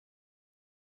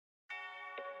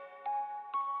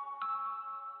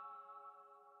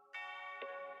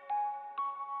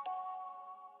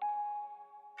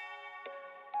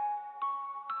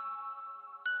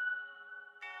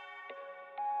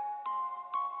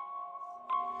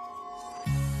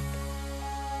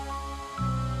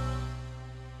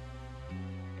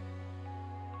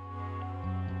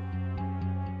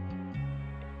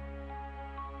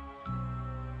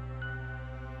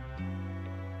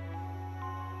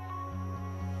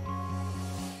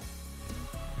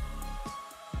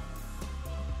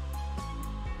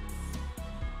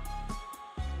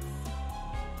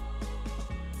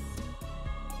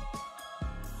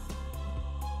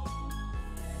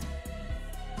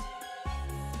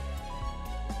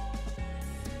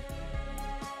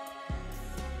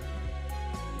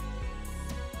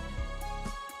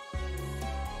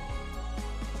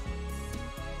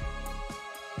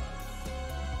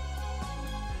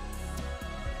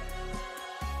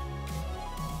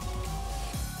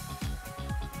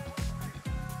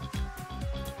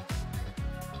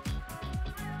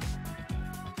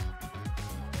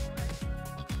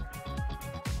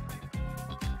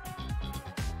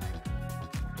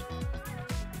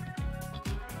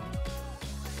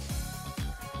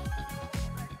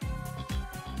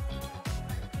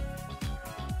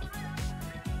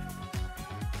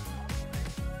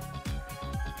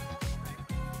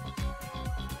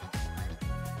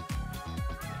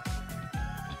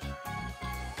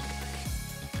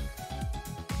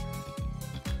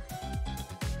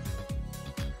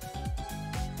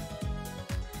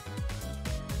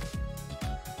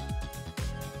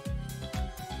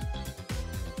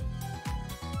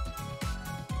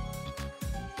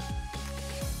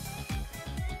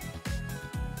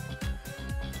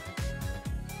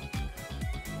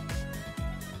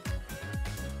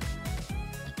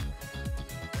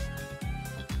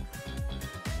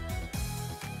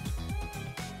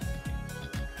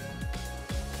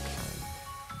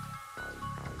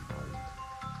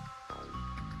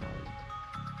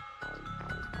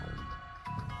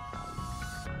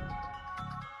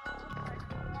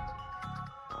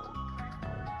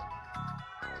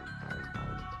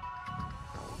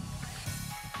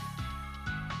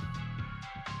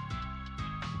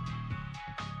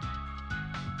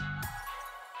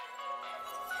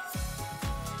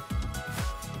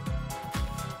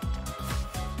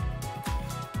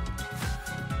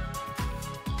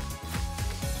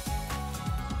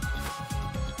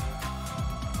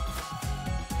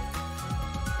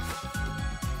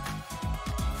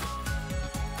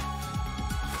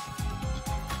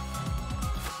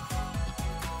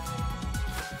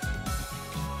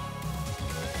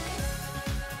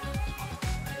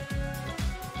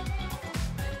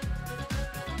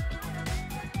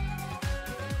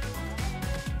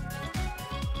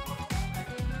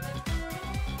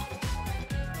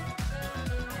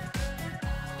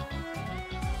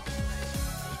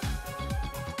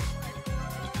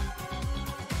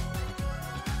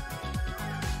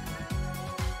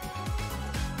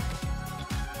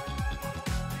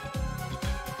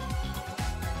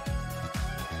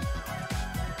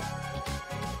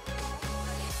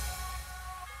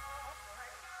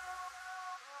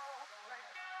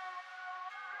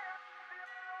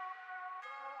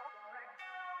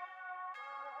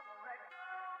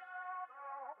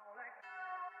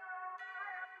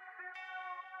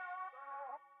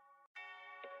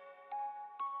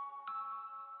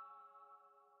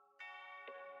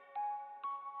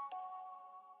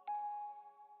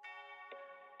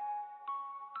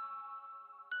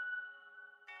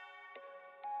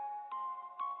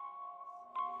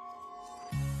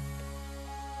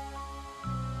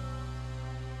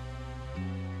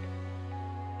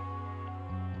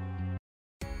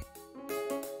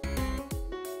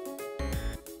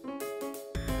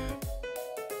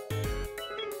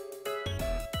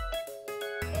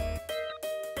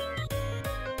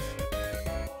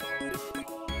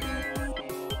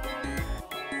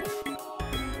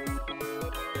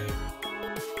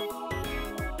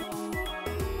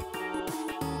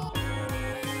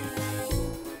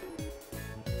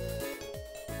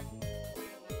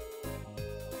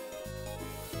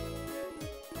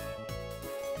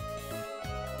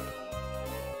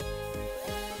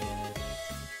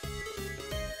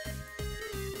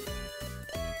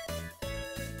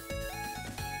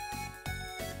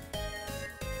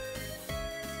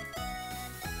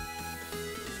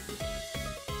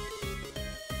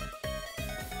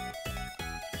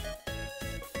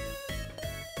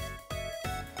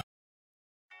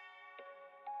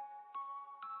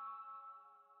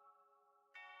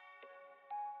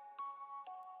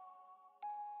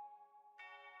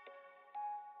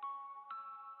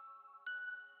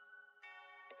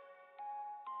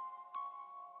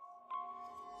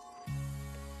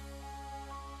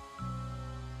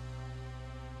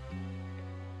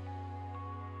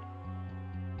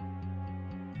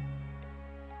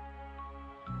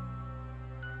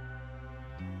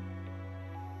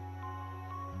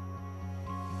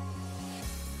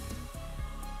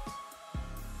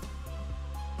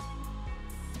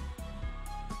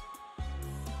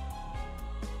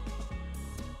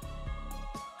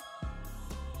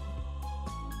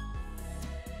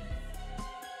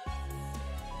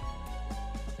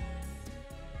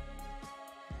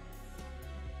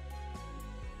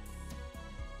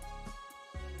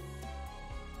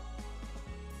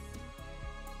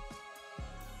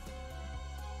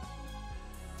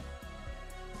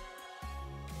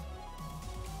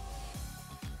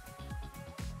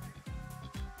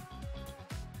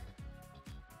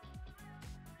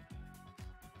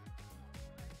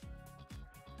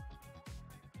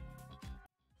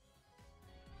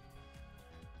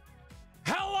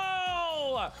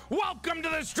Welcome to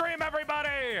the stream,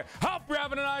 everybody. Hope you're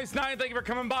having a nice night. Thank you for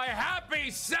coming by. Happy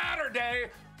Saturday.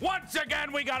 Once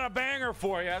again, we got a banger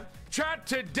for you. Chat,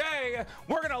 today,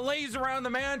 we're gonna laze around the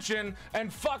mansion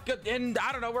and fuck it, and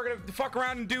I don't know, we're gonna fuck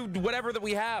around and do whatever that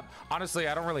we have. Honestly,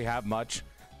 I don't really have much.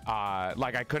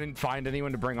 Like, I couldn't find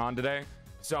anyone to bring on today.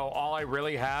 So all I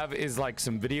really have is like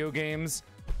some video games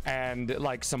and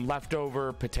like some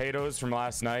leftover potatoes from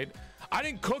last night. I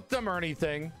didn't cook them or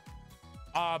anything,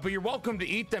 but you're welcome to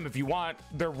eat them if you want.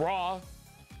 They're raw.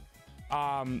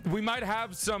 We might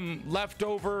have some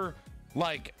leftover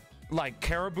like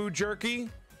caribou jerky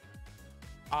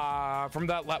from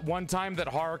that one time that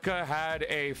Haruka had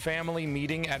a family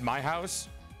meeting at my house.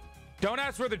 Don't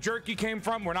ask where the jerky came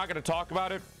from. We're not going to talk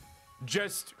about it.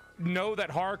 Just know that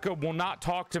Haruka will not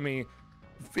talk to me.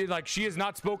 Like, she has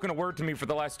not spoken a word to me for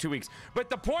the last 2 weeks. But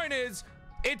the point is,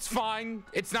 it's fine.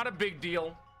 It's not a big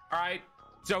deal. All right.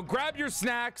 So grab your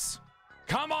snacks,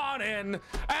 come on in,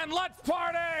 and let's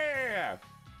party.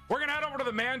 We're going to head over to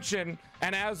the mansion.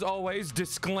 And as always,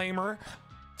 disclaimer,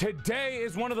 today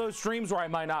is one of those streams where I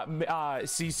might not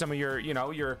see some of your, you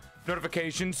know, your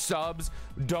notifications, subs,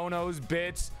 donos,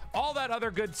 bits, all that other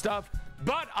good stuff.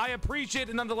 But I appreciate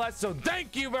it nonetheless. So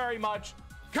thank you very much.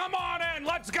 Come on in.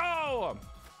 Let's go.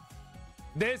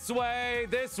 This way.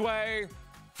 This way.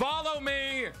 Follow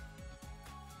me.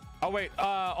 Oh, wait.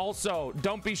 Also,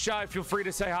 don't be shy. Feel free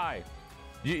to say hi.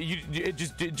 You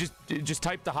just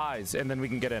type the highs and then we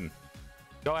can get in.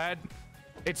 Go ahead.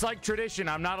 It's like tradition.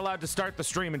 I'm not allowed to start the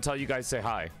stream until you guys say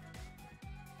hi.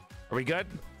 Are we good?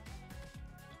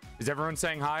 Is everyone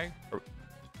saying hi? Or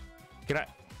can I?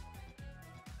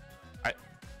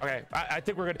 Okay, I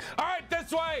think we're good. All right,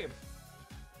 this way.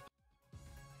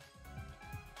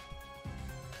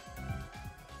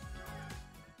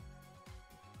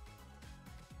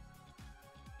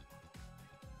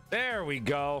 There we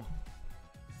go.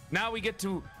 Now we get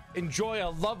to enjoy a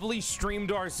lovely stream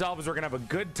to ourselves. We're gonna have a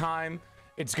good time.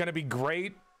 It's gonna be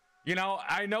great. You know,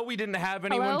 I know we didn't have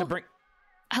anyone to bring.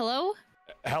 Hello?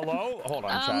 Hello? Hold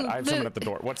on, chat. I have someone at the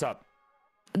door. What's up?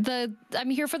 I'm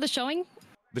here for the showing.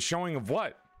 The showing of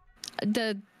what?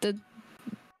 The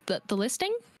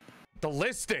listing? The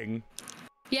listing?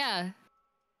 Yeah.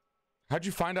 How'd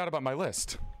you find out about my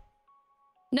list?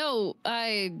 No,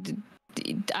 I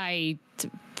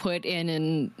put in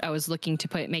and I was looking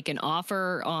to make an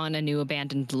offer on a new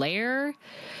abandoned lair.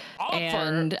 Offer?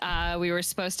 And we were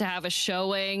supposed to have a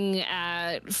showing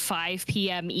at 5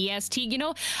 p.m. EST. You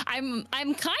know, I'm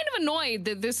kind of annoyed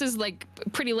that this is like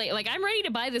pretty late. Like, I'm ready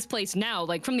to buy this place now.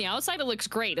 Like, from the outside, it looks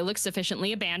great. It looks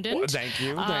sufficiently abandoned. Well, thank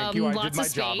you. Thank you. I did my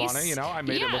job on it. You know, I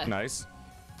made it look nice.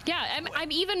 Yeah,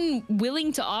 I'm even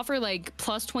willing to offer like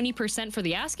plus 20% for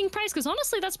the asking price, because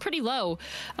honestly, that's pretty low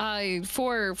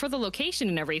for the location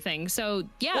and everything. So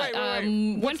yeah,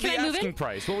 wait. When can I move in? Asking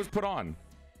price? What was put on?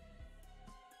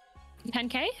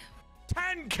 10K?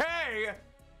 10K?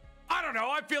 I don't know.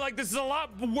 I feel like this is a lot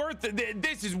worth it.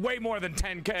 This is way more than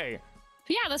 10K.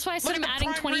 Yeah, that's why I said I'm adding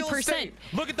 20%.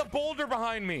 Look at the boulder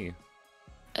behind me.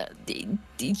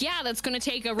 Yeah, that's going to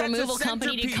take a removal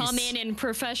company to come in and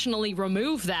professionally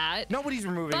remove that. Nobody's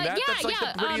removing that. Yeah, that's like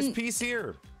the prettiest piece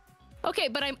here. Okay,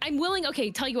 but I'm willing. Okay,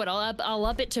 tell you what, I'll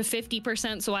up it to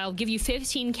 50%. So I'll give you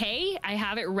 15K. I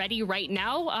have it ready right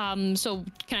now. So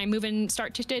can I move in?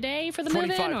 Start to today for the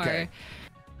move-in, or?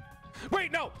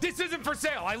 Wait, no, this isn't for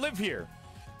sale. I live here.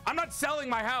 I'm not selling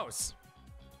my house.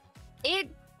 It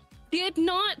did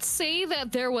not say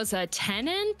that there was a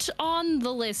tenant on the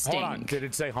listing. Hold on, did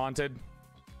it say haunted?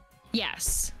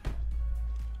 Yes.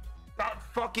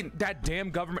 That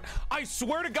damn government. I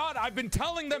swear to God, I've been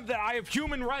telling them that I have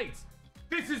human rights.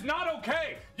 This is not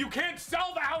okay. You can't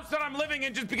sell the house that I'm living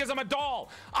in just because I'm a doll.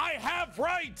 I have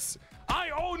rights. I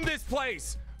own this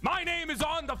place. My name is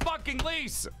on the fucking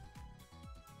lease.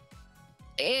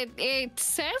 It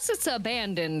says it's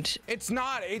abandoned. It's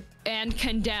not. And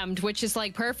condemned, which is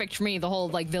like perfect for me. The whole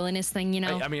like villainous thing, you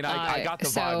know. I mean, I got the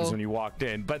vibes when you walked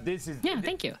in, but this is. Yeah,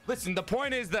 thank you. Listen, the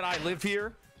point is that I live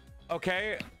here.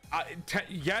 Okay.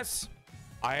 Yes,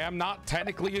 I am not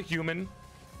technically a human.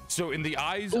 So in the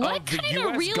eyes of the U.S. government. What kind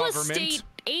of real estate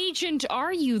agent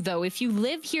are you, though, if you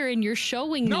live here and you're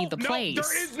showing me the place? No,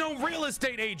 there is no real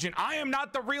estate agent. I am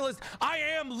not the real estate. I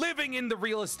am living in the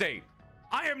real estate.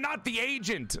 I am not the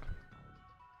agent.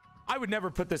 I would never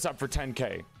put this up for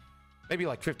 10K. Maybe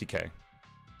like 50K. Do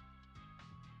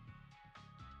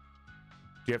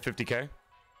you have 50K?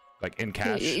 Like in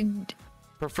cash?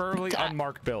 Preferably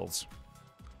unmarked bills.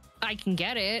 I can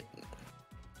get it.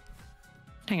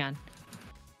 Hang on.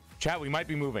 Chat, we might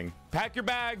be moving. Pack your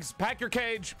bags. Pack your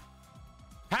cage.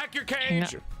 Pack your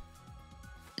cage.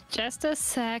 Just a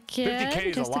second. 50K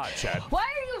is a lot, Chad. Why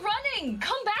are you running?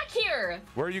 Come back here.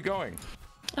 Where are you going?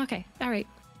 Okay, all right.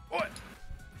 What?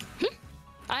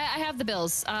 I have the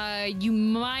bills. You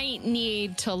might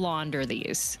need to launder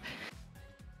these.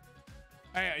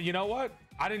 Hey, you know what?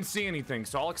 I didn't see anything,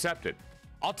 so I'll accept it.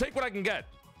 I'll take what I can get.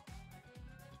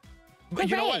 But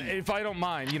you know what? If I don't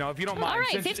mind, if you don't mind. All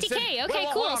right, 50K. Okay,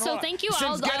 cool. So thank you.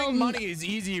 Since getting money is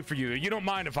easy for you, you don't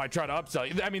mind if I try to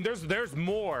upsell you. I mean, there's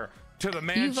more to the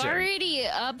mansion. You've already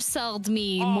upsold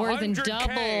me more than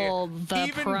double the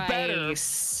even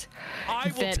price. Better. I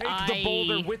will take the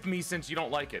boulder with me since you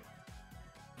don't like it.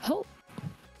 Oh.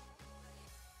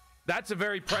 That's a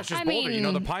very precious boulder. You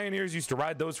know, the pioneers used to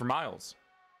ride those for miles.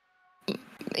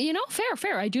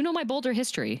 Fair. I do know my boulder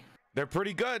history. They're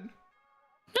pretty good.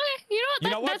 Okay, you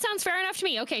know what? That sounds fair enough to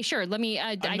me. Okay, sure. Let me.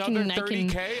 Another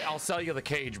 30K. I'll sell you the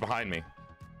cage behind me.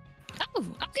 Oh,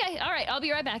 okay. All right. I'll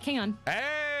be right back. Hang on.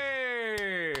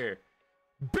 Hey,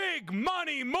 big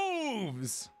money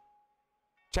moves.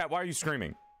 Chat, why are you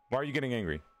screaming? Why are you getting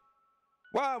angry?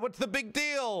 Wow, what's the big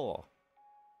deal?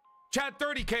 Chat,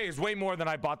 30K is way more than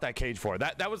I bought that cage for.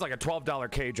 That was like a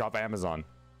 $12 cage off Amazon.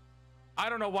 I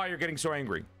don't know why you're getting so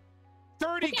angry.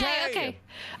 30K. Okay.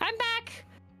 I'm back.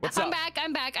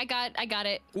 I'm back. I got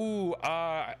it. Ooh,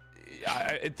 I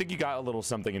think you got a little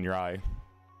something in your eye.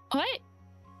 What?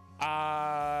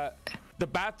 The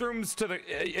bathrooms to the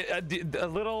a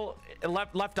little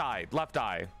left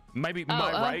eye. Maybe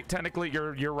right. Technically,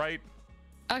 you're right.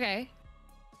 Okay.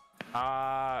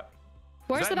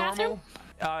 Where's the bathroom?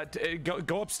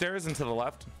 Go upstairs and to the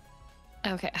left.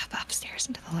 Okay, upstairs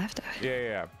and to the left.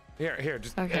 Yeah. Here,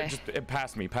 just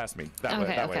pass me. That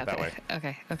way.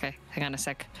 Okay. Hang on a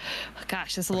sec.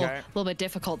 Gosh, this is a little bit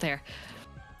difficult there.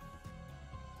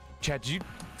 Chad, did you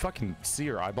fucking see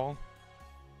your eyeball?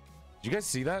 Did you guys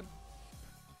see that?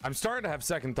 I'm starting to have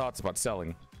second thoughts about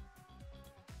selling.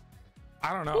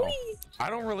 I don't know. I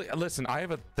don't really listen. I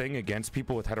have a thing against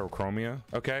people with heterochromia.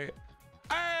 Okay.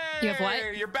 Hey, you have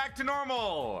what? You're back to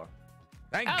normal.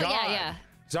 Thank God. Yeah.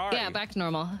 Sorry. Yeah, back to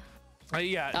normal. No,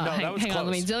 that was hang close. on,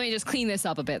 let me just clean this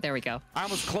up a bit. There we go. I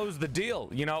almost closed the deal.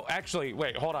 Actually,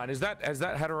 wait, hold on. Is that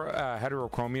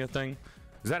heterochromia thing?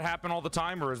 Does that happen all the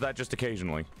time, or is that just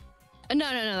occasionally? No.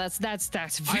 That's very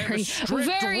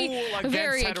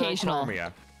occasional.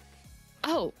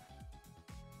 Oh.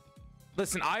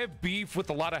 Listen, I have beef with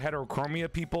a lot of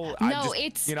heterochromia people.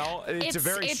 It's a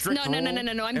very strict no.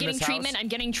 rule. I'm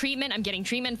getting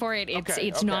treatment for it.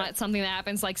 It's not something that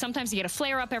happens. Like sometimes you get a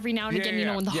flare up every now and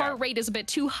again. When the heart rate is a bit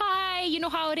too high. You know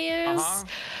how it is.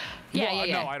 No,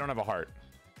 I don't have a heart.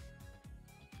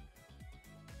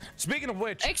 Speaking of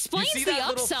which, explains the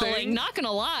upselling. Not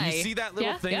gonna lie. You see that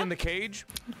little thing in the cage?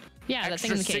 Yeah, that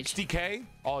thing in the cage. 60K,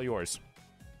 all yours.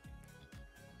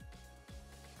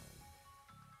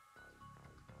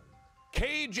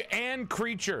 Cage and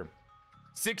creature,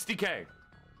 60K.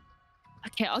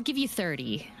 Okay, I'll give you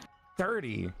 30.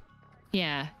 30?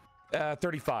 Yeah.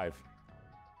 35.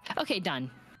 Okay, done.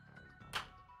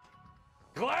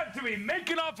 Glad to be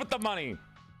making off with the money.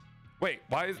 Wait,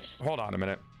 hold on a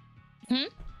minute.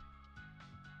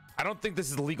 I don't think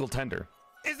this is legal tender.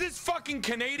 Is this fucking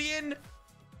Canadian?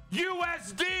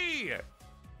 USD!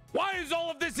 Why is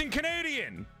all of this in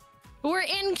Canadian? We're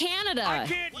in Canada. I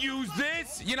can't use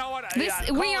this. You know what?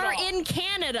 We are in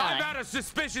Canada. I've had a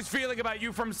suspicious feeling about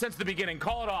you since the beginning.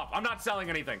 Call it off. I'm not selling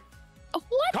anything.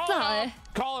 What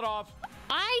Call it off.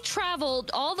 I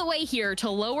traveled all the way here to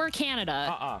Lower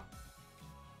Canada.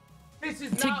 This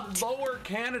is not Lower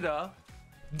Canada.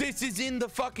 This is in the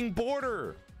fucking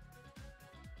border.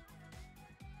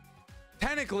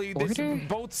 Technically,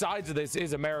 both sides of this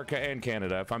is America and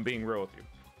Canada, if I'm being real with you.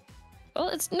 Well,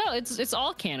 it's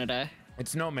all Canada.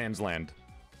 It's no man's land.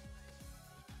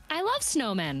 I love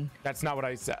snowmen. That's not what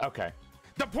I said. Okay.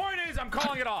 The point is, I'm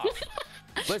calling it off.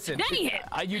 Listen,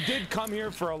 you did come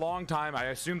here for a long time. I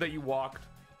assume that you walked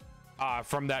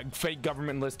from that fake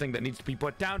government listing that needs to be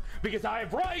put down because I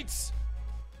have rights,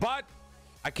 but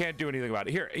I can't do anything about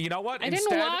it. Here, you know what? I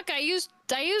didn't walk. I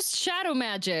used shadow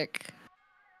magic.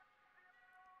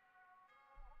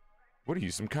 What are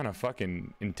you, some kind of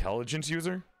fucking intelligence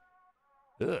user?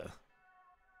 Ugh.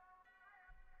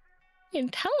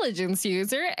 Intelligence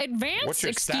user? Advanced? What's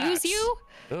your Excuse stats? you?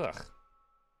 Ugh.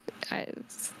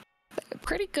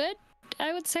 Pretty good,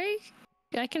 I would say.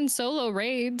 I can solo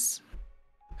raids.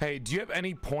 Hey, do you have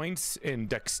any points in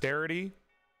dexterity?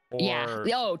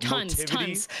 Or tons.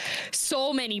 motivity?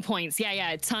 So many points.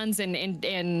 Yeah, tons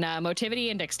in motivity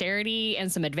and dexterity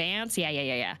and some advance.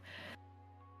 Yeah.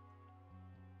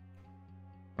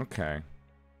 Okay.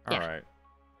 All right.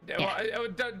 Well,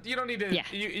 you don't need to.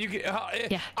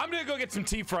 Yeah. I'm gonna go get some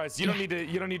tea for us. You don't need to.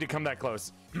 You don't need to come that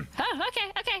close. Oh,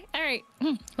 okay, all right.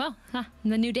 Well,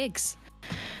 the new digs.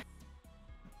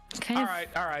 All right.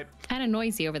 Kind of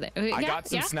noisy over there. I got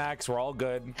some snacks. We're all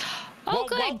good. Oh, well,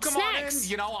 good. Welcome Snacks. on in.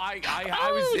 You know,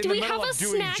 I was in the middle of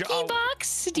doing. Do we have a snacky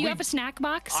box? Do you have a snack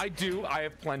box? I do. I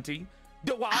have plenty.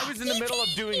 Well, I was in the middle of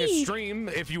doing a stream.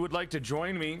 If you would like to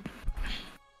join me.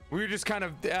 We were just kind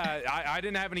of, I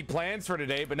didn't have any plans for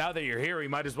today, but now that you're here, we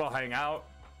might as well hang out.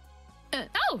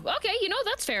 Oh, okay. You know,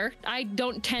 that's fair. I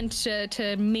don't tend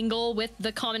to mingle with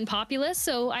the common populace,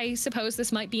 so I suppose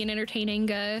this might be an entertaining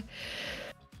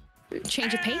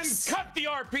change of pace. And cut the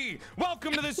RP.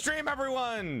 Welcome to the stream,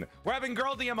 everyone. We're having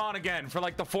Girl DM on again for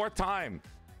like the 4th time.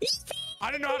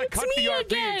 I didn't know how to cut the RP.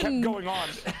 Again. It kept going on.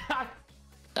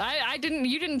 I didn't.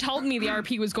 You didn't tell me the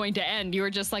RP was going to end. You were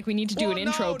just like, we need to do an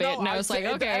intro bit, and I was like,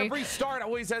 okay. Every start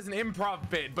always has an improv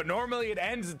bit, but normally it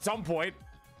ends at some point.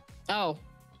 Oh.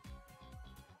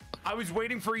 I was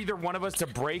waiting for either one of us to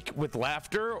break with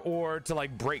laughter or to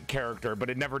like break character, but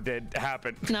it never did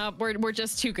happen. No, we're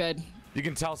just too good. You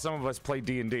can tell some of us play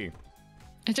D&D.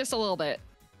 Just a little bit.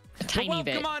 A tiny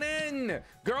bit. Come on in,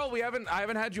 girl. I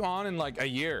haven't had you on in like a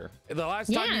year. The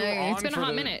last time you were on it's been a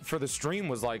hot minute. For the stream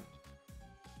was like.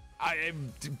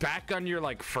 Back on your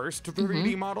like first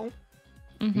 3D model.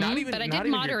 Not even. But I not did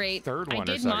even moderate. Your third one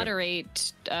I did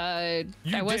moderate. I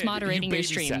was moderating your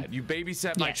stream. You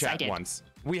babysat my chat once.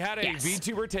 We had a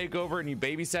VTuber takeover, and you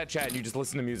babysat chat, and you just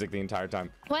listened to music the entire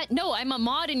time. What? No, I'm a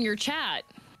mod in your chat.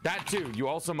 That too. You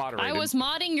also moderated. I was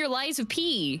modding your Lies of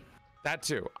P. That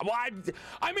too. Well,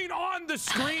 I mean on the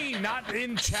screen, not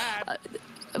in chat.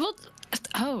 Well.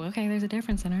 Oh, okay. There's a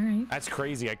difference then. All right. That's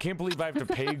crazy. I can't believe I have to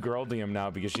pay Girl DM now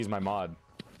because she's my mod.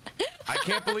 I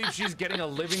can't believe she's getting a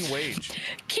living wage.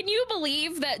 Can you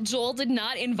believe that Joel did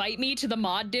not invite me to the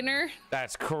mod dinner?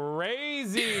 That's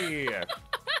crazy.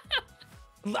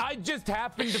 I just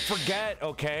happened to forget.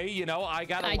 Okay, you know I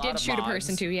got. I did shoot a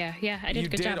person too. Yeah, I did. You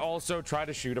did also try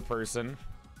to shoot a person.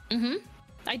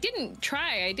 I didn't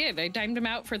try. I did. I timed him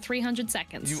out for 300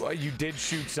 seconds. You did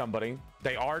shoot somebody.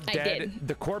 They are dead. I did.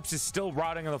 The corpse is still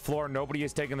rotting on the floor. Nobody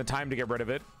has taken the time to get rid of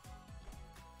it.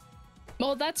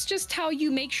 Well, that's just how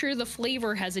you make sure the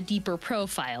flavor has a deeper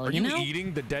profile. Are you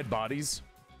eating the dead bodies?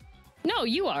 No,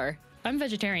 you are. I'm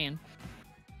vegetarian.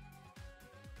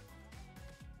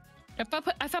 If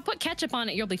I put ketchup on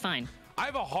it, you'll be fine. I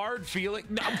have a hard feeling.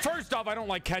 First off, I don't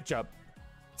like ketchup.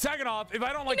 Second off, if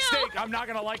I don't like steak, I'm not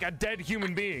gonna like a dead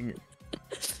human being.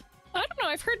 I don't know.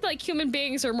 I've heard like human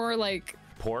beings are more like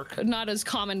pork. Not as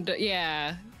common.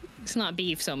 Yeah, it's not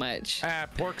beef so much.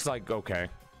 Pork's like okay.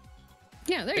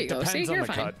 Yeah, there you go. See, you're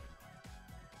fine. Cut.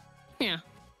 Yeah.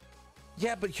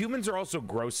 Yeah, but humans are also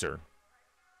grosser.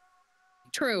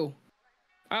 True.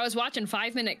 I was watching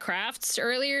 5-Minute Crafts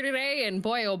earlier today, and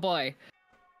boy, oh boy.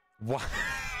 What?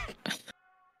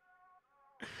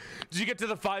 Did you get to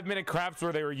the 5-Minute Crafts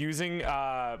where they were using,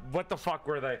 what the fuck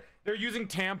were they? They're using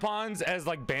tampons as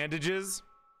like bandages?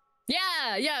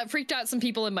 Yeah, it freaked out some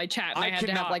people in my chat. And I had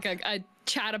to have like a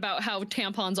chat about how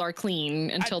tampons are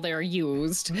clean until they are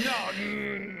used. No,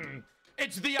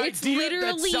 it's the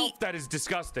idea itself that is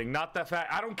disgusting, not the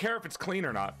fact. I don't care if it's clean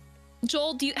or not.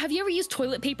 Joel, have you ever used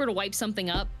toilet paper to wipe something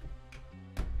up?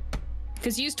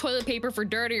 Because you use toilet paper for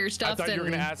dirtier stuff. I thought you were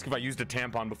gonna ask if I used a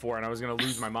tampon before, and I was gonna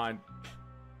lose my mind.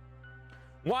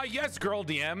 Why, yes, Girl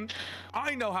DM.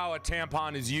 I know how a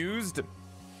tampon is used.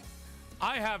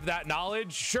 I have that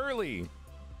knowledge, surely.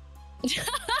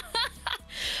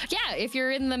 Yeah, if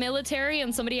you're in the military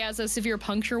and somebody has a severe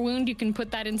puncture wound, you can put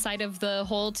that inside of the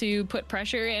hole to put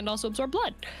pressure and also absorb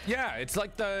blood. Yeah, it's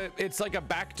like a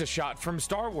back to shot from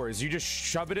Star Wars. You just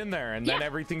shove it in there and then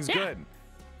everything's good.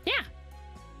 Yeah.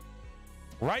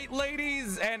 Right,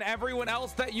 ladies, and everyone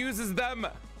else that uses them.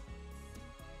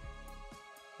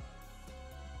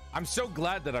 I'm so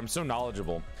glad that I'm so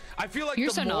knowledgeable. I feel like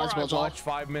the more I watch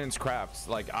 5 Minutes Crafts,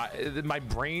 like my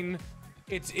brain,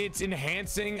 it's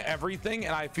enhancing everything,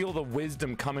 and I feel the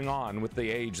wisdom coming on with the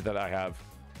age that I have.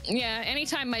 Yeah,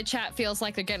 anytime my chat feels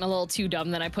like they're getting a little too dumb,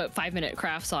 then I put 5 Minute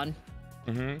Crafts on.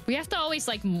 We have to always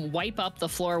like wipe up the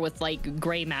floor with like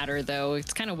gray matter, though.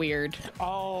 It's kind of weird.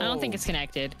 I don't think it's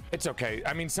connected. It's okay.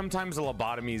 I mean, sometimes a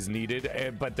lobotomy is needed,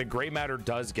 but the gray matter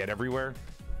does get everywhere.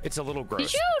 It's a little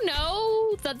gross. Did you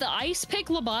know that the ice pick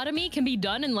lobotomy can be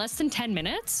done in less than 10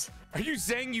 minutes? Are you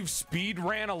saying you've speed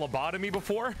ran a lobotomy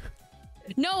before?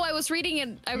 No, I was reading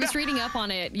it. I was reading up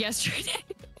on it yesterday.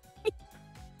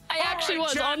 I actually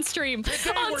was on stream.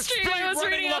 Today on stream, I was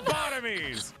reading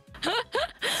lobotomies. All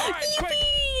right, quick.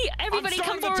 Everybody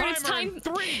come forward. It's time.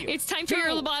 3, It's time for your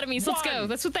lobotomies. Let's go.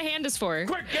 That's what the hand is for.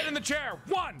 Quick, get in the chair.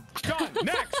 1, done.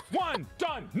 Next. 1,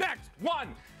 done. Next.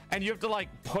 1. And you have to like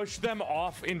push them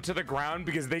off into the ground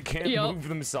because they can't move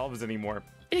themselves anymore.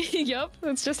 Yep,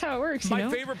 that's just how it works. My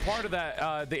favorite part of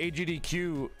that, the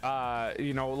AGDQ,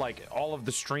 you know, like all of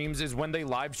the streams is when they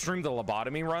live stream the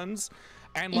lobotomy runs.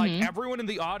 And like everyone in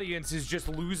the audience is just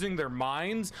losing their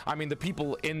minds. I mean, the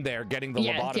people in there getting the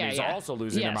lobotomies are also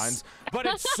losing their minds. But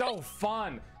it's so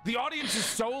fun. The audience is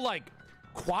so like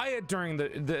quiet during the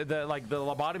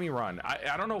lobotomy run.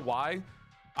 I don't know why.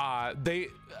 They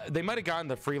might have gotten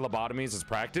the free lobotomies as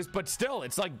practice, but still,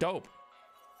 it's like dope.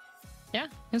 Yeah,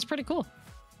 it's pretty cool.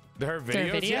 There are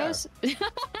videos.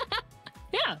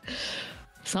 Yeah.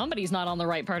 Somebody's not on the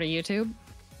right part of YouTube.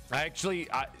 Actually,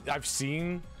 I've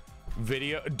seen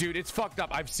video, dude, it's fucked up.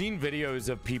 I've seen videos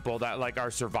of people that like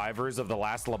are survivors of the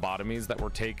last lobotomies that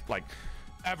were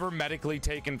ever medically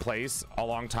taken place a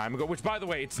long time ago, which by the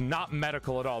way, it's not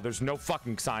medical at all. There's no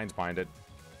fucking science behind it.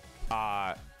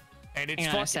 And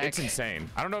it's insane.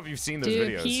 I don't know if you've seen those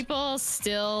videos. Do people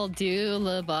still do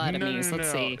lobotomies? Let's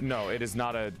see. No, it is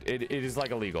not it is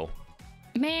like illegal.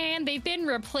 Man, they've been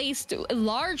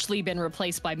largely been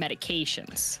replaced by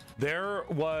medications. There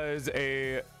was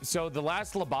so the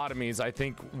last lobotomies I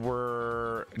think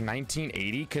were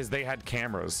 1980 because they had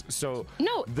cameras. So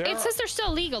no, it says they're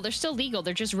still legal. They're still legal.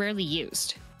 They're just rarely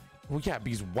used. Well, yeah,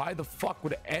 because why the fuck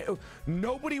would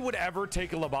nobody would ever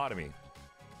take a lobotomy?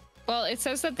 Well, it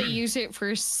says that they use it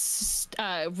for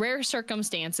rare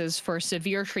circumstances for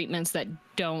severe treatments that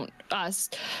don't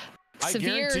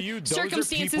severe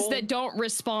circumstances that don't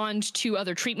respond to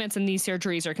other treatments, and these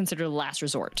surgeries are considered the last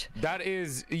resort. That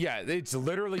is, yeah, it's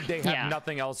literally they have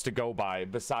nothing else to go by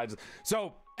besides.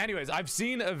 So anyways, I've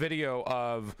seen a video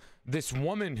of this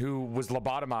woman who was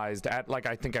lobotomized at like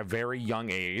I think a very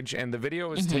young age, and the video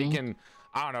was taken,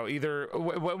 I don't know, either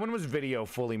when was video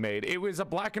fully made? It was a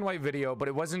black and white video, but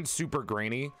it wasn't super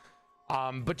grainy.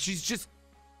 But she's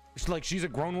a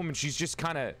grown woman. She's just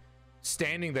kind of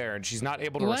standing there and she's not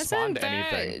able to respond to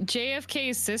anything.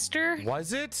 JFK's sister?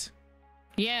 Was it?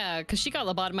 Yeah, because she got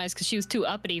lobotomized because she was too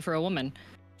uppity for a woman.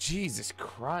 Jesus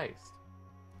Christ.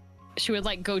 She would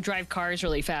like go drive cars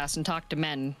really fast and talk to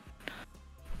men.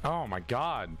 Oh my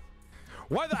God.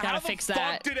 How the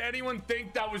fuck did anyone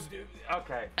think that was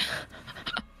okay?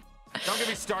 Don't get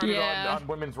me started on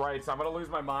women's rights. I'm gonna lose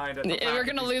my mind. We're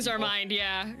gonna lose our mind.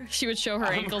 Yeah, she would show her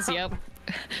ankles. Yep.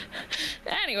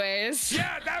 Anyways.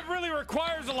 Yeah, that really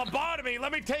requires a lobotomy.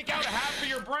 Let me take out half of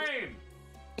your brain.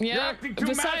 Yeah. You're acting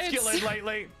too masculine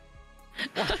lately.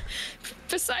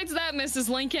 Besides that, Mrs.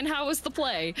 Lincoln, how was the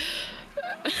play?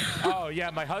 Oh yeah,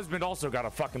 my husband also got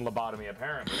a fucking lobotomy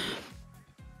apparently.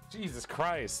 Jesus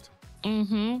Christ.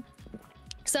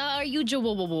 So are you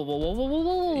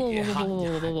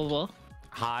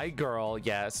Hi girl,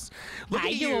 yes. Look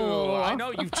at you. I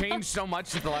know you've changed so much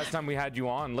since the last time we had you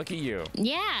on. Look at you.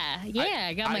 Yeah,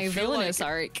 I got my villainous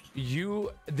arc.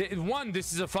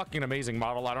 This is a fucking amazing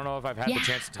model. I don't know if I've had the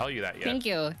chance to tell you that yet. Thank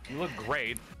you. You look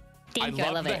great. Thank you.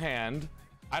 I love the hand.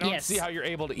 I don't see how you're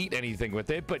able to eat anything with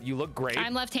it, but you look great.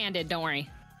 I'm left-handed, don't worry.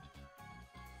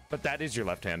 But that is your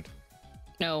left hand.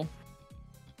 No.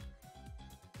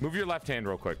 Move your left hand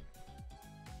real quick.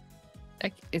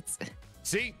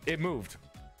 See, it moved.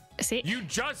 See, you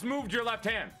just moved your left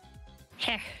hand.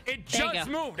 It just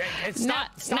moved.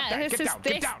 Stop that.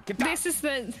 Get down. This is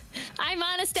the. I'm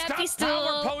on a steppy stool.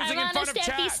 I'm on a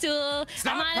steppy stool.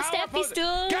 I'm on a steppy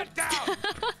stool. Get down.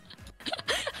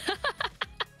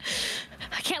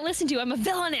 I can't listen to you. I'm a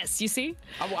villainous. You see?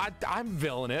 I'm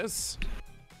villainous.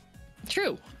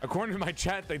 True. According to my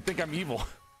chat, they think I'm evil.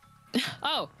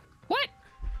 Oh, what?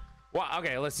 Well,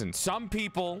 okay, listen. Some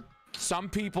people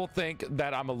think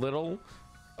that I'm a little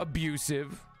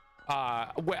abusive.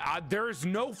 There is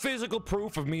no physical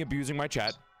proof of me abusing my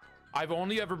chat. I've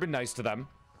only ever been nice to them.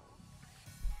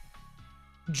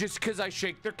 Just because I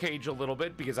shake their cage a little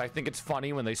bit because I think it's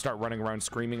funny when they start running around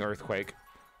screaming earthquake.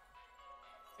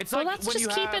 It's like that's when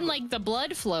just keeping like the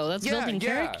blood flow. That's building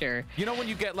character. You know when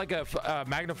you get like a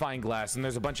magnifying glass and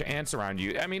there's a bunch of ants around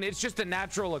you? I mean, it's just a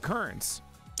natural occurrence.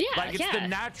 Yeah, like it's the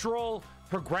natural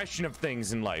progression of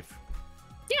things in life.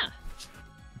 Yeah.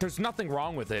 There's nothing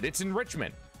wrong with it. It's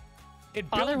enrichment. It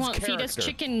builds Father won't character. feed us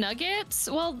chicken nuggets?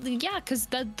 Well, yeah, because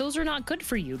those are not good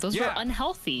for you. Those are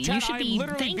unhealthy. Chad, you should be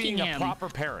literally thanking being him. a proper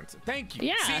parent. Thank you.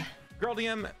 Yeah. See, Girl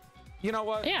DM, you know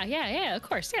what? Yeah, of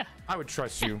course, yeah. I would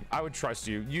trust you. I would trust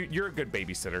you. You're a good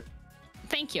babysitter.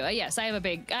 Thank you. Yes, I have a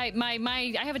big. I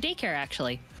have a daycare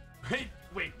actually.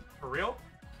 Wait, for real?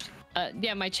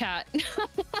 Yeah, my chat.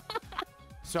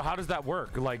 So how does that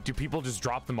work? Like, do people just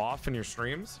drop them off in your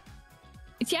streams?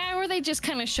 Yeah, or they just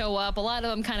kind of show up. A lot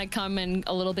of them kind of come in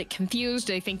a little bit confused.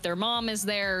 They think their mom is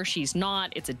there. She's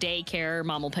not. It's a daycare.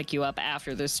 Mom will pick you up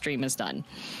after the stream is done.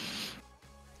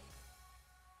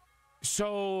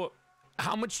 So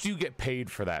how much do you get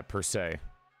paid for that, per se?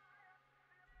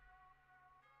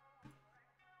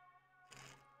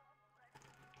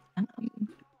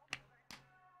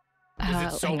 Is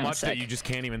it so much that you just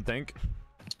can't even think?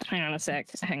 Hang on a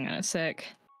sec.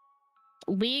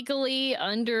 Legally,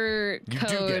 under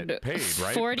code paid,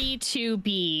 right?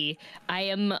 42B, I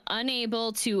am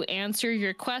unable to answer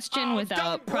your question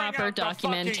without proper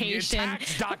documentation.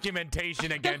 Tax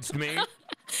documentation against me.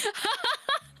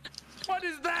 What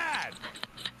is that?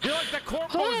 You're like the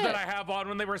corpos that I have on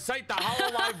when they recite the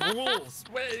Hololive rules.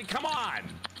 Wait, come on.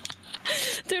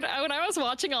 Dude, when I was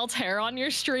watching Altair on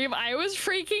your stream, I was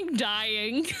freaking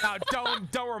dying.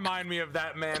 Don't remind me of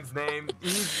that man's name.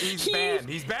 He's banned.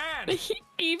 He's banned. He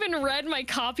even read my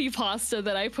copy pasta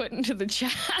that I put into the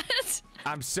chat.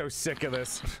 I'm so sick of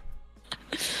this.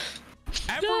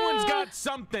 Everyone's got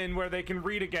something where they can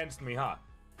read against me, huh?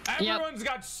 Everyone's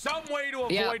got some way to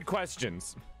avoid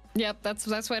questions. Yep,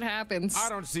 that's what happens. I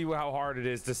don't see how hard it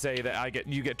is to say that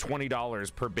you get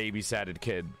 $20 per babysatted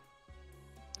kid.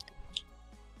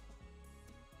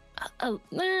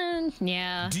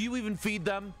 Yeah. Do you even feed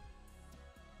them?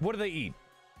 What do they eat?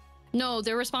 No,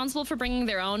 they're responsible for bringing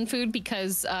their own food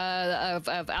because of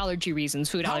allergy reasons,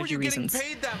 food allergy reasons. How are you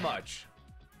getting paid that much?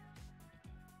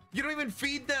 You don't even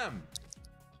feed them.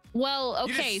 Well,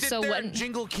 okay, you just sit there and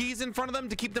jingle keys in front of them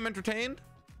to keep them entertained?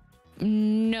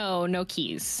 No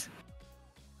keys.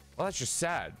 Well, that's just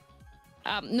sad.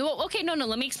 No,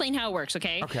 let me explain how it works,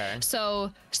 okay? Okay.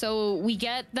 So we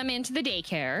get them into the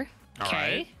daycare,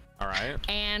 okay? All right.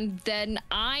 And then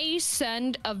I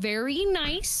send a very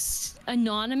nice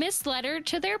anonymous letter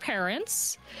to their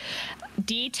parents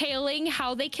detailing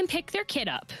how they can pick their kid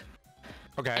up.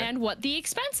 Okay. And what the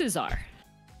expenses are.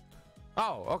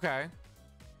 Oh, okay.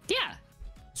 Yeah.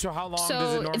 So how long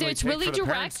does it normally take really for the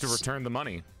parents to return the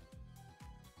money?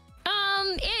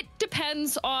 It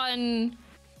depends on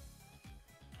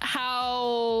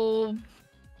how...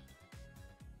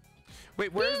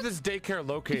 Wait, where is this daycare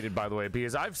located, by the way?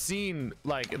 Because I've seen,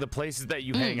 like, the places that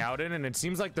you hang out in, and it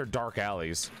seems like they're dark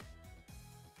alleys.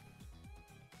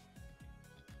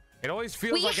 It always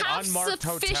feels like an unmarked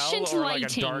hotel or like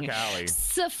a dark alley.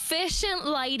 Sufficient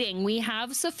lighting. We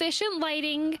have sufficient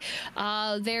lighting.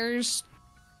 They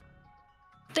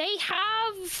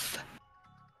have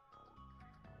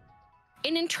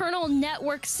an internal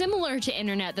network similar to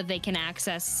internet that they can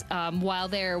access while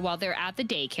they're at the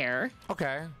daycare.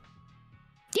 Okay.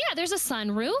 Yeah, there's a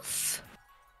sunroof.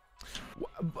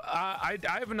 I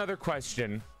have another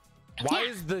question. Why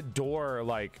is the door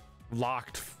like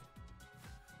locked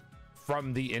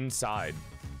from the inside?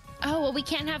 Oh, well, we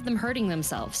can't have them hurting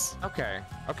themselves. Okay.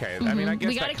 I mean, I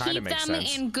guess that kind of makes sense. We gotta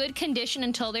keep them in good condition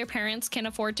until their parents can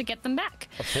afford to get them back.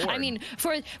 I mean,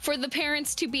 for the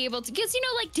parents to be able to, because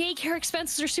like daycare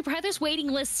expenses are super high. There's waiting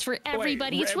lists for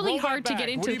everybody. It's really hard to get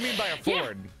into. What do you mean by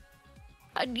afford?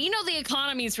 The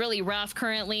economy is really rough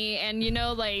currently, and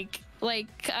I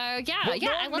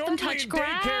let them touch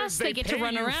grass. They get to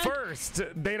run around first.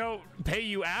 They don't pay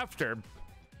you after.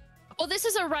 Well, this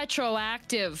is a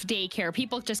retroactive daycare.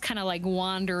 People just kind of like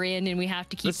wander in, and we have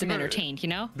to keep them entertained.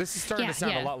 This is starting to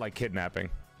sound a lot like kidnapping.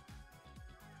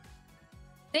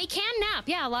 They can nap.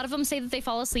 Yeah, a lot of them say that they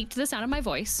fall asleep to the sound of my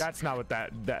voice. That's not what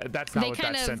that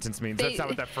sentence means. That's not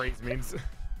what that phrase means.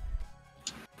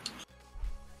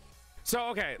 So,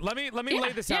 okay, let me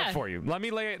lay this out for you. Let me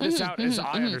lay this out as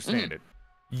I understand it.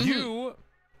 You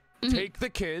take the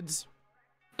kids.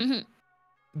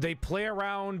 They play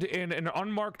around in an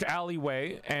unmarked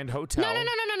alleyway and hotel. No.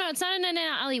 It's not in an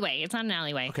alleyway. It's not an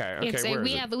alleyway. Okay.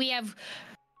 We have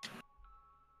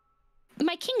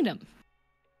my kingdom.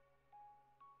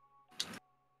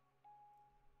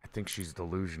 I think she's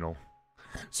delusional.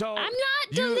 So I'm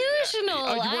not delusional.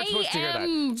 I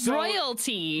am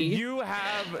royalty. You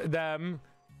have them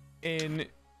in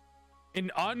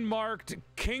an unmarked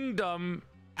kingdom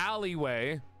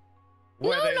alleyway. No,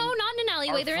 not in an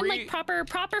alleyway. They're in like proper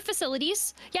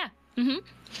facilities. Yeah.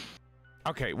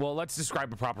 Okay, well, let's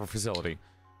describe a proper facility.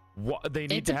 They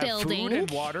need to have food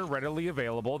and water readily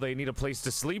available. They need a place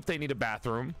to sleep. They need a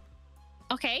bathroom.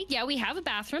 Okay, yeah, we have a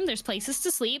bathroom. There's places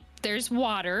to sleep. There's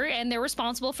water, and they're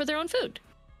responsible for their own food.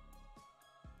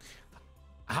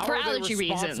 How are they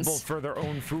responsible for their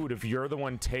own food if you're the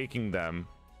one taking them?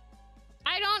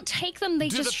 I don't take them. They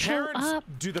just show up.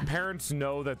 Do the parents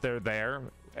know that they're there?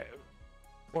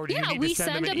 Or do you Yeah, need we to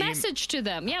send send them a an message to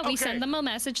them. Yeah, we send them a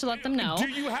message to let them know. Do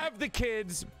you have the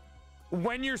kids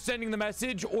when you're sending the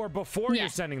message or before you're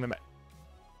sending the message?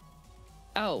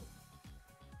 Oh.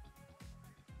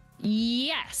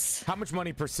 Yes. How much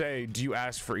money per se do you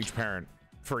ask for each parent,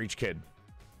 for each kid?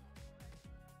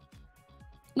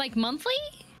 Like monthly?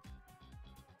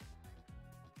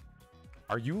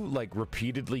 Are you like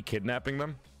repeatedly kidnapping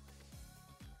them?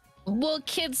 Well,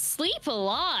 kids sleep a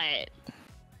lot.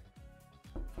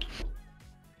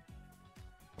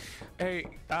 Hey,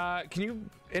 can you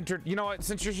you know what,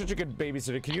 since you're such a good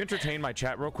babysitter, can you entertain my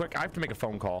chat real quick? I have to make a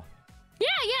phone call.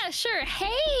 Yeah, sure.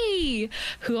 Hey,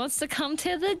 who wants to come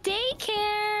to the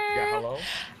daycare? Yeah, hello?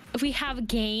 We have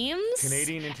games.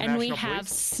 Canadian International And we Police? have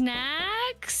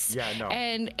snacks. Yeah, no.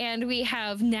 And we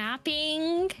have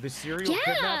napping. The serial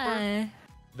kidnapper?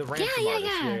 The ransom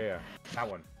artist. Yeah. That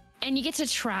one. And you get to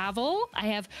travel. I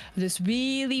have this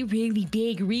really, really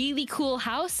big, really cool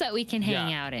house that we can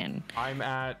hang out in. I'm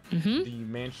at the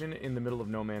mansion in the middle of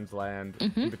no man's land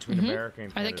in between America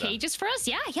and Canada. Are there cages for us?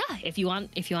 Yeah. If you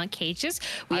want cages,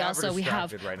 we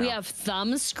have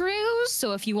thumb screws.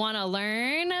 So if you want to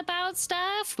learn about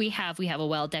stuff, we have a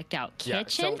well decked out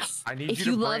kitchen. Yeah, so I need if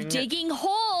you you to love digging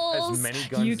holes, as many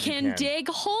guns you as can dig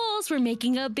holes. We're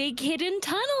making a big hidden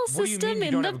tunnel system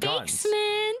in the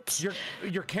basement.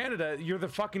 You're Canada. You're the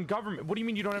fucking government. What do you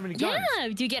mean you don't have any guns? Yeah,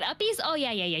 do you get uppies? Oh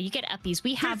yeah. You get uppies.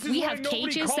 We have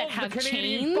cages that have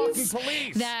chains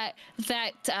that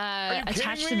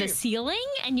attach to the ceiling,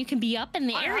 and you can be up in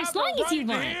the air as long as you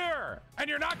want. Here, and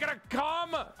you're not gonna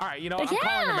come. All right, you know, I'm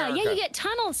calling America. Yeah, you get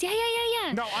tunnels. Yeah.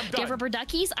 No, I'm done. Do you have rubber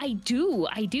duckies? I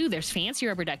do. There's fancy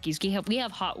rubber duckies. We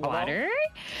have hot water.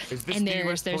 Is this and the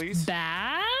US there's police?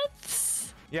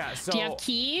 baths. Yeah, so do you have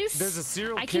keys? There's a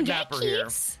serial I can get kidnapper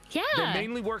keys. here. Yeah. They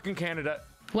mainly work in Canada.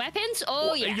 Weapons?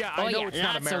 Oh yeah. Yeah, I know it's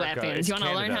not lots America. of weapons. It's You want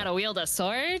to learn Canada. how to wield a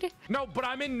sword? No, but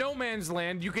I'm in no man's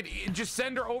land. You could just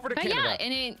send her over to Canada.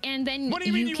 Yeah, and then What do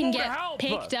you mean you can won't get help?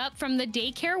 picked up from the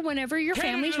daycare whenever your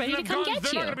family's ready to come get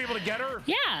They're you. not gonna be able to get her.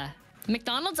 Yeah.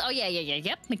 McDonald's? Oh yeah.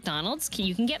 Yep. McDonald's.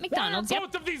 You can get McDonald's. Why are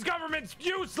both of these governments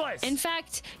useless? In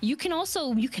fact, you can make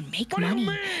What do you money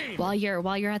mean? while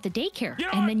you're at the daycare, You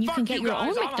know and what? then you Fuck can get your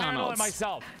guys. own I'll handle it McDonald's.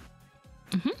 myself.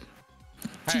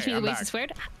 Teach me the I'm ways back. it's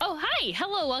weird. Oh hi,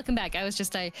 hello, welcome back. I was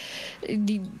just no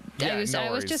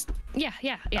just yeah.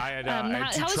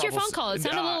 How was your phone call? It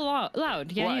sounded a little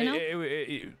loud. Yeah, well, you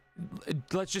know.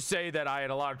 Let's just say that I had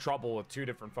a lot of trouble with 2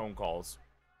 different phone calls.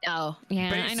 Oh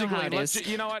yeah, Basically, I know how it is.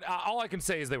 you know what? All I can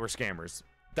say is they were scammers.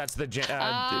 That's the generic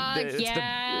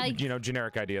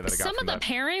idea that I got. Some of the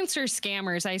parents are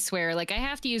scammers. I swear. Like I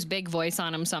have to use big voice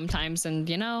on them sometimes, and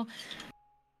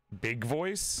big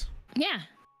voice. Yeah.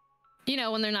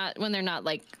 When they're not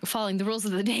like following the rules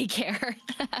of the daycare.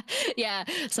 Yeah,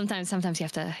 sometimes you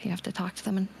have to talk to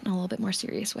them in a little bit more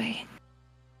serious way.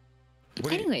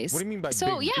 Anyways, what do you mean by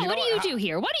so big? Yeah, what do you do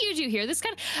here? What do you do here? This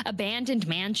kind of abandoned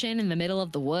mansion in the middle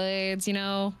of the woods.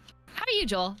 How are you,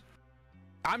 Joel?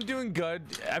 I'm doing good.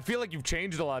 I feel like you've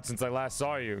changed a lot since I last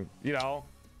saw you.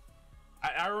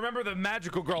 I remember the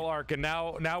magical girl arc, and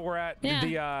now we're at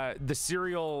the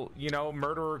serial,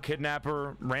 murderer,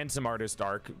 kidnapper, ransom artist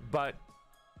arc. But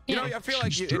I feel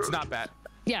like it's not bad.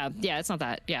 Yeah, it's not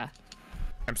that. Yeah.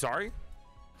 I'm sorry.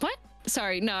 What?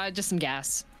 Sorry, no, just some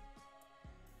gas.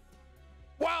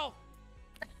 Well,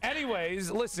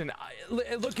 anyways, listen.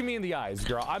 Look at me in the eyes,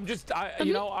 girl. I'm just,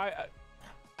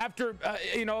 after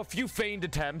a few feigned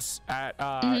attempts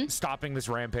at stopping this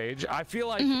rampage, I feel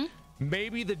like.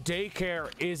 Maybe the daycare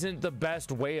isn't the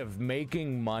best way of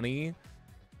making money.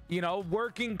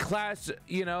 Working class,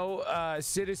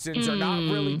 citizens are not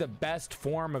really the best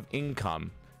form of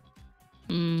income.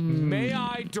 May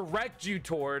I direct you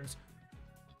towards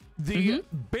the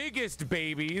biggest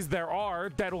babies there are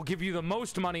that'll give you the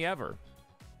most money ever.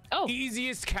 Oh.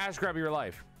 Easiest cash grab of your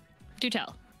life. Do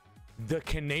tell. The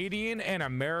Canadian and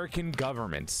American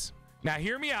governments. Now,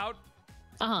 hear me out.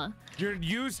 You're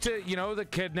used to, the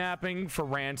kidnapping for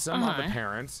ransom of the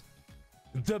parents.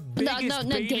 The biggest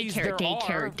babies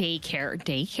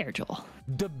daycare, Joel.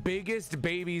 The biggest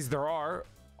babies there are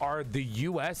the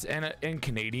U.S. and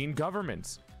Canadian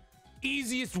governments.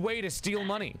 Easiest way to steal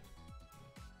money.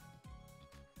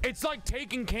 It's like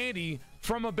taking candy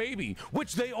from a baby,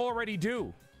 which they already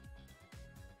do.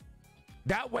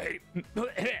 That way,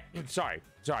 sorry.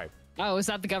 Oh, is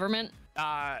that the government?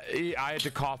 I had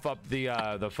to cough up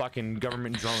the fucking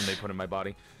government drone they put in my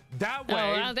body. That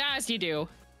way, as you do.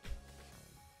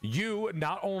 You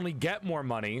not only get more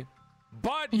money,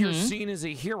 but you're seen as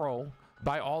a hero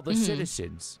by all the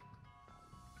citizens.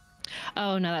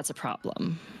 Oh, no, that's a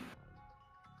problem.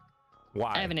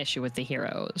 Why? I have an issue with the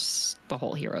heroes, the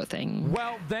whole hero thing.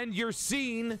 Well, then you're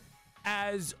seen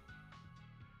as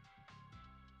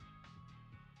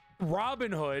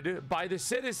Robin Hood by the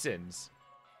citizens.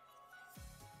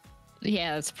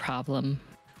 Yeah, that's a problem.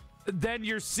 Then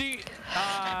you're seen.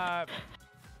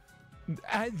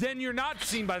 Then you're not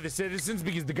seen by the citizens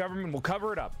because the government will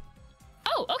cover it up.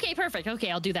 Oh, okay, perfect.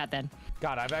 Okay, I'll do that then.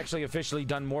 God, I've actually officially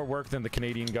done more work than the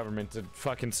Canadian government to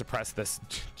fucking suppress this.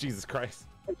 Jesus Christ.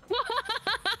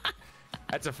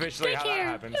 That's officially how that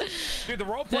happens. Dude, the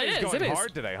roleplay is going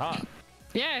hard today, huh?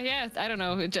 Yeah. I don't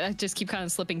know. I just keep kind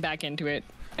of slipping back into it.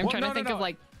 I'm trying to think of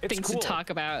like things to talk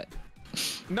about.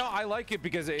 No, I like it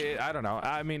because I don't know.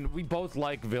 I mean, we both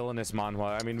like villainous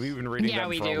manhwa. I mean, we've been reading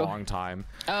them for a long time.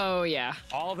 Oh, yeah.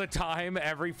 All the time,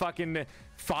 every fucking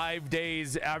 5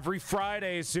 days, every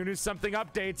Friday, as soon as something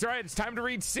updates. All right, it's time to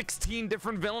read 16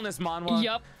 different villainous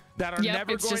manhwa that are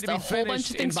never going to be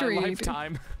finished in my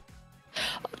lifetime.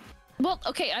 Well,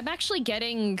 okay, I'm actually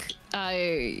getting...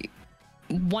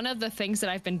 one of the things that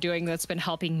I've been doing that's been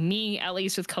helping me, at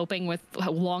least with coping with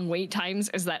long wait times,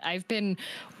 is that I've been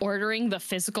ordering the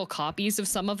physical copies of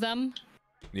some of them.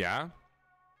 Yeah.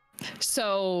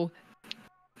 So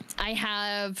I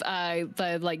have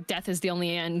the like death is the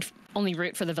only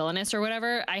route for the villainous or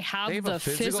whatever. I have the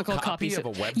physical copies of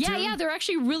a webtoon? Yeah, they're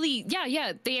actually really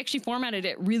they actually formatted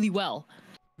it really well.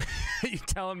 You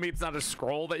telling me it's not a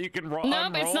scroll that you can unroll?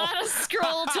 Nope, it's not a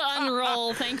scroll to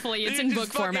unroll. Thankfully, it's in book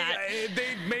format.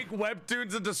 They make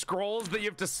webtoons into scrolls that you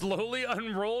have to slowly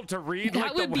unroll to read.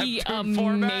 That would be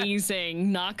amazing.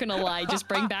 Format. Not gonna lie, just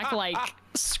bring back like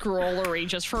scrollery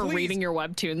just for reading your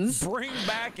webtoons. Bring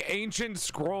back ancient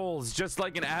scrolls, just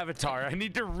like an Avatar. I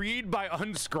need to read by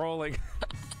unscrolling.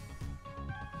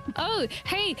 Oh,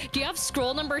 hey, do you have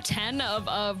scroll number 10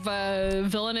 of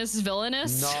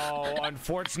Villainous? No,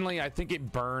 unfortunately, I think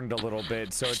it burned a little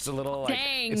bit, so it's a little like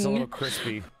it's a little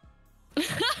crispy.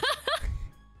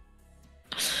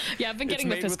 Yeah, I've been getting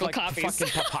the physical copies.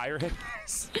 Fucking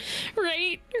papyrus.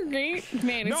 right.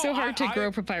 Man, it's so hard to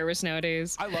grow papyrus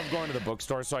nowadays. I love going to the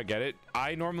bookstore, so I get it.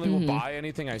 I normally will buy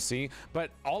anything I see, but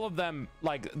all of them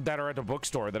like that are at the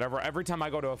bookstore, that every time I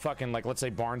go to a fucking like let's say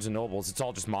Barnes and Nobles, it's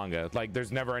all just manga. Like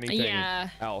there's never anything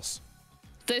else.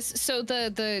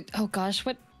 The oh gosh,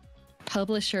 what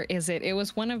publisher is it? It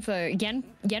was one of the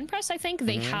Yen Press, I think.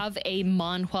 They have a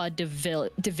manhwa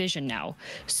division now,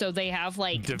 so they have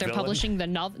like they're publishing the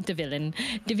novel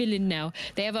Divillain now.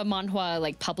 They have a manhwa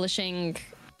like publishing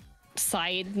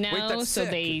side now. Wait, that's so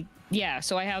sick.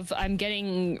 I'm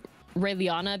getting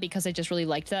Raeliana because I just really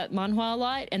liked that manhwa a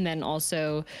lot, and then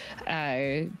also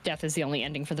Death is the Only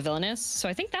Ending for the Villainous. So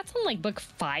I think that's on like book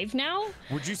 5 now.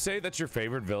 Would you say that's your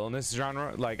favorite villainous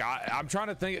genre? Like I'm trying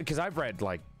to think because I've read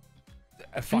like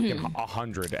a fucking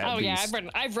 100 at least. Yeah,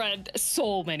 I've read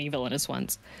so many villainous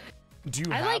ones. Do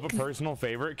you have a personal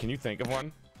favorite? Can you think of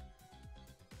one?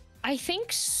 I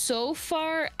think so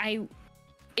far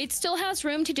it still has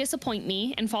room to disappoint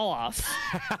me and fall off.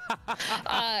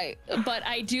 But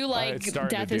I do like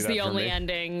Death is the Only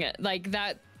Ending. Like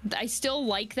that, I still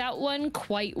like that one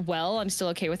quite well. I'm still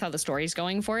okay with how the story's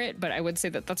going for it, but I would say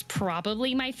that that's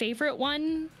probably my favorite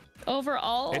one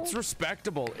overall. It's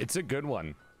respectable. It's a good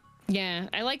one. Yeah,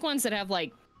 I like ones that have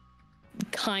like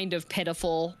kind of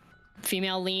pitiful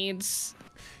female leads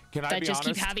that just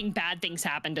keep having bad things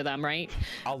happen to them, right?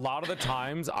 A lot of the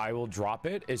times I will drop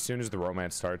it as soon as the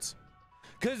romance starts.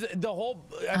 Because the whole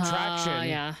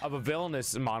attraction of a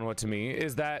villainous manhwa to me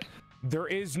is that there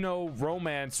is no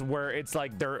romance where it's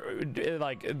like they're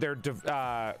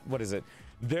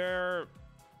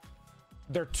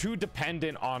too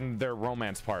dependent on their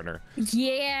romance partner.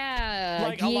 Yeah.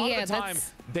 Like a lot of the time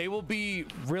they will be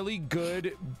really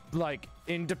good, like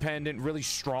independent, really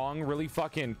strong, really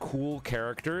fucking cool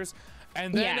characters.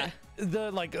 And then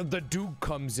the Duke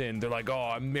comes in. They're like,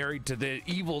 oh, I'm married to the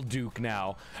evil Duke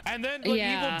now. And then the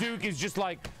evil Duke is just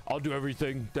like, I'll do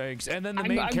everything, thanks. And then the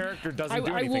main character doesn't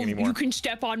do anything anymore. You can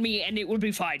step on me and it will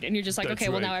be fine. And you're just like, okay,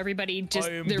 well now everybody just,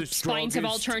 their spines have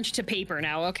all turned to paper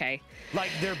now. Okay.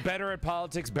 Like they're better at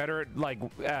politics, better at like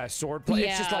swordplay.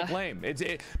 It's just like lame.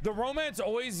 The romance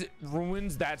always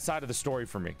ruins that side of the story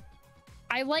for me.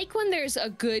 I like when there's a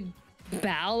good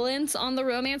balance on the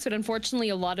romance, but unfortunately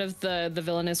a lot of the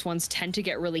villainous ones tend to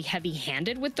get really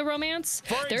heavy-handed with the romance.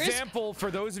 For example, for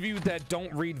those of you that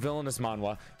don't read villainous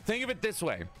manhwa, think of it this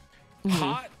way.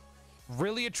 Hot,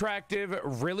 really attractive,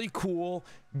 really cool,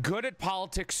 good at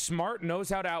politics, smart, knows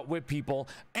how to outwit people,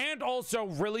 and also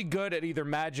really good at either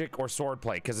magic or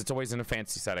swordplay because it's always in a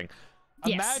fancy setting.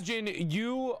 Yes. Imagine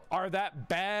you are that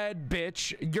bad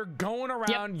bitch. You're going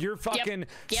around, you're fucking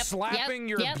slapping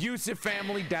your abusive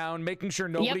family down, making sure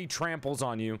nobody tramples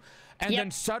on you. And then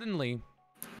suddenly,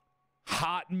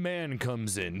 hot man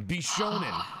comes in,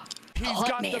 Bishonen. He's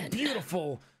got the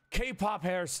beautiful K-pop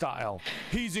hairstyle.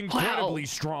 He's incredibly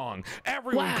strong.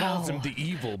 Everyone calls him the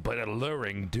evil but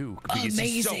alluring Duke because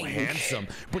he's so handsome,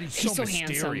 but he's so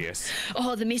mysterious. Handsome.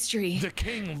 Oh, the mystery. The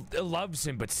king loves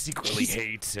him but secretly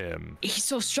hates him. He's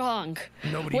so strong.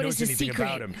 Nobody knows anything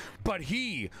about him. But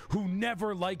he, who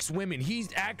never likes women, he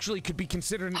actually could be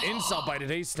considered an insult by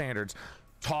today's standards,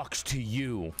 talks to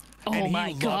you. Oh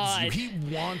my God. He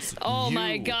wants Oh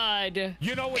my God.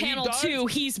 You know what Panel he does? 2,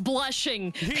 he's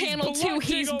blushing. Panel 2,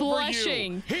 he's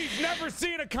blushing. He's never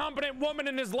seen a competent woman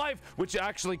in his life, which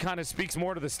actually kind of speaks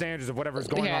more to the standards of whatever's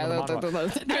going on in the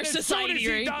manhwa. And as soon as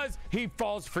he does, he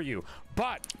falls for you.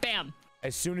 But bam.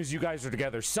 As soon as you guys are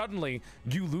together, suddenly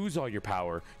you lose all your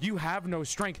power. You have no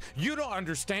strength. You don't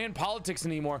understand politics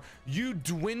anymore. You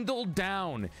dwindle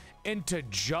down into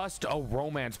just a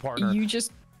romance partner. You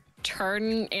just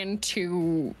turn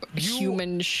into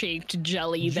human-shaped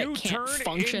jelly that can't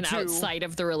function outside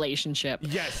of the relationship.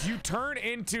 Yes, you turn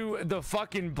into the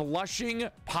fucking blushing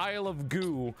pile of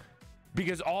goo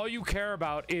because all you care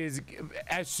about is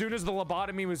as soon as the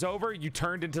lobotomy was over, you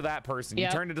turned into that person. You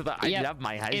turned into the I love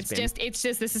my husband. It's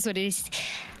just this is what it is.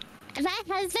 My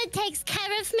husband takes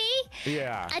care of me.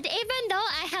 Yeah. And even though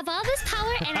I have all this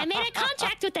power and I made a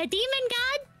contract with the demon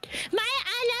god,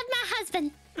 I love my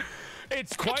husband.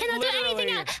 It's quite I cannot literally. do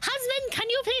anything else. Husband, can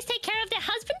you please take care of the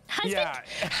husband?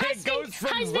 Husband, it goes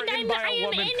from written by a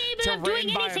woman to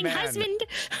written by a man. Husband.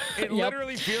 It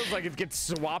literally feels like it gets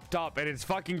swapped up, and it's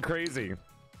fucking crazy.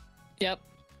 Yep.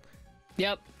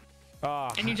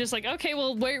 And you're just like, okay,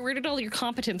 well, where did all your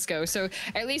competence go? So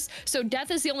at least,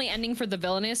 death is the only ending for the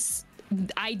villainous.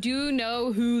 I do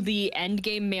know who the end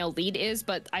game male lead is,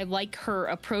 but I like her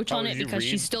approach on it because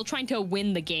she's still trying to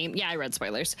win the game. Yeah, I read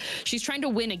spoilers. She's trying to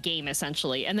win a game,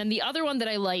 essentially. And then the other one that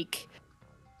I like,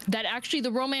 that actually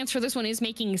the romance for this one is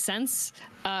making sense,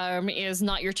 is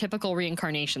not your typical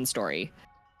reincarnation story.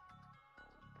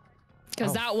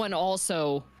 Because that one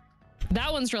also...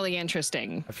 That one's really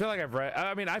interesting. I feel like I've read.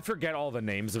 I mean, I forget all the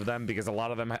names of them because a lot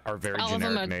of them are very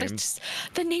generic names.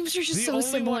 The names are just so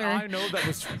similar. The only one I know that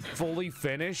was fully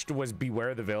finished was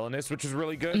Beware the Villainous, which is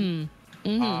really good.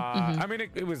 I mean,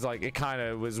 it was like, it kind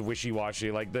of was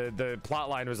wishy-washy. Like the plot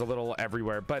line was a little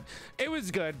everywhere, but it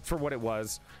was good for what it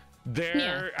was.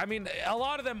 I mean, a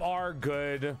lot of them are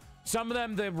good. Some of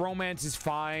them, the romance is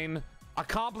fine.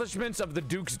 Accomplishments of the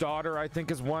Duke's Daughter, I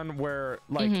think, is one where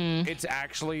like it's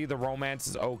actually the romance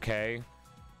is okay.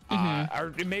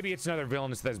 Or maybe it's another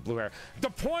villainess that has blue hair. The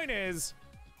point is,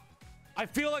 I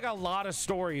feel like a lot of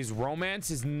stories,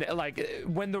 romance is like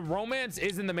when the romance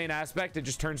isn't the main aspect, it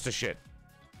just turns to shit.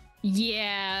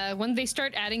 Yeah, when they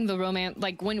start adding the romance,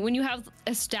 like when you have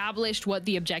established what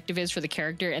the objective is for the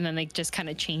character, and then they just kind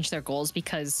of change their goals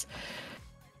because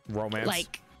romance,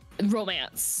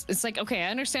 romance. It's like, okay, I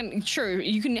understand. Sure,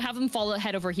 you can have them fall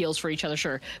head over heels for each other,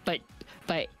 sure, but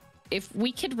if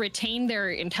we could retain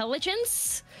their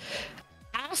intelligence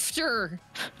after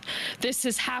this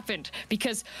has happened,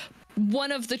 because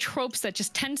one of the tropes that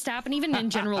just tends to happen, even in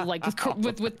general, like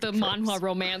with the manhwa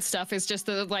romance stuff, is just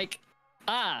the like,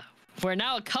 we're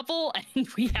now a couple and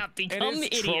we have become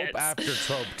idiots. Trope after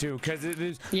trope too, because it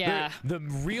is the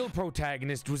real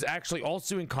protagonist was actually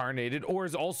also incarnated, or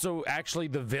is also actually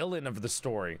the villain of the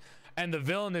story, and the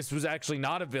villainess was actually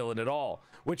not a villain at all,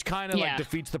 which kind of like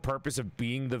defeats the purpose of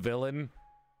being the villain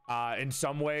in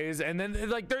some ways. And then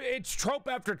like it's trope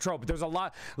after trope. There's a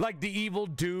lot, like the evil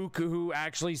Duke who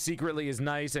actually secretly is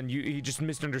nice, and he just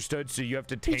misunderstood, so you have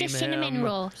to tame him. He's a cinnamon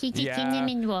roll. He's a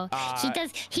cinnamon roll.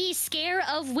 He's scared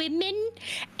of women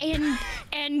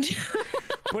and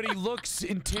but he looks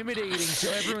intimidating,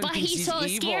 so everyone thinks he's so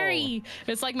evil. Scary.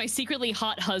 It's like My Secretly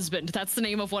Hot Husband. That's the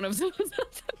name of one of them.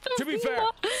 To be fair,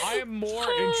 I am more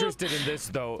interested in this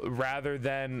though, rather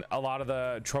than a lot of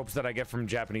the tropes that I get from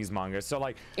Japanese manga. So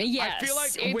like, I feel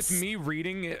like with me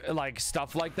reading like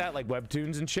stuff like that, like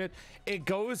webtoons and shit, it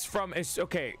goes from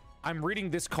okay, I'm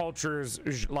reading this culture's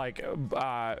like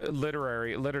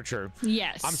literature.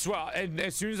 Yes. And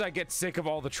as soon as I get sick of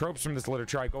all the tropes from this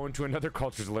literature, I go into another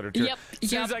culture's literature. As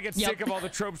soon as I get sick of all the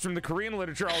tropes from the Korean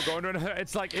literature, I'll go into another.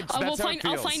 It's like that's how it feels.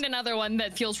 I'll find another one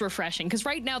that feels refreshing, because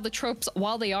right now the tropes,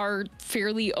 while they are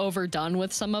fairly overdone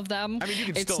with some of them, I mean, you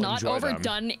can it's still not enjoy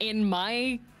overdone them. in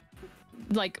my.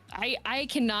 Like I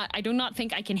do not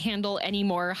think I can handle any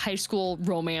more high school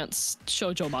romance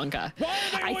shoujo manga. Why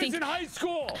are they always in high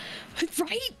school?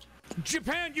 Right?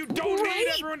 Japan, you don't need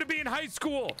everyone to be in high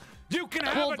school. You can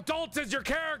have adults as your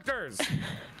characters.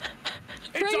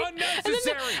 It's right?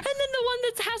 unnecessary. And then the one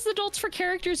that has adults for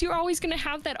characters, you're always going to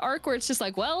have that arc where it's just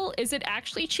like, well, is it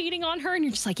actually cheating on her? And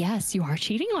you're just like, yes, you are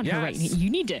cheating on her, right? You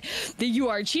need to, you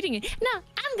are cheating. No,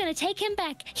 I'm gonna take him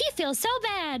back. He feels so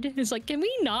bad. It's like, can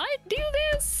we not do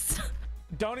this?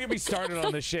 Don't get me started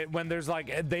on this shit when there's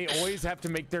like, they always have to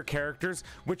make their characters,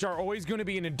 which are always going to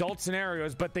be in adult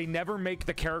scenarios, but they never make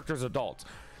the characters adults.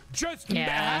 Just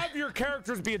have your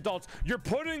characters be adults. You're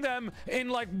putting them in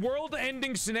like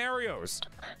world-ending scenarios.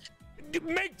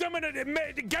 Make them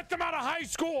get them out of high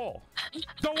school.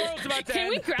 The world's about to end. Can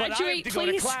we graduate, but I have to please? go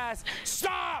to class.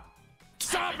 Stop!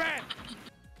 Stop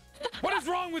it! What is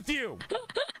wrong with you?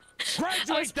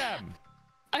 Graduate them.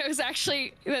 I was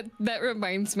actually, that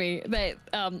reminds me that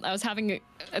I was having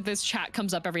this chat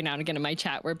comes up every now and again in my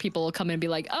chat where people will come in and be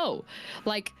like, oh,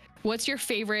 like, what's your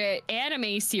favorite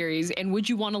anime series and would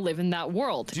you want to live in that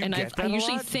world? And I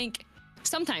usually think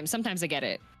sometimes I get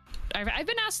it. I've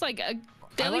been asked like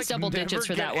at least double digits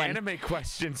for that one. Anime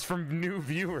questions from new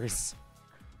viewers.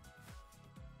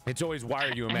 It's always, why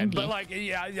are you a man? But like,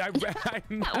 yeah,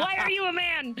 why are you a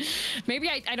man? Maybe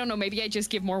I don't know. Maybe I just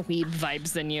give more weeb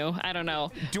vibes than you. I don't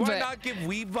know. Do I not give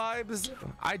weeb vibes?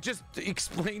 I just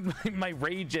explained my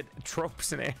rage at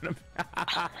tropes in anime.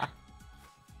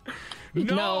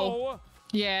 No.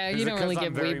 Yeah, you don't really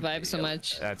give weeb vibes so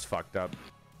much. That's fucked up.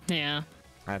 Yeah.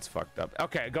 That's fucked up.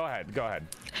 Okay, go ahead. Go ahead.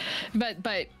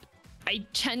 But I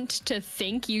tend to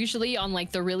think usually on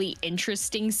like the really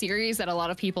interesting series that a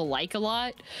lot of people like a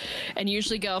lot, and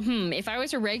usually go, if I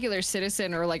was a regular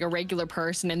citizen or like a regular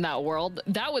person in that world,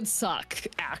 that would suck,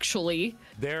 actually.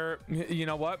 You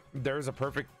know what? There's a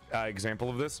perfect example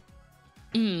of this.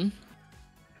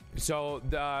 So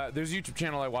there's a YouTube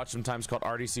channel I watch sometimes called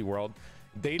RDC World.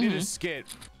 They did a skit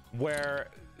where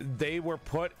they were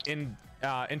put in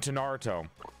into Naruto,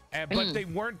 but they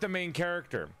weren't the main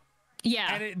character.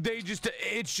 Yeah, and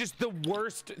it's just the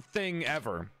worst thing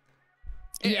ever.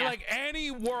 Yeah. Like any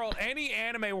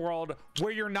anime world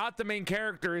where you're not the main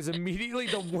character is immediately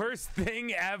the worst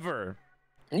thing ever.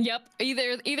 Yep,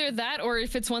 either that, or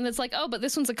if it's one that's like, oh, but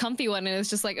this one's a comfy one, and it's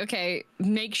just like, okay,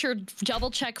 make sure double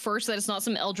check first that it's not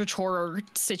some eldritch horror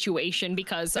situation,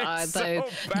 because the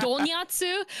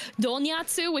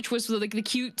Donyatsu, which was like the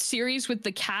cute series with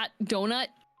the cat donut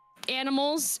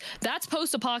animals, that's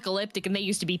post-apocalyptic, and they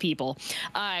used to be people.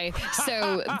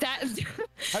 So that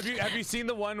have you seen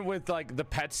the one with like the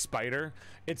pet spider?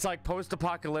 It's like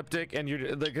post-apocalyptic, and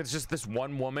you're like, it's just this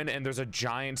one woman, and there's a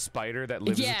giant spider that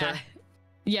lives with her.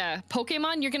 Yeah,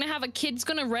 Pokemon, you're gonna have a kid's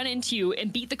gonna run into you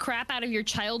and beat the crap out of your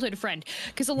childhood friend.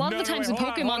 Because a lot of the times in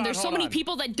Pokemon, there's so many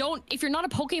people that don't, if you're not a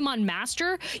Pokemon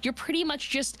master, you're pretty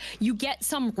much just, you get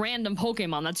some random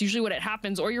Pokemon. That's usually what it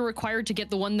happens. Or you're required to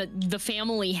get the one that the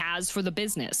family has for the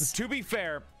business. To be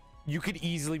fair, you could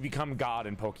easily become God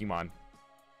in Pokemon.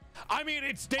 I mean,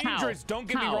 it's dangerous. Don't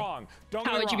get me wrong.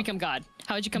 How would you become God?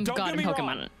 How would you become God in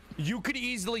Pokemon? You could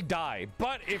easily die,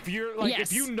 but if you're like,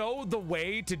 if you know the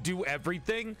way to do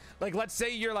everything, like let's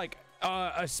say you're like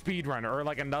a speedrunner or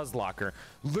like a Nuzlocker,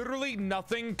 literally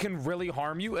nothing can really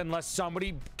harm you unless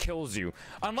somebody kills you.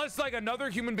 Unless like another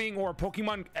human being or a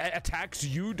Pokemon attacks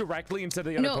you directly instead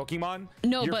of the other Pokemon.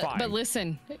 No, you're fine. but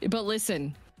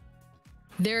listen.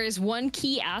 There is one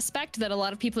key aspect that a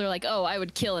lot of people are like, oh, I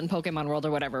would kill in Pokemon World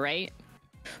or whatever, right?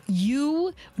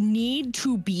 You need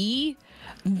to be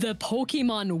the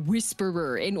Pokemon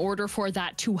Whisperer in order for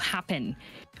that to happen.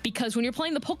 Because when you're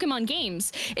playing the Pokemon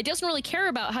games, it doesn't really care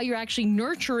about how you're actually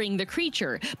nurturing the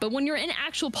creature. But when you're in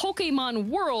actual Pokemon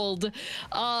world,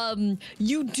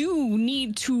 you do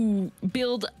need to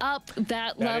build up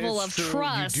that level of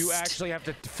trust. You do actually have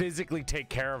to physically take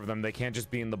care of them. They can't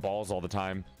just be in the balls all the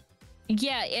time.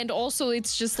 Yeah, and also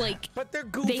it's just like, but they're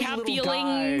goofy, they have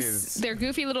feelings. Guys. They're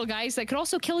goofy little guys that could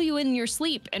also kill you in your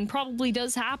sleep, and probably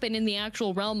does happen in the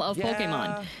actual realm of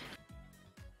Pokemon.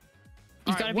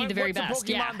 You've got to be the very best. What's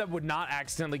a Pokemon that would not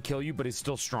accidentally kill you but is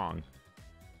still strong?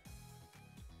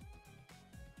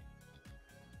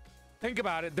 Think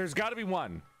about it. There's got to be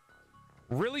one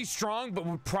really strong, but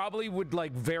would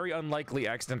like very unlikely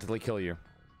accidentally kill you.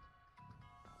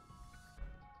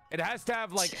 It has to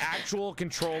have like actual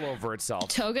control over itself.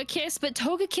 Togekiss, but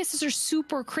Togekisses are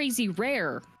super crazy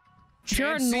rare. If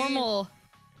you're a normal,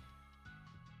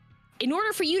 in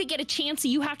order for you to get a Chansey,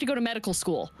 you have to go to medical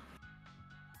school.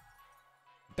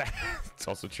 That's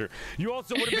also true. You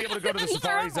also wouldn't be able to go to the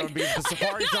Safari Zone because the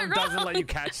Safari Zone doesn't let you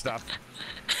catch stuff.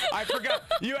 I forgot.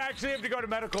 You actually have to go to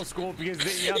medical school because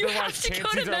otherwise Chanseys are like endangered or some shit. You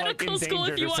have to go to medical school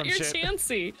if you want your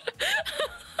Chansey.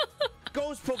 Go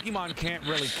Ghost Pokemon can't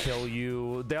really kill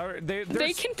you.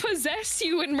 They can possess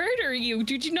you and murder you.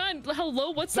 Did you not? Hello,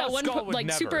 what's that one like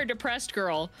never. super depressed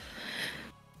girl?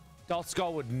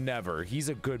 Duskull would never. He's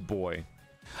a good boy.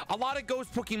 A lot of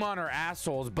Ghost Pokemon are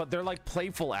assholes, but they're like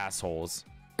playful assholes.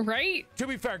 Right? To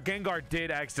be fair, Gengar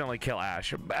did accidentally kill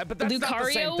Ash, but that's not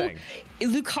the same thing.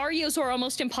 Lucarios are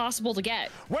almost impossible to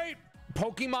get. Wait,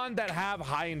 Pokemon that have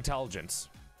high intelligence.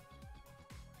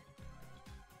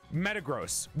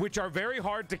 Metagross, which are very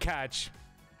hard to catch,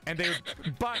 and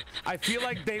but I feel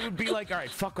like they would be like, all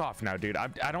right, fuck off now, dude.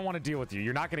 I don't want to deal with you.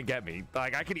 You're not gonna get me.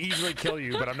 Like, I could easily kill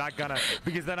you, but I'm not gonna,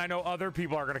 because then I know other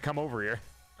people are gonna come over here.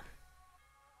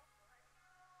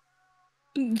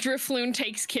 Drifloon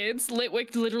takes kids.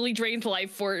 Litwick literally drains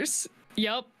life force.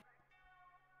 Yep.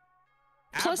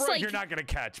 Plus, like, you're not gonna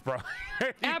catch, bro.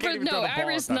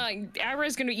 Abra's not.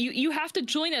 Abra's gonna. You have to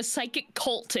join a psychic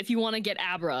cult if you want to get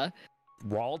Abra.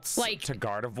 Waltz like to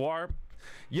Gardevoir.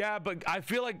 Yeah, but I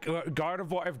feel like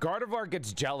Gardevoir. If Gardevoir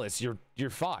gets jealous, you're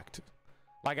fucked.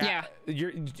 Like, yeah,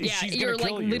 she's you're gonna like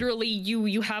kill you. Literally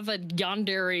you have a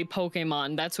yandere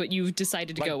Pokemon. That's what you've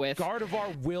decided to go with.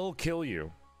 Gardevoir will kill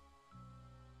you.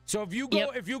 So if you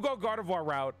go Gardevoir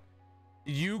route,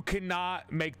 you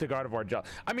cannot make the Gardevoir jealous.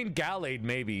 I mean, Gallade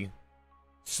maybe.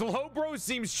 Slowbro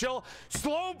seems chill.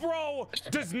 Slowbro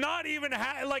does not even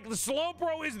have, like, the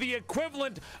Slowbro is the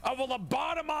equivalent of a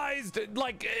lobotomized,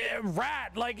 like,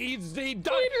 rat. Like, he does,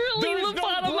 there's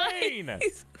no brain.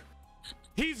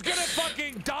 He's gonna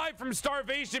fucking die from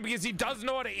starvation because he doesn't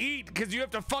know how to eat, because you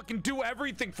have to fucking do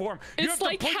everything for him. It's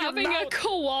like having a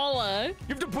koala. You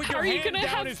have to put your hand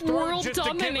down his throat. How are you gonna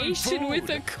have world domination with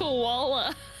a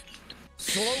koala?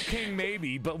 Slow King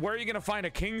maybe, but where are you gonna find a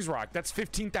King's Rock? That's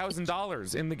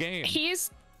 $15,000 in the game.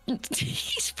 He's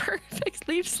perfect.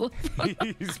 Leave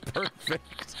Slowbro. He's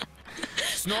perfect.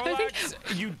 Snorlax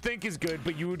you'd think is good,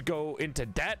 but you would go into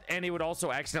debt, and it would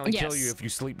also accidentally kill you if you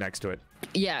sleep next to it.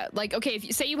 Yeah, like, okay, if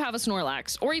you say you have a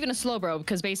Snorlax or even a Slowbro,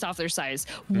 because based off their size,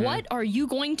 what are you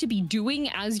going to be doing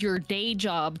as your day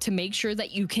job to make sure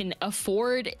that you can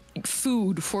afford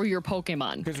food for your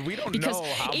Pokemon? Because we don't know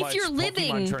how much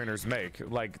Pokemon trainers make.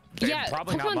 Like,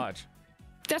 probably not much.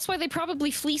 That's why they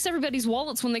probably fleece everybody's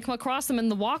wallets when they come across them in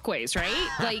the walkways, right?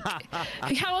 Like,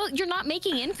 how you're not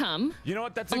making income. You know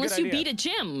what? That's a good idea. Unless you beat a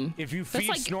gym. If you feed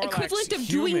that's like Snorlax, equivalent of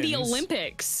doing the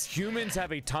Olympics. Humans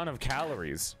have a ton of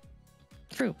calories.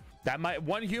 True.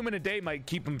 One human a day might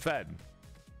keep them fed.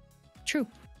 True.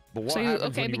 But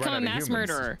what become a mass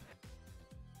murderer.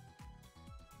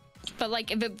 But like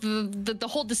the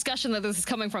whole discussion that this is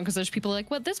coming from, because there's people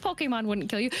like, well, this Pokemon wouldn't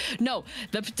kill you. No,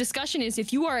 the discussion is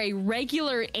if you are a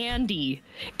regular Andy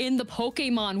in the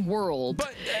Pokemon world,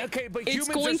 but it's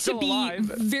going to be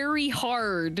very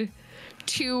hard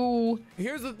to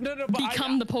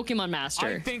become the Pokemon master.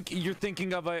 I think you're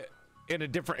thinking of it in a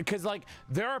different, because like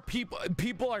there are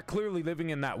people are clearly living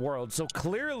in that world, so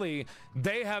clearly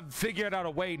they have figured out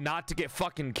a way not to get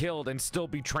fucking killed and still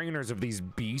be trainers of these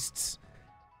beasts.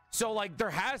 So like there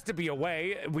has to be a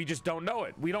way, we just don't know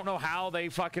it. We don't know how they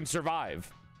fucking survive.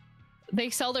 They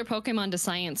sell their Pokemon to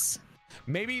science.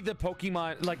 Maybe the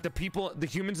Pokemon, like the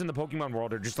humans in the Pokemon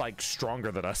world are just like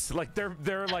stronger than us. Like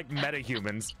they're like meta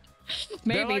humans.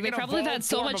 Maybe like they probably had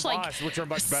so much like us, which are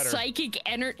much better. Psychic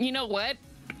energy. You know what?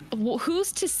 Well,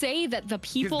 who's to say that the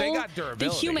people, the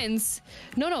humans,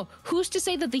 who's to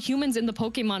say that the humans in the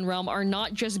Pokemon realm are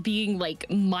not just being like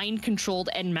mind controlled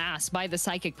en masse by the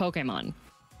psychic Pokemon?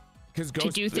 To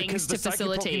do things to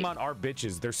facilitate. Pokemon are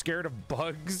bitches. They're scared of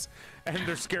bugs and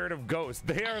they're scared of ghosts.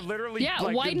 They are literally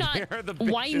why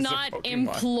not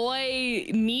employ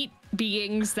meat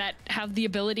beings that have the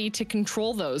ability to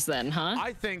control those then, huh?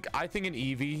 I think an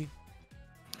Eevee.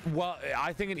 Well,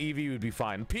 I think an Eevee would be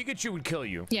fine. Pikachu would kill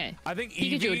you. Yeah. I think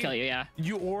Pikachu would kill you, yeah.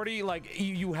 You already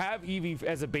you have Eevee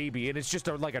as a baby and it's just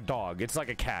like a dog. It's like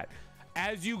a cat.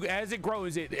 As it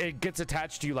grows, it gets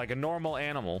attached to you like a normal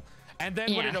animal. And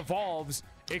then when it evolves,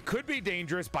 it could be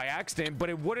dangerous by accident, but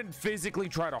it wouldn't physically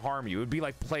try to harm you. It would be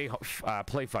like play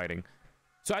fighting.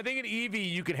 So I think an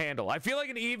Eevee you could handle. I feel like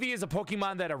an Eevee is a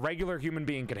Pokemon that a regular human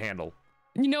being could handle.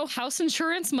 You know, house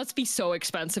insurance must be so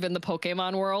expensive in the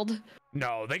Pokemon world.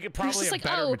 No, they could probably have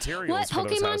better materials. What for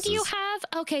those Pokemon houses. do you have?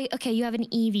 Okay, you have an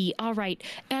Eevee. All right,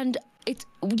 and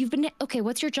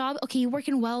what's your job? Okay, you work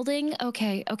in welding.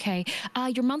 Okay.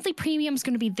 Your monthly premium is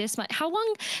going to be this much. How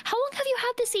long have you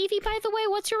had this Eevee, by the way?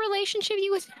 What's your relationship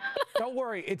with? Don't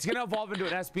worry, it's going to evolve into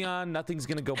an Espeon. Nothing's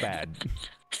going to go bad.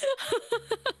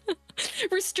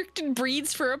 Restricted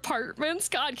breeds for apartments.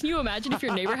 God, can you imagine if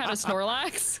your neighbor had a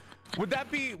Snorlax? Would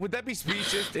that be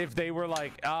specious if they were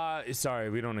like, sorry,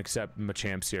 we don't accept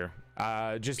Machamps here.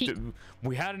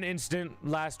 We had an incident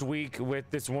last week with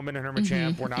this woman and her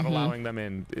Machamp. We're not allowing them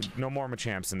in. No more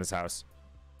Machamps in this house.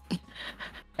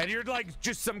 And you're like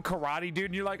just some karate dude,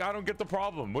 and you're like, I don't get the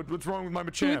problem. What's wrong with my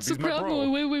Machamp? What's He's the my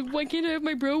problem? bro. Why can't I have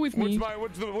my bro with me?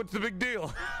 What's the big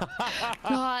deal?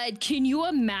 God, can you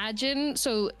imagine?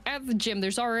 So at the gym,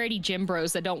 there's already gym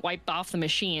bros that don't wipe off the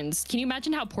machines. Can you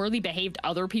imagine how poorly behaved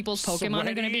other people's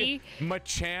Pokemon are gonna be?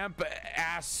 Machamp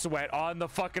ass sweat on the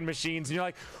fucking machines, and you're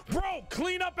like, bro,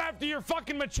 clean up after your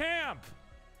fucking Machamp.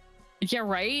 Yeah,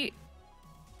 right.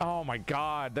 Oh my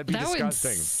God, that'd be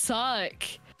disgusting. Would suck.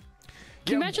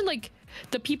 Can you imagine like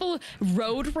the people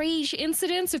road rage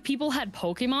incidents if people had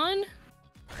Pokemon?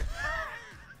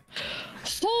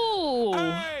 Oh!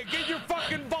 Hey, get your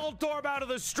fucking Voltorb out of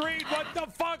the street! What the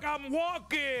fuck? I'm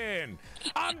walking!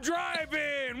 I'm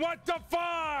driving! What the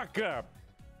fuck?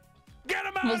 Get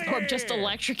him out of here! Voltorb just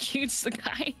electrocutes the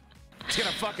guy. It's gonna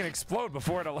fucking explode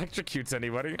before it electrocutes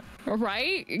anybody.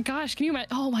 Right? Gosh, can you imagine?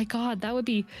 Oh my God, that would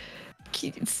be...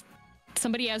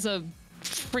 Somebody has a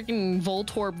freaking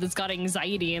Voltorb that's got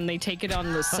anxiety and they take it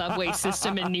on the subway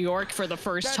system in New York for the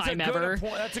first time ever.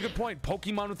 That's a good point.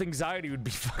 Pokemon with anxiety would be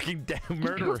fucking damn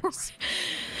murderers.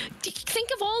 Think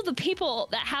of all the people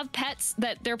that have pets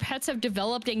that their pets have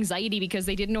developed anxiety because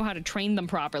they didn't know how to train them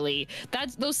properly.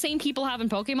 That's those same people having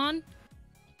Pokemon.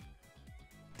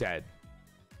 Dead.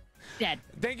 Dead.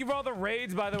 Thank you for all the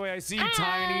raids, by the way. I see you,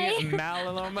 Tiny,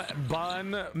 Malalum,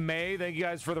 Bun, May. Thank you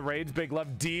guys for the raids. Big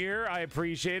love. Dear, I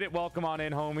appreciate it. Welcome on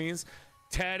in, homies.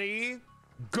 Teddy,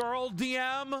 Girl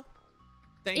DM.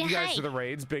 Thank you guys for the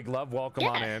raids. Big love. Welcome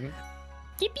on in.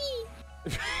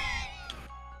 Yippee.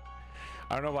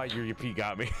 I don't know why your yippee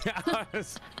got me.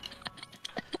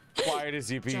 Quiet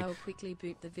as yippee. Joe, quickly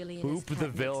boop the villainous. Boop the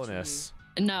villainous.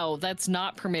 No, that's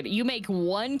not permitted. You make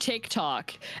one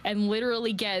TikTok and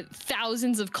literally get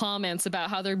thousands of comments about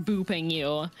how they're booping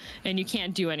you, and you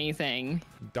can't do anything.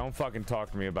 Don't fucking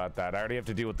talk to me about that. I already have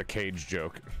to deal with the cage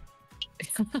joke.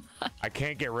 I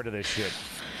can't get rid of this shit.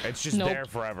 It's just there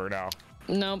forever now.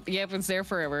 Nope. Yep, it's there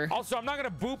forever. Also, I'm not gonna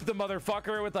boop the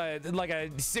motherfucker with a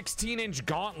 16-inch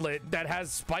gauntlet that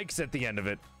has spikes at the end of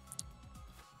it.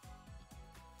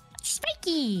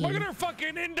 Spiky. Look at her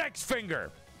fucking index finger.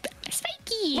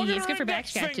 Spiky. It's good for back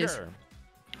scratches.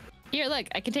 Here, look,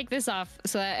 I can take this off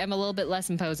so that I'm a little bit less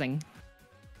imposing.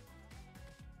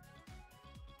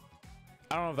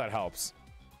 I don't know if that helps.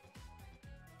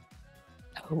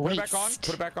 Put it back on.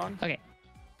 Put it back on. Okay.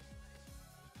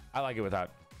 I like it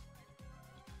without.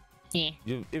 Yeah.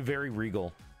 You're very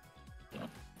regal.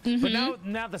 But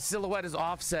now the silhouette is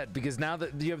offset because now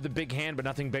that you have the big hand but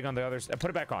nothing big on the others.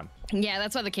 Put it back on. Yeah,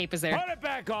 that's why the cape is there. Put it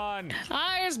back on.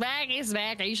 Oh, it's back. It's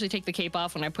back. I usually take the cape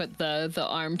off when I put the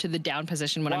arm to the down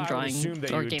position when I'm drawing I would assume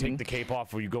that or you would gaming. take the cape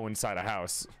off when you go inside a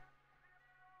house.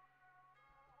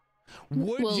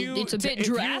 It's a bit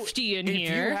drafty in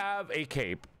here. If you have a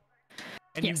cape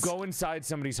and you go inside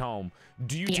somebody's home,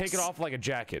 do you take it off like a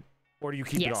jacket or do you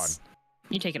keep it on?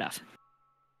 You take it off.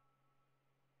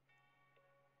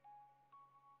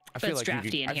 I feel like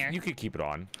drafty in here. You could keep it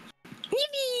on.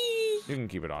 Yippee! You can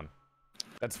keep it on.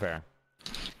 That's fair.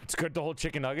 It's good to hold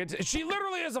chicken nuggets. She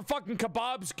literally has a fucking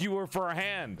kebab skewer for a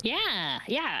hand. Yeah,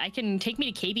 I can take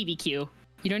me to KBBQ.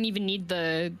 You don't even need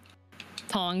the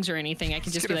tongs or anything. I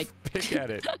can just be like, pick at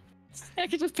it. I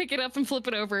can just pick it up and flip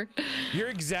it over. You're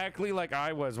exactly like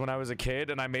I was when I was a kid,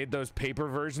 and I made those paper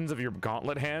versions of your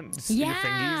gauntlet hands. Yeah, your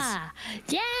fingies.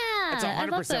 Yeah. That's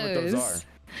 100% what those are.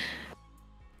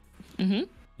 Mm-hmm.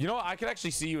 You know, I could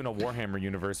actually see you in a Warhammer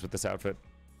universe with this outfit.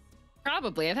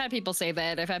 Probably. I've had people say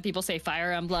that. I've had people say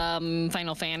Fire Emblem,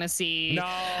 Final Fantasy. No,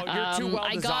 you're too well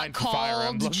designed for Fire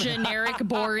Emblem. I got called generic,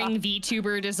 boring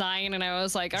VTuber design, and I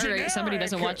was like, all right, somebody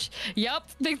doesn't watch.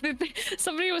 Yep.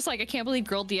 Somebody was like, I can't believe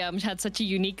Girl DM had such a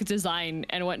unique design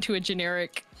and went to a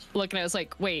generic look, and I was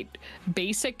like, wait,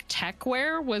 basic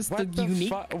techwear was the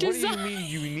unique design? What do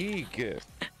you mean unique?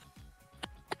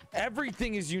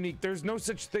 Everything is unique. There's no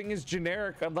such thing as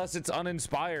generic unless it's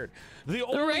uninspired. The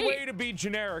only way to be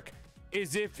generic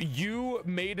is if you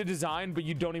made a design, but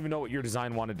you don't even know what your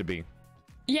design wanted to be.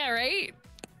 Yeah, right?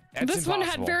 This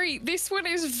one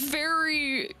is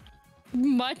very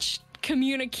much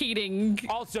communicating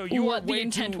what the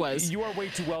intent was. You are way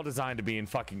too well designed to be in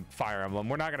fucking Fire Emblem.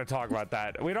 We're not going to talk about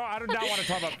that. I do not want to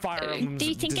talk about Fire Emblem. Do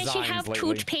you think I should have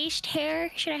toothpaste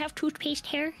hair? Should I have toothpaste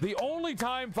hair? The only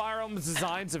time Fire Emblem's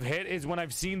designs have hit is when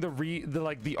I've seen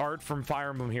the art from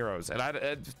Fire Emblem Heroes, and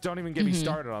I don't even get me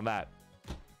started on that.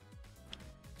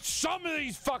 Some of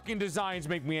these fucking designs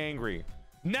make me angry.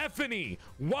 Neffany,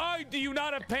 why do you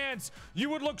not have pants? You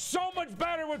would look so much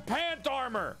better with pant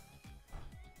armor.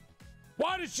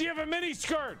 Why does she have a mini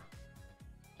skirt?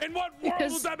 In what world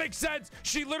does that make sense?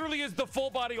 She literally is the full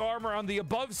body armor on the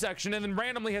above section and then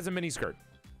randomly has a mini skirt.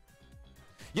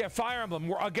 Yeah, Fire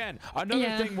Emblem. Again,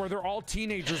 another thing where they're all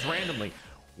teenagers randomly.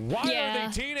 Why are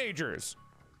they teenagers?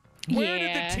 Where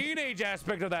did the teenage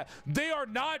aspect of that? They are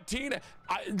not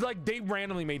like they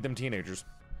randomly made them teenagers.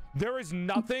 There is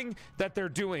nothing that they're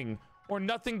doing or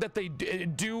nothing that they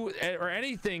do or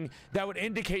anything that would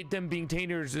indicate them being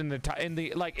teenagers in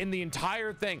the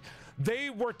entire thing. They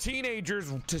were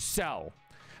teenagers to sell.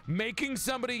 Making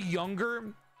somebody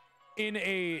younger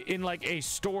in like a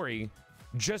story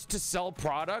just to sell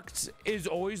products is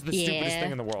always the stupidest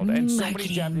thing in the world. And so many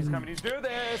Japanese companies do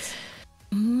this.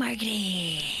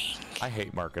 Marketing. I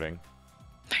hate marketing.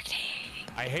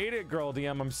 I hate it, girl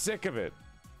DM. I'm sick of it.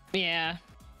 Yeah.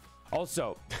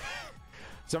 Also,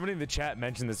 somebody in the chat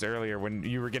mentioned this earlier when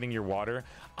you were getting your water.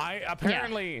 I'm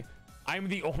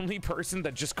the only person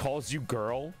that just calls you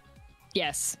girl.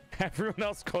 Yes. Everyone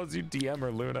else calls you DM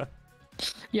or Luna.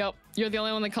 Yep. You're the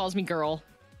only one that calls me girl.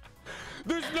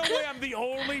 There's no way I'm the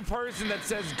only person that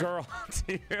says girl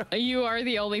to you. You are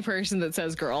the only person that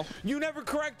says girl. You never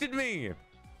corrected me.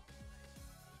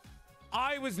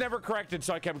 I was never corrected,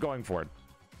 so I kept going for it.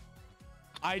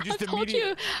 I've told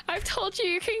you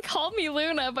you can call me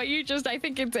Luna, but I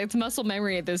think it's muscle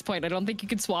memory at this point. I don't think you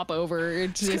can swap over.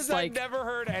 It's just like I've never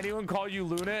heard anyone call you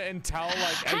Luna until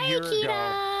like a year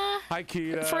ago. Hi,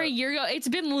 Kita. For a year ago. It's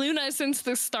been Luna since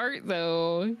the start,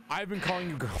 though. I've been calling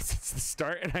you girl since the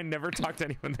start, and I never talked to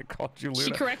anyone that called you Luna.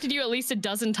 She corrected you at least a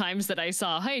dozen times that I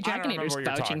saw. Hey, Draconator's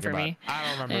vouching for me. I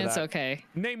don't remember It's okay.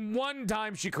 Name one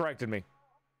time she corrected me.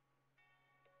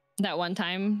 That one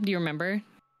time? Do you remember?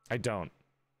 I don't.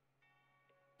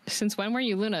 Since when were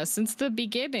you Luna? Since the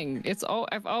beginning.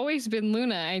 I've always been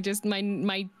Luna. I just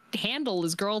my handle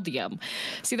is girl DM.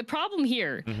 See the problem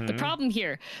here.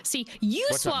 See, you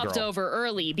swapped over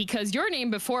early because your name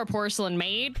before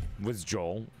PorcelainMaid was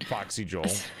Joel, Foxy Joel.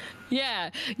 Yeah,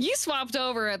 you swapped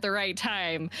over at the right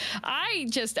time.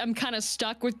 I'm kind of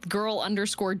stuck with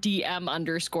girl_DM_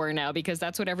 now because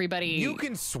that's what everybody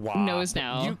knows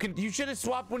now. You should have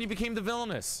swapped when you became the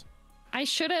villainess. I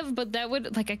should have, but that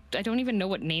would I don't even know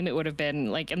what name it would have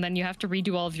been. Like, and then you have to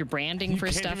redo all of your branding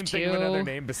for stuff even too. Think of another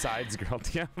name besides girl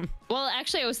DM. Well,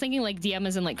 actually, I was thinking like DM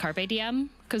as in like Carpe DM,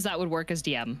 because that would work as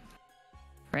DM,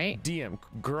 right? DM,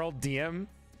 girl DM.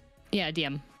 Yeah,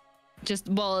 DM. Just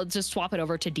swap it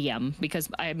over to DM because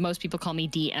most people call me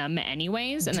DM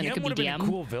anyways, and then it could be DM. Been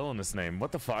a cool villainous name.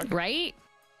 What the fuck? Right?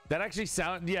 That actually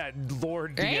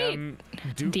Lord DM,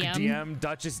 Duke DM,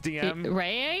 Duchess DM.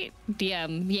 Right?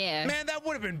 DM, yeah. Man, that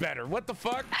would have been better. What the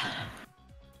fuck?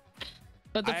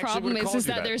 But the problem is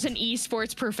that there's an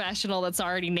esports professional that's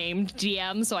already named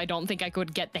DM, so I don't think I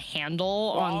could get the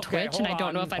handle on Twitch, and I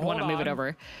don't know if I'd want to move it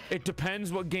over. It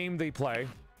depends what game they play.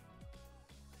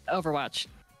 Overwatch.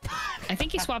 I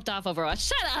think he swapped off Overwatch.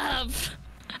 Shut up!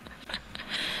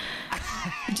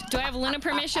 Do I have Luna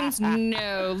permissions?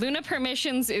 No. Luna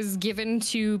permissions is given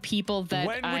to people that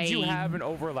When would you have an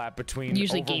overlap between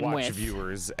usually Overwatch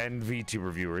viewers and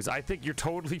VTuber viewers? I think you're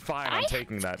totally fine on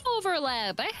taking that.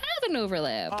 Overlap. I have an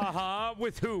overlap. Uh-huh.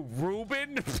 With who?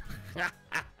 Ruben?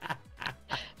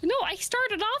 No, I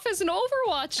started off as an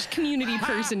Overwatch community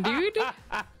person, dude.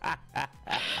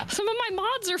 Some of my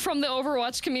mods are from the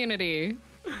Overwatch community.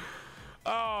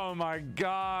 Oh my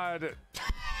god.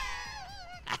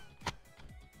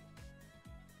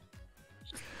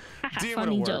 DM would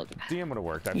have worked. DM would have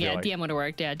worked. I feel like. DM would have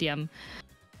worked. Yeah, DM.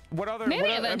 What other? Maybe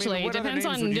eventually.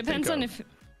 Depends on if.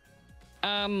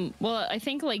 Well, I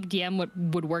think like DM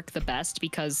would work the best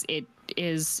because it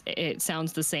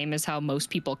sounds the same as how most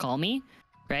people call me,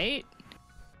 right?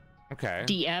 Okay.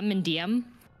 DM and DM,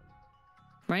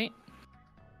 right?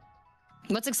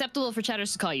 What's acceptable for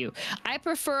chatters to call you? I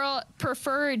prefer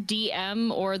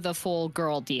DM or the full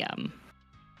girl DM.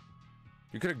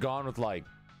 You could have gone with like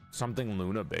something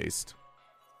Luna based.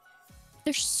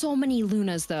 There's so many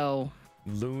Lunas though.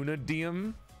 Luna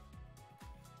DM?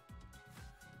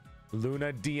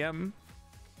 Luna DM?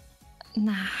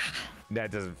 Nah.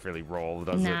 That doesn't really roll,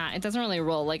 does it? Nah, it doesn't really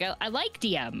roll. Like I like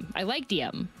DM. I like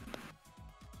DM.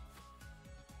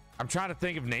 I'm trying to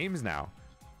think of names now.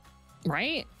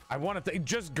 Right? I want to think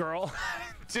just girl.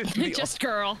 just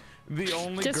girl. The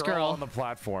only girl on the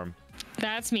platform.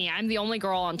 That's me. I'm the only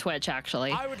girl on Twitch,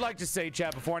 actually. I would like to say,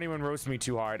 chat, before anyone roasts me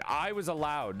too hard, I was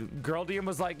allowed. Girl DM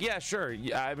was like, yeah, sure.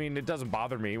 Yeah, I mean, it doesn't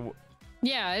bother me.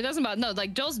 Yeah, it doesn't bother. No,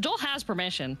 like Joel has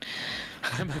permission.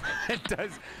 It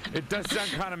does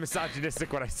sound kind of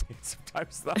misogynistic when I say it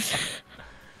sometimes, though.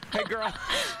 Hey, girl.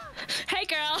 Hey,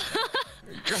 girl.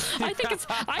 I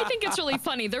think it's really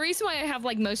funny. The reason why I have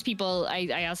like most people, I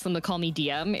ask them to call me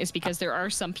DM is because there are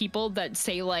some people that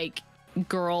say like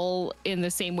girl in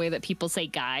the same way that people say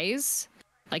guys.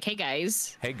 Like, hey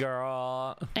guys. Hey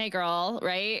girl. Hey girl,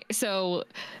 right? So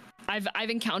I've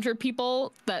encountered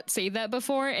people that say that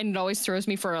before, and it always throws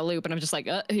me for a loop, and I'm just like,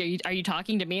 are you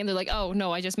talking to me? And they're like, oh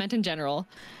no, I just meant in general.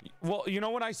 Well, you know,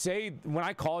 when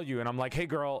I call you and I'm like, hey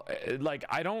girl, like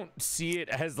I don't see it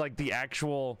as like the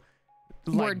actual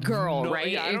like, word girl,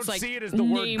 right? Yeah, I it's don't like see it as the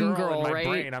word girl in my right?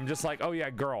 brain. I'm just like, oh yeah,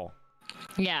 girl.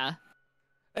 Yeah.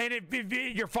 And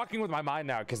you're fucking with my mind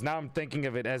now, because now I'm thinking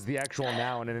of it as the actual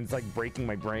noun, and it's like breaking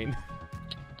my brain.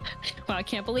 Wow, I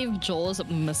can't believe Joel is a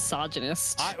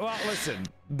misogynist. Well, listen,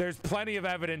 there's plenty of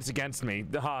evidence against me.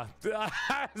 There's a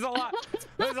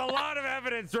lot of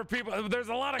evidence for people. There's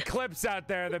a lot of clips out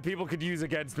there that people could use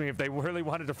against me if they really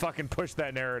wanted to fucking push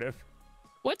that narrative.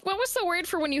 What was the word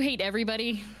for when you hate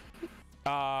everybody?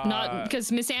 Not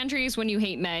because misandry is when you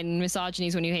hate men, misogyny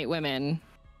is when you hate women.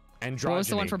 Androgyny. What was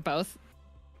the one for both?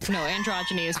 No,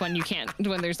 androgyny is when you can't,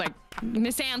 when there's like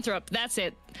misanthrope. That's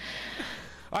it.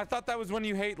 I thought that was when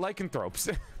you hate lycanthropes.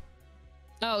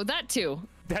 Oh, that too.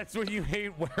 That's when you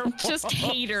hate werewolves. Just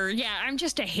hater. Yeah, I'm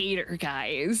just a hater,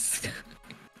 guys.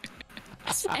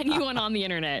 Anyone on the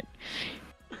internet.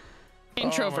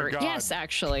 Introvert. Oh yes,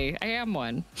 actually, I am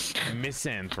one.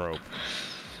 Misanthrope.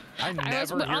 I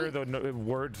never hear the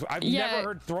word. I've never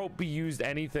heard thrope be used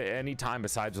any time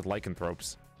besides with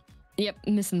lycanthropes. Yep,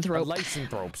 misanthrope.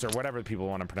 Lycanthropes, or whatever people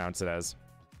want to pronounce it as.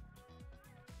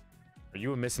 Are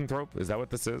you a misanthrope? Is that what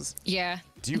this is? Yeah.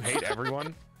 Do you hate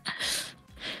everyone?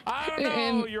 I don't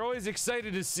know. You're always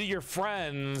excited to see your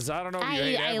friends. I don't know if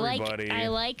you hate everybody. I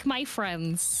like my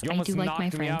friends. You almost I do knocked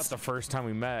like my me out friends. the first time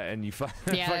we met, and you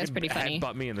yeah, that's pretty funny.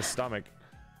 headbutt me in the stomach.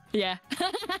 Yeah.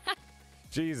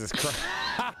 Jesus Christ.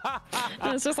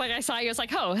 It's just like I saw you. It's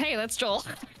like, oh, hey, that's Joel.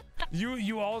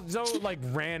 You also like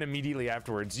ran immediately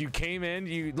afterwards. You came in,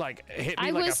 you like hit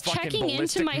me like a fucking checking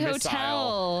into my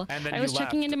hotel. And then I was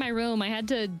checking into my room. I had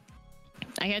to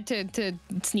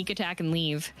sneak attack and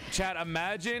leave. Chat,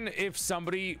 imagine if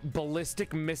somebody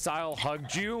ballistic missile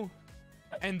hugged you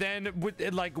and then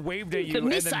like waved at you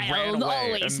and then ran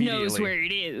away always knows where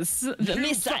it is. The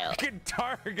missile. Fucking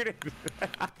targeted.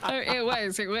 It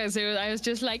was. I was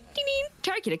just like, ding, ding,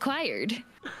 target acquired.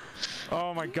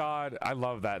 Oh my god, I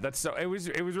love that. That's so. It was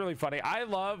really funny. I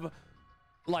love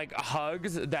like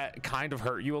hugs that kind of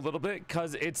hurt you a little bit,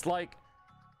 because it's like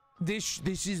this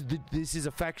is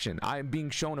affection. I'm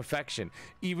being shown affection,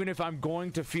 even if I'm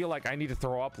going to feel like I need to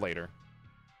throw up later.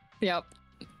 Yep.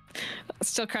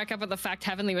 Still crack up at the fact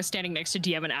Heavenly was standing next to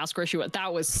DM and asked where she went.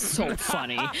 That was so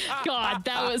funny. God,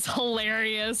 that was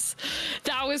hilarious.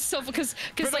 That was so, because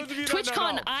like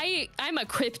TwitchCon, I'm a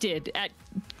cryptid at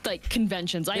like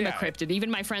conventions. I'm a cryptid.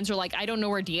 Even my friends are like, I don't know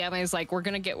where DM is. Like, we're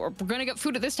gonna get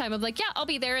food at this time. I'm like, yeah, I'll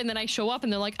be there. And then I show up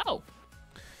and they're like, oh,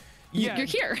 yeah, you're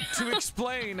here. To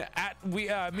explain, me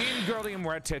and Girliam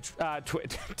were at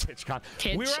TwitchCon.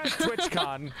 We were at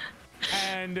TwitchCon.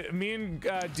 And me and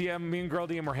Girl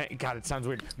DM were God, it sounds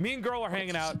weird. Me and Girl are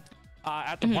hanging out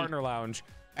at the partner lounge,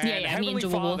 and Heavenly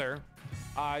Father,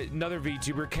 another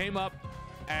VTuber, came up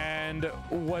and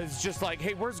was just like,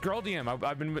 "Hey, where's Girl DM?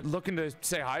 I've been looking to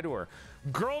say hi to her."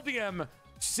 Girl DM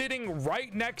sitting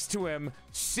right next to him,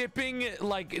 sipping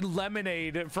like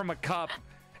lemonade from a cup,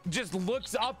 just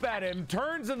looks up at him,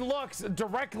 turns and looks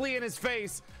directly in his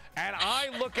face, and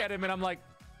I look at him and I'm like,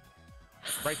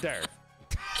 right there.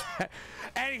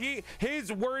 And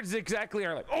his words exactly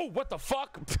are like, oh, what the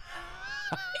fuck? Yep.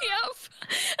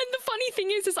 And the funny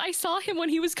thing is I saw him when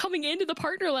he was coming into the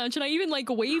partner lounge, and I even like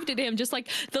waved at him, just like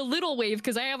the little wave,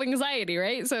 because I have anxiety,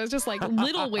 right? So it's just like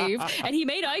little wave, and he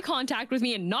made eye contact with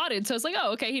me and nodded. So it's like,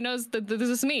 oh, okay, he knows that this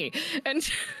is me. And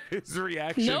his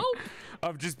reaction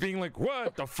of just being like,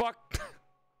 what the fuck?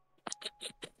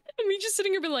 And me just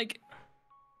sitting here being like,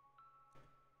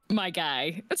 my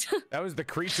guy. That was the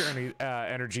creature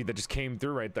energy that just came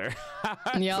through right there.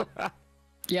 Yep.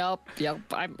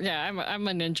 I'm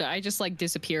a ninja. I just like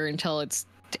disappear until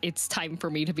it's time for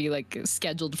me to be like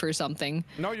scheduled for something.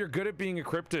 No, you're good at being a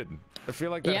cryptid. I feel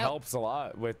like that helps a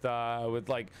lot with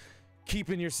like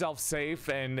keeping yourself safe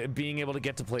and being able to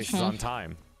get to places on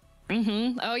time.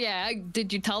 Oh yeah.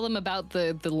 Did you tell them about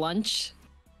the lunch?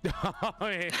 Oh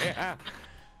yeah.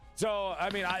 So, I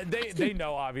mean, they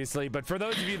know, obviously, but for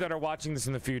those of you that are watching this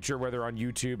in the future, whether on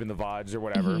YouTube, in the VODs, or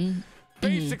whatever,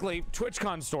 basically,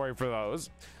 TwitchCon story for those.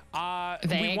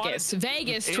 Vegas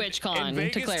TwitchCon, in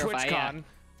Vegas, to clarify, TwitchCon,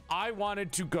 I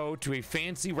wanted to go to a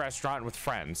fancy restaurant with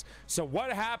friends. So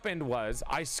what happened was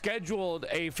I scheduled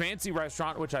a fancy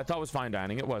restaurant, which I thought was fine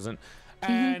dining. It wasn't.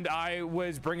 And I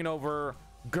was bringing over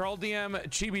Girl DM,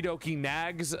 Chibidoki,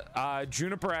 Nags,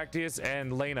 Juniper Actius,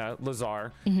 and Lena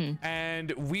Lazar.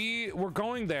 And we were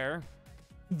going there.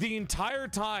 The entire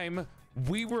time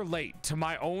we were late to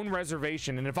my own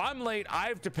reservation. And if I'm late, I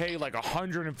have to pay like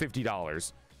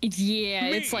 $150. Yeah,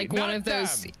 Me, it's like not one of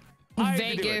those I had to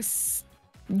do it. Vegas.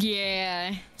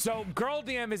 Yeah. So Girl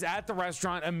DM is at the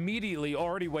restaurant immediately,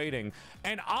 already waiting,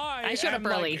 and I showed up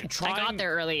early. Like, I got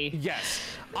there early. Yes,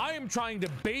 I am trying to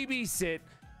babysit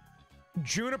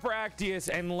Juniper Actius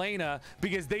and Lena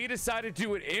because they decided to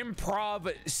do an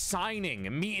improv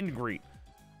signing, meet and greet.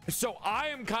 So I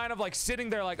am kind of like sitting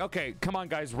there like, okay, come on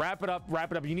guys, wrap it up.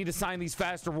 You need to sign these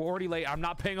faster. We're already late. I'm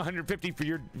not paying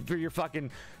 $150 for your fucking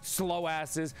slow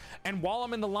asses. And while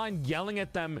I'm in the line yelling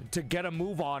at them to get a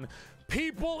move on,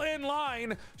 people in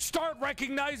line start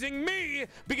recognizing me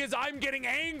because I'm getting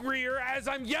angrier as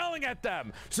I'm yelling at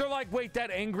them. So like, wait,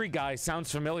 that angry guy sounds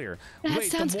familiar.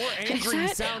 Wait, the more angry he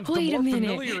sounds, the more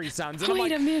familiar he sounds. And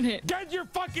Wait a minute. Get your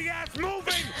fucking ass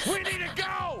moving. We need to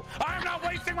go. I'm not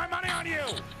wasting my money on you.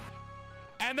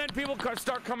 And then people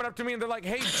start coming up to me and they're like,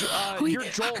 hey, you're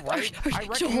Joel, right? I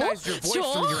recognize your voice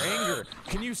from your anger.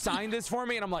 Can you sign this for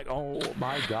me? And I'm like, oh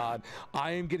my God,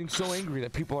 I am getting so angry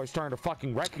that people are starting to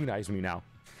fucking recognize me now.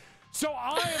 So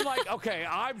I am like, okay,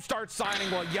 I start signing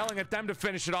while yelling at them to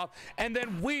finish it off. And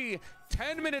then we,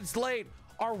 10 minutes late,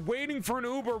 are waiting for an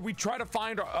Uber. We are trying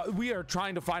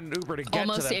to find an Uber to get to them.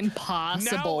 Almost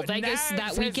impossible. Now, Vegas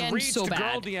Nags that weekend has so reached bad.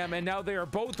 Girl DM, and now they are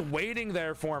both waiting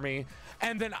there for me.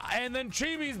 And then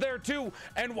Chibi's there too,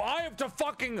 and I have to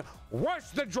fucking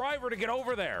rush the driver to get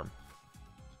over there.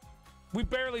 We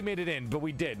barely made it in, but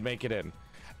we did make it in.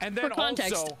 And then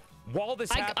also, while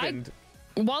this happened.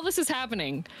 While this is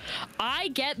happening, I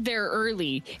get there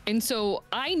early, and so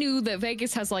I knew that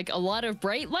Vegas has like a lot of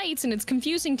bright lights and it's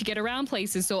confusing to get around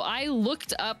places. So I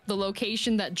looked up the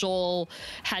location that Joel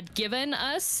had given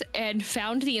us and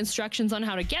found the instructions on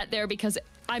how to get there, because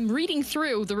I'm reading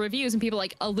through the reviews and people are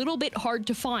like, a little bit hard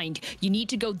to find. You need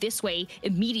to go this way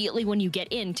immediately when you get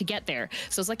in to get there.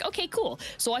 So it's like, okay, cool.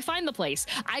 So I find the place.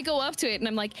 I go up to it and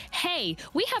I'm like, hey,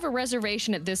 we have a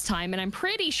reservation at this time and I'm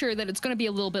pretty sure that it's going to be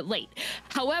a little bit late.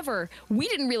 However, we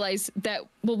didn't realize that,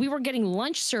 well, we were getting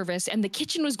lunch service and the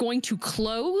kitchen was going to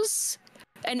close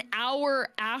an hour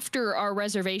after our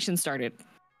reservation started.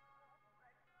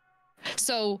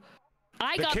 So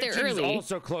I got there early. The kitchen's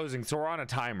also closing, so we're on a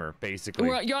timer, basically.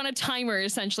 You're on a timer,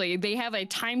 essentially. They have a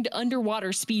timed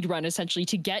underwater speed run, essentially,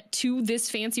 to get to this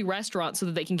fancy restaurant so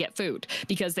that they can get food,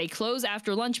 because they close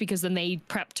after lunch, because then they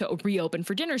prep to reopen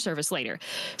for dinner service later.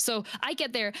 So I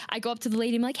get there, I go up to the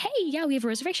lady, I'm like, hey, yeah, we have a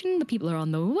reservation. The people are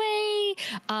on the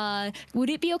way. Would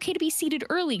it be okay to be seated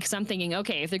early? Because I'm thinking,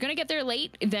 okay, if they're going to get there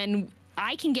late, then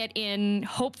I can get in,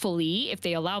 hopefully, if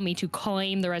they allow me to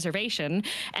claim the reservation,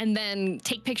 and then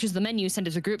take pictures of the menu, send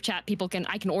it to the group chat.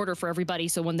 I can order for everybody,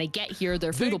 so when they get here,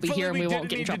 their food will be here and we won't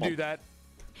get in trouble. To do that.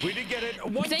 We did get it.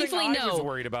 One thing I was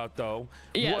worried about, though,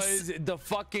 was the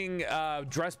fucking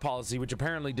dress policy, which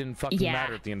apparently didn't fucking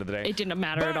matter at the end of the day. It didn't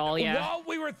matter at all, While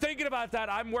we were thinking about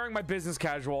that, I'm wearing my business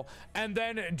casual, and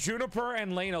then Juniper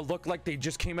and Lena look like they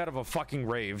just came out of a fucking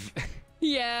rave.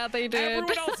 Yeah, they did.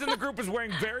 Everyone else in the group was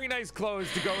wearing very nice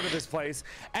clothes to go to this place.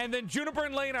 And then Juniper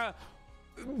and Lena,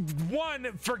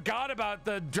 one, forgot about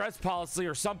the dress policy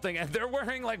or something, and they're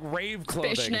wearing like rave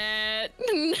clothing. Fishnet.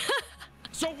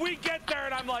 So we get there,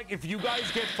 and I'm like, if you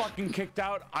guys get fucking kicked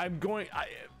out, I'm gonna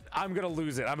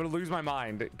lose it. I'm gonna lose my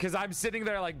mind, because I'm sitting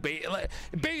there like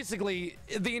basically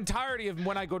the entirety of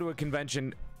when I go to a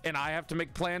convention and I have to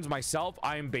make plans myself,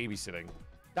 I am babysitting.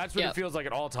 That's what it feels like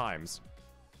at all times.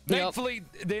 Thankfully,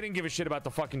 they didn't give a shit about the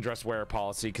fucking dress wear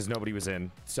policy because nobody was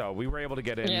in. So we were able to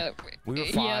get in. We were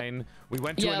fine. We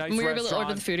went to a nice restaurant. We were able to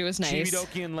order the food. It was nice.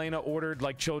 Chibidoki and Lena ordered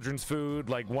like children's food.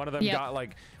 Like one of them got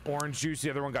like orange juice.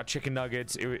 The other one got chicken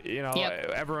nuggets.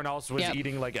 Everyone else was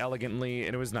eating like elegantly,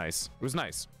 and it was nice. It was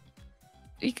nice.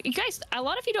 You guys, a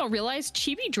lot of you don't realize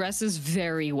Chibi dresses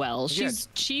very well. She has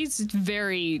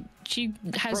very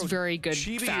good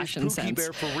fashion sense. Pookie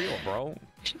Bear for real, bro.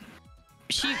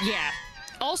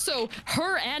 Also,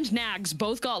 her and Nags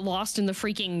both got lost in the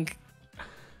freaking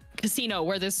casino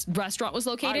where this restaurant was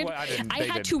located. I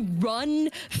had to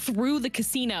run through the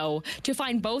casino to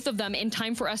find both of them in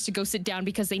time for us to go sit down,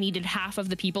 because they needed half of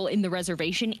the people in the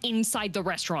reservation inside the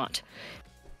restaurant.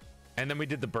 And then we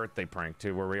did the birthday prank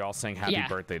too, where we all sang happy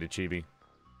birthday to Chibi.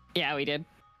 Yeah, we did.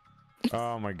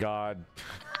 Oh my God.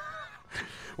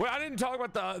 Well, I didn't talk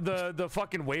about the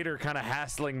fucking waiter kind of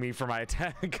hassling me for my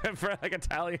for like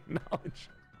Italian knowledge.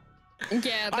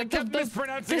 Yeah, I kept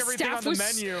mispronouncing everything on the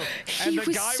menu, and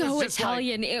the guy so was just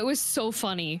Italian. It was so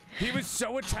funny. He was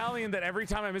so Italian that every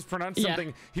time I mispronounced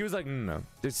something, he was like, "No,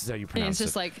 this is how you pronounce it." And it's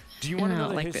just like, do you want to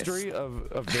know the history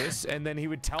of this? And then he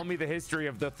would tell me the history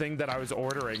of the thing that I was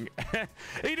ordering.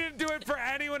 He didn't do it for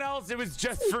anyone else. It was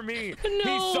just for me.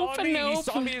 He saw me. He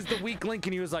saw me as the weak link,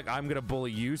 and he was like, "I'm gonna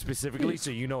bully you specifically, so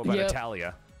you know about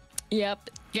Italia." Yep.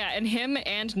 Yeah, and him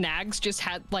and Nags just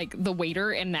had, like, the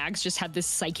waiter and Nags just had this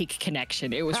psychic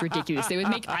connection. It was ridiculous. They would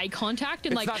make eye contact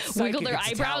and, like, wiggle their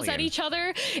eyebrows at each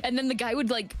other, and then the guy would,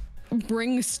 like,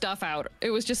 bring stuff out. It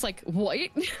was just like, what?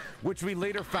 Which we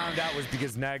later found out was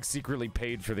because Nags secretly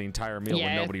paid for the entire meal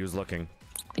when nobody was looking.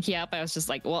 Yep, I was just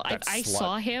like, well, I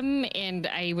saw him, and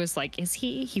I was like, is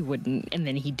he? He wouldn't, and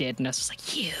then he did, and I was just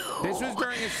like, you. This was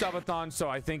during his subathon, so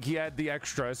I think he had the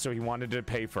extra, so he wanted to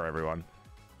pay for everyone.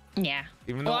 Yeah.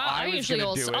 Even though I usually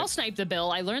I'll snipe the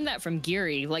bill. I learned that from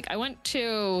Geary. Like, I went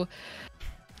to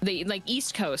the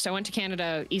East Coast. I went to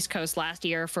Canada East Coast last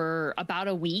year for about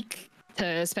a week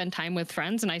to spend time with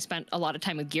friends, and I spent a lot of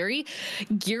time with Geary.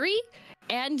 Geary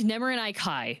and Nemer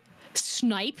Kai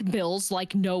snipe bills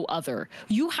like no other.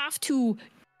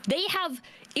 They have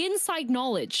inside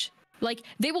knowledge. Like,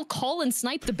 they will call and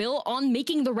snipe the bill on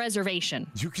making the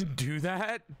reservation. You can do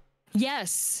that?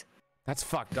 Yes. That's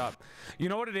fucked up. You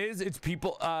know what it is? It's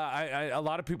people. A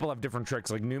lot of people have different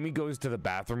tricks. Like Numi goes to the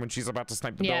bathroom when she's about to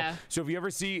snipe the bill. So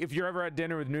if you're ever at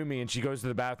dinner with Numi and she goes to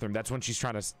the bathroom, that's when she's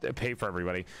trying to pay for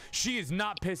everybody. She is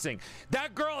not pissing.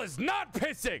 That girl is not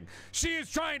pissing. She is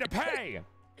trying to pay.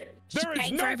 There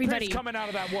is no piss coming out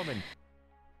of that woman.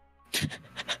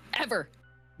 Ever.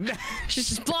 She's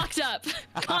just blocked up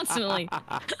constantly.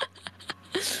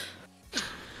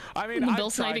 I mean,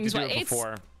 I've tried to do it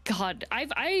before. God,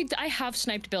 I have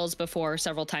sniped bills before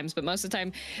several times, but most of the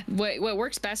time, what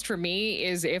works best for me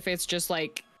is if it's just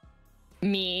like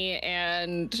me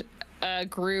and a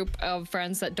group of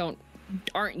friends that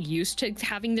aren't used to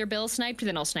having their bills sniped,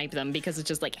 then I'll snipe them because it's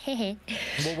just like, hey.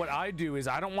 Well, what I do is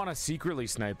I don't want to secretly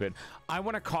snipe it. I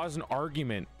want to cause an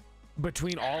argument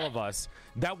between all of us.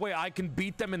 That way I can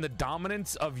beat them in the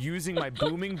dominance of using my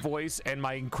booming voice and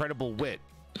my incredible wit.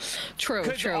 True.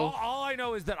 All I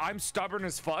know is that I'm stubborn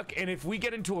as fuck, and if we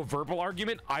get into a verbal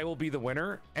argument, I will be the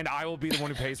winner, and I will be the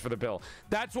one who pays for the bill.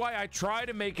 That's why I try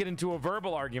to make it into a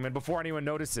verbal argument before anyone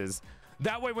notices.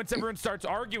 That way, once everyone starts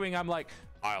arguing, I'm like,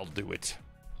 I'll do it.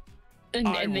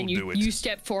 And then you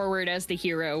step forward as the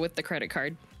hero with the credit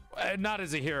card. Not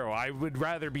as a hero. I would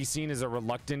rather be seen as a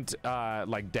reluctant,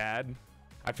 like, dad.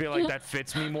 I feel like that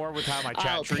fits me more with how my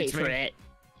chat treats me. I'll pay for it.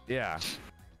 Yeah.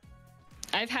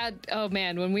 I've had, oh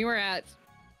man, when we were at,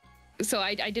 so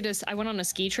I went on a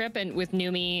ski trip and with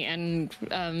Numi and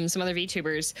some other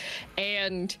VTubers,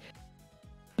 and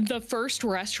the first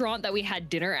restaurant that we had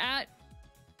dinner at,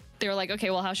 they were like, okay,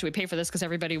 well, how should we pay for this? Because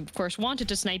everybody, of course, wanted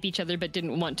to snipe each other, but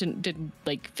didn't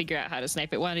like figure out how to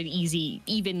snipe it. Wanted easy,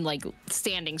 even like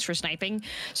standings for sniping.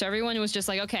 So everyone was just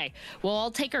like, okay, well,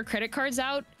 I'll take our credit cards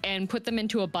out and put them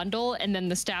into a bundle, and then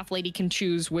the staff lady can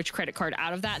choose which credit card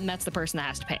out of that, and that's the person that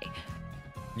has to pay.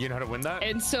 You know how to win that?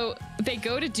 And so they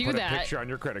go to do that. Put a picture on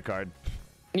your credit card.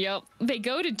 Yep. They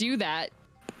go to do that.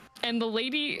 And the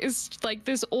lady is like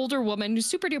this older woman who's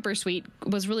super duper sweet,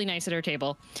 was really nice at her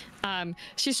table.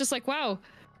 She's just like, wow,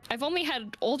 I've only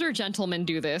had older gentlemen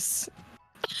do this.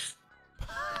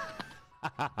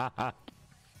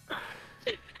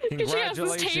 Congratulations, she has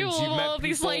this table of all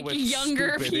these like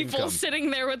younger people sitting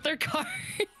there with their cards.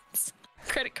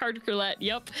 Credit card roulette,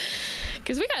 yep.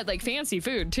 Because we got like fancy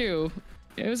food too.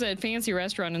 It was a fancy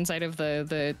restaurant inside of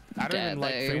the I don't even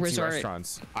like fancy resort.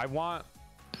 restaurants. I want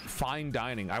fine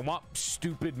dining. I want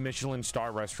stupid Michelin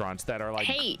star restaurants that are like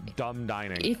dumb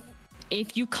dining.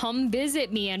 If you come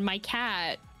visit me and my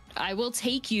cat, I will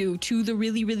take you to the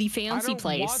really, really fancy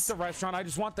place. I don't want the restaurant. I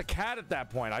just want the cat at that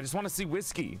point. I just want to see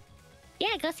Whiskey.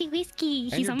 Yeah, go see Whiskey.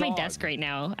 He's on my desk right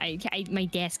now. My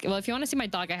desk. Well, if you want to see my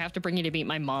dog, I have to bring you to meet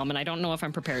my mom, and I don't know if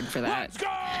I'm prepared for that. Let's go!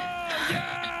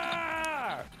 Yeah!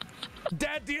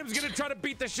 Dad DM's gonna try to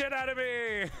beat the shit out of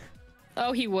me.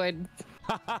 Oh, he would.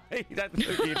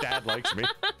 Your dad likes me.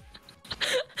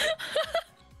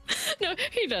 No,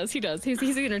 he does.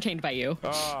 He's entertained by you.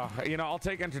 You know, I'll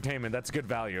take entertainment. That's good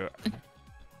value.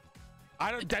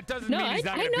 That doesn't mean he's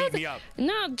not gonna beat me up.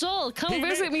 No, Joel, come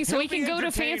visit me so we can go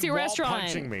to fancy restaurant.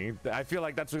 Punching me. I feel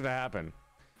like that's what's gonna happen.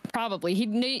 Probably.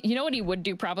 You know what he would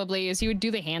do probably is he would do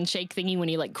the handshake thingy when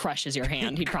he like crushes your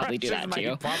hand. He'd probably do that too.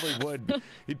 He probably would.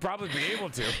 He'd probably be able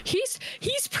to. He's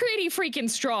pretty freaking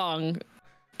strong.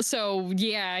 So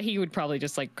yeah, he would probably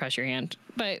just like crush your hand,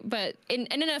 but in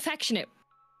an affectionate,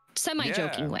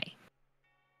 semi-joking way.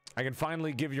 I can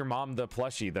finally give your mom the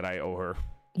plushie that I owe her.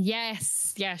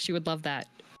 Yes, yeah, she would love that.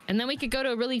 And then we could go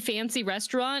to a really fancy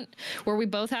restaurant where we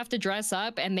both have to dress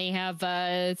up, and they have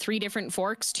 3 different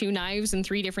forks, 2 knives, and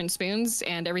 3 different spoons,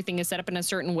 and everything is set up in a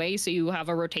certain way, so you have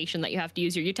a rotation that you have to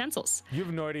use your utensils. You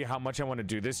have no idea how much I want to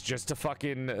do this just to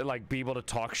fucking like be able to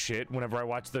talk shit whenever I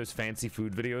watch those fancy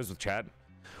food videos with chat.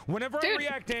 Whenever I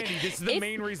react to Andy, this is the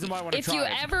main reason why I want to try it. If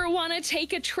you ever want to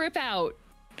take a trip out,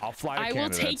 I'll fly to Canada. I will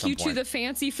take you to the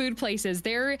fancy food places.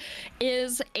 There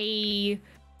is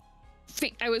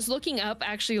I was looking up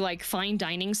actually like fine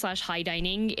dining / high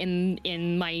dining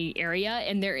in my area,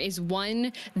 and there is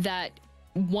one that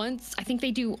I think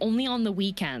they do only on the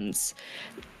weekends.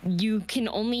 You can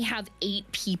only have 8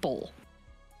 people,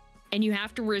 and you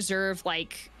have to reserve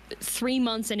like 3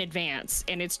 months in advance,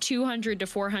 and it's $200 to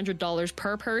 $400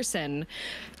 per person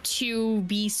to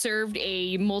be served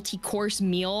a multi-course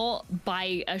meal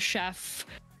by a chef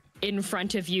in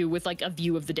front of you with like a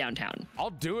view of the downtown. I'll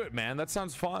do it, man. That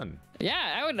sounds fun.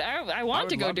 Yeah, I want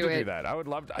to go do it. That. I would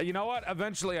love to. You know what?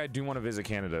 Eventually, I do want to visit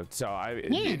Canada, so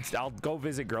I'll go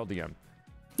visit Girl DM.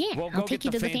 Yeah, we'll I'll go take get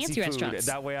you to the the fancy restaurants.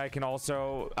 That way, I can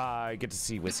also get to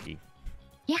see whiskey.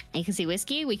 Yeah, I can see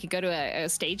whiskey. We could go to a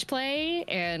stage play,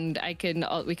 and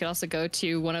we could also go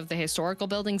to one of the historical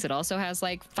buildings. It also has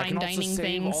like fine dining things.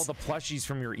 Save all the plushies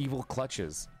from your evil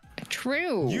clutches.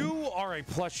 True. You are a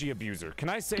plushie abuser. Can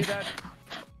I say that?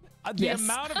 The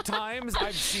amount of times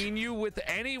I've seen you with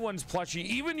anyone's plushie,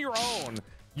 even your own,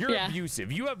 you're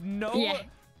abusive. You have no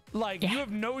you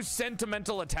have no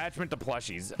sentimental attachment to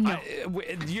plushies. No.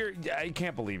 I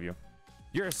can't believe you.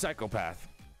 You're a psychopath.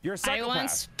 You're a psychopath. I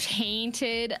once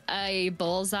painted a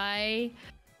bullseye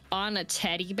on a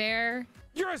teddy bear.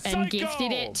 You're a psycho! And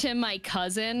gifted it to my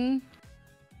cousin.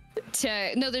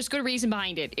 No, there's good reason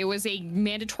behind it. It was a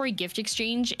mandatory gift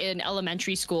exchange in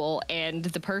elementary school, and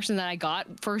the person that I got,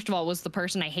 first of all, was the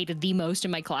person I hated the most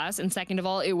in my class, and second of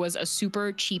all, it was a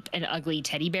super cheap and ugly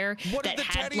teddy bear. What did the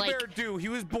teddy bear do? He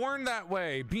was born that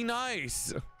way. Be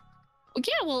nice.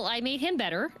 Yeah, well, I made him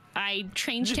better. I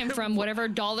changed him from whatever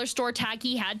dollar store tag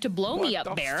he had to blow me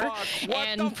up bear,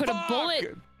 and put a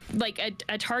bullet, like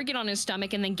a target on his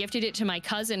stomach, and then gifted it to my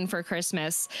cousin for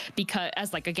Christmas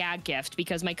as like a gag gift,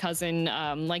 because my cousin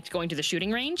liked going to the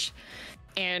shooting range.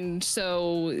 And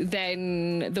so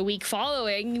then the week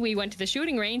following, we went to the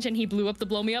shooting range, and he blew up the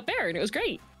blow me up bear, and it was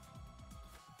great.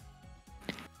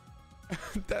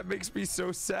 That makes me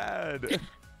so sad.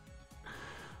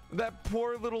 That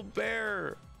poor little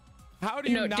bear. How do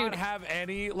you not have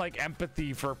any like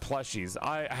empathy for plushies?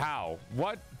 How?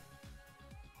 What?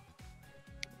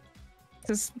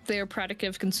 Is they're a product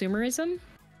of consumerism?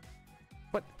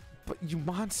 But you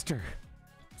monster.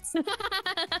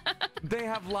 They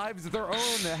have lives of their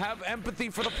own. They have empathy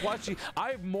for the plushie.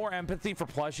 I have more empathy for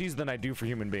plushies than I do for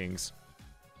human beings.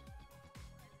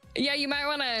 Yeah, you might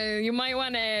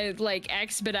want to like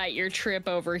expedite your trip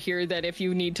over here, that if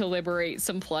you need to liberate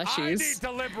some plushies. I need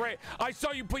to liberate. I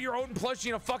saw you put your own plushie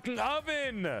in a fucking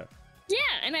oven. Yeah,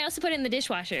 and I also put it in the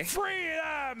dishwasher. Free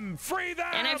them! Free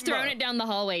them! And I've thrown it down the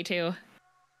hallway too.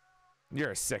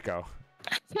 You're a sicko.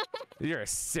 You're a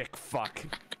sick fuck.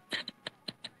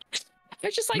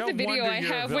 It's just like the video I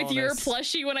have with your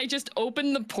plushie when I just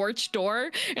open the porch door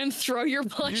and throw your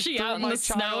plushie out in the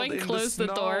snow and close the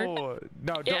door.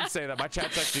 No, don't say that. My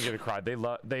chat's actually gonna cry. They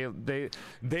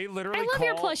literally. I love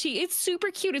your plushie. It's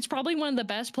super cute. It's probably one of the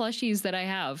best plushies that I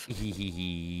have.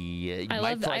 I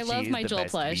love my Joel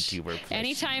plush.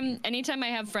 Anytime I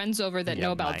have friends over that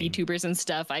know about VTubers and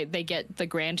stuff, they get the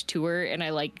grand tour, and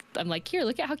I'm like, here,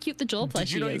 look at how cute the Joel plushie is.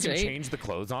 Did you know you can change the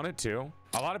clothes on it too?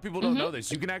 A lot of people don't know this.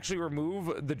 You can actually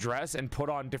remove the dress and put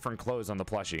on different clothes on the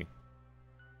plushie.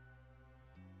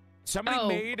 Somebody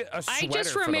made a sweater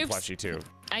for the plushie too.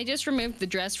 I just removed the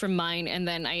dress from mine, and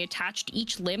then I attached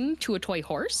each limb to a toy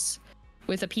horse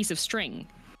with a piece of string.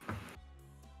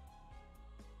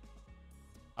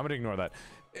 I'm gonna ignore that.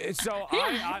 So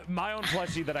my own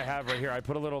plushie that I have right here, I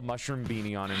put a little mushroom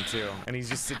beanie on him too, and he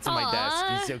just sits on my desk.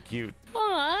 He's so cute.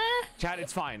 Aww. Chat,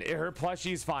 it's fine. Her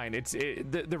plushie is fine.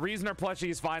 The reason her plushie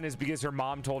is fine is because her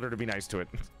mom told her to be nice to it.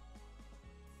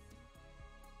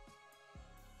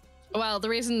 Well, the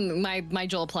reason my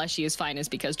Joel plushie is fine is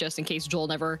because just in case Joel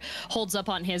never holds up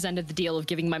on his end of the deal of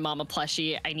giving my mom a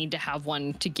plushie, I need to have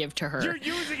one to give to her. You're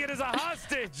using it as a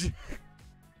hostage.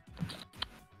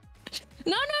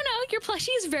 No. Your plushie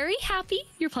is very happy.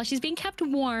 Your plushie is being kept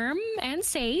warm and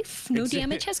safe. No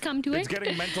damage has come to it. It's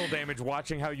getting mental damage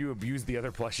watching how you abuse the other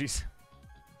plushies.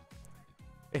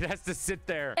 It has to sit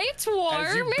there. It's warm.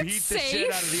 As you beat It's the safe.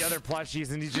 shit out of the other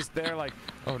plushies, and he's just there like,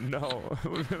 oh no.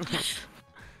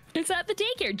 It's at the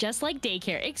daycare, just like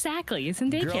daycare. Exactly, it's in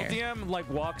daycare. Girl DM like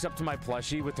walks up to my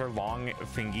plushie with her long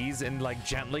fingies and like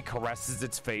gently caresses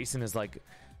its face and is like,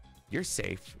 "You're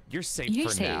safe. You're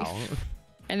safe for now."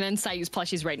 And then Sayu's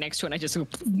plushie's right next to it, and I just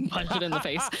punch it in the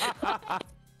face.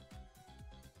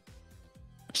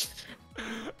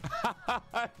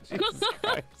 Jesus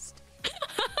Christ.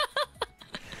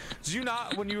 Did you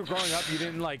not, when you were growing up, you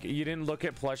didn't look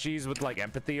at plushies with like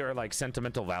empathy or like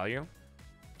sentimental value?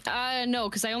 No,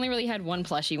 because I only really had one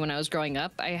plushie when I was growing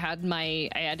up. I had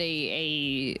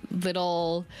a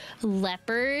little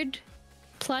leopard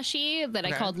plushie that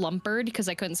I called Lumpard because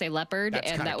I couldn't say leopard.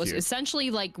 That's and that was cute.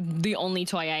 essentially like the only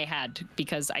toy I had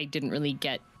because I didn't really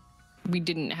we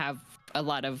didn't have a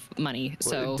lot of money.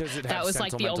 So does it have that was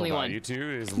like the only one.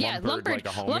 too? Is Yeah, Lumpard like a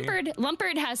homie?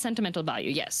 Lumpard has sentimental value,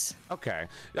 yes. Okay.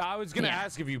 I was gonna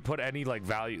ask if you put any like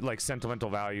value, like sentimental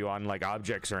value on like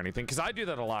objects or anything, because I do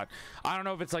that a lot. I don't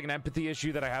know if it's like an empathy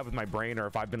issue that I have with my brain or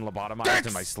if I've been lobotomized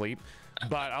in my sleep,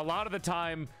 but a lot of the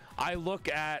time I look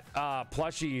at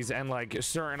plushies and like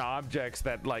certain objects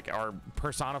that like are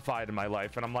personified in my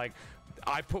life, and I'm like,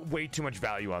 I put way too much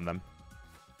value on them.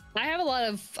 I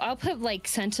have I'll put like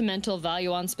sentimental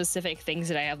value on specific things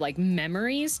that I have like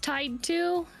memories tied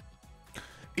to.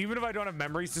 Even if I don't have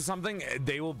memories to something,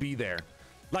 they will be there.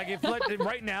 Like if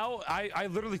right now, I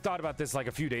literally thought about this like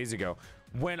a few days ago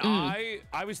when I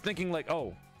was thinking like,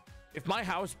 oh, if my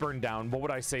house burned down, what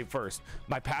would I save first?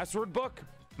 My password book,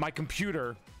 my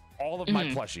computer, all of my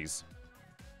plushies.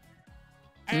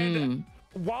 And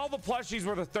while the plushies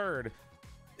were the third,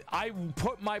 I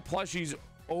put my plushies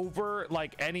over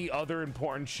like any other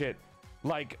important shit,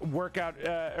 like workout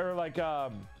or like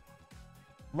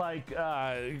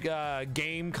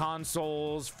game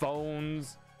consoles,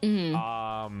 phones,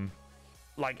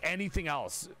 like anything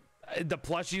else. The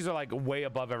plushies are like way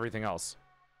above everything else.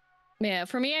 Yeah,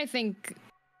 for me, I think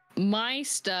my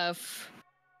stuff,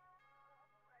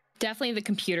 definitely the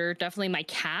computer, definitely my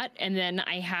cat, and then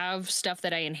I have stuff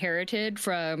that I inherited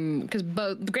from, because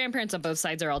both the grandparents on both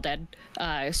sides are all dead,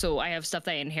 so I have stuff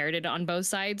that I inherited on both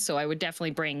sides. So I would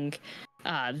definitely bring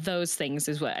those things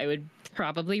is what I would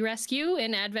probably rescue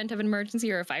in advent of an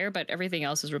emergency or a fire, but everything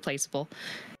else is replaceable.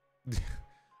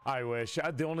 I wish.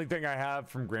 The only thing I have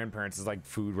from grandparents is like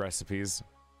food recipes,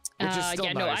 which is still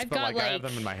yeah, nice, no, I've but got like I have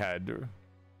them in my head.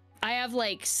 I have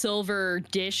like silver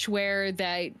dishware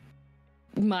that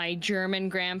my German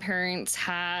grandparents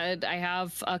had. I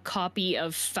have a copy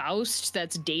of Faust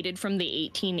that's dated from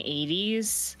the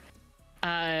 1880s.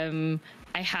 I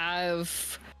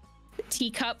have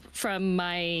teacup from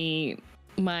my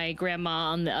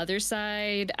grandma on the other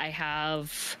side. I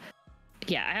have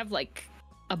like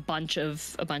a bunch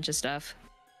of stuff.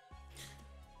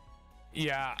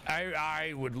 Yeah,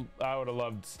 I would have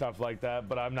loved stuff like that,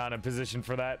 but I'm not in a position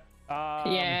for that.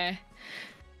 Yeah.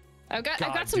 I've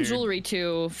got some jewelry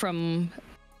too from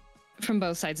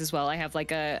both sides as well. I have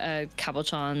like a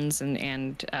cabochons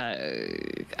and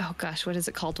oh gosh, what is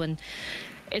it called when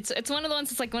it's one of the ones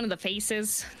that's like one of the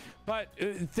faces. But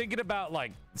thinking about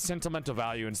like sentimental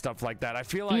value and stuff like that, I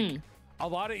feel like a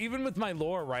lot of, even with my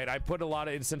lore, right, I put a lot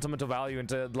of sentimental value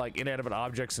into like inanimate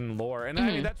objects and lore, and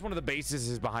I mean that's one of the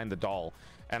bases behind the doll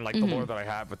and like the lore that I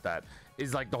have with that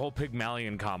is like the whole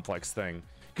Pygmalion complex thing.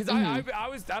 Because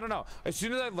I don't know, as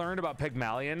soon as I learned about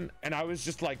Pygmalion and I was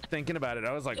just like thinking about it,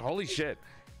 I was like, holy shit.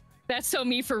 That's so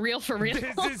me for real.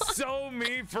 This is so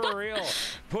me for real.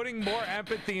 Putting more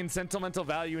empathy and sentimental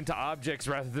value into objects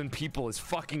rather than people is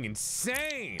fucking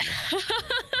insane.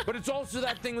 But it's also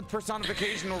that thing with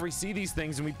personification where we see these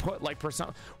things and we put like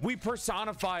we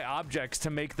personify objects to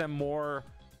make them more,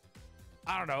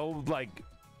 I don't know, like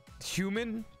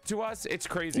human to us. It's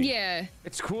crazy. Yeah.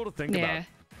 It's cool to think about.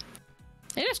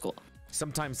 It is cool.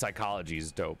 Sometimes psychology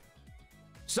is dope.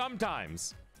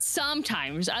 Sometimes.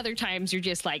 Other times you're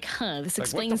just like, huh, this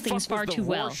explains what the things fuck far was too the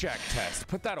well. Rorschach test?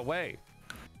 Put that away.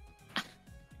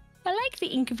 I like the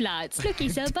ink blots. Look,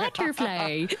 he's a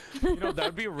butterfly. You know, that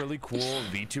would be a really cool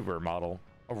VTuber model,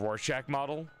 a Rorschach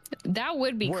model. That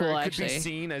would be cool, it actually. could be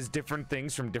seen as different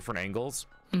things from different angles,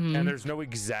 and there's no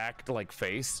exact like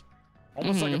face,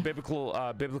 almost like a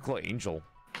biblical angel.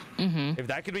 If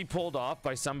that could be pulled off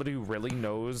by somebody who really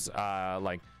knows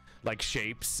like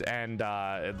shapes and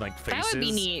like faces, that would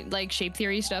be neat. Like shape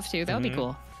theory stuff too. That would be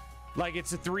cool. Like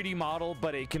it's a 3D model,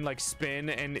 but it can like spin,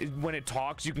 and when it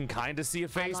talks, you can kind of see a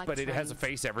face, but it has a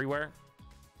face everywhere.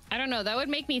 I don't know. That would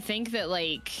make me think that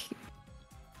like.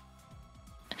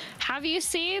 Have you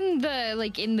seen the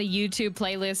like in the YouTube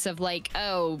playlists of like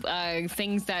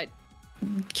things that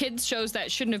kids shows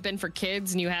that shouldn't have been for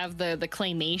kids, and you have the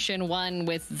claymation one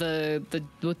with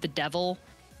the devil.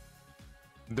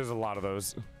 There's a lot of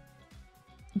those.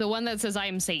 The one that says "I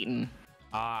am Satan."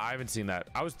 I haven't seen that.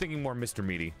 I was thinking more Mr.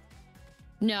 Meaty.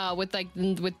 No, with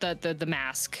the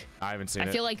mask. I haven't seen it.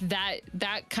 I feel like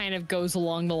that kind of goes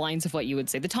along the lines of what you would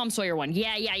say. The Tom Sawyer one.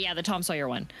 Yeah, the Tom Sawyer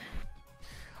one.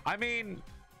 I mean,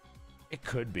 it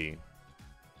could be.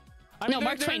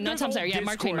 Mark Twain, not Tom Sawyer. Yeah,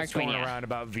 Mark Twain. Going around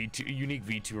about unique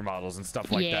VTuber models and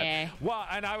stuff like that. Well,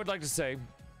 and I would like to say,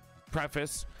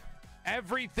 preface,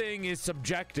 everything is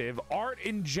subjective. Art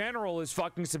in general is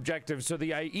fucking subjective. So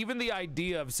even the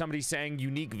idea of somebody saying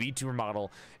unique VTuber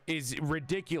model is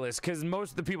ridiculous, because most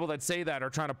of the people that say that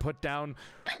are trying to put down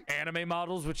anime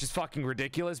models, which is fucking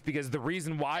ridiculous, because the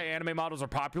reason why anime models are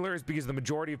popular is because the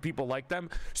majority of people like them.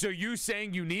 So you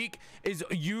saying unique is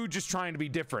you just trying to be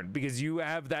different because you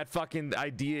have that fucking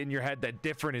idea in your head that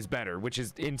different is better, which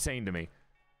is insane to me.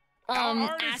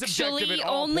 Actually,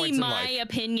 only my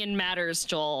opinion matters,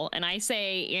 Joel, and I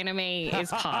say anime is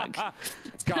hog.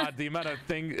 God, the amount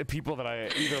of people that I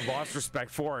either lost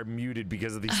respect for or muted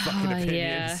because of these fucking opinions.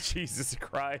 Yeah. Jesus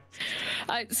Christ.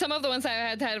 Some of the ones I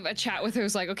had a chat with, it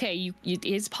was like, okay, it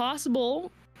is possible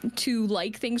to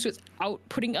like things without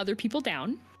putting other people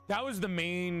down. That was the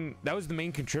main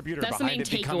contributor behind it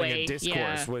becoming a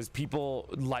discourse, was people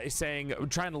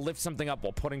trying to lift something up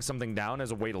while putting something down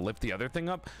as a way to lift the other thing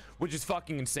up, which is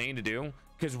fucking insane to do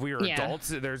because we're adults.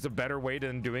 There's a better way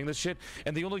than doing this shit,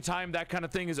 and the only time that kind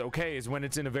of thing is okay is when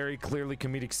it's in a very clearly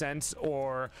comedic sense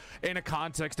or in a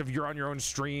context of you're on your own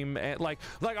stream, and like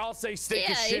I'll say steak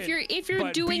is shit, if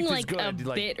you're doing like a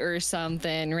bit or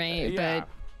something, right? Yeah. But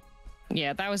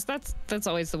yeah, that's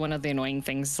always one of the annoying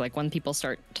things, like when people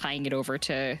start tying it over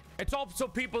to. It's also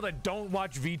people that don't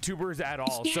watch VTubers at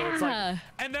all. Yeah. So it's like,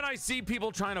 and then I see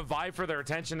people trying to vie for their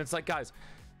attention. It's like, guys,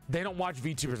 they don't watch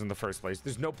VTubers in the first place.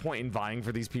 There's no point in vying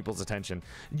for these people's attention.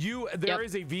 There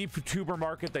is a VTuber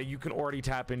market that you can already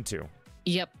tap into.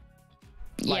 Yep.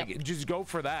 Just go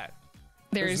for that.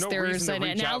 There's an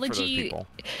analogy.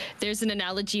 There's an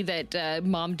analogy that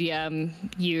Mom DM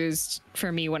used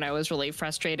for me when I was really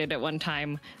frustrated at one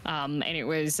time, and it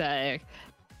was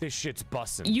this shit's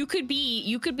bussin'. You could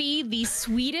be the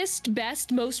sweetest,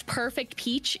 best, most perfect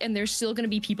peach, and there's still gonna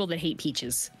be people that hate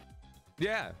peaches.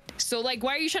 Yeah. So like,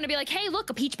 why are you trying to be like, hey, look,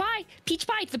 a peach pie? Peach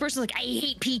pie. The person's like, I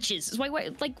hate peaches. Why?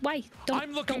 Why?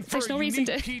 I'm looking for a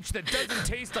unique peach that doesn't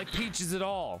taste like peaches at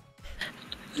all.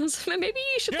 Maybe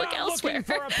you should look elsewhere.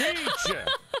 Looking for a peach.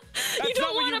 You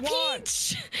don't want a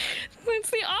peach. It's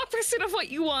the opposite of what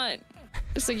you want.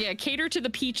 So yeah, cater to the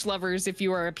peach lovers if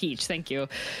you are a peach. Thank you.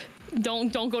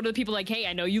 Don't go to the people like, hey,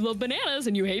 I know you love bananas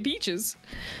and you hate peaches.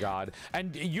 God,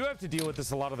 and you have to deal with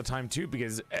this a lot of the time too,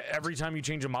 because every time you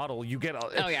change a model, you get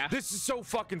this is so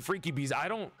fucking freaky, because I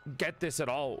don't get this at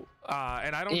all,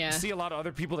 and I don't see a lot of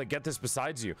other people that get this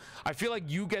besides you. I feel like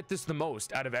you get this the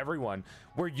most out of everyone,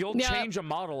 where you'll change a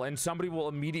model and somebody will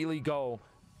immediately go,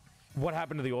 what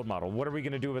happened to the old model? What are we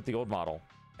gonna do with the old model?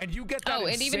 And you get that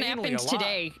it even happened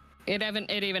today. It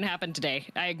even happened today.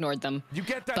 I ignored them. You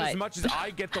get that as much as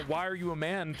I get the "why are you a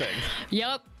man" thing.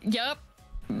 Yep.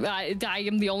 I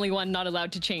am the only one not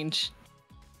allowed to change.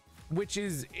 Which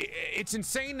is, it's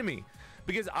insane to me,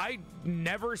 because I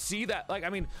never see that. Like, I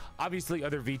mean, obviously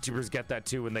other VTubers get that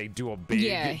too, when they do a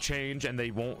big change and they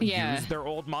won't use their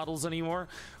old models anymore.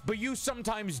 But you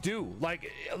sometimes do.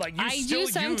 Like you still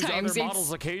use other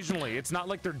models occasionally. It's not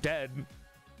like they're dead.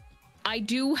 I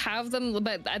do have them,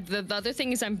 but the other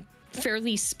thing is I'm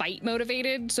fairly spite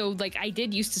motivated, so like I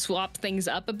did used to swap things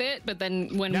up a bit, but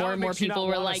then when more and more people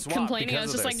were like complaining, I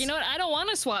was just like, you know what, I don't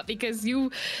want to swap, because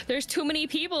there's too many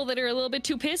people that are a little bit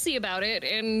too pissy about it,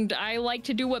 and I like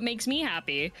to do what makes me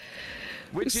happy.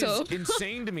 Which is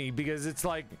insane to me, because it's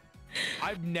like,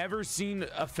 I've never seen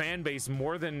a fan base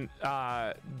more than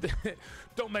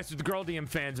don't mess with the Girl DM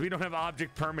fans. We don't have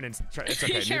object permanence. It's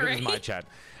okay. Neither does my chat.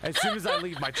 As soon as I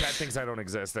leave, my chat thinks I don't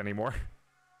exist anymore.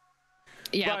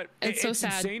 Yeah, but it's so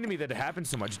sad. It's insane to me that it happens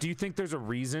so much. Do you think there's a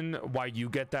reason why you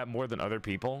get that more than other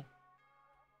people?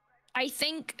 I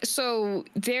think so.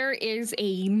 There is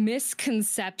a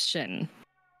misconception.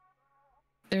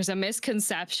 There's a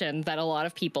misconception that a lot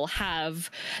of people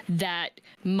have that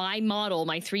my model,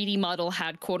 my 3D model,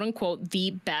 had quote unquote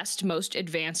the best, most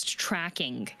advanced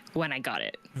tracking when I got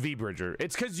it. VBridger.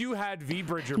 It's because you had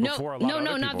VBridger before a lot of other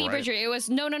people, not VBridger. Right? It was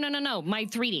no. My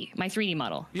 3D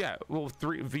model. Yeah, well,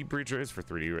 VBridger is for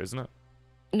 3D, isn't it?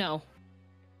 No.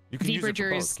 You can VBridger use it for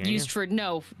both, is used for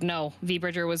no.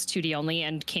 VBridger was 2D only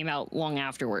and came out long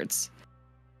afterwards.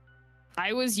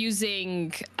 I was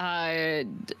using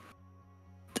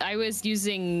I was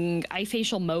using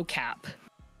iFacial mocap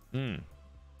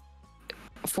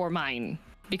for mine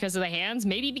because of the hands.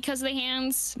 Maybe because of the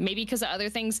hands. Maybe because of other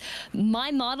things.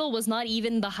 My model was not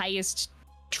even the highest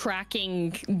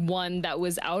tracking one that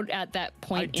was out at that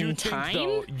point in time. I do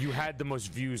think, though, you had the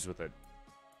most views with it.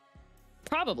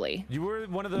 Probably. You were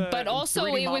one of the but also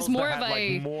 3D it was models more that of had,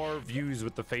 a like, more views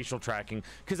with the facial tracking,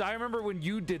 because I remember when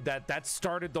you did that, that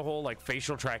started the whole like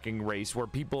facial tracking race where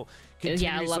people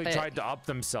continuously tried to up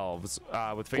themselves with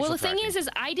facial tracking. Well, the thing is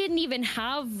I didn't even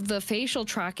have the facial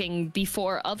tracking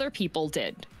before other people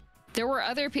did. There were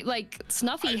other people, like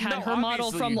Snuffy had her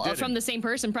model from the same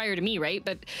person prior to me, right?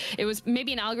 But it was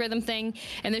maybe an algorithm thing.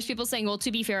 And there's people saying, well, to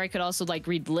be fair, I could also like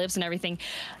read lips and everything.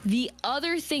 The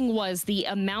other thing was the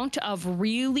amount of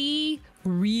really,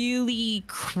 really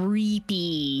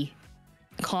creepy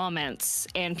comments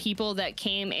and people that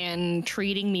came in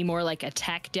treating me more like a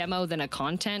tech demo than a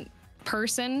content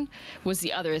person was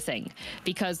the other thing.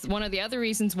 Because one of the other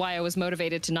reasons why I was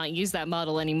motivated to not use that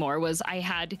model anymore was I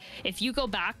had, if you go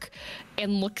back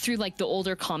and look through like the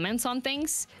older comments on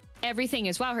things, everything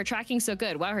is, wow, her tracking's so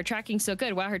good, wow, her tracking's so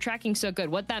good, wow, her tracking's so good,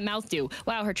 what'd that mouth do,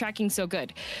 wow, her tracking's so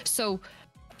good. So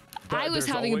I was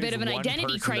having a bit of an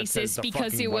identity crisis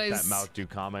because it was that mouth do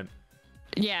comment.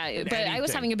 Yeah, but I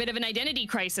was having a bit of an identity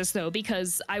crisis though,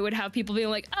 because I would have people being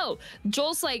like, oh,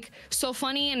 Joel's like so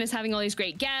funny and is having all these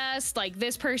great guests, like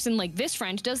this person, like this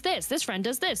friend does this, this friend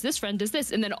does this, this friend does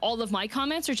this, and then all of my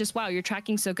comments are just, wow, you're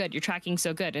tracking so good, you're tracking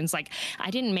so good. And it's like,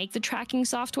 I didn't make the tracking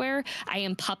software, I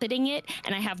am puppeting it,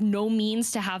 and I have no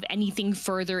means to have anything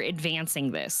further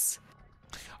advancing this.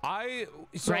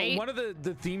 One of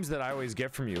the themes that I always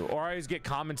get from you, or I always get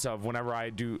comments of whenever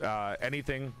I do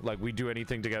anything, like we do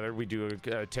anything together, we do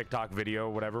a TikTok video,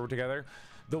 whatever together,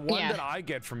 the one that I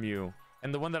get from you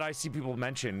and the one that I see people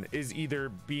mention is either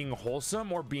being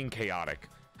wholesome or being chaotic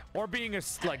or being a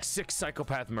like sick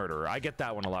psychopath murderer. I get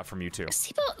that one a lot from you too.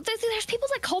 There's people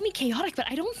that call me chaotic, but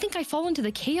I don't think I fall into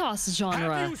the chaos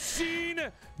genre. Have you seen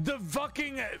the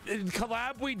fucking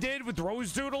collab we did with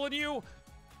Rose Doodle and you?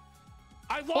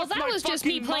 Well, that was just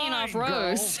me playing off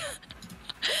Rose.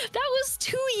 That was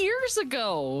 2 years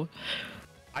ago.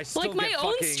 I still like my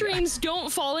own streams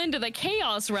don't fall into the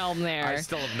chaos realm there. I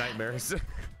still have nightmares.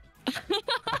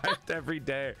 Every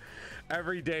day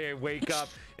I wake up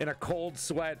in a cold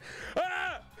sweat.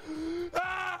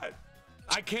 I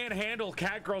can't handle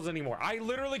cat girls anymore. I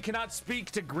literally cannot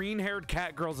speak to green-haired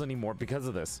cat girls anymore because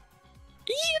of this.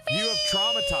 Yippee! You have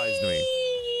traumatized me.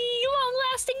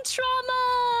 Long-lasting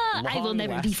trauma. I will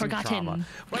never be forgotten. Trauma.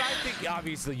 But I think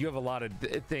obviously you have a lot of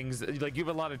things, like you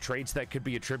have a lot of traits that could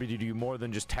be attributed to you more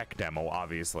than just tech demo,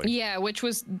 obviously. Yeah, which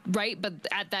was right, but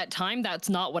at that time, that's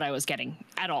not what I was getting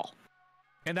at all.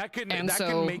 And that can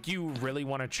make you really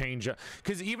want to change up,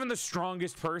 because even the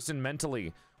strongest person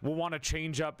mentally will want to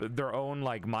change up their own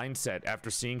like mindset after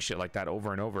seeing shit like that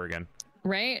over and over again.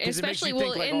 Right, especially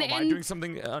well, like, am I doing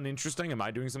something uninteresting? Am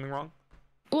I doing something wrong?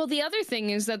 Well, the other thing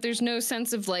is that there's no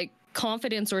sense of like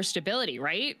confidence or stability,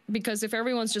 right? Because if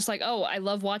everyone's just like, oh, I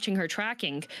love watching her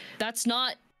tracking, that's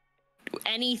not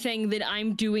anything that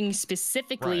I'm doing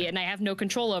specifically, and I have no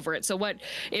control over it. So what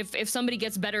if somebody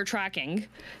gets better tracking,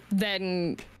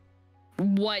 then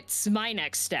what's my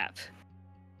next step?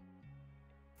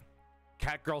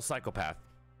 Cat girl psychopath.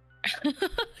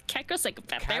 Cat girl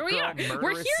psychopath. There we are.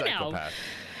 We're here now.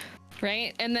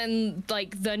 Right? And then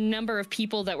like the number of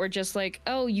people that were just like,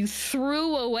 oh, you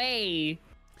threw away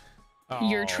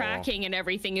your tracking and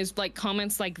everything is like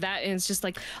comments like that, and it's just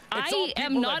like, I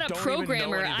am not a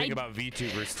programmer. I think about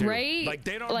VTubers too. Right? Like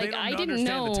they don't I didn't understand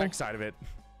know the tech side of it.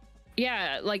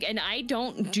 Yeah, like, and I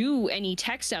don't do any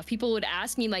tech stuff. People would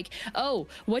ask me like, oh,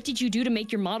 what did you do to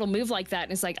make your model move like that?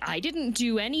 And it's like, I didn't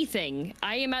do anything.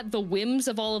 I am at the whims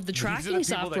of all of the tracking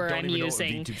software I'm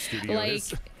using. Like,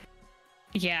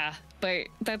 yeah, but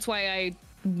that's why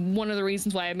one of the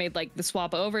reasons why I made like the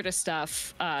swap over to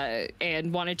stuff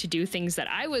and wanted to do things that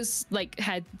I was like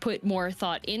had put more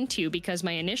thought into, because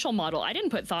my initial model, I didn't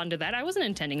put thought into that. I wasn't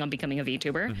intending on becoming a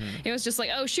VTuber. It was just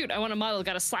like, oh shoot, I want a model,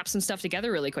 gotta slap some stuff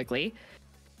together really quickly.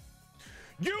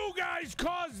 You guys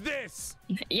caused this.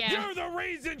 Yeah. You're the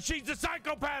reason she's a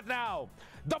psychopath now.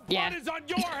 The blood is on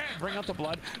your hands. Bring out the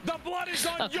blood. The blood is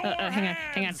on your hands.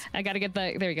 Hang on. I gotta get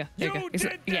the. There we go. You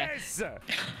did this.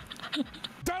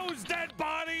 Those dead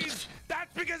bodies.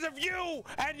 That's because of you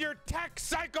and your tech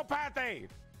psychopathy.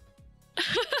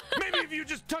 Maybe if you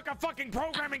just took a fucking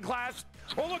programming class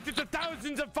or looked at the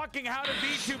thousands of fucking how to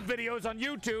VTube videos on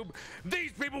YouTube,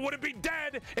 these people wouldn't be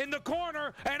dead in the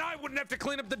corner, and I wouldn't have to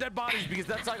clean up the dead bodies, because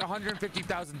that's like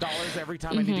 $150,000 every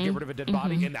time I need to get rid of a dead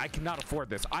body, and I cannot afford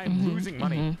this. I am losing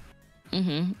money.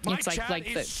 My It's chat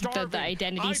like is starving. the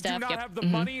identity stuff. I do not have the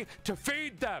money to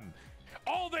feed them.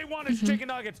 All they want is chicken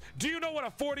nuggets. Do you know what a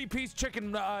 40-piece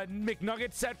chicken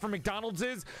McNugget set from McDonald's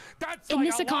is? That's In like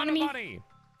this a economy, lot of money.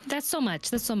 That's so much.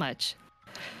 That's so much.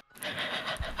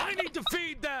 I need to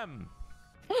feed them.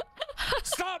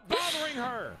 Stop bothering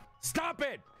her. Stop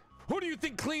it. Who do you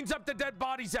think cleans up the dead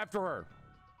bodies after her?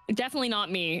 Definitely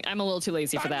not me. I'm a little too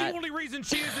lazy for that. I'm the only reason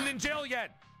she isn't in jail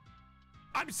yet.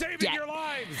 I'm saving your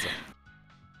lives.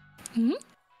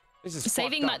 This is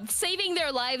saving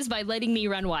their lives by letting me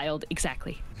run wild.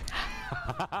 Exactly.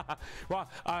 Well,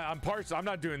 I'm partial. I'm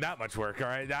not doing that much work. All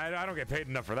right, I don't get paid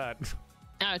enough for that.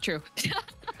 Oh, true.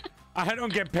 I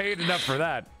don't get paid enough for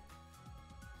that.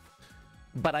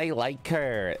 But I like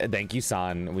her. Thank you,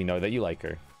 San. We know that you like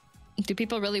her. Do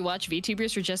people really watch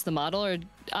VTubers for just the model? Or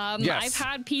yes. I've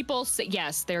had people say,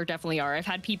 yes, there definitely are. I've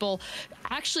had people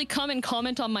actually come and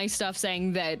comment on my stuff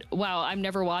saying that, wow, I'm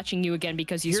never watching you again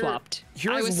because you swapped.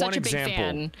 Here's I was one such a big example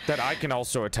fan. that I can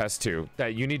also attest to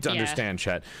that you need to understand,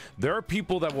 Chet. There are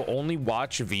people that will only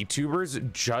watch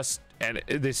VTubers just, and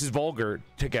this is vulgar,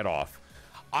 to get off.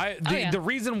 The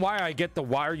reason why I get the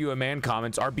 "Why are you a man?"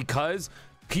 comments are because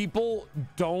people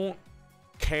don't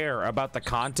care about the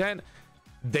content.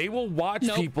 They will watch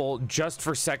people just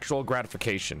for sexual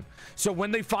gratification. So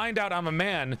when they find out I'm a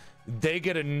man, they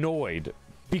get annoyed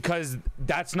because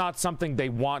that's not something they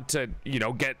want to,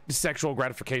 get sexual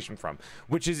gratification from,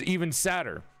 which is even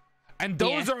sadder. And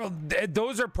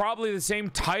those are probably the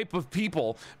same type of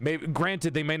people. Maybe,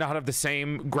 granted, they may not have the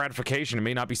same gratification. It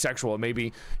may not be sexual. It may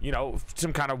be,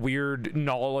 some kind of weird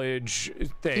knowledge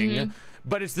thing.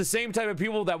 But it's the same type of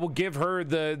people that will give her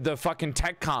the fucking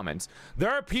tech comments. There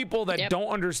are people that don't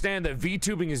understand that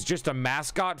VTubing is just a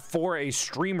mascot for a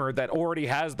streamer that already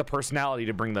has the personality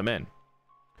to bring them in.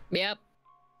 Yep.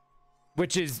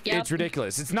 Which is, it's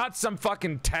ridiculous. It's not some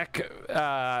fucking tech,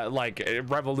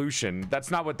 revolution.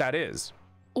 That's not what that is.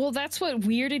 Well, that's what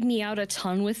weirded me out a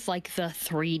ton with like the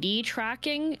 3D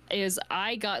tracking is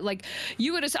I got like,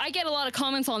 I get a lot of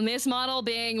comments on this model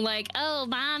being like, oh,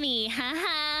 mommy,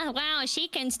 haha, wow, she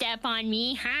can step on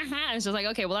me, haha. It's just like,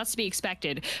 okay, well, that's to be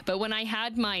expected. But when I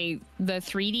had the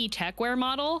 3D techwear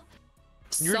model,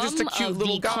 You're just a cute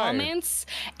little guy. Comments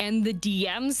and the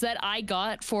DMs that I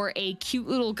got for a cute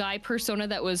little guy persona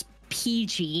that was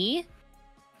PG,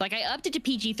 like I upped it to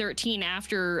PG-13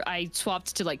 after I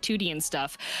swapped to like 2D and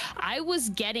stuff. I was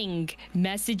getting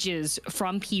messages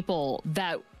from people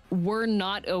that were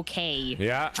not okay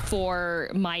for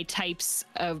my type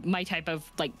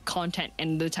of like content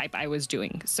and the type I was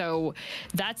doing. So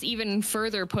that's even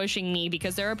further pushing me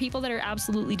because there are people that are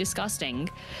absolutely disgusting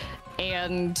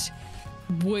and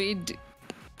would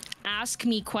ask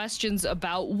me questions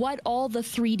about what all the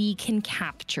 3D can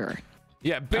capture.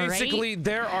 Yeah, basically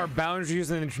there are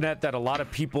boundaries on the internet that a lot of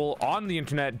people on the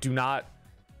internet do not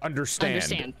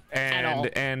understand at all.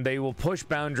 And they will push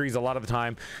boundaries a lot of the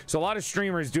time. So a lot of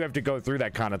streamers do have to go through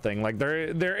that kind of thing. Like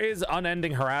there is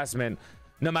unending harassment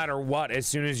no matter what as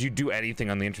soon as you do anything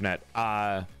on the internet.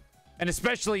 And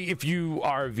especially if you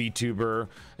are a VTuber,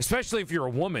 especially if you're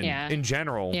a woman in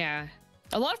general. Yeah.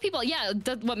 A lot of people,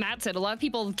 what Matt said, a lot of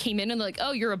people came in and they're like,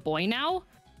 oh, you're a boy now?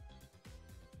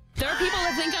 There are people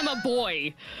that think I'm a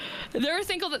boy.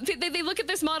 They look at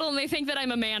this model and they think that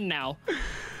I'm a man now.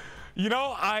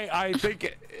 I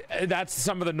think that's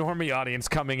some of the normie audience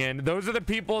coming in. Those are the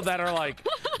people that are like,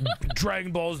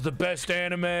 Dragon Ball's the best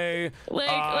anime.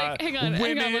 Hang on.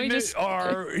 Women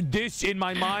are this in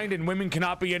my mind and women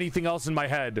cannot be anything else in my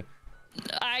head.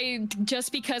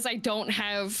 Just because I don't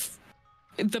have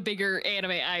the bigger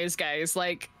anime eyes, guys,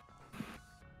 like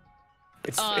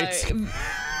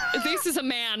this is a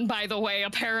man, by the way,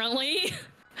 apparently.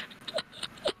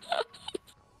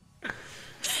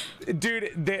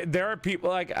 Dude, there are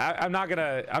people like I'm not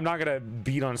gonna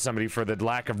beat on somebody for the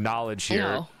lack of knowledge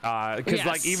here, because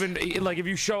like even like if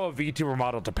you show a VTuber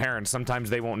model to parents,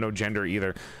 sometimes they won't know gender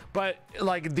either. But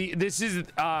like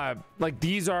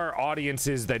these are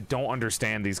audiences that don't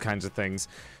understand these kinds of things.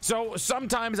 So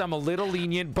sometimes I'm a little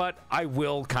lenient, but I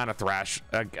will kind of thrash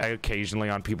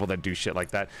occasionally on people that do shit like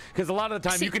that, because a lot of the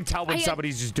time you can tell when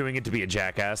somebody's just doing it to be a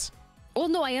jackass. Well,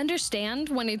 no, I understand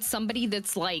when it's somebody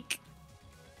that's like.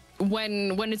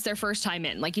 When it's their first time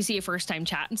in, like you see a first time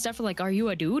chat and stuff, like, are you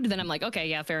a dude? Then I'm like, okay,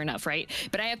 yeah, fair enough, right?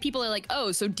 But I have people that are like,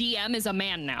 oh, so DM is a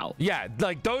man now. Yeah,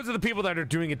 like those are the people that are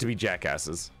doing it to be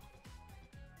jackasses.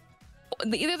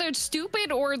 Either they're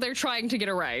stupid or they're trying to get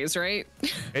a rise, right?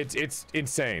 It's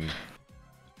insane.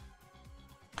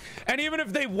 And even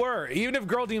if if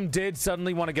Girl Team did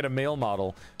suddenly want to get a male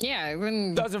model,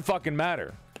 then doesn't fucking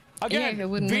matter. Again,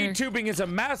 VTubing is a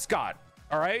mascot.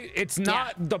 All right, it's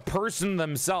not the person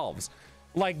themselves.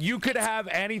 Like, you could have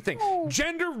anything.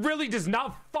 Gender really does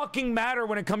not fucking matter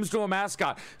when it comes to a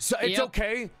mascot. So it's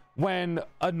okay when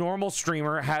a normal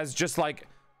streamer has just like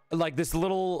this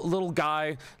little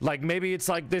guy, like maybe it's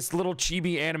like this little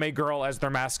chibi anime girl as their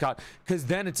mascot, because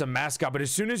then it's a mascot. But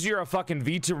as soon as you're a fucking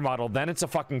VTuber model, then it's a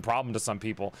fucking problem to some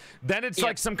people. Then it's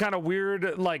like some kind of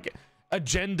weird like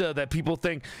agenda that people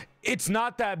think. It's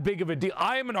not that big of a deal.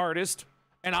 I am an artist,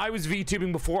 and I was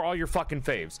VTubing before all your fucking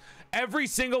faves. Every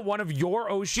single one of your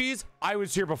Oshis, I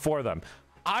was here before them.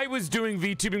 I was doing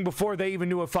VTubing before they even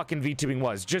knew what fucking VTubing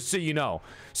was, just so you know.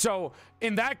 So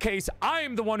in that case, I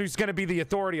am the one who's going to be the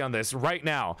authority on this right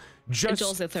now, just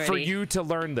for you to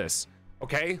learn this.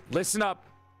 Okay, listen up.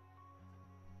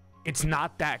 It's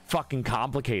not that fucking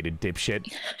complicated,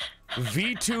 dipshit.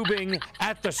 VTubing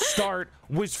at the start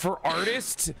was for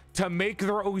artists to make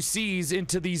their OCs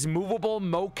into these movable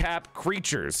mocap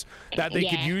creatures that they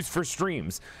could use for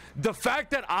streams. The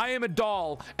fact that I am a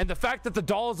doll and the fact that the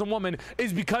doll is a woman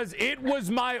is because it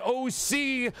was my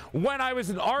OC when I was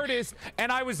an artist, and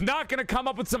I was not going to come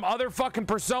up with some other fucking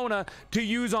persona to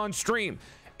use on stream.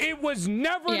 It was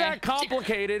never that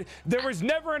complicated. There was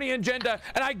never any agenda,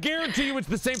 and I guarantee you it's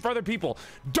the same for other people.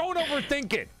 Don't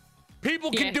overthink it.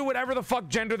 People can do whatever the fuck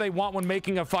gender they want when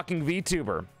making a fucking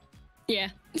VTuber. Yeah.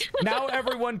 Now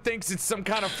everyone thinks it's some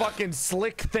kind of fucking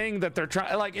slick thing that they're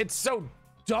trying. Like, it's so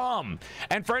dumb.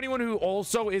 And for anyone who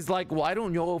also is like, well, I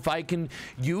don't know if I can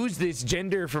use this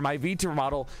gender for my VTuber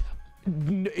model.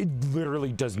 It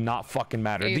literally does not fucking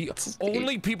matter. The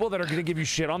only people that are going to give you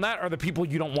shit on that are the people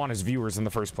you don't want as viewers in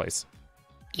the first place.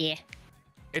 Yeah.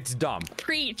 It's dumb.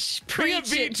 Preach Be a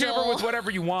VTuber with whatever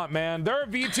you want, man. There are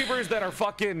VTubers that are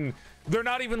fucking... They're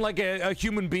not even like a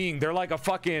human being. They're like a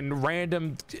fucking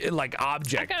random like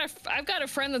object. I've got a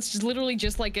friend that's just literally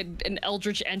just like an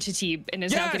eldritch entity and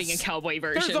is now getting a cowboy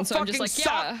version. There's a so I'm just like,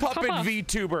 sock puppet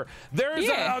VTuber. There's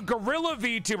a gorilla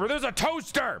VTuber. There's a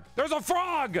toaster. There's a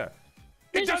frog.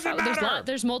 It doesn't matter.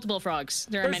 There's multiple frogs.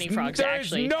 There are many frogs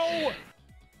actually.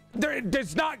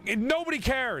 There's not. Nobody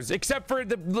cares except for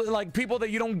the like people that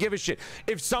you don't give a shit.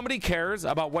 If somebody cares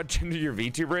about what gender your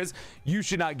VTuber is, you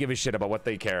should not give a shit about what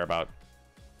they care about.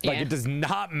 Like, it does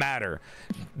not matter.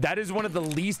 That is one of the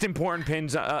least important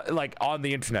pins like on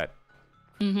the internet.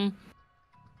 I'm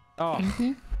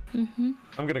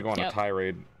gonna go on a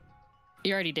tirade.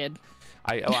 You already did.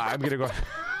 I'm gonna go.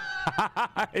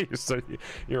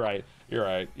 You're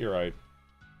right.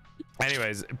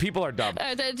 Anyways, people are dumb.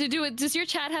 Does your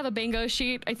chat have a bingo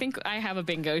sheet? I think I have a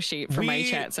bingo sheet for my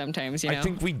chat sometimes, you know? I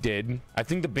think we did. I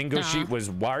think the bingo sheet was,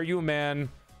 why are you a man?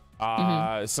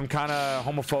 Some kind of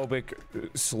homophobic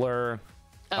slur.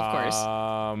 Of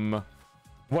course.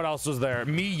 What else was there?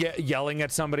 Me yelling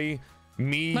at somebody.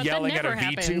 Me yelling at a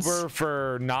VTuber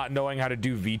for not knowing how to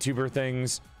do VTuber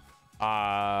things.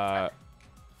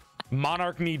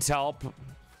 Monarch needs help.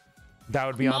 That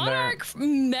would be on there. Monarch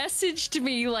messaged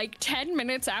me like 10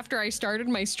 minutes after I started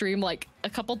my stream like a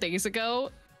couple days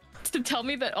ago to tell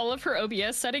me that all of her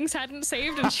OBS settings hadn't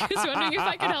saved and she was wondering if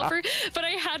I could help her. But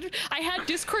I had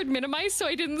Discord minimized so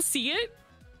I didn't see it.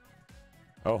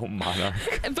 Oh, Monarch.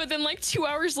 But then like 2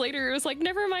 hours later, it was like,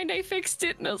 never mind, I fixed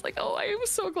it. And I was like, oh, I am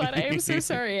so glad. I am so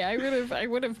sorry. I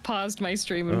would have paused my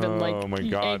stream and been like, oh my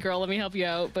God. Hey girl, let me help you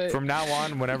out. But from now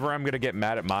on, whenever I'm going to get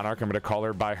mad at Monarch, I'm going to call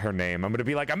her by her name. I'm going to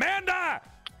be like, Amanda!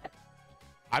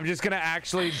 I'm just going to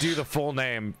actually do the full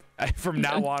name from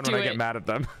now on when I get mad at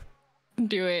them.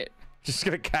 Do it. Just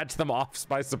gonna catch them off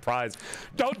by surprise.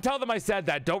 Don't tell them I said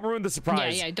that. Don't ruin the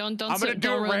surprise. Yeah, don't. I'm gonna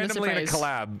do it randomly in a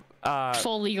collab.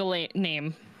 Full legal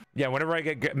name. Yeah, whenever I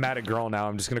get mad at girl now,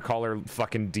 I'm just gonna call her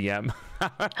fucking DM.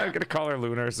 I'm gonna call her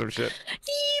Luna or some shit.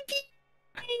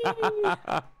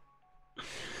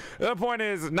 The point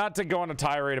is not to go on a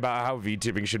tirade about how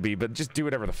VTubing should be, but just do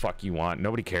whatever the fuck you want.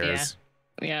 Nobody cares.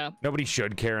 Yeah. Nobody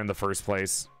should care in the first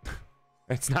place.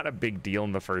 It's not a big deal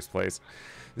in the first place.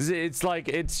 It's like,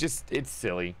 it's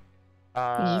silly.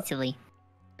 Easily.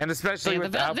 And especially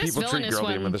with how people treat girl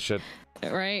demon with the shit.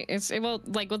 Right? Well,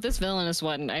 like with this villainous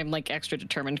one, I'm like extra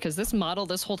determined because this model,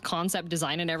 this whole concept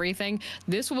design and everything,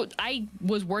 I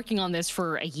was working on this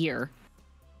for a year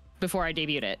before I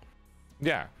debuted it.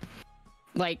 Yeah.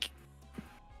 Like,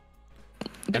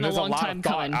 and there's a lot of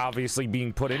thought obviously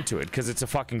being put into it because it's a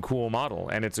fucking cool model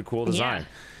and it's a cool design.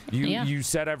 You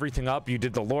set everything up. You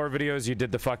did the lore videos. You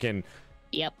did the fucking...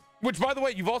 Yep. Which, by the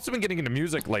way, you've also been getting into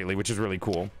music lately, which is really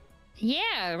cool.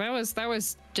 Yeah, that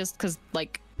was just because,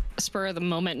 like, spur of the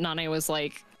moment, Nane was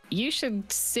like, you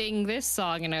should sing this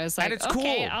song. And I was like,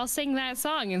 okay, I'll sing that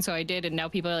song. And so I did. And now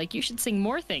people are like, you should sing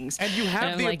more things. And you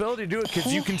have the ability to do it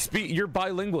because you can speak, you're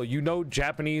bilingual. You know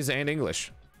Japanese and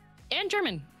English. And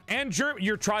German. And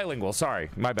you're trilingual. Sorry,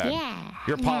 my bad. Yeah.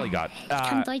 You're a polyglot. Ich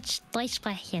kann Deutsch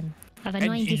sprechen. Aber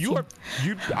nur ein And bisschen.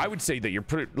 I would say that you're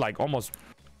pretty, like, almost.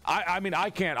 I mean,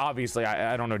 I can't, obviously,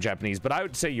 I don't know Japanese, but I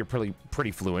would say you're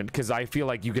pretty fluent because I feel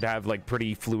like you could have like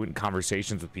pretty fluent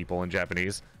conversations with people in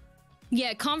Japanese.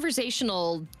 Yeah,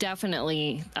 conversational,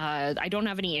 definitely. I don't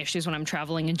have any issues when I'm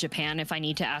traveling in Japan. If I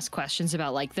need to ask questions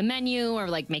about like the menu or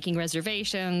like making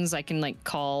reservations, I can like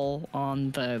call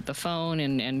on the phone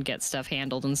and get stuff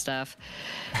handled and stuff.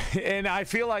 And I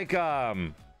feel like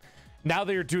now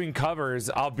that you're doing covers,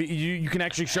 you can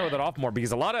actually show that off more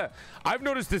because I've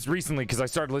noticed this recently because I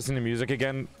started listening to music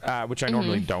again, which I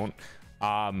normally don't.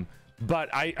 But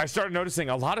I started noticing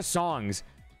a lot of songs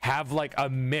have like a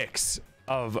mix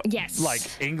of like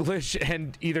English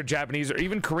and either Japanese or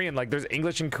even Korean. Like there's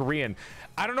English and Korean.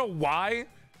 I don't know why,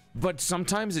 but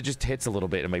sometimes it just hits a little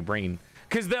bit in my brain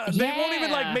because they won't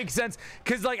even like make sense.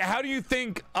 Because like, how do you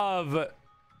think of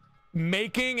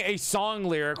making a song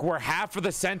lyric where half of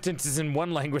the sentence is in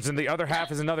one language and the other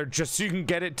half is another, just so you can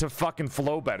get it to fucking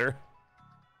flow better?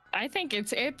 I think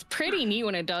it's pretty neat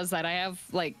when it does that.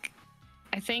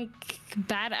 I think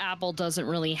Bad Apple doesn't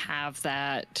really have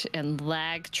that, and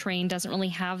Lag Train doesn't really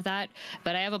have that.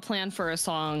 But I have a plan for a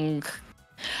song.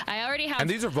 I already have. And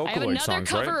these are Vocaloid songs, right? I have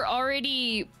another cover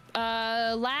already.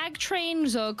 Lag Train,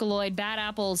 Vocaloid, Bad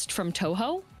Apples from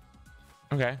Toho.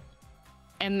 Okay.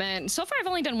 And then so far I've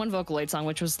only done one Vocaloid song,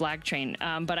 which was Lag Train.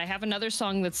 But I have another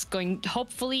song that's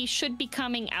hopefully should be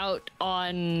coming out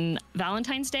on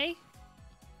Valentine's Day.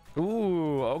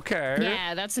 Ooh, okay.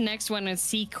 Yeah, that's the next one. It's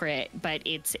secret, but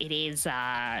it is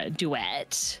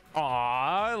duet.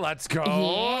 Aw, let's go.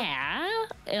 Yeah,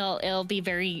 it'll be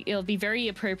very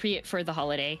appropriate for the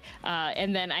holiday.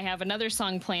 And then I have another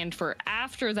song planned for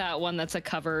after that one that's a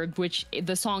cover, which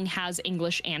the song has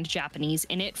English and Japanese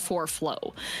in it for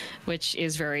flow, which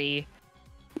is very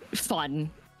fun.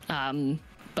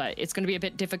 But it's going to be a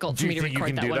bit difficult for me to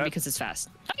record that one because it's fast.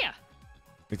 Oh yeah.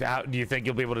 Do you think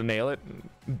you'll be able to nail it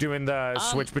doing the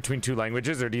switch between two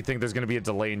languages, or do you think there's going to be a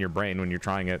delay in your brain when you're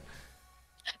trying it?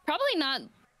 Probably not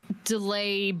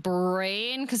delay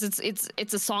brain, because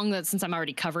it's a song that, since I'm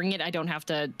already covering it, I don't have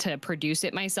to produce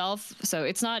it myself. So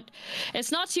it's not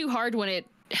too hard when it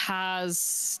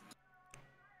has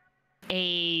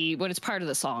when it's part of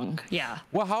the song. Yeah.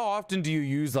 Well, how often do you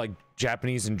use like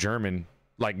Japanese and German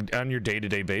like on your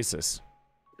day-to-day basis?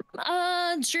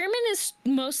 German is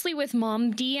mostly with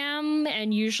mom DM,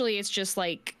 and usually it's just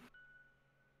like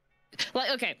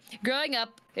okay, growing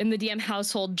up in the DM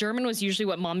household, German was usually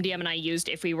what mom DM and I used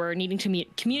if we were needing to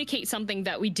communicate something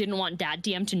that we didn't want dad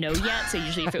DM to know yet. So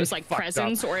usually if it was like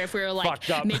presents or if we were like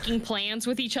making plans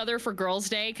with each other for girls'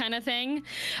 day kind of thing,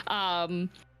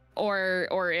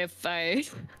 or if I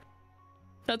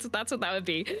That's what that would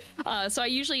be. So I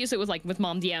usually use it with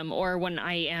mom DM, or when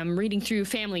I am reading through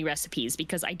family recipes,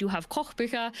 because I do have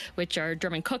Kochbücher, which are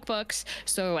German cookbooks.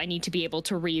 So I need to be able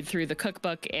to read through the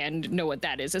cookbook and know what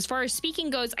that is. As far as speaking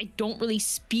goes, I don't really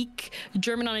speak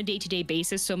German on a day-to-day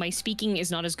basis. So my speaking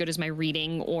is not as good as my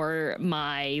reading or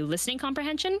my listening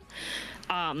comprehension.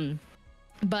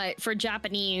 But for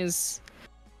Japanese,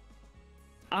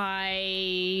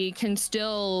 I can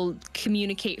still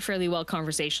communicate fairly well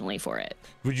conversationally for it.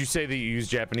 Would you say that you use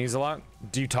Japanese a lot?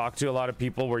 Do you talk to a lot of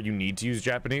people where you need to use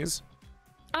Japanese?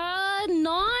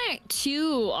 Not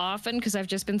too often, because I've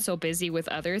just been so busy with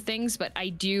other things, but I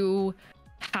do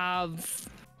have,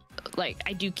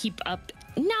 I do keep up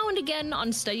now and again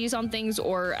on studies on things,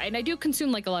 and I do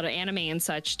consume a lot of anime and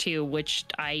such too, which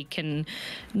I can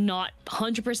not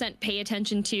 100% pay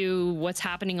attention to what's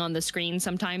happening on the screen.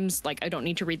 Sometimes I don't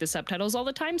need to read the subtitles all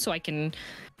the time, so I can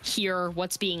hear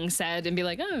what's being said and be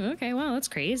like, oh, okay, well, that's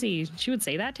crazy. She would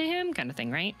say that to him, kind of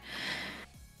thing, right?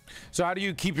 So how do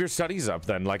you keep your studies up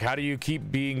then? How do you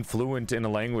keep being fluent in a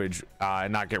language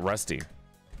and not get rusty?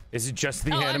 Is it just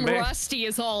the anime? I'm rusty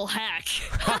as all heck.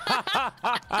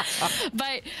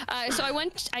 But so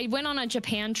I went on a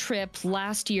Japan trip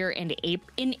last year in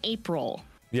April.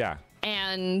 Yeah.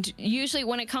 And usually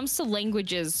when it comes to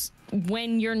languages,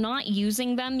 when you're not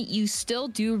using them, you still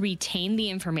do retain the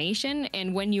information.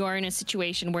 And when you are in a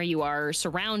situation where you are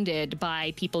surrounded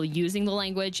by people using the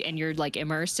language and you're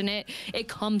immersed in it, it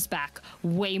comes back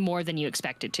way more than you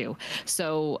expect it to.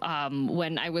 So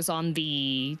when I was on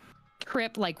the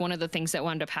trip, like one of the things that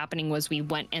wound up happening was we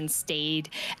went and stayed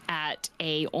at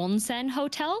a onsen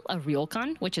hotel, a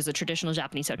ryokan, which is a traditional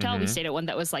Japanese hotel. We stayed at one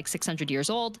that was like 600 years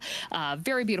old,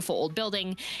 very beautiful old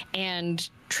building. And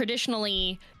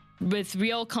traditionally with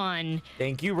ryokan,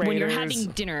 thank you, Raiders. when you're having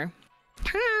dinner,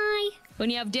 when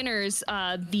you have dinners,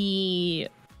 the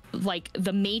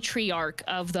matriarch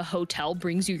of the hotel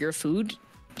brings you your food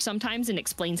sometimes and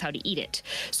explains how to eat it.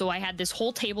 So I had this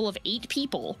whole table of 8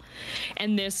 people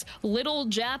and this little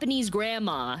Japanese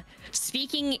grandma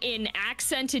speaking in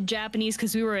accented Japanese,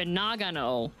 because we were in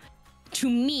Nagano, to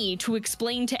me to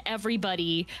explain to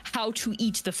everybody how to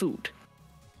eat the food.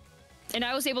 And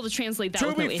I was able to translate that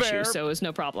with no issue, so it was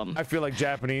no problem. I feel like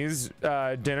Japanese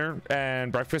dinner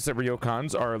and breakfast at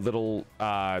ryokans are a little,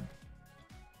 I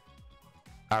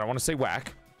don't want to say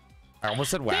whack. I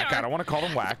almost said whack. I don't want to call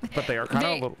them whack, but they are kind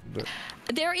of a little...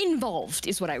 They're involved,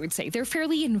 is what I would say. They're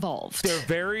fairly involved. They're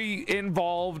very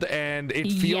involved, and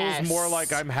it feels more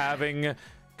like I'm having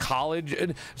college.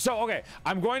 So, okay,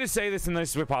 I'm going to say this in the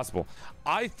nicest way possible.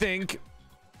 I'm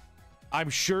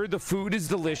sure the food is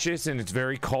delicious, and it's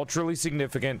very culturally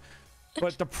significant,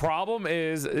 but the problem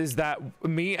is that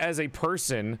me as a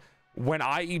person... when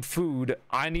I eat food,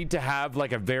 I need to have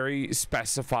like a very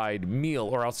specified meal,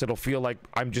 or else it'll feel like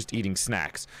I'm just eating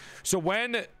snacks. So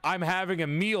when I'm having a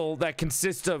meal that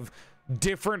consists of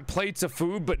different plates of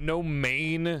food but no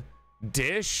main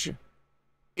dish,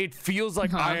 it feels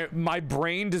like my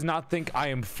brain does not think I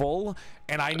am full,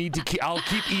 and I need to I'll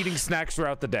keep eating snacks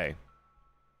throughout the day.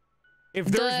 If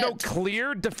there's no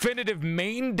clear, definitive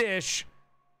main dish,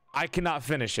 I cannot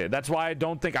finish it. That's why I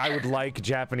don't think I would like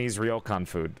Japanese ryokan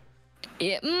food.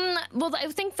 Well,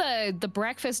 I think the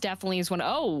breakfast definitely is one.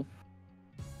 Oh,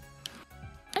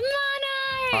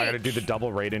 I gotta do the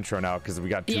double raid intro now because we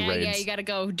got 2 raids. Yeah, you gotta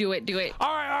go do it.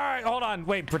 All right, hold on,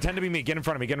 wait, pretend to be me. Get in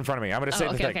front of me. I'm gonna say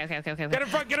the thing. Okay. Get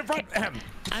in front. I'm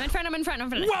in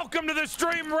front. Welcome to the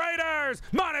stream, Raiders.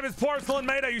 My name is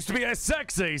PorcelainMaid. I used to be a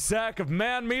sexy sack of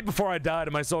man meat before I died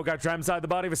and my soul got trapped inside the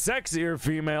body of a sexier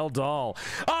female doll.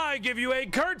 I give you a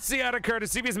curtsy out of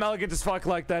courtesy because I'm elegant as fuck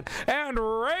like that. And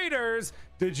Raiders,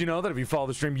 did you know that if you follow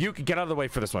the stream, you can get out of the way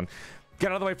for this one.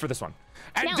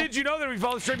 And did you know that if you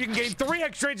follow the stream, you can gain 3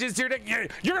 extra inches to your dick?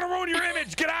 You're gonna ruin your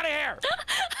image. Get out of here.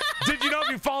 Did you know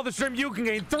if you follow the stream, you can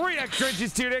gain 3 extra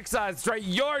inches to your dick size? That's right.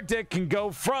 Your dick can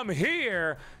go from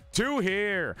here to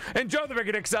here. Enjoy the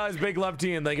bigger dick size. Big love to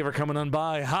you, and thank you for coming on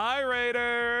by. Hi,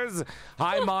 Raiders.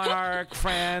 Hi, Monarch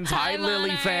fans. Hi,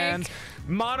 Lily fans.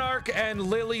 Monarch and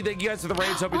Lily, thank you guys for the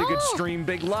raids. Hope you had a good stream.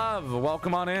 Big love.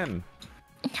 Welcome on in.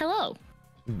 Hello.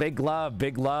 Big love.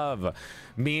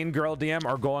 Me and Girl DM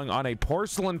are going on a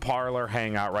Porcelain Parlor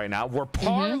hangout right now. We're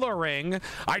parloring.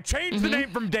 I changed the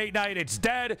name from date night. It's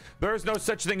dead. There's no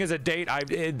such thing as a date.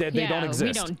 They don't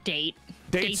exist. We don't date.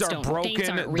 Dates are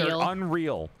broken. They're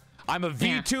unreal. I'm a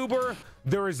VTuber.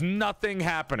 There is nothing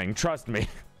happening. Trust me.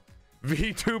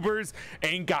 VTubers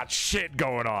ain't got shit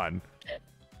going on.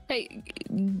 Hey,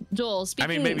 Joel. Speak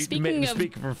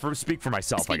for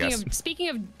myself, I guess.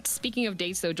 Speaking of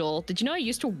dates, though, Joel, did you know I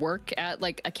used to work at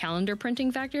like a calendar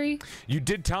printing factory? You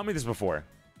did tell me this before.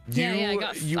 I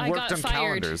worked on fired.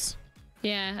 calendars.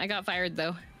 Yeah, I got fired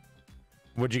though.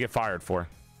 What'd you get fired for?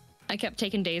 I kept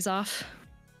taking days off.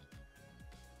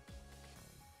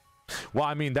 Well,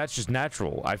 I mean, that's just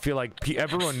natural. I feel like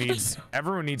everyone needs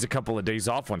a couple of days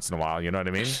off once in a while. You know what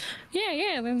I mean?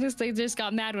 Yeah. They just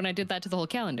got mad when I did that to the whole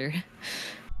calendar.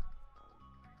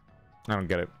 I don't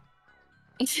get it.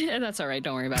 That's all right.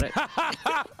 Don't worry about it.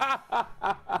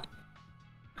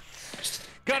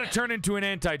 Gotta turn into an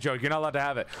anti-joke. You're not allowed to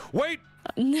have it. Wait.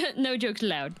 No jokes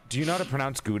allowed. Do you know how to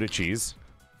pronounce Gouda cheese?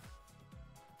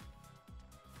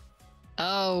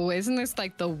 Oh, isn't this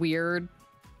like the weird?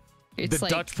 It's the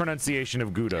Dutch pronunciation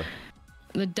of Gouda.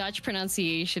 The Dutch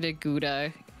pronunciation of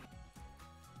Gouda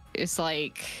is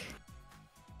like...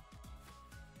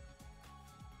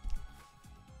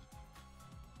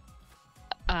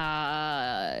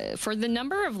 for the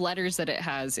number of letters that it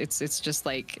has, it's just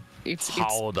like...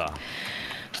 Howda.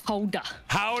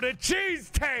 How the cheese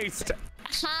taste?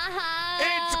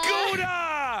 It's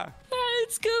Gouda!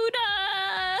 It's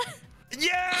Gouda!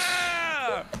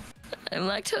 Yeah! I'm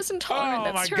lactose intolerant.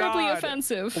 That's terribly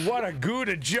offensive. What a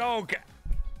Gouda joke.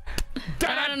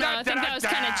 I don't know. I think that was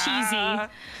kind of cheesy.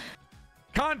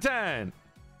 Content.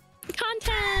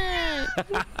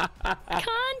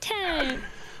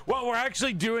 Well, we're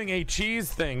actually doing a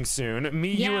cheese thing soon. You and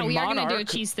Monarch. Yeah, we are going to do a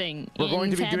cheese thing. We're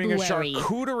going to be doing a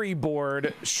charcuterie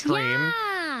board stream.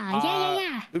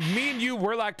 Yeah. Me and you,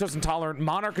 we're lactose intolerant.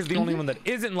 Monarch is the only one that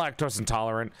isn't lactose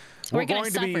intolerant. We're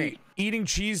going to be eating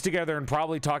cheese together and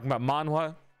probably talking about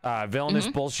manhwa. villainous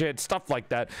bullshit, stuff like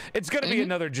that. It's gonna be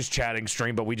another just chatting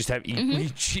stream, but we just have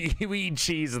we eat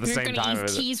cheese at the same time. We're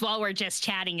gonna eat cheese while we're just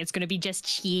chatting. It's gonna be just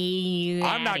cheese.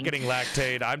 I'm not getting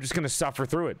lactate. I'm just gonna suffer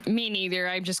through it. Me neither.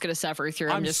 I'm just gonna suffer through.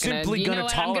 I'm just simply gonna, gonna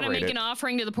tolerate I'm gonna make it. an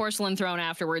offering to the porcelain throne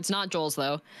afterwards. Not Joel's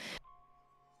though.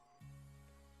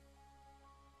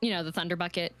 You know, the thunder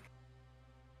bucket.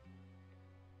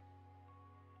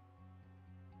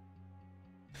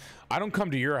 I don't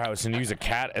come to your house and use a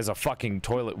cat as a fucking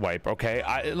toilet wipe, okay?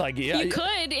 I like, yeah. You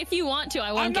could if you want to.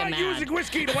 I won't get mad. I'm not using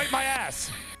whiskey to wipe my ass.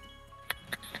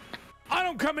 I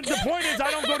don't come in. The point is,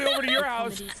 I don't go over to your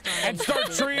house and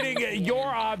start treating your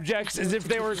objects as if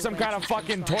they were some kind of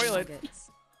fucking toilet.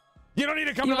 You don't need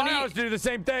to come to my house to do the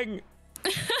same thing.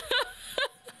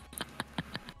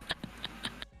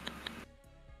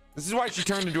 This is why she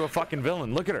turned into a fucking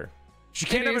villain. Look at her. She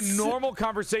can't have a normal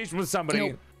conversation with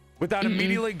somebody without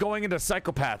immediately going into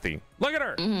psychopathy. Look at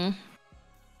her.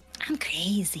 I'm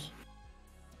crazy.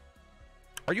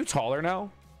 Are you taller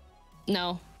now?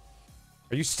 No.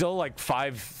 Are you still like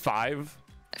 5'5"?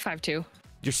 5'2".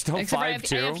 You're still 5'2"? I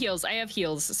have heels. I have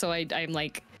heels, so I'm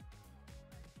like.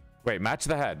 Wait, match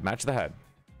the head. Match the head.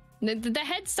 The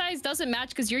head size doesn't match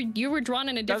because you were drawn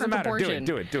in a different proportion.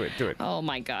 Do it. Oh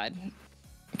my god.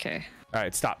 Okay. All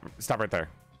right, stop right there.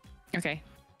 Okay.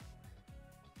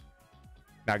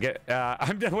 Now get.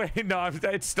 Wait, no,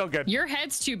 it's still good. Your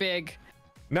head's too big.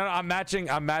 No, I'm matching.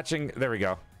 There we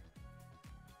go.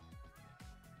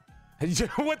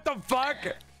 What the fuck?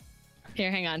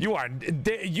 Here, hang on. You are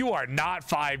not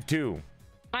 5'2".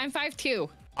 I'm 5'2".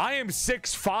 I am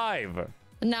 6'5".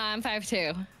 No, I'm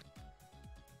 5'2".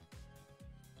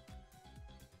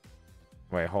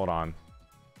 Wait, hold on.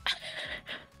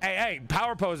 Hey,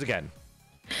 power pose again.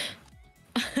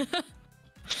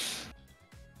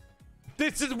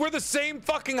 We're the same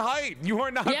fucking height. You are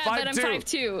not 5'2". Yeah, but I'm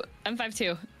 5'2". I'm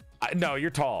 5'2". No,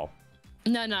 you're tall.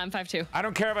 No, I'm 5'2". I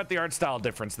don't care about the art style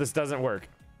difference. This doesn't work.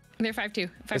 They're 5'2".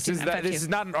 This is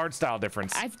not an art style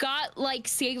difference. I've got like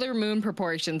Sailor Moon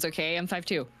proportions, okay? I'm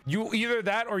 5'2". You either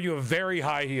that or you have very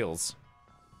high heels.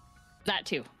 That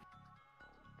too.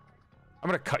 I'm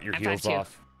gonna cut your heels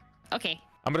off. Okay.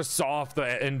 I'm gonna saw off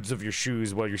the ends of your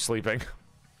shoes while you're sleeping.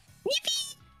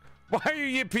 Yippee! Why are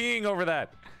you yippieing over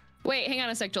that? Wait, hang on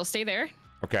a sec, Joel. Stay there.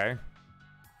 Okay.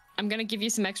 I'm gonna give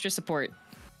you some extra support.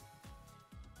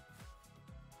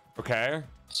 Okay.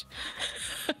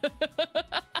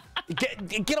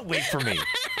 Get away from me.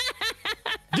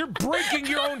 You're breaking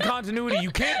your own continuity.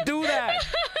 You can't do that.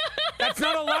 That's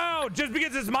not allowed. Just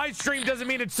because it's my stream doesn't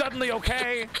mean it's suddenly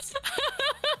okay.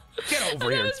 Get over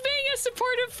here. I was being a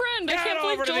supportive friend. I can't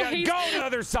believe Joel hates. Go to the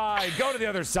other side. Go to the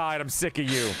other side. I'm sick of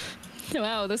you.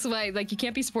 Wow, this is why like you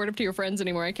can't be supportive to your friends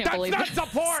anymore. I can't believe that's not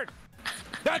support.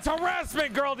 That's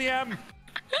harassment, girl DM.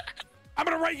 I'm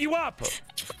gonna write you up.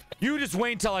 You just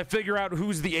wait until I figure out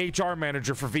who's the HR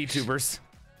manager for VTubers.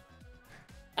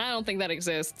 I don't think that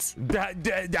exists.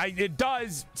 It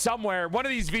does somewhere. One of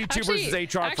these VTubers is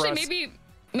HR for us.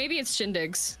 Maybe it's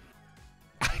Shindigs.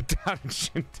 I doubt it's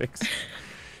Shindigs.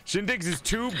 Shindigs is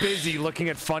too busy looking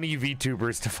at funny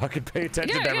VTubers to fucking pay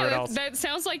attention to everyone else. That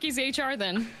sounds like he's HR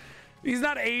then. He's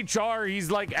not HR. He's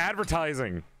like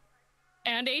advertising.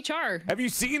 And HR. Have you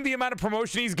seen the amount of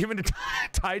promotion he's given to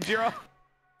Taijiro?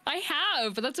 I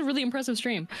have, but that's a really impressive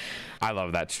stream. I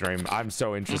love that stream. I'm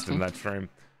so interested in that stream.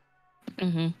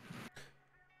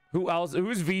 Who else?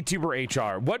 Who's VTuber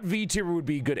HR? What VTuber would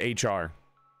be good HR?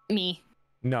 Me.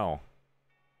 No.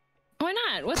 Why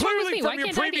not? What's wrong with me? Clearly, from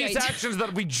your previous actions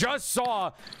that we just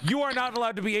saw, you are not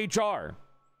allowed to be HR.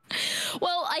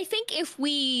 Well, I think if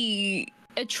we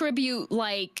attribute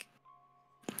like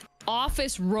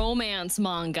office romance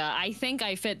manga, I think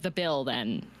I fit the bill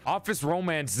then. Office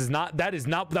romance is not. That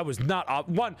was not.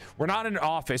 One, we're not in an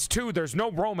office. Two, there's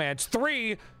no romance.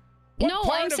 Three. No,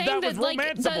 I'm saying that like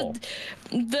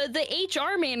the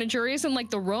HR manager isn't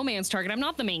like the romance target. I'm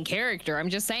not the main character. I'm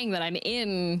just saying that I'm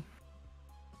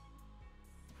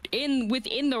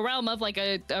within the realm of like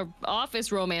a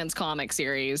office romance comic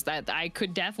series that I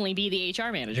could definitely be the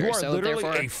HR manager. You are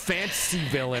literally a fantasy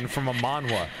villain from a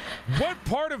manhwa. What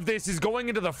part of this is going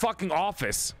into the fucking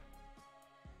office?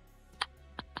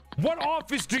 What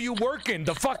office do you work in?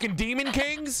 The fucking Demon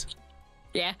Kings?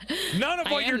 Yeah. None of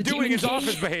what you're doing is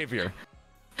office behavior.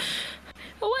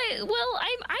 Wait, well,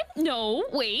 no,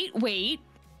 wait.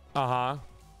 Uh-huh.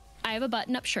 I have a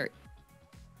button-up shirt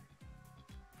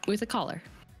with a collar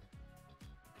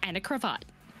and a cravat.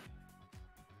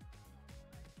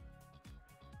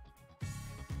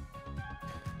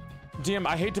 DM,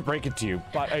 I hate to break it to you,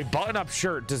 but a button-up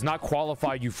shirt does not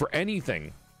qualify you for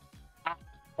anything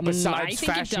besides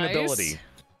fashionability.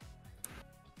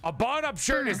 A button-up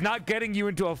shirt is not getting you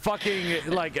into a fucking,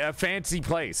 like, a fancy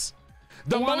place.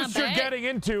 The most you're getting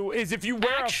into is if you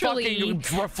wear a fucking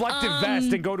reflective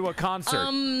vest and go to a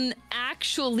concert.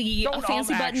 Actually, a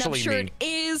fancy button-up shirt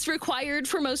is required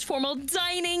for most formal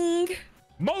dining.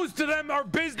 Most of them are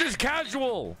business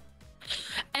casual.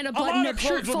 And a button-up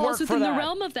shirt falls within the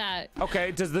realm of that.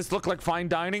 Okay, does this look like fine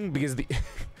dining? Because the...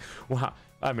 Well,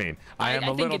 I mean, I'm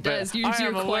a little bit of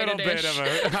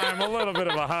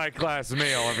a high-class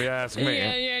meal, if you ask me.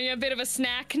 Yeah, a bit of a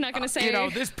snack. Not gonna say. You know,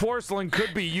 this porcelain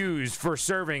could be used for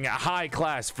serving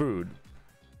high-class food.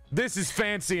 This is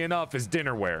fancy enough as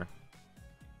dinnerware.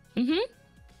 All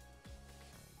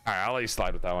right, I'll let you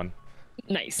slide with that one.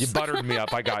 Nice. You buttered me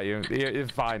up. I got you.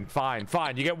 Fine.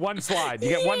 You get one slide. You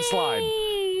get one slide.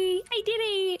 I did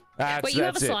it. Wait, you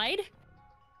have a slide?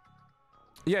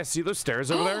 Yeah, see those stairs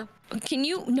over there? Can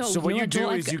you? No. So what you do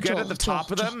is you get at the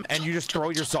top of them and you just throw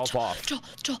yourself off.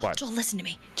 Joel, listen to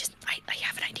me. I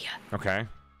have an idea. Okay.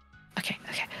 Okay.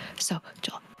 So,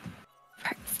 Joel,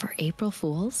 for April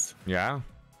Fools. Yeah.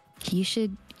 You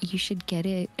should get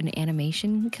an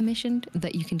animation commissioned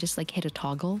that you can just like hit a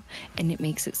toggle and it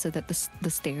makes it so that the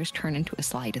stairs turn into a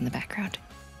slide in the background.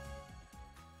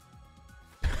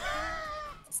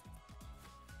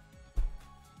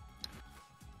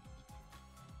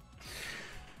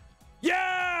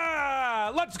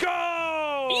 Yeah! Let's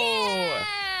go!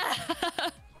 Yeah!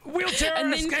 Wheelchair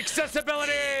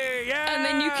accessibility! Yeah! And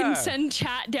then you can send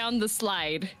chat down the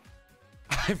slide.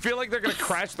 I feel like they're gonna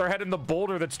crash their head in the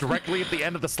boulder that's directly at the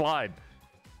end of the slide.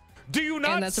 Do you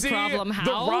not see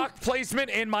the rock placement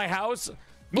in my house?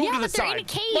 Move to the side. They're in a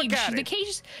cage. Look at the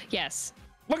cage. Yes.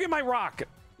 Look at my rock.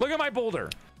 Look at my boulder.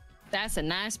 That's a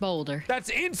nice boulder. That's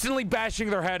instantly bashing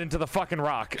their head into the fucking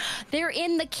rock. They're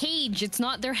in the cage. It's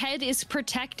not, their head is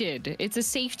protected. It's a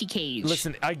safety cage.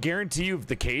 Listen, I guarantee you if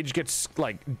the cage gets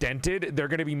like dented, they're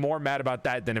gonna be more mad about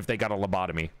that than if they got a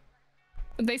lobotomy.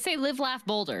 They say live, laugh,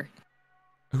 boulder.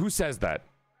 Who says that?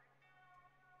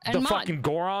 And the fucking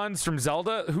Gorons from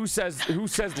Zelda? Who says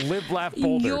live, laugh,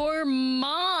 boulder? Your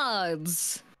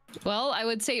mods. Well, I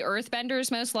would say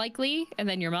Earthbenders most likely, and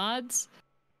then your mods.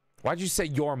 Why'd you say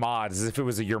your mods as if it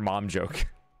was a your mom joke?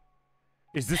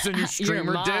 Is this a new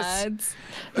streamer diss?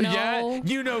 No. Yeah,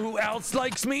 you know who else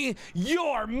likes me?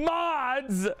 Your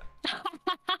mods!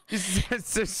 It's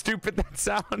so stupid that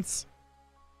sounds.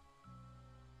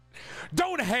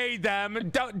 Don't hate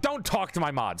them. Don't talk to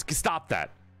my mods. Stop that.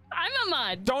 I'm a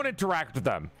mod. Don't interact with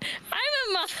them. I'm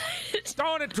a mod.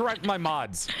 Don't interact with my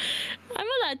mods. I'm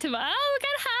allowed to. Oh, we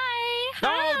got hi.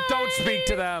 No, don't speak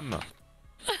to them.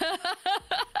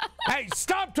 Hey,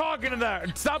 stop talking to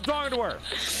them. Stop talking to her.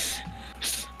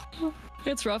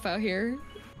 It's rough out here.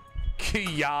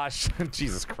 Kiyosh.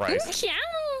 Jesus Christ.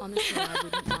 Honestly, I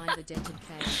wouldn't mind the dented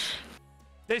cage.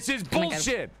 This is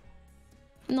bullshit.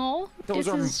 No, this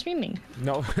is streaming.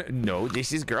 No,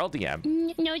 this is Girl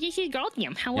DM. No, this is Girl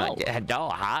DM. Hello. No,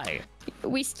 hi.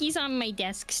 Whiskey's on my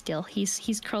desk still.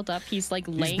 He's curled up. He's like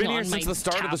laying on my tablet. He's been here since the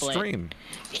start of the stream.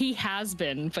 He has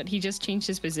been, but he just changed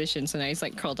his position, so now he's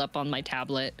like curled up on my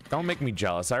tablet. Don't make me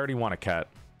jealous. I already want a cat.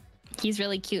 He's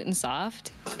really cute and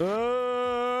soft.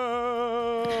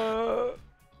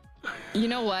 You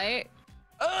know what?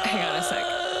 Hang on a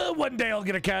sec. One day I'll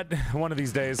get a cat. One of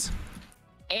these days.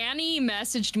 Annie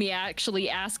messaged me actually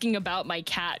asking about my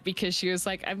cat because she was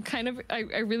like,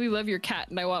 I really love your cat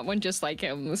and I want one just like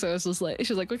him. So I was just like,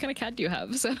 she was like, what kind of cat do you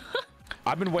have? So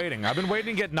I've been waiting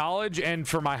to get knowledge and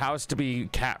for my house to be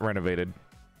cat renovated.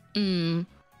 I'm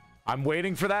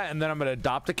waiting for that, and then I'm gonna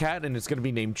adopt a cat and it's gonna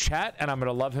be named Chat, and I'm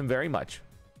gonna love him very much.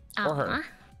 Or her.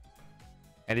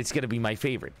 And it's gonna be my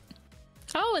favorite.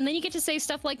 Oh, and then you get to say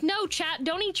stuff like, no, Chat,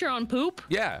 don't eat your own poop.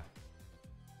 Yeah.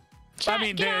 Chat, I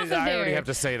mean, get off of I there. already have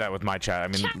to say that with my chat. I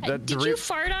mean, Chat, did you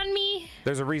fart on me?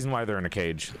 There's a reason why they're in a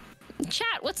cage.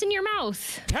 Chat, what's in your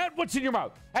mouth? Chat, what's in your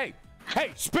mouth? Hey,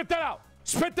 spit that out.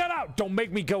 Spit that out. Don't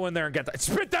make me go in there and get that.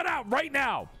 Spit that out right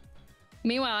now.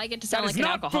 Meanwhile, I get to sound like an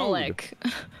alcoholic.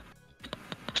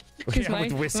 Because my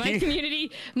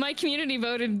community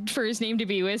voted for his name to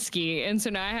be Whiskey, and so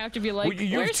now I have to be like, well,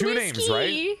 you have two names,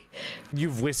 right?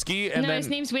 You've Whiskey, and no, then his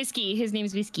name's Whiskey. His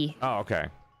name's Whiskey. Oh, okay.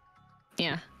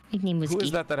 Yeah, his name was. Who is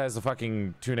that has the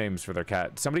fucking two names for their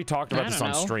cat? Somebody talked about this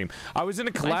on stream. I was in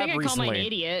a collab recently. I call mine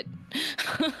Idiot.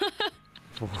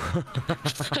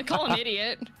 I call him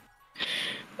Idiot.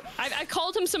 I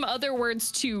called him some other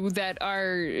words too that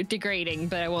are degrading,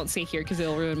 but I won't say here because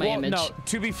it'll ruin my image. No,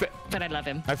 to be fair, but I love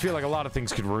him. I feel like a lot of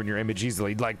things could ruin your image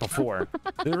easily, like before.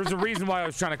 There was a reason why I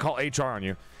was trying to call HR on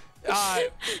you.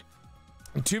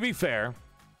 To be fair,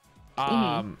 fuck,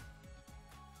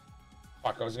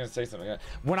 I was gonna say something.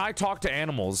 When I talk to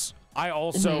animals, I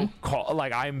also call,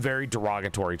 like, I'm very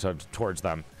derogatory towards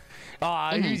them.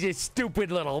 Aw, you a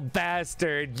stupid little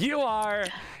bastard. You don't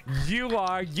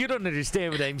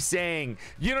understand what I'm saying.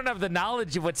 You don't have the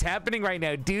knowledge of what's happening right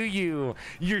now, do you?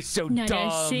 You're so Not dumb.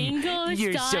 a single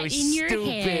You're thought so in your stupid.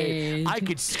 head. I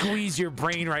could squeeze your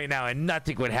brain right now and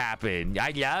nothing would happen.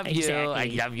 I love you. I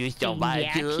love you so much.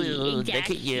 Exactly. Look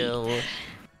at you.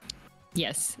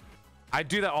 Yes. I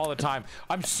do that all the time.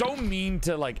 I'm so mean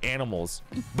to like animals,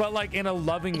 but like in a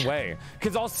loving way.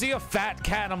 Cause I'll see a fat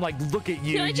cat and I'm like, look at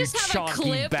you, Can I just have a chonky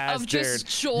clip bastard. of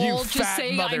just you Joel just fat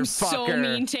saying I'm so motherfucker."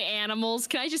 mean to animals?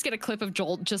 Can I just get a clip of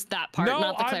Joel, just that part,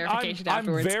 not the clarification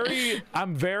afterwards?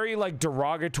 I'm very like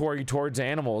derogatory towards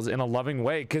animals in a loving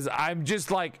way. Cause I'm just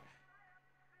like,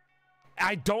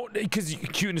 I don't, because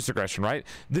cuteness aggression, right?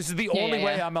 This is the only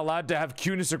way I'm allowed to have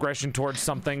cuteness aggression towards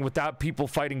something without people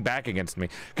fighting back against me.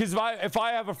 Because if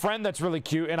I have a friend that's really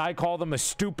cute and I call them a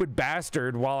stupid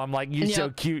bastard while I'm like, you're so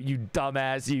cute, you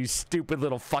dumbass, you stupid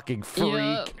little fucking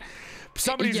freak,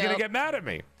 somebody's gonna get mad at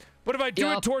me. But if I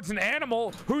do it towards an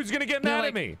animal, who's gonna get mad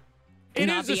at me? It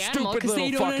is a stupid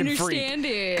little fucking freak.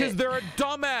 Because they're a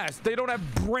dumbass. They don't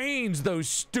have brains, those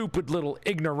stupid little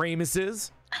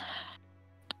ignoramuses.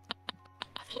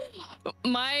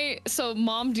 So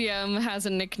Mom DM has a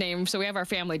nickname. So we have our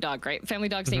family dog, right? Family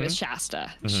dog's name is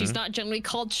Shasta. She's not generally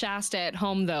called Shasta at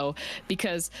home though,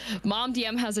 because Mom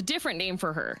DM has a different name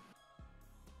for her,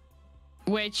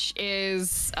 which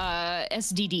is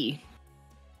SDD.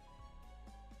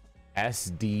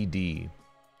 SDD.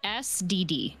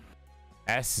 SDD.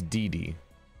 SDD.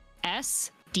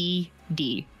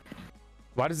 SDD.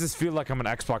 Why does this feel like I'm on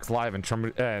Xbox Live and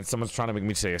someone's trying to make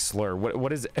me say a slur? What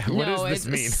does this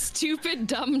mean? Stupid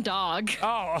dumb dog.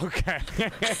 Oh, okay.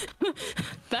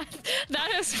 that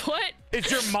is what. It's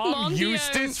your mom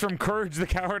Eustace from Courage the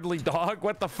Cowardly Dog?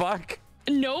 What the fuck?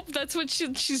 Nope, that's what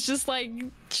she's just like.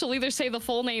 She'll either say the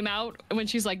full name out when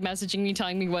she's like messaging me,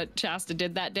 telling me what Shasta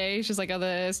did that day. She's like, oh,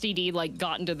 the STD like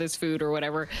got into this food or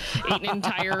whatever, ate an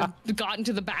entire, got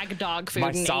into the bag of dog food.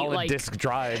 My and solid ate, like, disk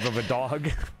drive of a dog.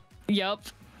 Yep.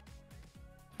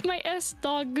 My S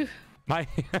dog. My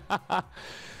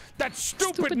that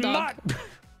stupid nut.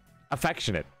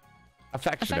 Affectionately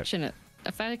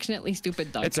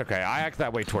stupid dog. It's okay. I act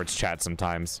that way towards chat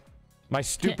sometimes. My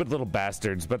stupid little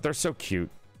bastards, but they're so cute.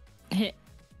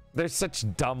 They're such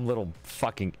dumb little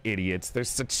fucking idiots. They're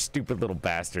such stupid little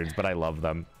bastards, but I love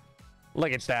them.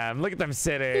 Look at them. Look at them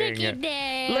sitting. Look at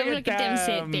them. Look at them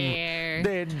sit there.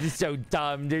 They're so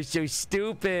dumb. They're so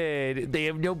stupid. They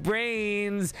have no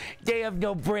brains. They have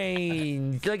no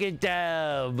brains. Look at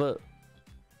them.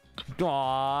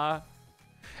 Aww.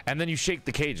 And then you shake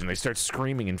the cage and they start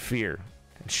screaming in fear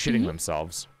and shitting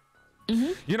themselves.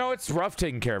 You know, it's rough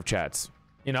taking care of chats.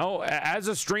 You know, as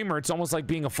a streamer, it's almost like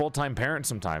being a full-time parent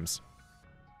sometimes.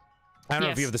 I don't know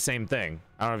if you have the same thing.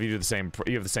 I don't know if you do the same.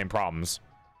 You have the same problems.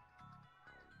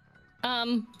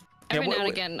 Every now and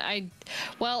again,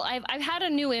 I've had a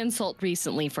new insult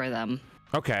recently for them.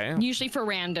 Okay. Usually for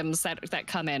randoms that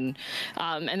come in,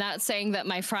 and that's saying that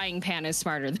my frying pan is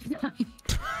smarter than them.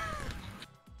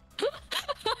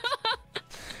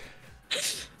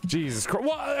 Jesus Christ.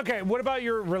 Well, okay, what about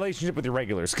your relationship with your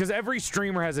regulars? Because every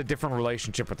streamer has a different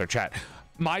relationship with their chat.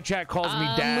 My chat calls me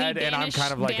dad, and I'm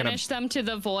kind of like banish them to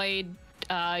the void.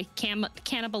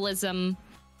 Cannibalism.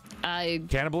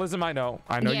 Cannibalism, I know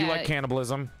you like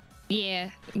cannibalism. Yeah.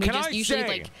 Can I say,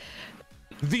 like,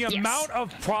 the amount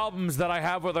of problems that I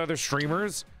have with other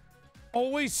streamers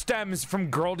always stems from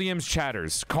Girl DM's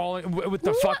chatters calling with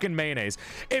the fucking mayonnaise.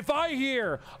 If I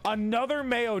hear another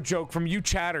mayo joke from you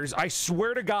chatters, I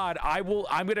swear to God,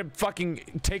 I'm gonna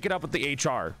fucking take it up with the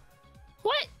HR.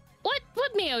 What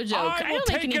mayo joke? I don't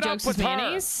make any jokes with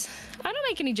mayonnaise. I don't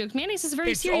make any jokes. Mayonnaise is a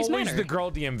very serious matter. It's always the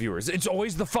Girl DM viewers. It's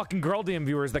always the fucking Girl DM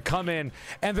viewers that come in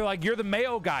and they're like, "You're the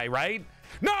mayo guy, right?"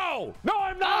 No,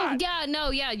 I'm not. Oh yeah,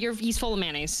 no, yeah, he's full of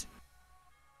mayonnaise.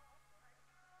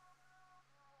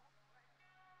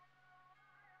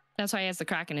 That's why he has the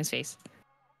crack in his face.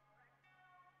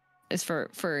 It's for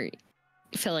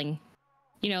filling.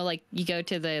 You know, like you go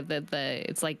to the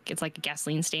it's like a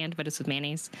gasoline stand, but it's with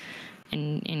mayonnaise,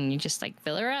 and you just like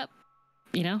fill her up.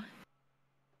 You know.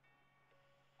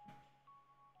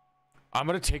 I'm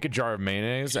gonna take a jar of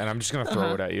mayonnaise and I'm just gonna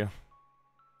throw it at you.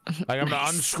 Like I'm gonna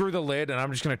unscrew the lid and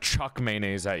I'm just gonna chuck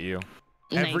mayonnaise at you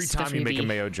every time you make a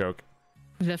mayo joke.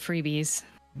 The freebies.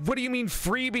 What do you mean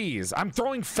freebies? I'm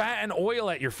throwing fat and oil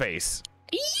at your face.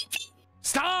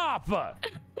 Stop!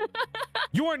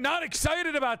 You are not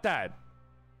excited about that.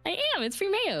 I am. It's free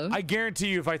mayo. I guarantee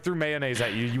you, if I threw mayonnaise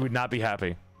at you, you would not be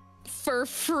happy. For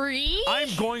free?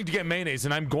 I'm going to get mayonnaise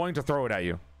and I'm going to throw it at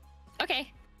you. Okay.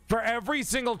 For every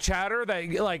single chatter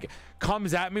that like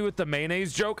comes at me with the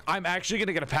mayonnaise joke, I'm actually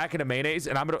gonna get a packet of mayonnaise,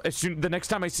 and I'm gonna the next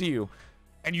time I see you,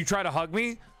 and you try to hug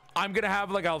me, I'm gonna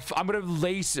have like I'm gonna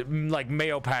lace like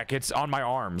mayo packets on my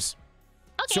arms,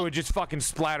 so it just fucking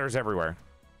splatters everywhere.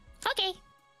 Okay.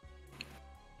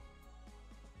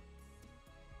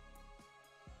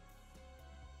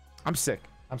 I'm sick.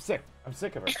 I'm sick. I'm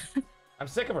sick of her. I'm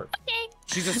sick of her. Okay.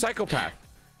 She's a psychopath.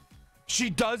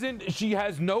 She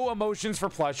has no emotions for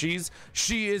plushies.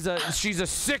 She's a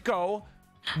sicko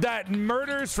that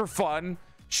murders for fun.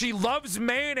 She loves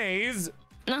mayonnaise.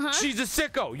 She's a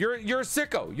sicko. You're a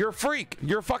sicko. You're a freak.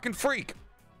 You're a fucking freak.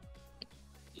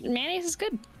 Mayonnaise is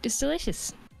good. It's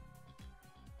delicious.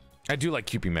 I do like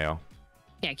Kewpie mayo.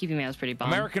 Yeah, Kewpie mayo is pretty bomb.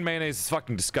 American mayonnaise is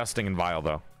fucking disgusting and vile,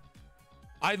 though.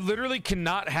 I literally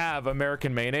cannot have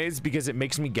American mayonnaise because it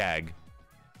makes me gag.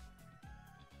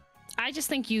 I just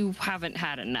think you haven't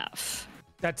had enough.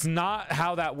 That's not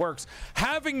how that works.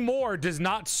 Having more does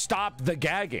not stop the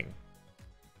gagging.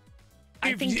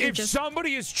 If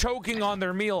somebody is choking on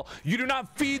their meal, you do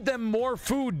not feed them more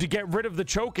food to get rid of the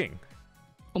choking.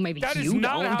 Well, maybe you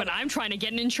don't, but I'm trying to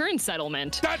get an insurance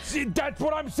settlement. That's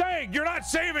what I'm saying. You're not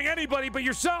saving anybody but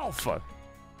yourself.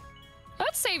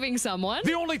 That's saving someone.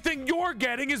 The only thing you're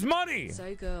getting is money.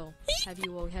 So girl,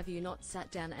 have you not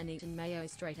sat down and eaten mayo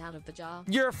straight out of the jar?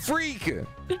 You're a freak.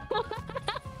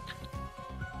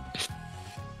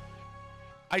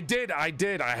 I did.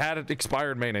 I had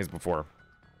expired mayonnaise before.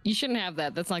 You shouldn't have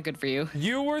that. That's not good for you.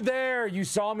 You were there. You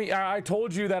saw me. I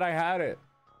told you that I had it.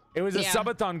 It was a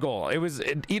subathon goal. It was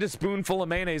eat a spoonful of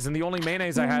mayonnaise, and the only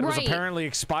mayonnaise I had was apparently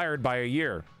expired by a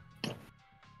year.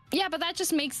 Yeah, but that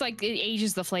just makes like it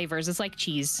ages the flavors. It's like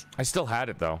cheese. I still had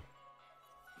it though.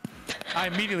 I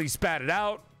immediately spat it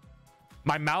out.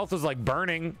 My mouth was like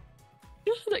burning.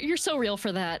 You're so real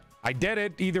for that. I did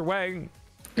it either way.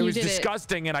 It was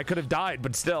disgusting, and I could have died,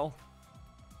 but still.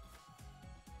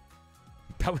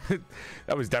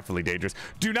 That was definitely dangerous.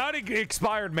 Do not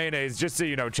expired mayonnaise, just so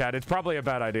you know, Chad. It's probably a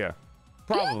bad idea.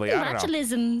 Probably. I don't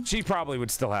know. She probably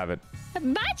would still have it.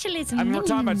 Botulism. I mean, we're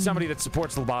talking about somebody that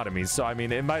supports lobotomies, so I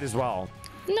mean, it might as well.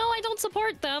 No, I don't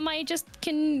support them. I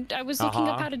was looking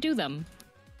up how to do them.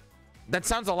 That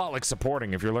sounds a lot like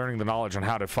supporting if you're learning the knowledge on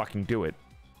how to fucking do it.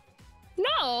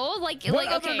 No, okay.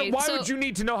 Why would you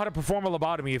need to know how to perform a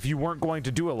lobotomy if you weren't going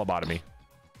to do a lobotomy?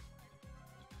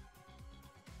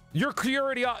 Your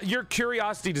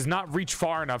curiosity does not reach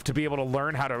far enough to be able to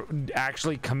learn how to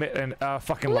actually commit a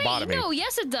fucking lobotomy. No,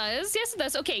 yes it does. Yes it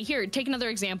does. Okay, here, take another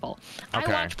example. Okay.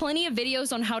 I watch plenty of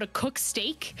videos on how to cook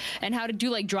steak and how to do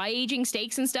like dry aging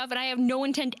steaks and stuff, and I have no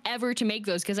intent ever to make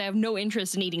those because I have no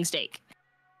interest in eating steak.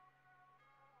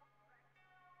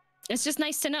 It's just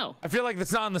nice to know. I feel like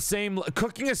that's not on the same.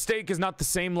 Cooking a steak is not the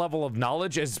same level of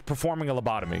knowledge as performing a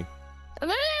lobotomy. They're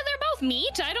both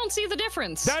meat. I don't see the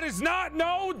difference. That is not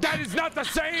the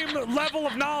same level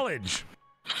of knowledge.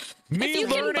 Me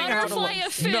learning how to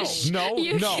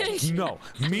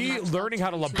Me learning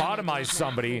how to lobotomize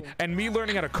somebody and me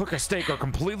learning how to cook a steak are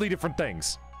completely different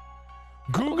things.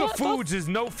 Guga Foods is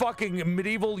no fucking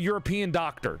medieval European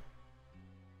doctor.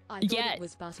 Yeah.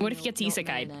 What if he gets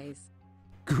isekai'd?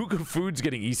 Guga Foods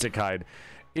getting isekai'd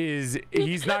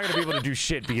he's not gonna be able to do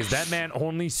shit because that man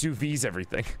only sous vide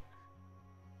everything.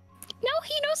 No,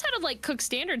 he knows how to like cook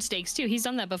standard steaks too. He's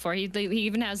done that before. He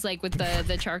even has like with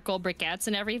the charcoal briquettes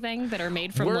and everything that are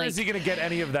made from. Where is he gonna get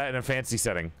any of that in a fancy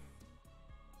setting?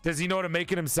 Does he know how to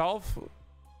make it himself?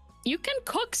 You can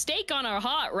cook steak on a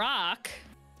hot rock.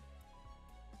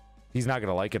 He's not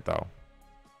gonna like it though.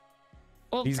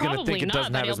 Well, he's gonna think it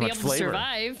doesn't have as much flavor.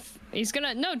 Survive. He's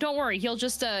gonna don't worry. He'll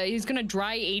just he's gonna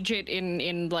dry age it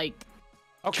in like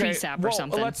tree sap or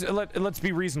something. Let's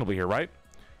be reasonable here, right?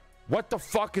 What the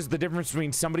fuck is the difference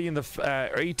between somebody in the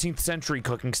 18th century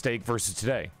cooking steak versus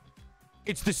today?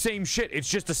 It's the same shit. It's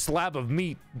just a slab of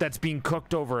meat that's being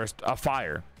cooked over a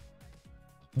fire.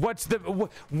 What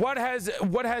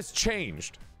has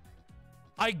changed?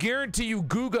 I guarantee you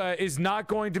Guga is not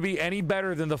going to be any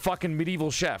better than the fucking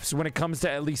medieval chefs when it comes to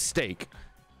at least steak.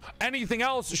 Anything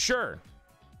else, sure.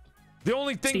 The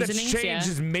only thing that's changed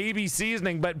is maybe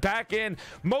seasoning, but back in,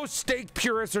 most steak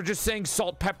purists are just saying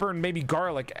salt, pepper, and maybe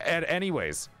garlic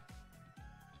anyways.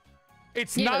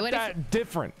 It's not that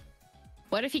different.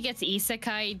 What if he gets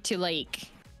isekai'd to like...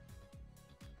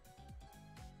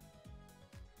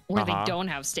 where they don't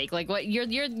have steak. Like what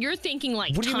you're thinking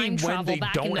like what do you time mean travel when they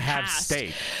back don't in the have past.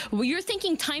 steak? Well, you're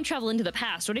thinking time travel into the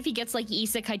past. What if he gets like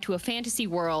isekai to a fantasy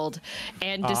world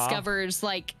and discovers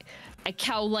like a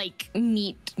cow-like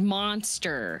meat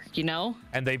monster, you know?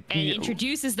 And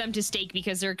introduces them to steak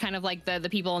because they're kind of like the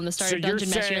people in the starter So you're dungeon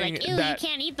mesh. You're saying like, ew, you that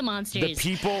can't eat the monsters. the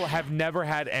people have never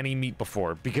had any meat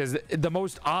before, because the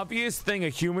most obvious thing a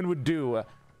human would do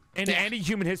in any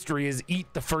human history is eat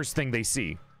the first thing they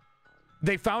see.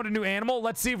 They found a new animal.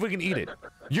 Let's see if we can eat it.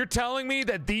 You're telling me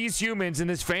that these humans in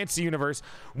this fantasy universe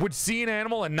would see an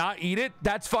animal and not eat it?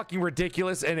 That's fucking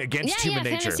ridiculous and against human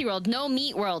nature. Fantasy world, no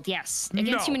meat world, yes.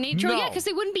 Against human nature, yeah, because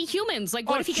they wouldn't be humans. Like,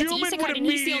 what if he gets isekai and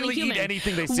he's the only human? Eat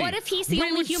anything they see. What if he's the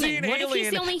only human? What if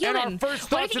he's the only human? And our first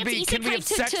thoughts would be, can we have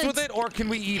sex with it or can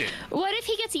we eat it? What if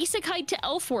he gets isekai to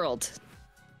elf world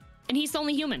and he's the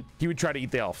only human? He would try to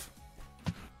eat the elf.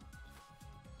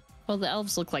 Well, the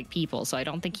elves look like people, so I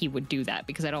don't think he would do that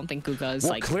because I don't think Guga is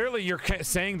like. Well, clearly you're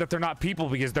saying that they're not people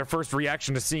because their first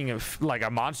reaction to seeing like a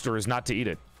monster is not to eat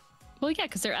it. Well, yeah,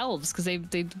 because they're elves. Because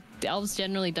the elves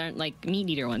generally aren't like meat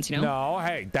eater ones, you know. No,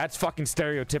 hey, that's fucking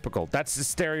stereotypical. That's the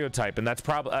stereotype, and that's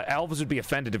probably elves would be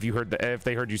offended if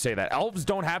they heard you say that. Elves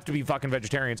don't have to be fucking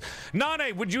vegetarians.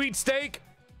 Nane, would you eat steak?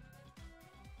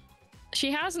 She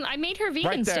hasn't. I made her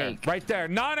vegan steak. Right there.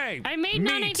 Nane. I made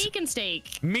Nane vegan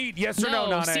steak. Meat, yes or no,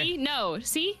 Nane? See? No.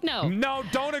 See? No. No,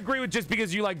 don't agree with just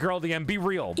because you like Girl DM. Be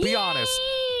real. Be honest.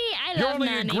 I You're love only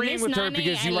Nane. agreeing with her Nane,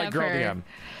 because you like Girl her. DM.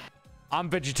 I'm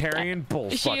vegetarian. Bull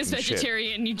She is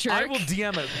vegetarian, you jerk. I will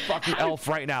DM a fucking elf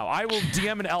right now. I will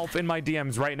DM an elf in my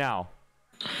DMs right now.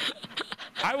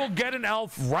 I will get an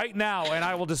elf right now and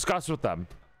I will discuss with them.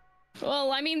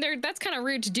 Well, I mean, that's kind of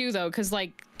rude to do though, because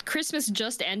like Christmas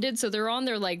just ended, so they're on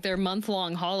their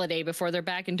month-long holiday before they're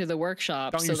back into the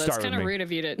workshop. So that's kind of rude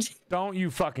of you to. Don't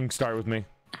you fucking start with me.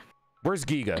 Where's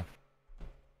Giga?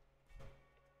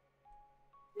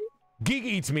 Giga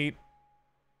eats meat.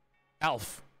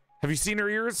 Elf. Have you seen her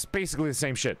ears? Basically the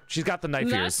same shit. She's got the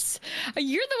knife ears.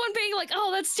 You're the one being like,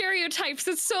 oh, that's stereotypes.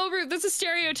 That's so rude. That's a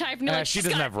stereotype. No, she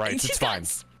doesn't have rights. It's fine.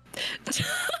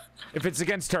 If it's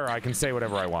against her, I can say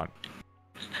whatever I want.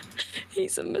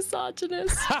 He's a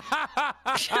misogynist.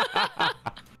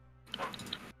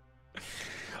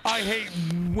 I hate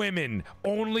women.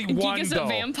 Only one, Giga's though. a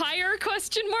vampire?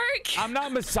 Question mark. I'm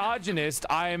not misogynist.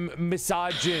 I'm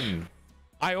misogyn.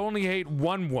 I only hate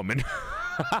one woman.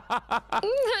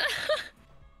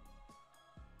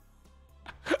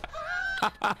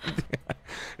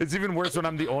 It's even worse when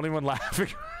I'm the only one laughing.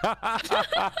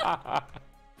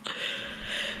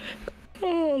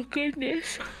 Oh,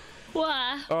 goodness.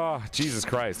 What? Oh, Jesus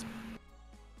Christ.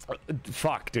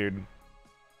 Fuck, dude.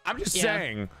 I'm just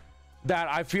saying that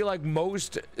I feel like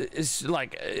most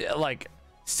like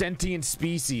sentient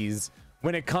species,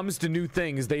 when it comes to new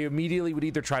things, they immediately would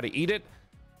either try to eat it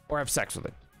or have sex with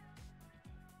it.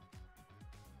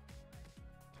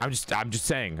 I'm just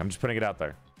saying. I'm just putting it out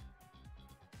there.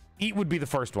 Eat would be the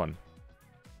first one.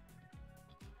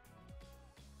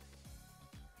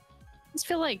 I just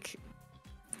feel like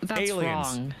that's aliens.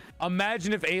 wrong.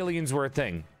 Imagine if aliens were a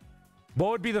thing. What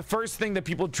would be the first thing that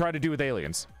people would try to do with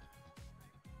aliens?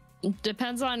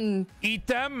 Depends on... Eat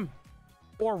them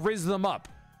or riz them up?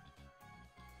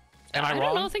 Am I wrong? I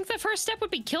don't know. I think the first step would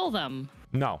be kill them.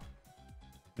 No.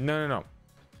 No.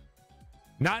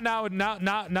 Not now.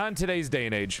 Not in today's day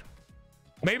and age.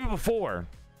 Maybe before.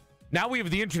 Now we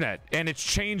have the internet, and it's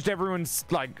changed everyone's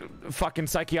like fucking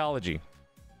psychology.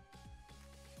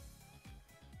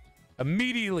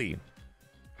 Immediately,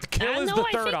 kill is the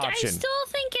third option. I still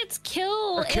think it's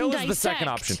kill or kill and is dissect. the second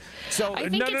option. So I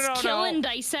think it's kill and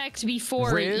dissect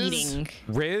before eating.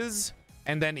 Riz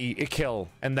and then eat. Kill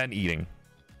and then eating.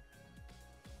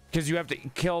 Because you have to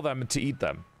kill them to eat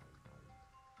them.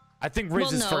 I think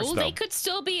Riz is first, though. They could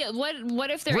still be. What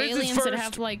if they're aliens that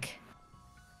have like?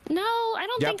 No, I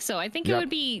don't think so. I think it would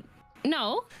be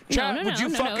no. Chat, no. Would you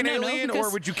fuck an alien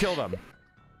or would you kill them?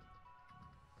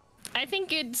 I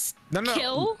think it's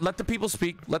kill. Let the people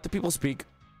speak. Let the people speak.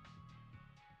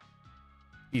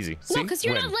 Easy. No, because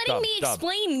you're not letting me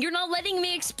explain. You're not letting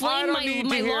me explain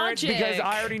my logic. Because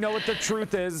I already know what the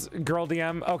truth is, Girl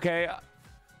DM. Okay.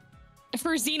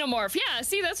 For xenomorph, yeah.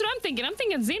 See, that's what I'm thinking. I'm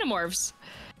thinking xenomorphs.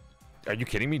 Are you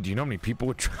kidding me? Do you know how many people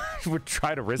would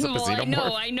try to riz up a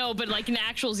xenomorph? I know, but like an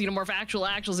actual xenomorph, actual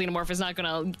xenomorph is not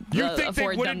gonna You think afford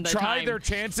they wouldn't them the try time. their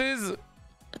chances?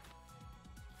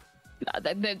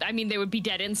 I mean, they would be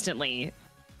dead instantly.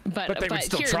 But they would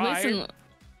still try.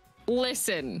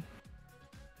 Listen.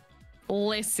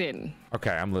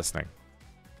 Okay, I'm listening.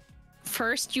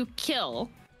 First you kill.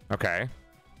 Okay.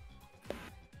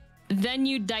 Then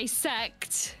you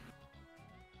dissect.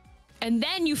 and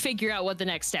then you figure out what the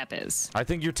next step is. I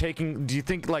think you're taking. Do you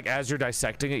think like as you're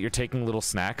dissecting it, you're taking little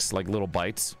snacks, like little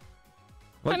bites?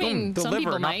 Like, I mean, the some liver,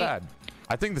 people not might. bad.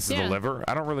 I think this is the liver.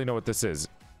 I don't really know what this is.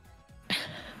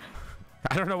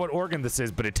 I don't know what organ this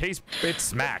is, but it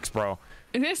smacks, bro.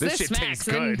 This shit smacks. tastes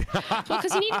good. Well,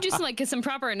 because you need to do some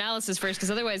proper analysis first,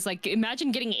 because otherwise, like,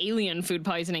 imagine getting alien food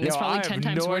poisoning. It's probably 10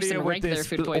 times worse than regular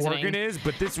food poisoning. Organ is,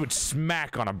 but this would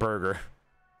smack on a burger.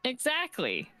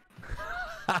 Exactly.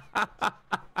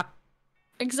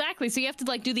 Exactly. So you have to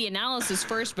like do the analysis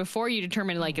first before you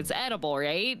determine like it's edible,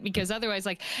 right? Because otherwise,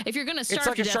 like if you're gonna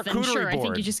starve to death, then sure, I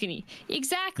think you're just gonna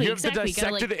exactly. You have the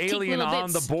dissected alien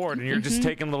on the board, and you're just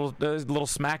taking little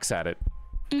smacks at it.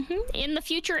 In the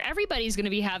future, everybody's going to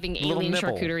be having alien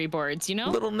charcuterie boards, you know?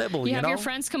 Little nibble, you have your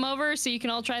friends come over so you can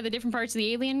all try the different parts of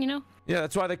the alien, you know? Yeah,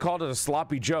 that's why they called it a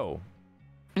sloppy Joe.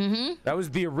 That was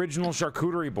the original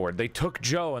charcuterie board. They took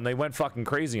Joe and they went fucking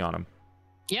crazy on him.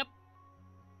 Yep.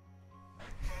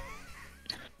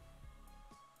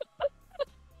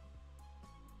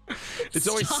 It's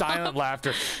always silent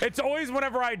laughter. It's always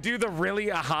whenever I do the really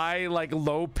high, like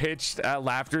low-pitched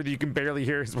laughter that you can barely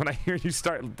hear is when I hear you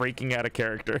start breaking out a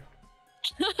character.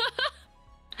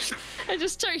 I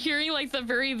just start hearing like the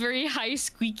very, very high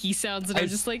squeaky sounds, and I'm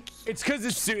just like... It's because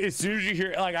as soon as you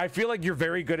hear... Like, I feel like you're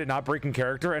very good at not breaking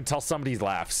character until somebody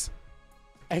laughs.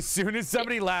 As soon as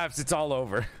somebody laughs, it's all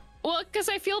over. Well, because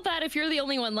I feel bad if you're the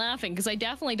only one laughing, because I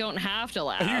definitely don't have to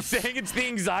laugh. Are you saying it's the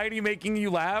anxiety making you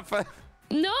laugh?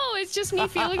 No, it's just me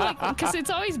feeling like, because it's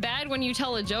always bad when you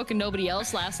tell a joke and nobody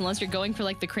else laughs unless you're going for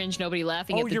like the cringe, nobody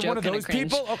laughing at the joke. Oh, you're one of those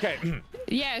people? Okay.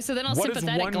 Yeah, so then I'll sympathetic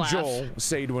laugh. What does one Joel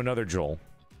say to another Joel?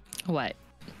 What?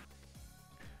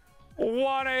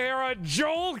 Wanna hear a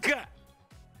joke?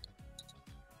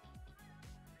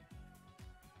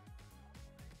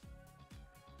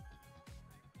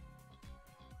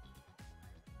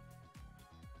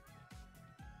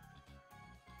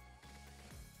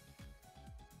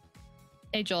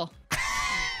 Hey, Joel.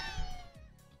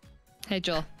 Hey,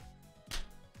 Joel.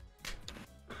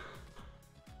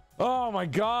 Oh my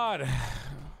God.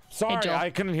 Sorry, hey, Joel. I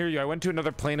couldn't hear you. I went to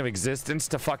another plane of existence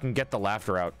to fucking get the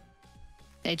laughter out.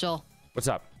 Hey, Joel. What's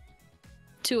up?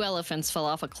 2 elephants fell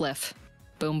off a cliff.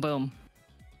 Boom, boom.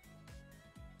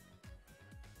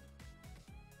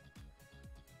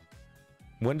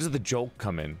 When does the joke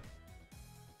come in?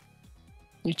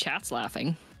 Your chat's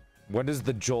laughing. When does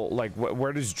the Joel, like,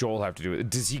 where does Joel have to do it?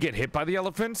 Does he get hit by the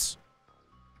elephants?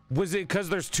 Was it because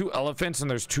there's 2 elephants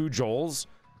and there's 2 Joels?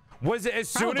 Was it as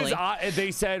soon as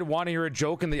they said, want to hear a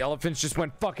joke, and the elephants just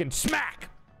went fucking smack?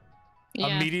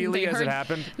 Yeah, immediately as it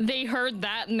happened? They heard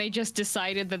that and they just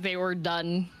decided that they were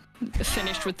done,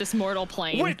 finished with this mortal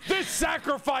plane. With this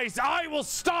sacrifice, I will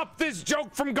stop this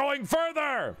joke from going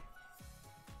further!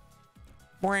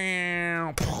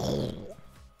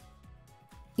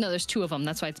 No, there's 2 of them.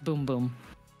 That's why it's boom, boom.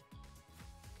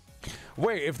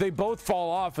 Wait, if they both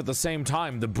fall off at the same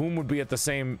time, the boom would be at the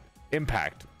same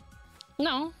impact.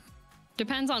 No.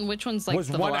 Depends on which one's like was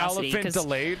the one velocity, elephant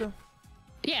delayed?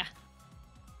 Yeah.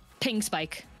 Ping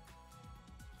spike.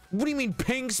 What do you mean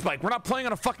ping spike? We're not playing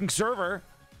on a fucking server.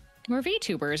 We're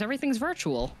VTubers. Everything's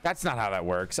virtual. That's not how that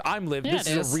works. Yeah, this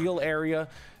is a real area.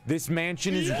 This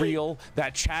mansion is real.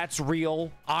 That chat's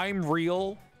real. I'm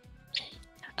real.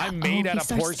 I'm made out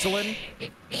of porcelain.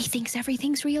 He thinks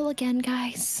everything's real again,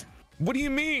 guys. What do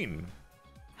you mean?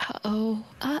 Uh-oh.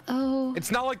 Uh-oh. It's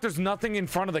not like there's nothing in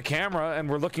front of the camera and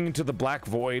we're looking into the black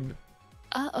void.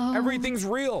 Uh-oh. Everything's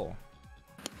real.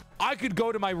 I could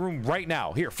go to my room right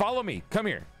now. Here, follow me. Come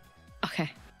here.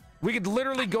 Okay. We could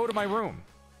literally go to my room.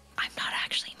 I'm not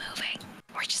actually moving.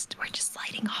 We're just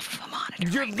sliding off of a monitor.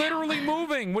 You're literally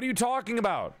moving. What are you talking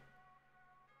about?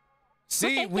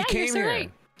 See, we came here.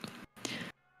 Right.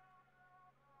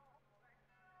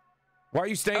 Why are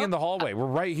you staying in the hallway? We're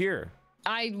right here.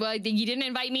 You didn't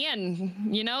invite me in.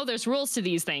 You know, there's rules to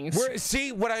these things.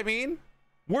 See what I mean?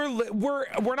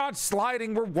 We're not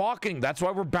sliding. We're walking. That's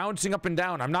why we're bouncing up and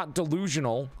down. I'm not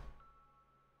delusional.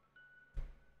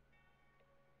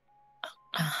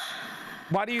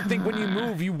 Why do you think when you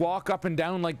move, you walk up and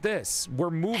down like this? We're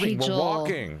moving. We're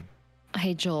walking.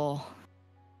 Hey, Joel.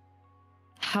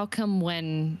 How come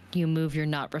when you move, you're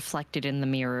not reflected in the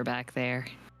mirror back there?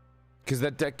 Because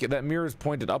that mirror is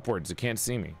pointed upwards. It can't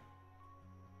see me.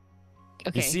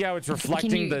 Okay. You see how it's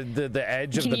reflecting the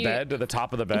edge of the bed, or the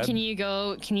top of the bed? Can you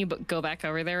go back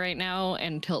over there right now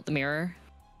and tilt the mirror?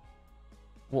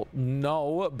 Well,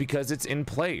 no, because it's in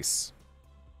place.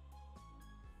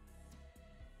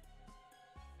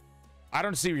 I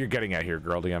don't see what you're getting at here,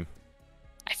 girl DM.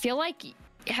 I feel like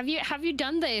have you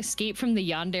done the escape from the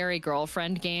Yandere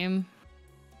girlfriend game?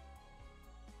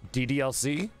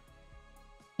 DDLC?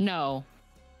 No.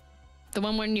 The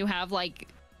one when you have like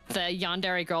the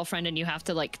yandere girlfriend and you have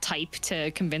to like type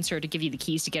to convince her to give you the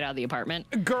keys to get out of the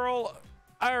apartment. Girl,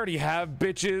 I already have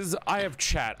bitches. I have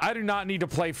chat. I do not need to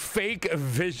play fake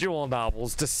visual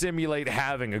novels to simulate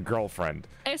having a girlfriend.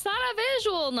 It's not a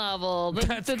visual novel.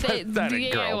 That's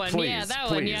pathetic, girl. One. Please, yeah, that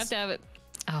please. one. You have to have it.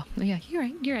 Oh, yeah, you're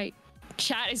right. You're right.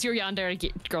 Chat is your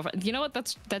yandere girlfriend. You know what?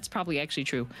 That's probably actually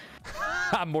true.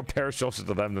 I'm more parasocial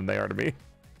to them than they are to me.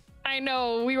 I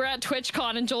know. We were at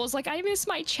TwitchCon and Joel was like, I miss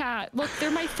my chat. Look,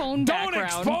 they're my phone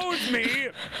background. Don't expose me!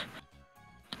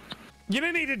 You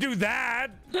didn't need to do that.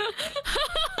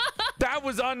 That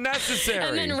was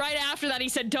unnecessary. And then right after that, he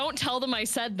said, don't tell them I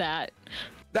said that.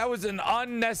 That was an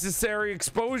unnecessary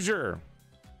exposure.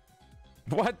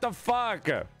 What the fuck?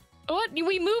 What?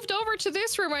 We moved over to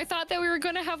this room. I thought that we were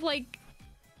going to have like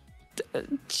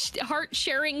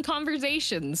heart-sharing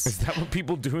conversations. Is that what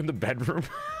people do in the bedroom?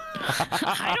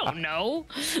 I don't know.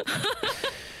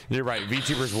 You're right.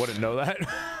 VTubers wouldn't know that.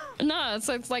 No, it's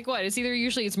like what? It's either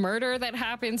usually it's murder that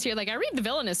happens here. Like I read the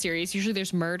Villainous series. Usually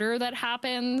there's murder that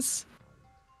happens.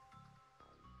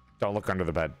 Don't look under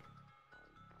the bed.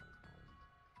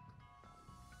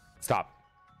 Stop.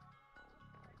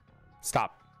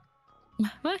 Stop.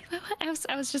 What? I want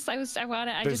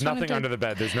to. There's nothing under the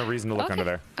bed. There's no reason to look under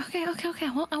there. Okay. I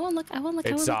won't look.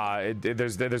 It's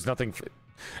there's nothing.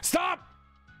 Stop.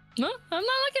 No, I'm not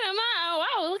looking at my.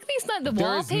 Wow, look at these. The There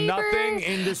wallpaper. is nothing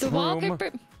in this room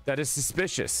wallpaper. that is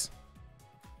suspicious.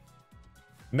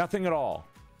 Nothing at all.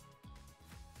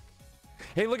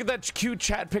 Hey, look at that cute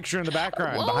chat picture in the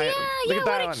background. Oh behind, yeah, look at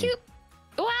that what a cute.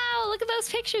 Wow, look at those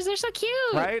pictures. They're so cute.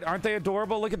 Right? Aren't they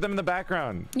adorable? Look at them in the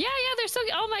background. Yeah, they're so.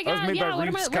 Oh my That was god. made Yeah. by Where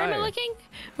am Reef I Sky. looking?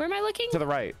 Where am I looking? To the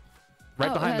right.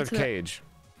 Right behind the cage.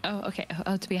 Oh, okay.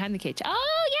 Oh, it's behind the cage.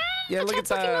 Oh yeah. Yeah, the look at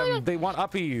cat's looking really them. good. They want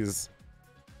uppies.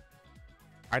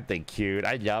 Aren't they cute?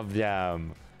 I love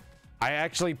them. I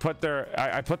actually put their.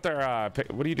 I put their.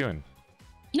 What are you doing?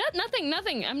 No,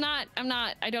 nothing. I'm not.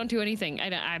 I don't do anything.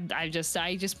 I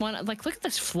just want to like look at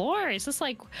this floor. It's just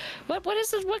like, what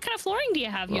is this? What kind of flooring do you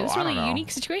have here? Well, This is I really don't a know.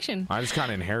 unique situation. I just kind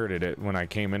of inherited it when I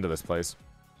came into this place.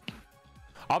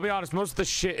 I'll be honest, most of the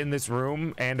shit in this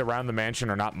room and around the mansion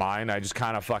are not mine. I just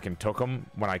kind of fucking took them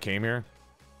when I came here.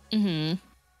 Mm-hmm.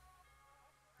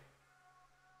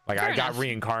 Like Fair I got enough.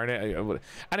 reincarnated.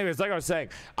 Anyways, like I was saying,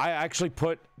 I actually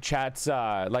put chats,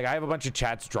 like I have a bunch of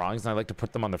chats drawings and I like to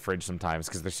put them on the fridge sometimes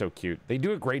because they're so cute. They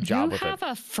do a great job You with have it.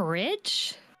 a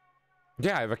fridge?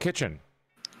 Yeah, I have a kitchen.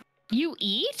 You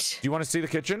eat? Do you want to see the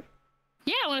kitchen?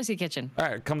 Yeah, I want to see the kitchen. All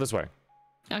right, come this way.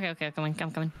 Okay, come on,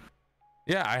 I'm coming.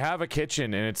 Yeah, I have a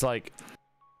kitchen and it's like,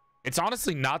 it's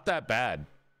honestly not that bad.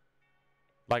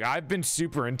 Like I've been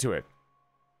super into it.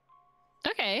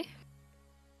 Okay.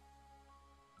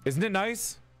 Isn't it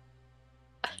nice?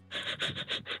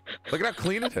 Look at how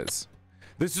clean it is.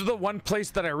 This is the one place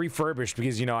that I refurbished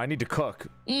because, you know, I need to cook.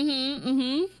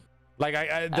 Like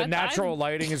the natural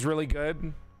lighting is really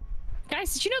good.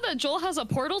 Guys, did you know that Joel has a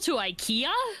portal to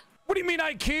IKEA? What do you mean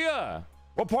IKEA?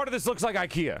 What part of this looks like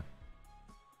IKEA?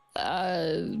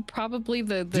 Probably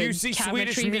the Do you see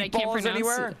Swedish cabinetry that I can't meatballs pronounce.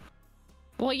 anywhere?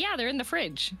 Well, yeah, they're in the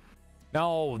fridge.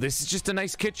 No, this is just a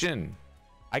nice kitchen.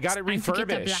 I got it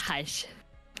refurbished.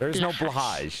 There's no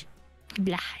blahage.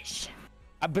 Blahage.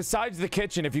 Besides the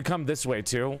kitchen, if you come this way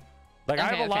too, like I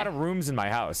have a lot of rooms in my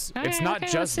house. It's not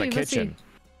just the kitchen.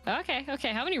 Okay.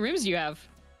 How many rooms do you have?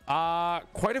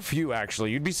 Quite a few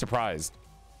actually. You'd be surprised.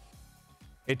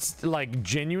 It's like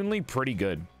genuinely pretty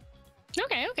good.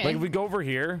 Okay. Like if we go over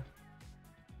here,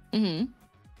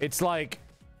 it's like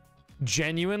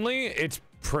genuinely, it's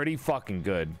pretty fucking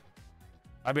good.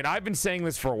 I mean, I've been saying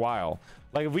this for a while.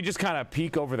 Like if we just kind of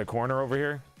peek over the corner over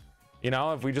here, you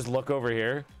know, if we just look over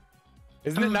here,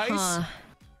 isn't it nice?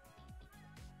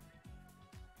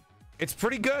 It's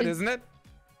pretty good, isn't it?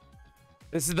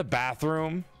 This is the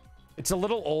bathroom. It's a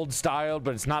little old styled,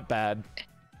 but it's not bad.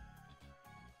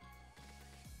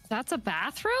 That's a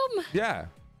bathroom? Yeah.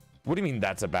 What do you mean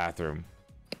that's a bathroom?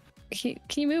 Can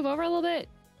you move over a little bit?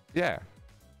 Yeah.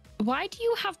 Why do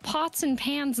you have pots and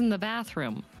pans in the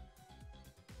bathroom?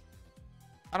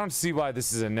 I don't see why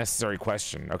this is a necessary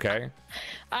question, okay?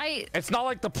 It's not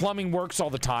like the plumbing works all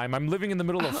the time. I'm living in the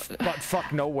middle of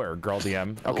fuck nowhere, girl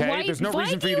DM, okay? There's no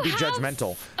reason for you to be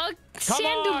judgmental. Come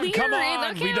on.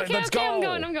 Let's go.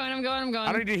 I'm going.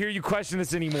 I don't need to hear you question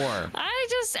this anymore.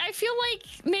 I feel like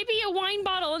maybe a wine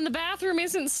bottle in the bathroom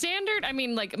isn't standard. I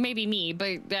mean, like, maybe me,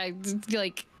 but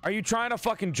like... Are you trying to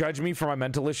fucking judge me for my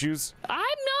mental issues? I'm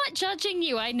not judging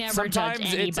you. I never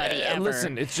judge anybody ever.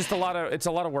 Listen, it's just a lot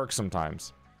of work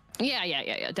sometimes.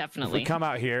 Yeah, definitely. If we come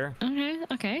out here.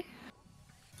 Okay.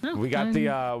 Oh, we got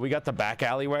the back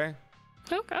alleyway.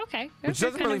 Okay. Which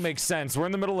doesn't really make sense. We're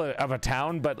in the middle of a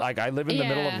town, but like I live in the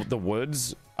middle of the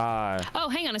woods. Oh,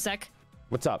 hang on a sec.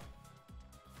 What's up?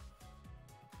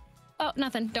 Oh,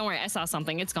 nothing. Don't worry. I saw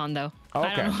something. It's gone though. Oh,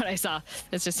 okay. I don't know what I saw.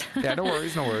 It's just. Yeah, no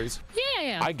worries, no worries.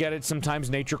 Yeah. I get it.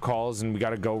 Sometimes nature calls and we got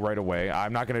to go right away.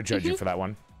 I'm not going to judge you for that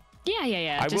one.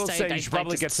 Yeah. I will say you should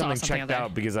probably get something checked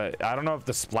out because I don't know if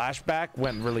the splashback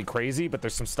went really crazy, but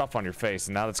there's some stuff on your face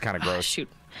and now that's kind of gross. Shoot.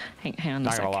 Hang on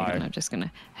a second. I'm just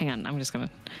gonna. Hang on. I'm just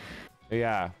gonna.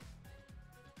 Yeah.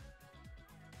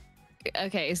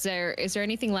 Okay. Is there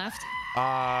anything left?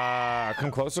 Come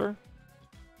closer.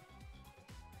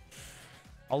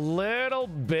 A little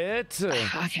bit.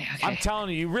 Okay. I'm telling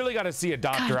you, you really got to see a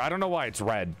doctor. God. I don't know why it's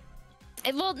red.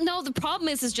 Well, no. The problem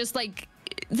is just like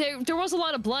there was a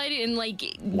lot of blood and like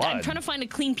I'm trying to find a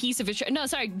clean piece of it. No,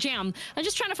 sorry, jam. I'm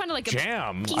just trying to find like a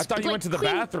jam. Piece, I thought you like, went to the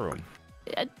clean... bathroom.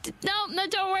 No,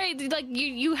 don't worry. Like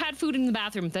you had food in the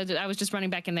bathroom. I was just running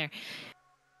back in there.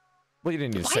 Well, you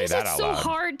didn't even say that out loud. Why is it so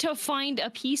hard to find a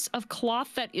piece of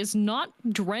cloth that is not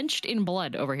drenched in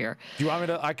blood over here? Do you want me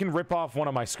to? I can rip off one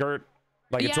of my skirt.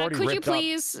 Like it's already could ripped you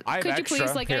please? up. I have could extra. you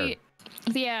please? Like Here.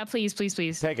 Yeah, please.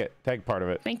 Take it. Take part of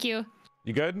it. Thank you.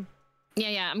 You good?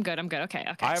 Yeah, I'm good. Okay.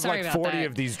 I have Sorry like about 40 that.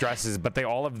 of these dresses, but they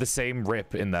all have the same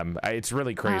rip in them. It's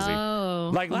really crazy. Oh,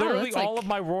 like wow, literally that's all of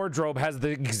my wardrobe has the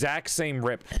exact same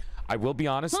rip. I will be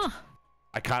honest. Huh.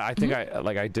 I think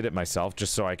I did it myself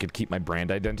just so I could keep my brand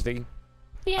identity.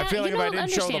 Yeah, I feel like if I didn't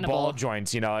show the understandable. ball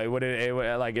joints, it would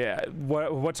like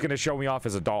what's gonna show me off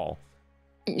as a doll?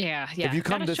 Yeah. If you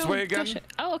come this way again.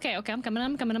 Oh, okay. I'm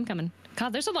coming.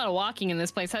 God, there's a lot of walking in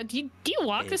this place. Do you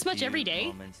walk this much every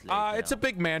day? It's a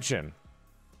big mansion.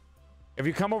 If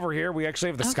you come over here, we actually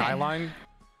have the skyline.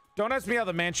 Don't ask me how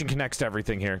the mansion connects to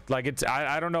everything here. Like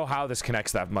I don't know how this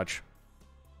connects that much.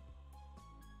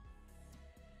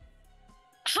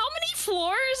 How many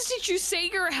floors did you say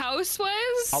your house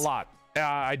was? A lot.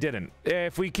 I didn't.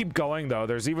 If we keep going though,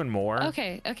 there's even more.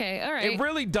 Okay, all right. It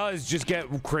really does just get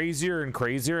crazier and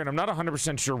crazier, and I'm not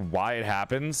 100% sure why it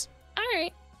happens. All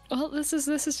right. Well, this is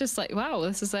just like wow.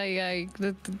 This is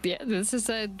this is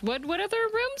a what other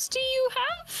rooms do you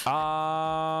have?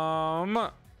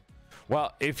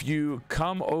 Well, if you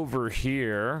come over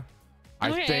here,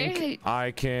 I think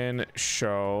I can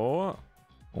show.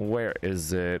 Where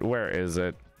is it?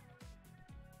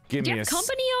 Give me a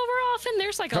company over often.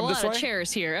 There's like a lot of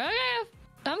chairs here. Okay,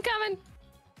 I'm coming.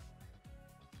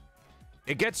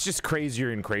 It gets just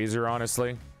crazier and crazier,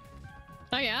 honestly.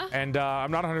 Oh yeah. And I'm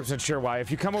not 100% sure why.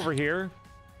 If you come over here.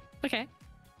 Okay.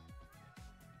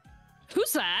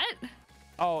 Who's that?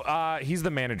 Oh, he's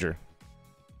the manager.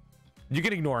 You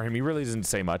can ignore him. He really doesn't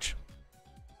say much.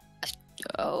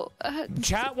 Oh.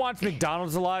 Chat wants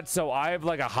McDonald's a lot, so I have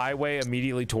like a highway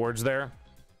immediately towards there.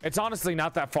 It's honestly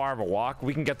not that far of a walk.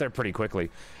 We can get there pretty quickly.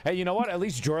 Hey, you know what? At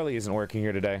least Jorley isn't working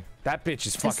here today. That bitch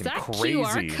is fucking crazy.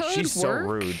 QR code She's so work?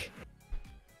 rude.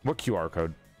 What QR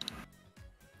code?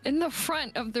 In the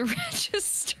front of the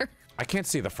register. I can't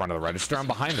see the front of the register. I'm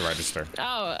behind the register.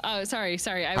 Oh, sorry.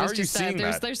 I How was are just you seeing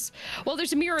that? there's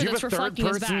a mirror Do you that's have a reflecting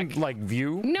his third-person back. like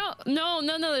view? No.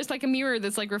 There's like a mirror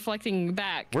that's like reflecting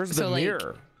back. Where's the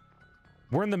mirror?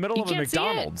 We're in the middle of a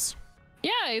McDonald's.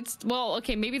 Yeah,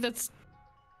 okay, maybe that's.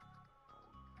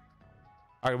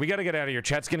 All right, we got to get out of here.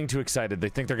 Chat's getting too excited. They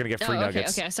think they're gonna get free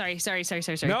nuggets. Okay. Sorry.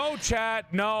 No,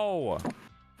 chat. No.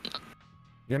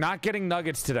 You're not getting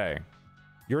nuggets today.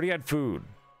 You already had food.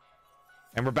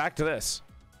 And we're back to this.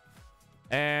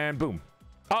 And boom.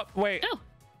 Oh, wait. Oh.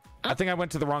 I think I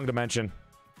went to the wrong dimension.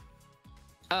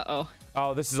 Uh-oh.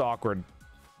 Oh, this is awkward.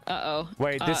 Uh-oh.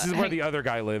 Wait, this is where the other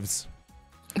guy lives.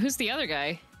 Who's the other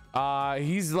guy?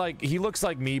 He looks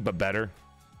like me, but better.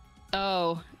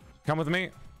 Oh. Come with me.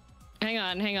 Hang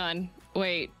on.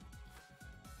 Wait.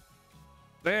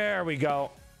 There we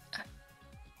go.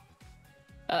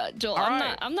 Joel,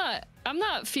 I'm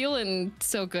not feeling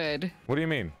so good. What do you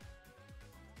mean?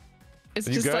 It's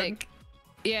Are you just good? like,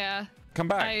 yeah. Come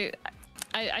back.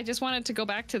 I just wanted to go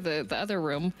back to the other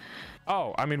room.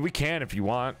 Oh, I mean, we can if you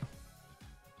want.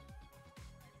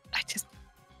 I just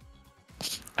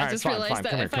Fine, realized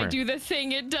that if I here. do the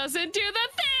thing, it doesn't do the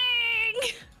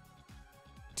thing.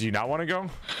 Do you not want to go?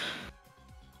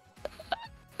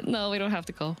 No, we don't have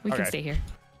to go. We can stay here.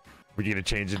 We're gonna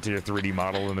change it to your 3D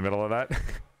model in the middle of that.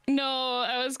 No,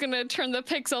 I was gonna turn the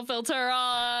pixel filter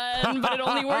on, but it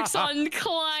only works on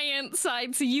client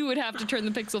side, so you would have to turn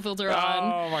the pixel filter on.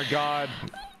 Oh my god.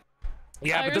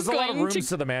 Yeah, but there's a lot of rooms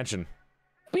to the mansion.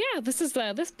 Yeah, this is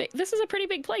a pretty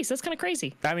big place. That's kind of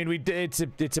crazy. I mean, it's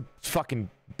a fucking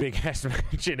big ass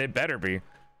mansion. It better be.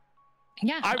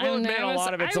 Yeah, I will admit a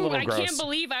lot of it's a little gross. I can't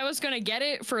believe I was gonna get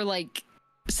it for like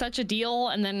such a deal,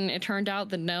 and then it turned out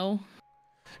that no.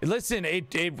 Listen,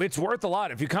 it's worth a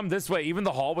lot. If you come this way, even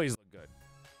the hallways look good.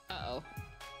 Uh-oh.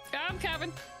 I'm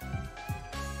Kevin.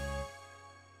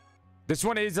 This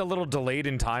one is a little delayed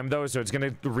in time, though, so it's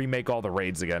going to remake all the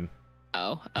raids again.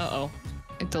 Oh,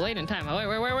 it's delayed in time. Oh, wait,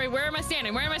 where am I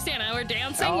standing? Where am I standing? We're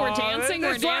dancing, we're dancing,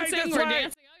 we're dancing, we're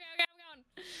dancing. Okay, I'm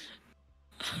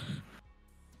going.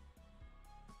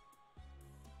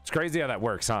 It's crazy how that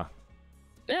works, huh?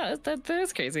 Yeah, that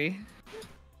is crazy.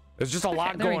 There's just a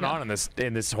lot going on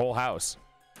in this whole house.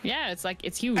 Yeah,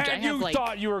 it's huge. And you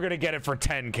thought you were going to get it for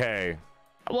 10K.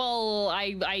 Well,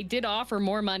 I did offer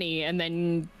more money, and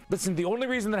then... Listen, the only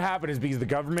reason that happened is because the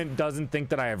government doesn't think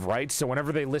that I have rights, so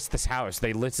whenever they list this house,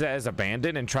 they list it as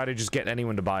abandoned and try to just get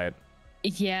anyone to buy it.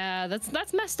 Yeah,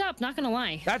 that's messed up, not gonna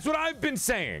lie. That's what I've been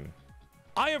saying.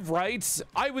 I have rights.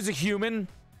 I was a human.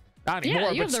 Not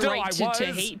anymore, but still I was. You have the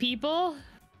right to hate people.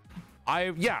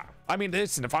 Yeah. I mean,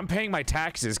 listen, if I'm paying my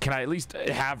taxes, can I at least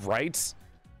have rights?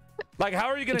 Like, how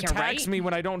are you going to tax me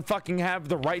when I don't fucking have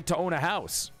the right to own a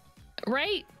house?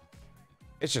 Right.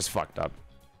 It's just fucked up.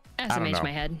 SMH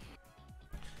my head.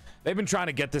 They've been trying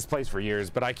to get this place for years,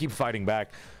 but I keep fighting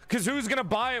back. Because who's going to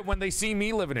buy it when they see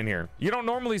me living in here? You don't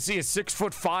normally see a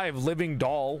 6'5" living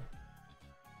doll.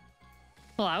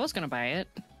 Well, I was going to buy it.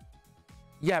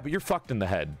 Yeah, but you're fucked in the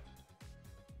head.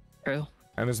 True.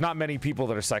 And there's not many people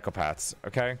that are psychopaths,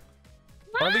 okay?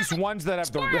 Or at least ones that have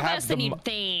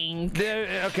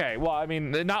okay, well, I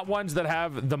mean, not ones that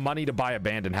have the money to buy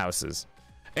abandoned houses.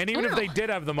 And even if they did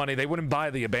have the money, they wouldn't buy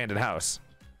the abandoned house.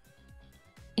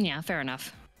 Yeah, fair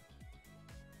enough.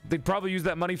 They'd probably use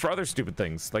that money for other stupid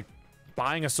things, like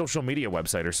buying a social media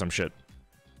website or some shit.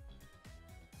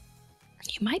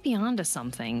 You might be onto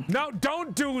something. No,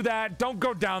 don't do that. Don't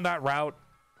go down that route.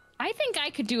 I think I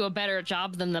could do a better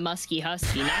job than the Musky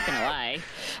Husky, not gonna lie.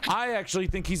 I actually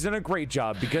think he's done a great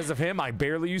job. Because of him, I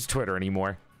barely use Twitter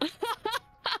anymore.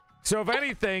 So if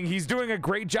anything, he's doing a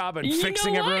great job at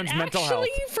fixing everyone's mental health.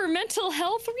 Actually, for mental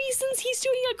health reasons, he's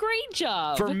doing a great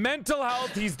job. For mental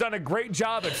health, he's done a great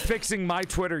job at fixing my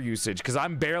Twitter usage, because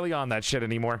I'm barely on that shit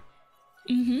anymore.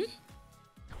 Mm-hmm.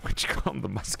 Why'd you call him the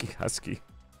Musky Husky?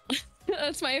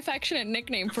 That's my affectionate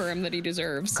nickname for him that he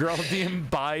deserves. Girldium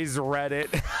buys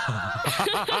Reddit.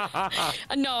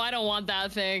 No, I don't want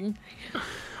that thing.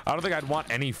 I don't think I'd want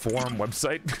any forum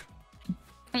website.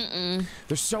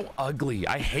 They're so ugly.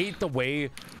 I hate the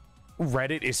way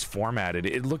Reddit is formatted.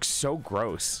 It looks so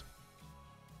gross.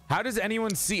 How does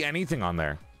anyone see anything on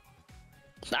there?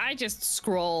 I just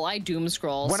scroll. I doom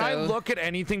scroll. When I look at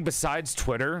anything besides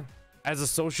Twitter as a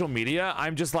social media,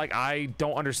 I'm just like, I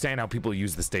don't understand how people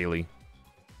use this daily.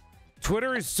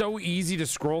 Twitter is so easy to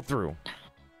scroll through.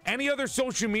 Any other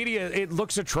social media, it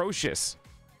looks atrocious.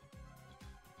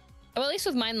 Well, at least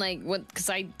with mine, like, because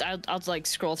I'll like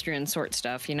scroll through and sort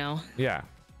stuff, you know? Yeah.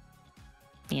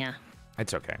 Yeah.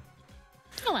 It's okay.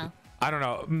 Oh, well. I don't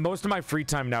know. Most of my free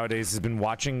time nowadays has been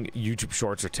watching YouTube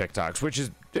Shorts or TikToks, which is,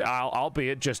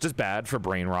 albeit just as bad for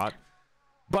brain rot.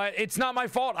 But it's not my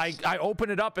fault. I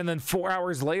open it up and then 4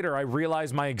 hours later, I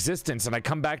realize my existence and I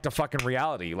come back to fucking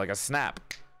reality like a snap.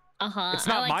 It's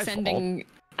not my fault.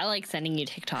 I like sending you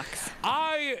TikToks.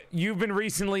 You've been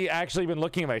recently actually been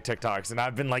looking at my TikToks and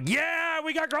I've been like, yeah,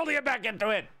 we got Girldia back into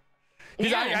it.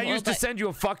 Yeah, I used to send you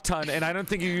a fuck ton and I don't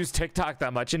think you use TikTok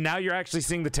that much. And now you're actually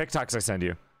seeing the TikToks I send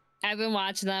you. I've been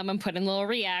watching them and putting little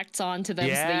reacts onto them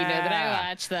so that you know that I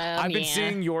watch them. I've been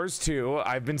seeing yours too.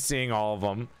 I've been seeing all of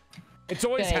them. It's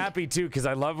always happy too because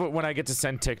I love it when I get to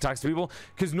send TikToks to people.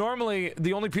 Because normally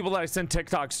the only people that I send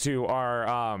TikToks to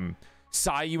are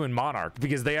Sayu and Monarch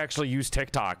because they actually use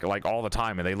TikTok like all the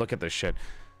time and they look at this shit.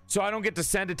 So I don't get to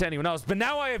send it to anyone else. But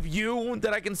now I have you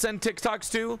that I can send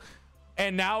TikToks to.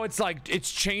 And now it's like,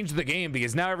 it's changed the game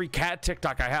because now every cat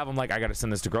TikTok I have, I'm like, I got to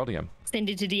send this to Girl DM. Send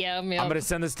it to DM. Yep. I'm going to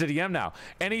send this to DM now.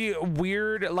 Any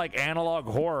weird like analog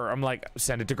horror, I'm like,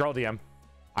 send it to Girl DM.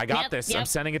 I got this. I'm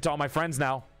sending it to all my friends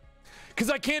now. Because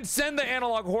I can't send the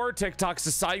analog horror TikToks to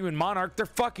Sayu and Monarch.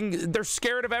 They're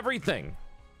scared of everything.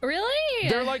 Really?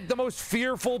 They're like the most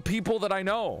fearful people that I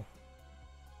know.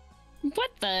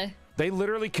 What the? They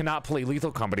literally cannot play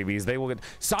Lethal Company because they will get...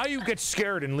 Sayu gets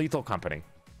scared in Lethal Company.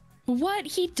 What?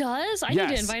 He does? I need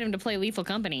to invite him to play Lethal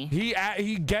Company.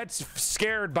 He gets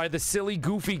scared by the silly,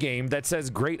 goofy game that says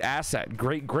great asset.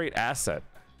 Great asset.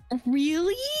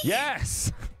 Really?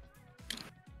 Yes.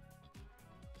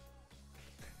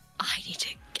 I need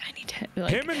to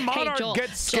like, him and Monarch get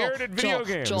scared at video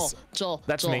games. Joel,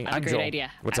 that's me. I have a great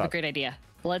idea. What's I have up? a great idea.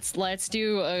 Let's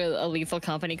do a Lethal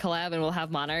Company collab, and we'll have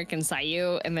Monarch and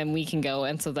Sayu, and then we can go,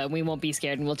 and so then we won't be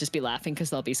scared, and we'll just be laughing because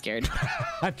they'll be scared.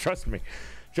 Trust me,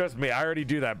 I already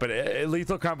do that. But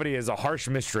Lethal Company is a harsh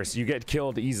mistress. You get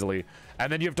killed easily,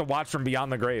 and then you have to watch from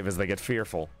beyond the grave as they get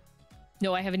fearful.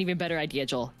 No, I have an even better idea,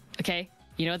 Joel. Okay,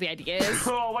 you know what the idea is?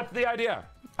 Oh, what's the idea?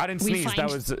 I didn't sneeze.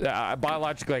 That was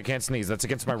biologically I can't sneeze. That's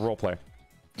against my roleplay.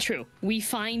 True. We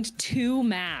find 2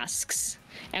 masks,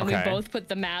 and we both put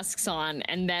the masks on,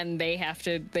 and then they have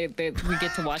to. We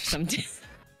get to watch them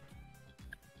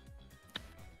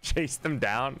chase them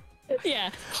down.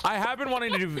 Yeah. I have been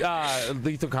wanting to do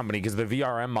Lethal Company because the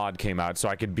VRM mod came out, so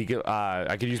I could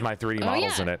use my 3D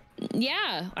models in it.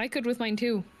 Yeah, I could with mine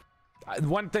too.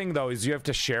 One thing though is you have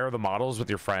to share the models with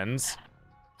your friends.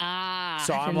 So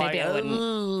I'm like,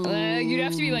 you'd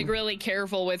have to be like really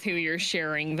careful with who you're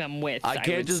sharing them with. I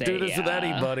can't just do this with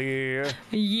anybody.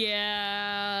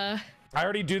 Yeah. I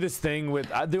already do this thing with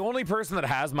the only person that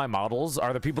has my models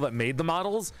are the people that made the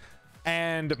models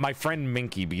and my friend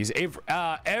Minky, because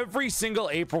every single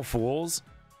April Fool's,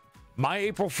 my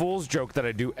April Fool's joke that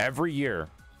I do every year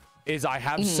is I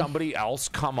have somebody else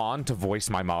come on to voice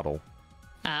my model.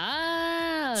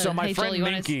 So my friend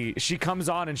Joel, Minky, she comes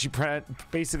on and she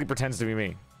basically pretends to be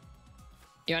me.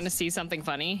 You want to see something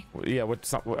funny? Yeah.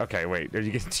 Okay, wait. Do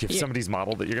you have somebody's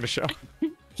model that you're gonna show?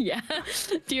 Yeah.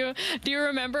 Do you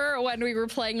remember when we were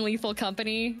playing Lethal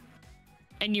Company,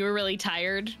 and you were really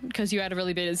tired because you had a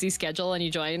really busy schedule and you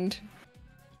joined?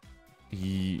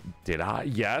 Did I?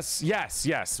 Yes.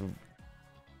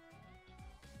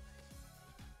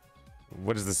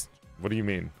 What is this? What do you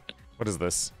mean? What is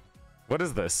this?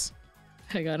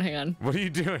 Hang on. What are you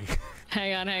doing?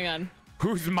 Hang on.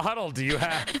 Whose model do you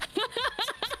have?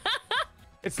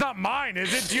 It's not mine,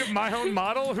 is it? Do you have my own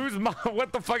model?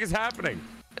 What the fuck is happening?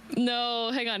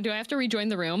 No, hang on. Do I have to rejoin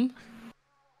the room?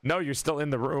 No, you're still in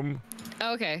the room.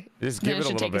 Okay. Just give it a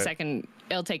little bit.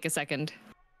 It'll take a second.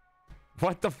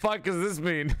 What the fuck does this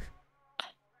mean?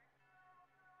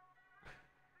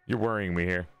 You're worrying me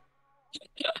here.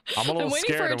 I'm a little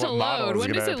scared of what model is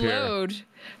When does it appear. load?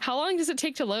 How long does it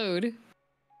take to load?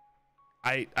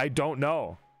 I don't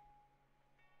know.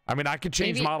 I mean, I could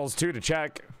change models too to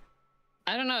check.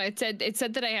 I don't know. It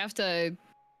said that I have to.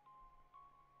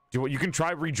 You can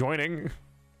try rejoining.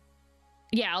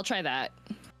 Yeah, I'll try that.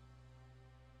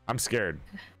 I'm scared.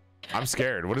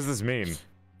 What does this mean?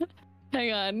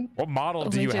 Hang on. What model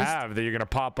do you have that you're gonna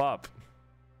pop up?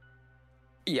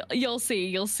 You'll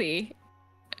see.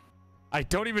 I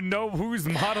don't even know whose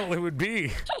model it would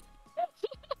be.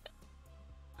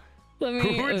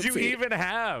 Who would you even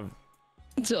have?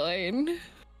 Join.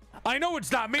 I know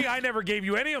it's not me. I never gave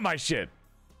you any of my shit.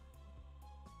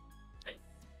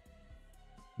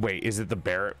 Wait, is it the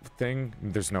Barrett thing?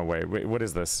 There's no way. Wait, what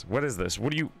is this? What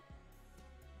do you...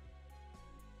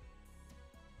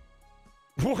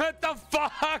 What the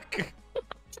fuck?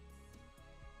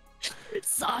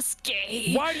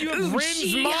 Sasuke. Why do you have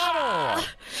Rin's model?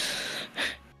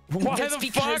 Why That's the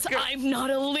because fuck? I'm not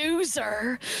a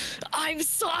loser. I'm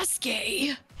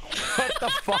Sasuke. What the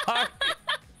fuck?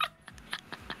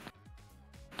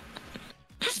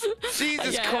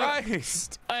 Jesus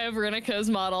Christ. I have Rinika's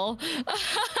model.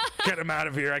 Get him out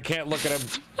of here. I can't look at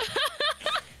him.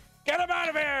 Get him out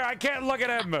of here. I can't look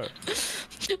at him.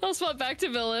 I'll swap back to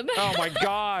villain. Oh my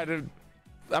god. I'm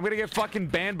gonna get fucking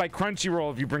banned by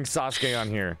Crunchyroll if you bring Sasuke on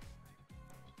here.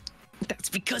 That's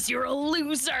because you're a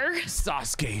loser.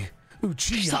 Sasuke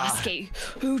Uchiha.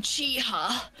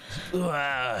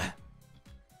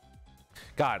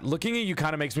 God, looking at you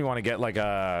kind of makes me want to get like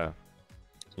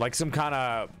some kind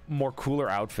of more cooler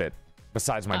outfit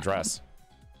besides my dress.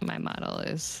 My model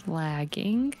is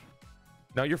lagging.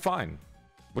 No, you're fine.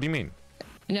 What do you mean?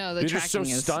 No, the you're tracking just so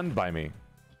is stunned by me.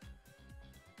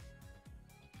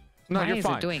 No, Why you're is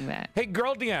fine. it doing that? Hey,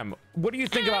 girl DM, what do you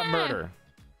think about murder?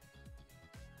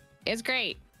 It's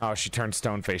great. Oh, she turned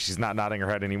stone face. She's not nodding her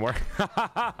head anymore.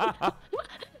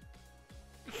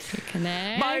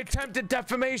 Connect. My attempt at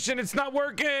defamation, it's not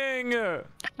working.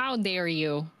 How dare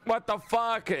you? What the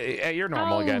fuck? Hey, you're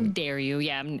normal How again. dare you?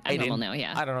 Yeah, I'm normal now.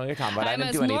 Yeah. I don't know what you're talking about. I I'm didn't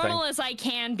as do anything. normal as I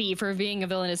can be for being a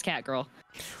villainous cat girl.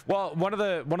 Well, one of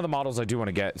the models I do want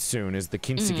to get soon is the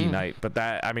Kintsugi Knight, but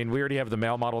that, I mean, we already have the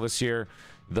male model this year,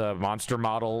 the monster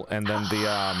model, and then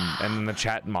the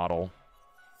chat model.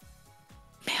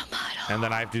 Male model. And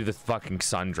then I have to do the fucking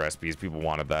sundress because people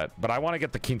wanted that. But I want to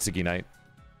get the Kintsugi Knight.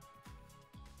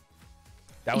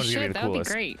 That one's gonna be the That would be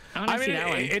coolest. great. I want to see that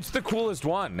one. It's the coolest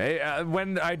one.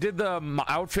 When I did the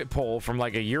outfit poll from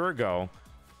like a year ago,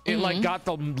 it like got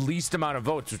the least amount of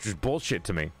votes, which was bullshit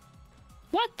to me.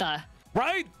 What the?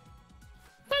 Right?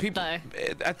 people.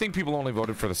 I think people only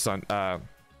voted for the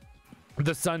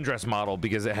sundress model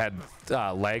because it had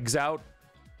legs out.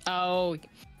 Oh,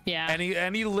 yeah.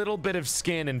 Any little bit of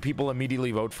skin and people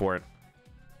immediately vote for it.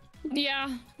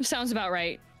 Yeah, sounds about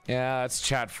right. Yeah, that's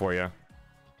chat for you.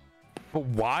 But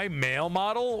why male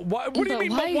model? What do you mean?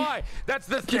 But why? That's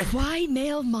the thing. Why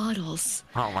male models?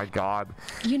 Oh my god.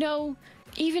 You know,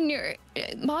 even your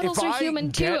models are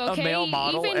human too. Okay, a male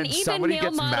model even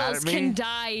male models me, can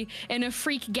die in a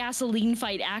freak gasoline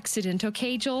fight accident.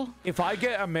 Okay, Joel. If I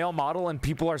get a male model and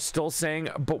people are still saying,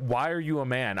 "But why are you a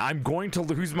man?" I'm going to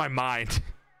lose my mind.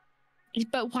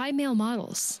 But why male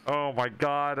models? Oh my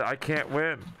god, I can't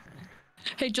win.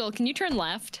 Hey Joel, can you turn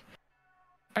left?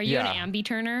 Are you an ambi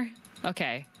turner?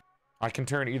 Okay. I can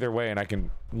turn either way, and I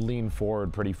can lean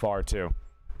forward pretty far too.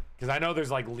 Because I know there's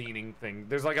like leaning thing.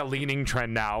 There's like a leaning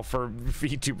trend now for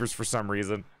VTubers for some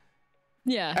reason.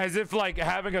 Yeah. As if like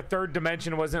having a third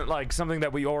dimension wasn't like something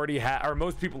that we already had, or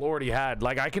most people already had.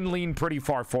 Like I can lean pretty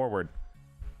far forward.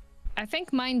 I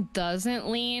think mine doesn't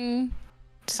lean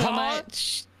so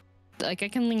much. Like I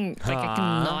can lean, like I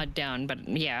can nod down, but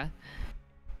yeah.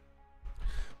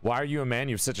 Why are you a man?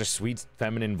 You have such a sweet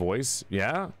feminine voice.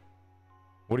 Yeah?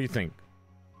 What do you think?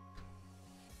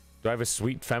 Do I have a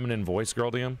sweet feminine voice,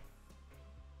 girl DM?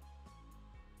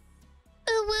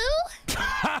 Ooh.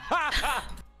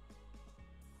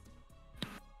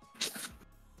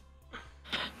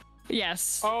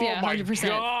 Yes. Oh yeah, my 100%.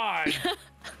 god.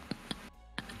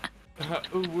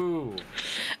 Ooh woo.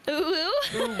 Ooh.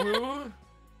 Ooh woo.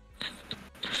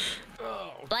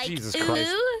 Oh, Like Jesus ooh.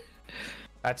 Christ.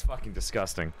 That's fucking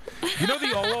disgusting. You know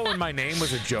the OO in my name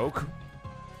was a joke?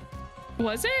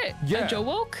 Was it? Yeah. Joe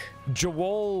Woke?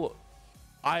 Joel.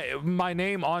 My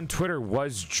name on Twitter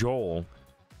was Joel.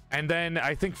 And then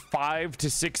I think 5 to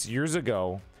 6 years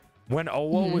ago, when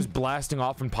OO was blasting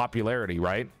off in popularity,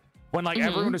 right? When like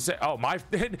everyone was saying, oh,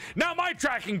 now my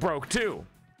tracking broke too.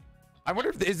 I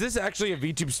wonder if, is this actually a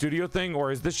VTube studio thing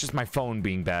or is this just my phone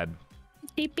being bad?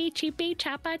 Chippy chippy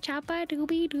choppa choppa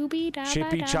doobie doobie da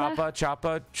Chippy choppa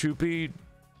choppa choopy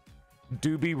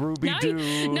doobie ruby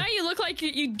doo. Now you look like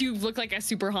you do look like a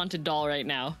super haunted doll right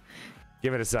now.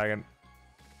 Give it a second.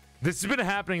 This has been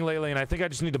happening lately, and I think I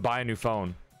just need to buy a new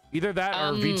phone. Either that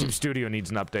or VTube Studio needs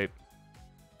an update.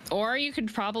 Or you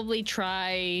could probably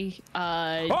try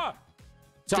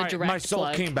Sorry, my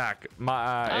soul came back.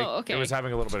 Okay. It was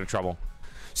having a little bit of trouble.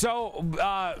 So,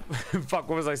 fuck,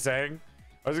 what was I saying?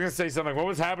 I was gonna say something. What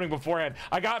was happening beforehand?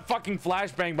 I got fucking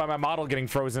flashbanged by my model getting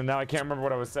frozen. Now I can't remember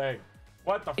what I was saying.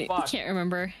 What the fuck? I can't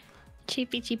remember.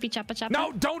 Chippy chippy choppa choppa.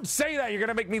 No, don't say that. You're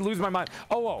gonna make me lose my mind.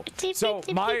 So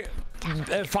my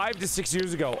 5 to 6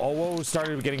 years ago, OO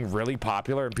started getting really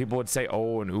popular, and people would say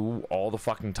 "oh" and "ooh" all the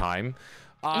fucking time.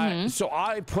 So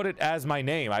I put it as my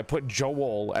name. I put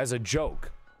Joel as a joke.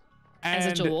 And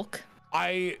as a joke.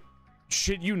 I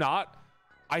shit you not.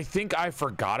 I think I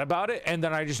forgot about it, and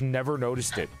then I just never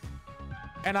noticed it.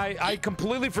 And I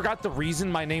completely forgot the reason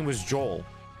my name was Joel.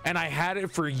 And I had it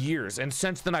for years, and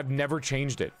since then I've never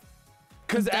changed it.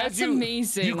 Because as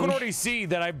amazing. You can already see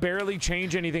that I barely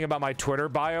change anything about my Twitter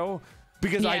bio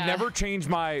because I never changed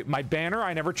my banner,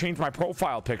 I never changed my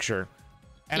profile picture,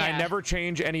 and I never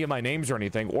change any of my names or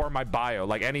anything, or my bio,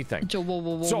 like anything.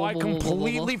 So I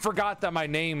completely forgot that my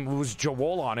name was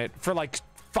Joel on it for like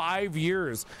 5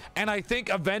 years, and I think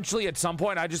eventually at some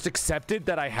point I just accepted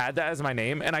that I had that as my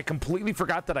name, and I completely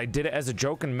forgot that I did it as a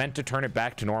joke and meant to turn it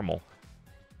back to normal.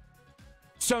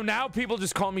 So now people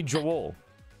just call me Joel,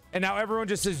 and now everyone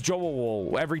just says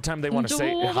Joel every time they want to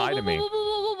say hi to me.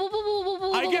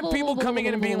 I get people coming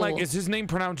in and being like, is his name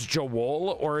pronounced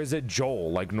Joel or is it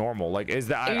Joel, like normal? Like, is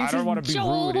that, I don't want to be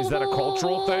rude, is that a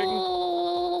cultural thing?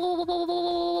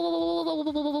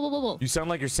 You sound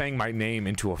like you're saying my name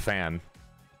into a fan.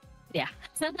 Yeah.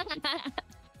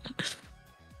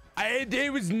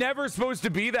 It was never supposed to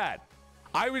be that.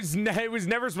 It was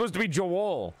never supposed to be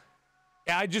Joel.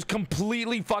 I just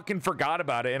completely fucking forgot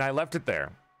about it and I left it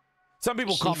there. Some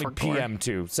people call me PM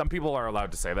too. Some people are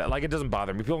allowed to say that. Like, it doesn't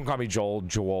bother me. People can call me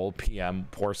Joel, PM,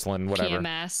 Porcelain, whatever.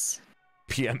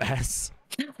 PMS.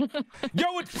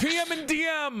 Yo, it's PM and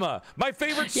DM, my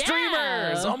favorite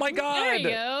streamers. Oh my god. There you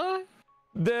go.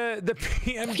 The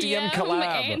PM DM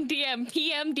collab. And PM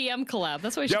DM collab.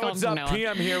 That's what we should call them from now on.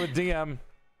 PM here with DM.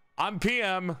 I'm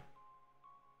PM.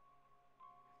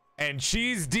 And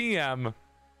she's DM.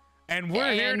 And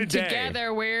we're here today.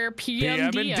 Together we're PM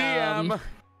and DM.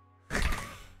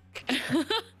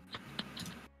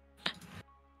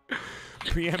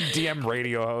 PM DM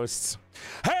radio hosts.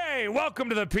 Hey, Hey, welcome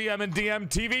to the PM and DM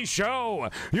TV show.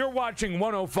 You're watching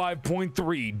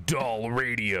 105.3 Doll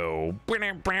Radio.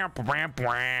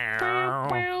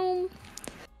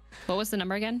 What was the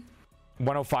number again?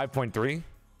 105.3?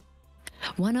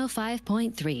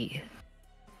 105.3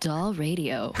 Doll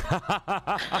Radio.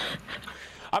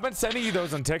 I've been sending you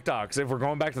those on TikToks. If we're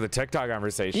going back to the TikTok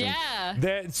conversation.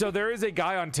 Yeah. So there is a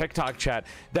guy on TikTok chat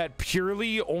that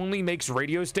purely only makes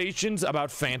radio stations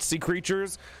about fantasy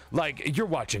creatures. Like, you're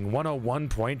watching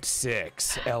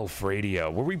 101.6 Elf Radio,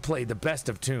 where we play the best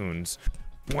of tunes.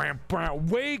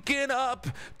 Waking up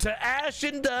to ash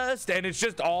and dust, and it's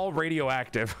just all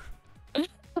radioactive.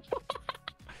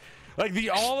 Like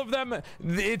all of them,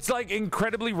 it's like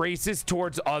incredibly racist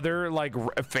towards other like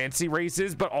fancy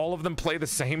races, but all of them play the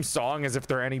same song as if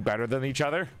they're any better than each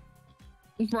other.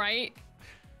 Right.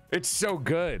 It's so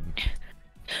good.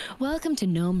 Welcome to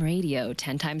Gnome Radio,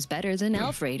 10 times better than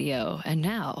Elf Radio. And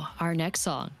now, our next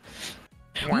song.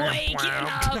 Waking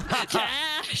up to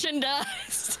ash and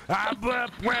dust. I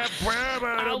wipe my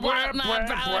brown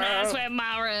ass with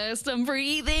my wrist. I'm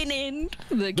breathing in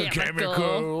the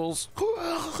chemicals.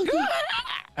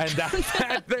 And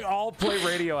that they all play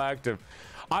radioactive.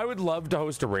 I would love to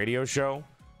host a radio show,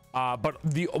 but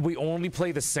we only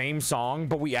play the same song,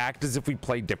 but we act as if we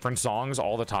play different songs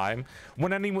all the time.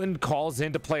 When anyone calls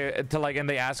in to play and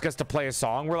they ask us to play a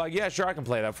song, we're like, yeah, sure, I can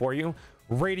play that for you.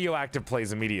 Radioactive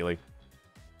plays immediately.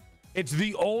 It's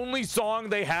the only song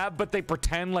they have, but they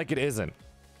pretend like it isn't.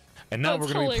 And now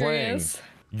we're going to be playing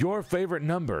your favorite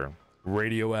number,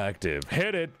 Radioactive.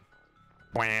 Hit it.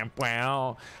 Wham,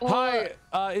 wow. Hi,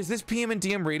 is this PM and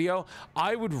DM Radio?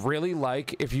 I would really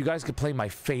like if you guys could play my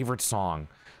favorite song.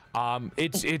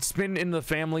 It's been in the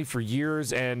family for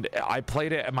years, and I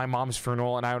played it at my mom's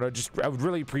funeral, and I would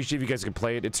really appreciate if you guys could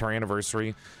play it. It's her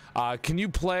anniversary. Can you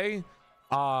play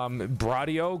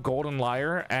Bradio, Golden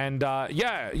Lyre? And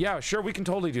yeah, sure, we can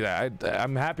totally do that.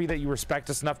 I'm happy that you respect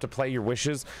us enough to play your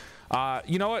wishes.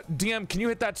 You know what, DM, can you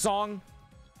hit that song?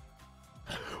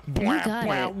 You got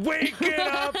it. Wake it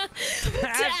up.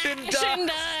 Ash and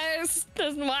dust.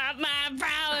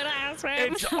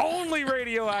 It's only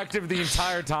radioactive the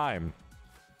entire time.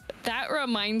 That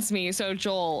reminds me, so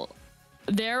Joel,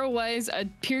 there was a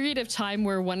period of time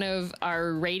where one of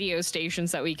our radio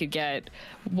stations that we could get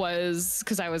was,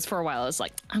 because I was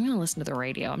like, I'm going to listen to the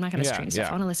radio. I'm not going to stream stuff.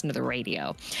 I want to listen to the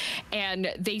radio.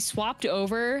 And they swapped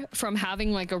over from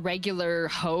having like a regular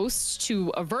host to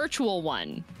a virtual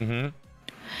one. Mm-hmm.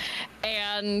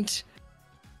 And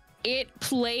it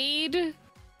played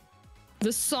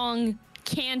the song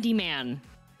Candyman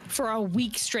for a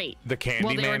week straight. The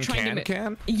Candyman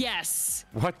can? Yes.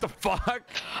 What the fuck?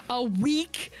 A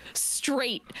week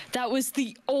straight. That was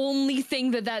the only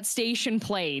thing that station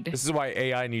played. This is why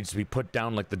AI needs to be put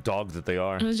down like the dogs that they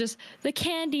are. It was just the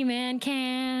Candyman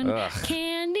can. Ugh.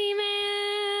 Candyman.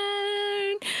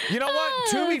 You know what?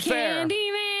 To be fair.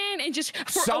 Candyman. And just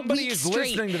for somebody a week is straight.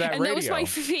 Listening to that and radio. That was my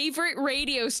favorite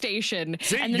radio station.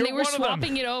 See, and then they were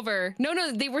swapping it over.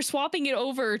 No, they were swapping it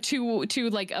over to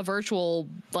like a virtual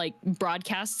like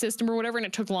broadcast system or whatever, and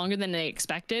it took longer than they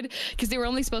expected because they were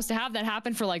only supposed to have that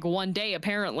happen for like one day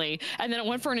apparently, and then it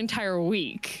went for an entire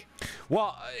week.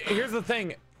 Well, here's the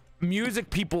thing. Music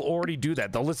people already do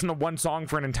that. They'll listen to one song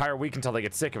for an entire week until they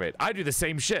get sick of it. I do the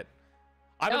same shit.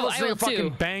 I've been listening to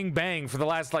fucking Bang Bang for the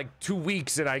last like 2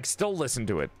 weeks, and I still listen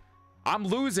to it. I'm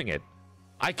losing it.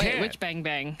 I can't. Wait, which Bang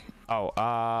Bang? Oh,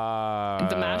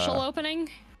 the Mashal opening?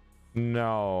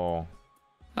 No.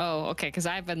 Oh, okay, because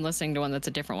I've been listening to one that's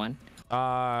a different one.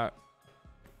 How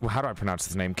do I pronounce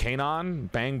his name?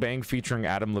 Kanon? Bang Bang featuring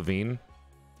Adam Levine.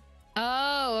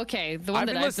 Oh, okay. The one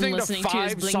that I've been listening to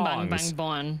is Bling Bang Bang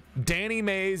Bon. Danny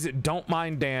Mays' Don't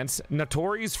Mind Dance,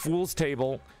 Notori's Fool's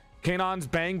Table, Kanon's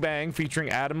Bang Bang featuring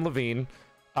Adam Levine,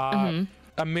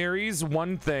 Amiri's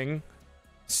One Thing,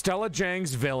 Stella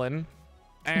Jang's Villain,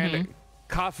 and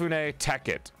Kafune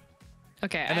Tekit.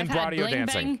 Okay, and then Bradio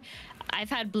Dancing. I've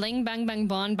had Bling Bang Bang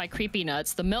Bon by Creepy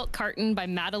Nuts, The Milk Carton by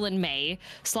Madeline May,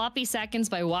 Sloppy Seconds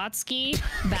by Watsky,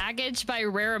 Baggage by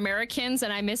Rare Americans,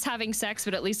 and I Miss Having Sex,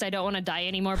 but at least I don't want to die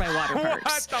anymore by Water Parks.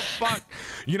 What the fuck?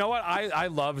 You know what? I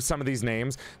love some of these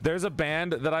names. There's a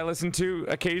band that I listen to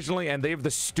occasionally, and they have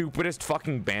the stupidest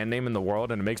fucking band name in the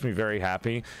world, and it makes me very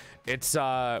happy. It's,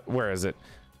 where is it?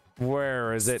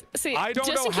 Where is it? See, I don't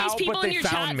just know in case how, people but in they your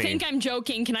found chat me. think I'm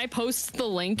joking, can I post the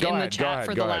link in the chat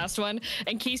for the last one?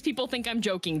 In case people think I'm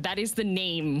joking, that is the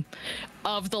name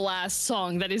of the last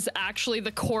song. That is actually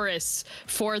the chorus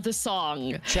for the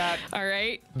song. Chat. All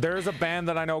right. There's a band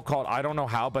that I know called I Don't Know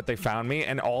How, but they found me,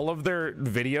 and all of their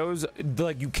videos,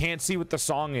 like, you can't see what the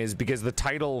song is because the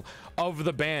title of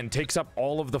the band takes up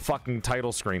all of the fucking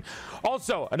title screen.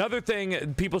 Also, another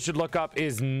thing people should look up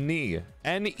is Knee,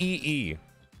 N-E-E.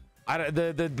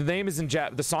 The name is in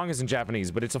the song is in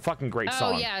Japanese, but it's a fucking great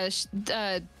song. Oh yeah,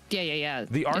 yeah.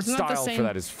 The art style for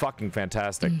that is fucking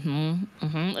fantastic.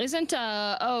 Isn't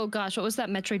oh gosh, what was that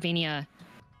Metroidvania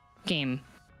game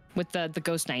with the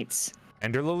Ghost Knights?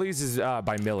 Ender Lilies is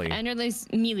by Millie. Ender Lilies,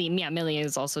 Millie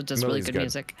is also does really good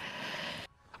music.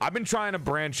 I've been trying to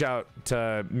branch out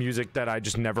to music that I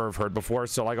just never have heard before.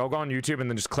 So like I'll go on YouTube and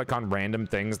then just click on random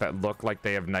things that look like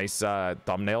they have nice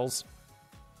thumbnails.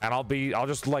 And I'll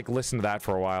just like listen to that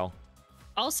for a while.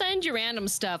 I'll send you random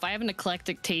stuff. I have an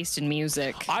eclectic taste in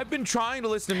music. I've been trying to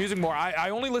listen to music more. I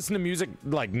only listen to music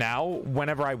like now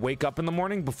whenever I wake up in the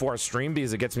morning before I stream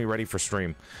because it gets me ready for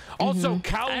stream. Also,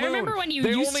 Kowloon, I remember when you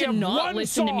used to not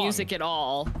listen to music at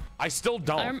all. I still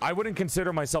don't. I wouldn't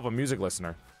consider myself a music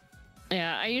listener.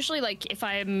 Yeah, I usually, like, if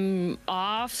I'm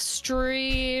off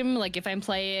stream, like if I'm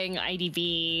playing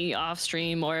IDV off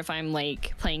stream, or if I'm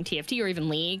like playing TFT or even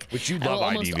League, which you love, I will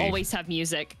almost IDV. always have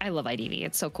music. I love IDV.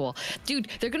 It's so cool. Dude,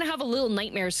 they're gonna have a Little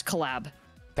Nightmares collab.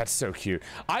 That's so cute.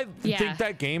 I think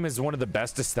that game is one of the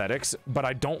best aesthetics, but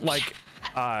I don't like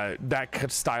that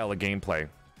style of gameplay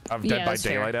of Dead by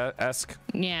Daylight-esque.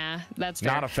 Yeah, that's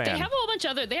fair. Not a fan. They have a whole bunch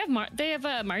of other. They have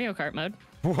a Mario Kart mode.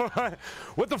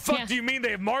 What the fuck do you mean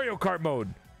they have Mario Kart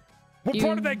mode? What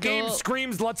part of that game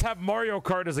screams let's have Mario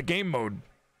Kart as a game mode?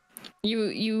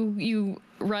 You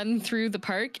run through the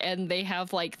park and they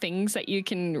have like things that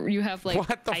you have like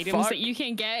items that you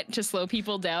can get to slow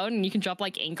people down, and you can drop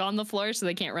like ink on the floor so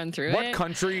they can't run through it. What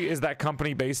country is that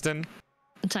company based in?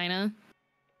 China.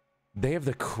 They have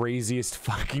the craziest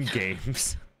fucking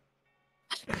games.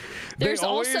 They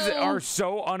always also are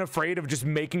so unafraid of just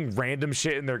making random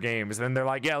shit in their games, and then they're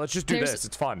like, yeah, let's just do this.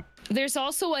 It's fun. There's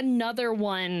also another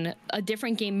one, a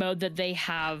different game mode that they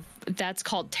have that's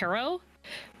called Tarot,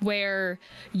 where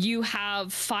you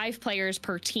have 5 players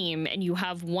per team, and you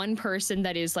have one person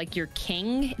that is like your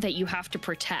king that you have to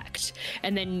protect,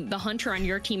 and then the hunter on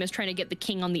your team is trying to get the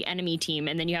king on the enemy team,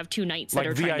 and then you have 2 knights that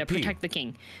are trying to protect the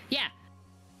king. Yeah.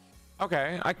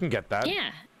 Okay, I can get that.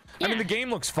 Yeah. I mean, the game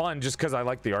looks fun just because I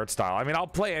like the art style. I mean, I'll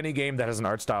play any game that has an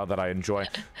art style that I enjoy.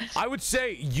 I would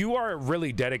say you are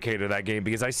really dedicated to that game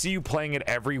because I see you playing it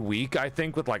every week, I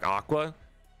think, with like Aqua.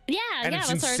 Yeah, and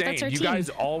it's insane. That's our you team. guys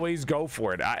always go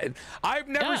for it. I've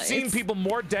never seen people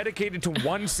more dedicated to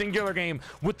one singular game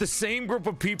with the same group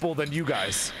of people than you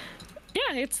guys.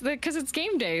 Yeah, it's because it's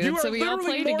game day. You so are we all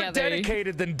play literally more together.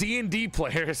 dedicated than D&D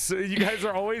players. You guys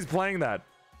are always playing that.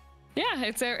 Yeah,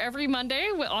 it's every Monday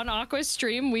on Aqua's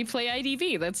stream, we play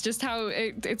IDV. That's just how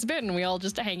it's been. We all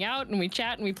just hang out and we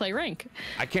chat and we play rank.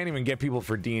 I can't even get people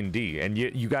for D&D, and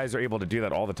you guys are able to do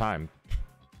that all the time.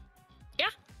 Yeah.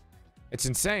 It's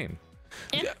insane.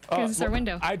 Yeah, because it's our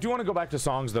window. I do want to go back to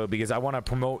songs, though, because I want to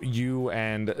promote you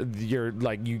and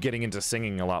you getting into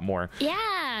singing a lot more. Yeah,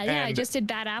 I just did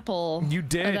Bad Apple. You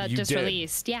did. That just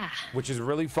released, yeah. Which is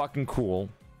really fucking cool.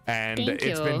 And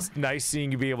it's been nice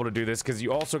seeing you be able to do this because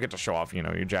you also get to show off, you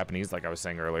know, your Japanese, like I was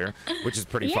saying earlier, which is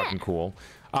pretty fucking cool.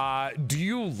 Do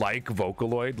you like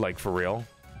Vocaloid, like for real?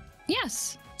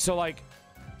 Yes. So like,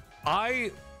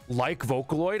 I like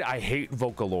Vocaloid. I hate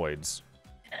Vocaloids.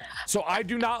 So I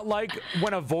do not like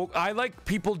when I like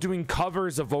people doing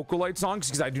covers of Vocaloid songs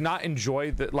because I do not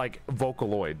enjoy the like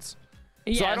Vocaloids.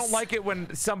 Yes. So I don't like it when a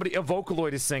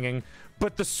Vocaloid is singing,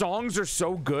 but the songs are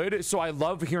so good, so I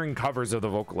love hearing covers of the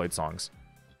Vocaloid songs.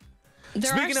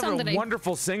 Speaking of a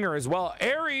wonderful singer as well,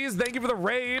 Aries, thank you for the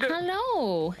raid.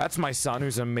 Hello. That's my son,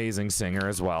 who's an amazing singer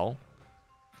as well.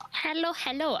 Hello.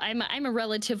 I'm a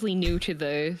relatively new to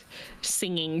the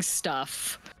singing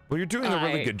stuff. Well, you're doing a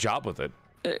really good job with it.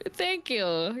 Thank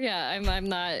you. Yeah, I'm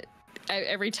not.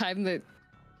 Every time that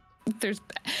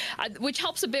which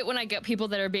helps a bit when I get people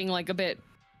that are being like a bit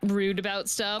rude about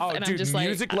stuff. Oh, and dude, I'm just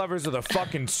music lovers are the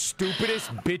fucking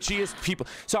stupidest, bitchiest people.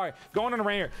 Sorry, going on a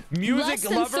rant here. Music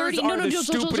lovers are the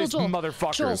stupidest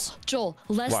motherfuckers. Joel,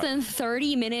 less than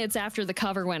 30 minutes after the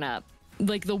cover went up,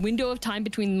 like the window of time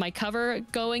between my cover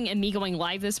going and me going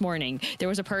live this morning, there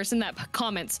was a person that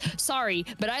comments, "Sorry,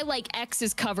 but I like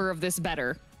X's cover of this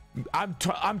better."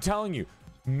 I'm telling you.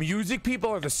 Music people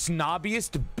are the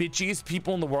snobbiest, bitchiest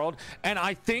people in the world, and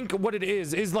I think what it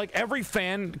is like every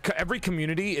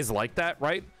community is like that,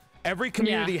 right? every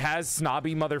community has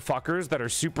snobby motherfuckers that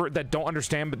are that don't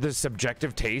understand the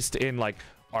subjective taste in like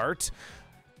art.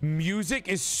 Music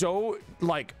is so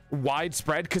like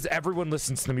widespread because everyone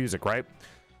listens to music, right?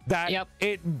 That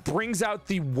it brings out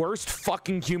the worst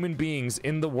fucking human beings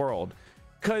in the world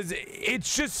because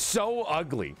it's just so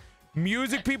ugly.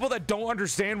 Music people that don't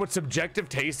understand what subjective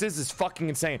taste is fucking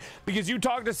insane. Because you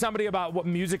talk to somebody about what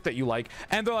music that you like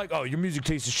and they're like, oh, your music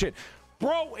taste is shit.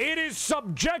 Bro, it is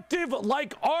subjective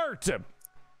like art.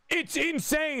 It's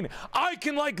insane. I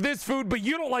can like this food, but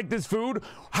you don't like this food.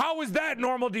 How is that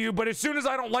normal to you? But as soon as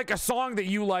I don't like a song that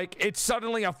you like, it's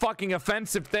suddenly a fucking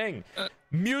offensive thing.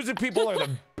 Music people are the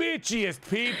bitchiest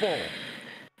people.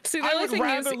 See, I would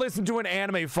rather listen to an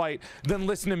anime fight than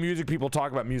listen to music people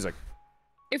talk about music.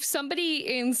 If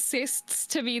somebody insists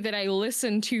to me that I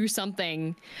listen to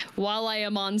something while I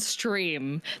am on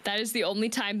stream, that is the only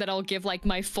time that I'll give like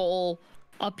my full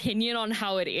opinion on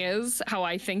how it is, how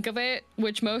I think of it,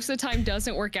 which most of the time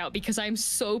doesn't work out because I'm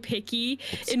so picky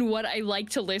in what I like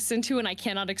to listen to and I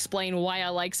cannot explain why I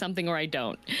like something or I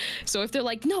don't. So if they're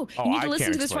like, no, you need to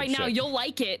listen to this right now, you'll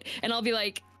like it, and I'll be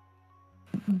like,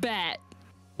 bet.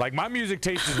 Like, my music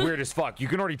taste is weird as fuck. You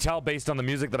can already tell based on the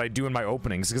music that I do in my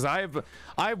openings, because I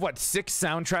have what, 6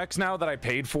 soundtracks now that I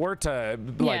paid for to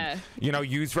like you know,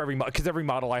 use for because every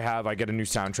model I have I get a new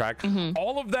soundtrack.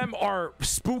 All of them are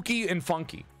spooky and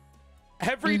funky.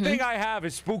 Everything I have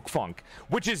is spook funk,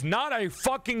 which is not a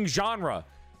fucking genre.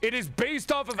 It is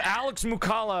based off of Alex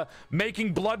Mukala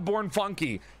making Bloodborne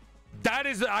funky. That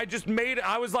is, I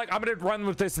was like, I'm gonna run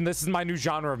with this, and this is my new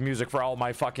genre of music for all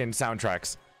my fucking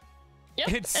soundtracks.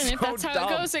 Yep, it's and so if that's how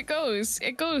dumb.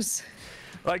 it goes.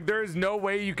 Like, there is no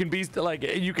way you can be like,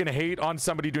 you can hate on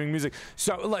somebody doing music.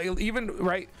 So like, even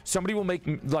right, somebody will make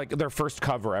like their first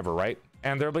cover ever, right?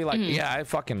 And they'll be like, yeah,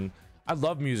 I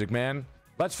love music, man.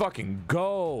 Let's fucking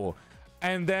go.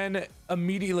 And then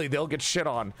immediately they'll get shit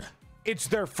on. It's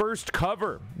their first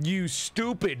cover, you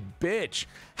stupid bitch.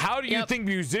 How do you think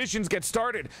musicians get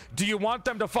started? Do you want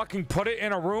them to fucking put it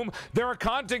in a room? They're a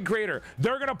content creator.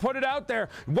 They're gonna put it out there.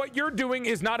 What you're doing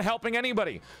is not helping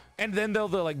anybody. And then they'll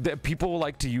like, people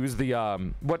like to use the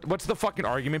what's the fucking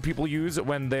argument people use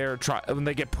when when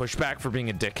they get pushback for being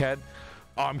a dickhead?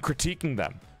 Critiquing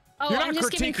them. Oh, I'm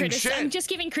just giving criticism. I'm just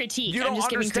giving critique. You don't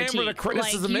understand where the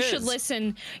criticism like,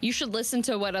 is. You should listen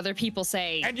to what other people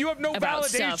say. And you have no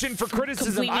validation for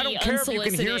criticism. I don't care if you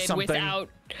can hear something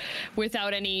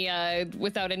without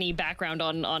any background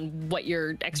on what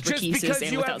your expertise just is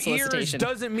and without solicitation. Just because you have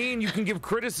ears doesn't mean you can give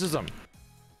criticism.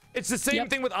 It's the same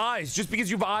thing with eyes. Just because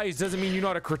you have eyes doesn't mean you know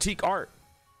how to critique art.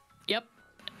 Yep.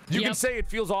 You can say it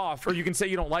feels off, or you can say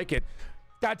you don't like it.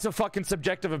 That's a fucking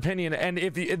subjective opinion, and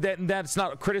that's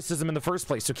not criticism in the first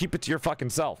place. So keep it to your fucking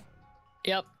self.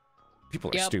 Yep. People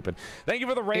are stupid. Thank you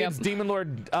for the raids, Demon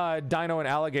Lord, Dino, and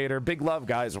Alligator. Big love,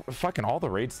 guys. Fucking all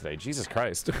the raids today. Jesus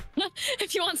Christ.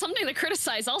 If you want something to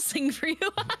criticize, I'll sing for you.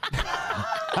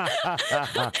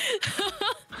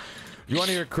 You want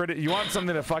to hear You want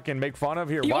something to fucking make fun of?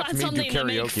 Here, watch me do karaoke. You want something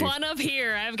to make fun of?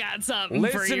 Here, I've got something for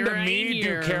you right here. Listen to me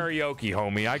do karaoke,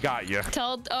 homie. I got you.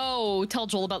 Tell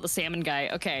Joel about the salmon guy.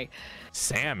 Okay.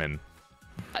 Salmon.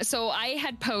 So I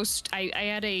had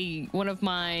one of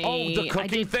my... Oh, the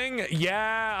cooking thing?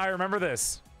 Yeah, I remember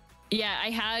this. Yeah, I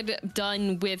had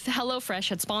done with HelloFresh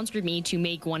had sponsored me to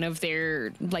make one of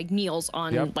their like meals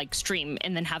on like stream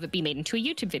and then have it be made into a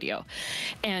YouTube video.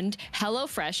 And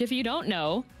HelloFresh, if you don't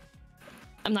know,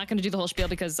 I'm not going to do the whole spiel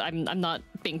because I'm not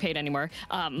being paid anymore.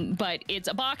 But it's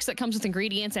a box that comes with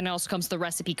ingredients and it also comes with the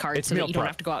recipe card so that you don't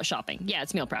have to go out shopping. Yeah,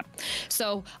 it's meal prep.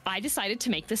 So I decided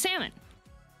to make the salmon.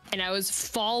 And I was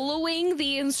following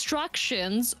the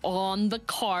instructions on the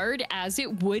card as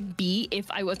it would be if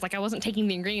I wasn't taking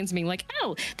the ingredients and being like,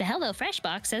 oh, the HelloFresh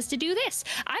box says to do this.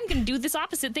 I'm going to do this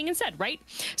opposite thing instead, right?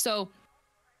 So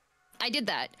I did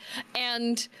that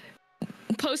and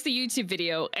post the YouTube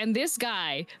video. And this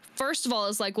guy, first of all,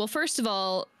 is like, well, first of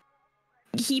all,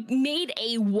 he made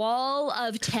a wall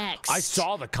of text. I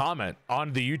saw the comment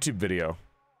on the YouTube video.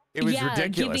 It was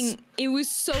ridiculous. It was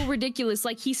so ridiculous.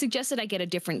 Like, he suggested I get a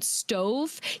different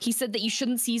stove. He said that you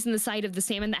shouldn't season the side of the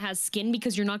salmon that has skin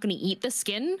because you're not going to eat the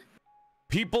skin.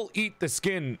 People eat the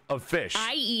skin of fish.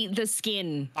 I eat the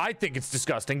skin. I think it's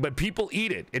disgusting, but people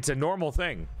eat it. It's a normal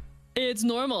thing. It's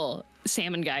normal.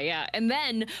 Salmon guy, yeah. And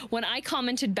then when I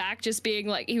commented back, just being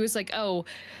like, he was like, oh,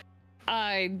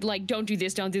 like, don't do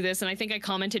this. And I think I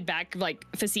commented back, like,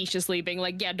 facetiously, being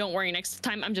like, yeah, don't worry. Next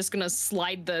time, I'm just going to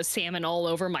slide the salmon all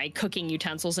over my cooking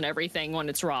utensils and everything when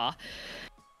it's raw.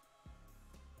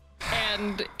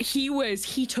 And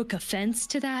he took offense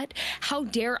to that. How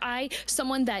dare I,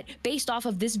 someone that based off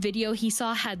of this video he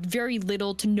saw had very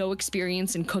little to no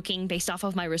experience in cooking based off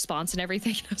of my response and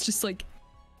everything. I was just like,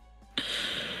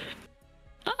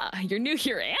 you're new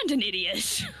here and an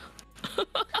idiot.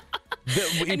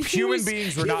 If human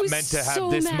beings were not meant to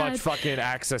have this much fucking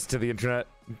access to the internet,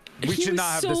 we should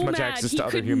not have this much access to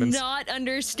other humans. He could not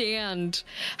understand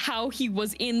how he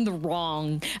was in the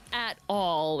wrong at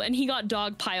all, and he got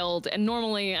dogpiled. And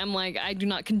normally, I'm like, I do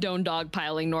not condone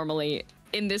dogpiling normally.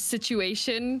 In this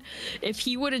situation, if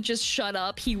he would have just shut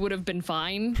up, he would have been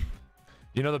fine.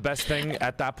 You know the best thing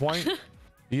at that point?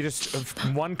 You just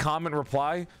one comment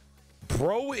reply,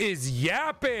 bro is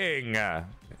yapping. Done.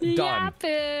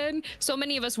 Yapping. So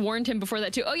many of us warned him before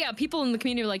that too. Oh yeah, people in the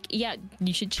community were like, yeah,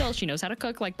 you should chill. She knows how to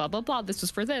cook, like blah blah blah. This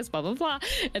was for this, blah blah blah.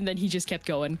 And then he just kept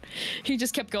going. He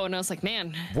just kept going. I was like,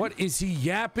 man, what is he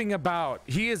yapping about?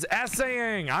 He is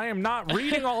essaying. I am not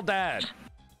reading all that.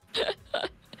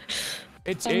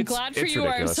 I'm glad for you.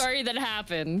 Ridiculous. I'm sorry that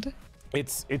happened.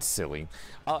 It's silly.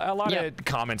 A lot of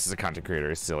comments as a content creator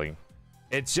is silly.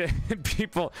 It's just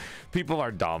people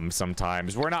are dumb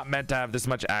sometimes. We're not meant to have this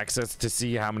much access to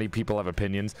see how many people have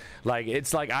opinions. Like,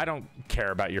 it's like, I don't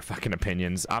care about your fucking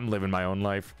opinions. I'm living my own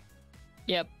life.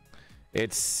 Yep.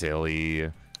 It's silly.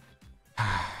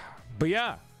 But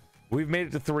yeah, we've made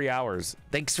it to 3 hours.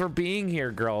 Thanks for being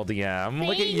here, girl DM.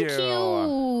 Look at you.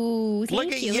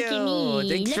 Look at you.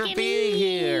 Thanks for being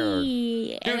here.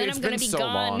 Dude, and then it's I'm gonna been be so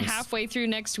gone long. halfway through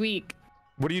next week.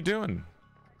 What are you doing?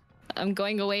 I'm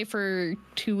going away for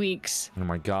 2 weeks. Oh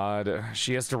my god,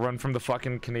 she has to run from the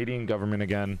fucking Canadian government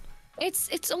again.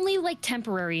 It's only like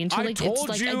temporary until they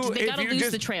gotta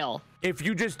lose the trail. If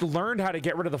you just learned how to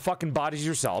get rid of the fucking bodies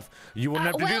yourself, you wouldn't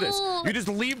have to do this. You just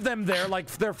leave them there like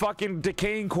they're fucking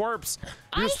decaying corpse.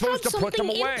 You're supposed to put them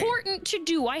away. I have something important to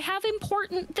do. I have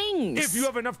important things. If you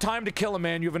have enough time to kill a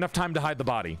man, you have enough time to hide the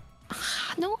body.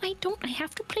 No, I don't. I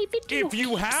have to play video If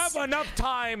you have enough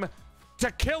time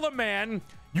to kill a man,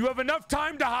 you have enough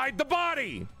time to hide the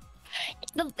body.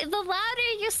 The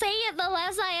louder you say it, the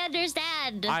less I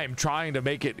understand. I am trying to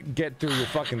make it get through your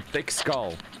fucking thick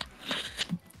skull.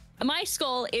 My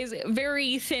skull is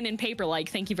very thin and paper-like.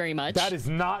 Thank you very much. That is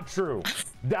not true.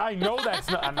 I know that's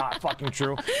not fucking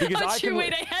true because I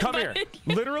can come here.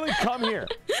 Literally come here.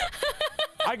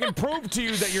 I can prove to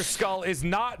you that your skull is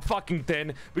not fucking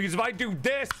thin because if I do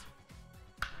this,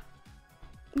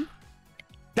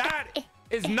 that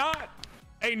is not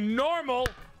a normal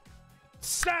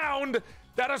sound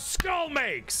that a skull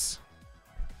makes.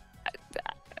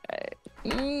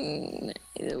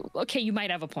 Okay, you might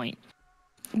have a point.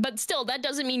 But still, that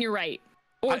doesn't mean you're right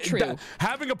or true.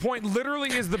 Having a point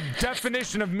literally is the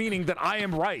definition of meaning that I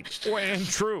am right and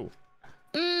true.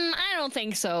 I don't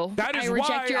think so. That is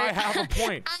why I have a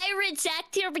point. I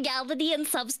reject your reality and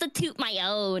substitute my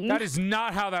own. That is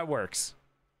not how that works.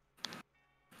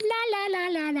 La la la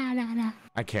la la la la.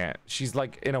 I can't. She's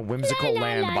like in a whimsical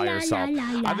land by herself.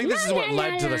 I think this is what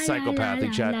led to the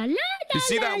psychopathy, chat. You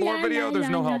see that lore video? There's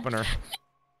no helping her.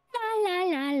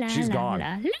 She's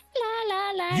gone.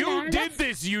 You did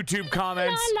this, YouTube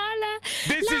comments.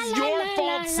 This is your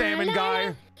fault, Salmon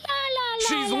Guy.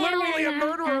 She's literally a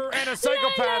murderer and a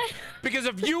psychopath because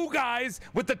of you guys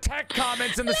with the tech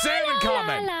comments and the salmon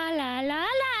comment.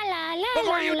 Look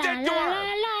what you did to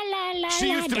her.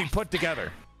 She used to be put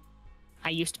together. I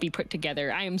used to be put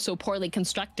together. I am so poorly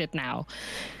constructed now.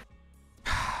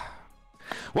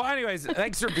 Well, anyways,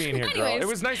 thanks for being here, girl. It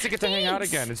was nice to get to hang out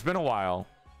again. It's been a while.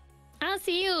 I'll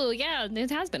see you. Yeah, it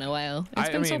has been a while. It's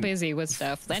been so busy with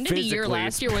stuff. The end of the year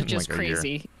last year was just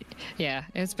crazy. Yeah,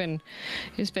 it's been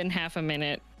half a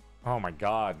minute. Oh my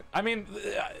god. I mean,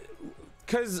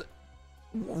 because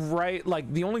right,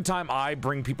 like the only time I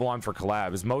bring people on for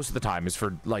collabs most of the time is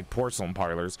for like porcelain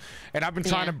parlors, and I've been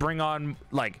trying to bring on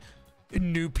like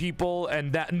new people,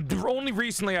 and only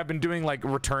recently I've been doing like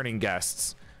returning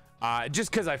guests, just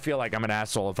because I feel like I'm an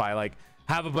asshole if I like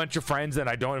have a bunch of friends and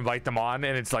I don't invite them on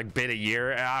and it's like been a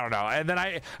year, I don't know, and then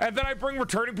I bring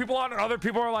returning people on and other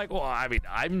people are like, well, I mean,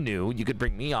 I'm new, you could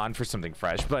bring me on for something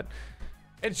fresh. But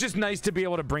it's just nice to be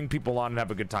able to bring people on and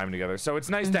have a good time together. So it's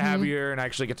nice to have you here and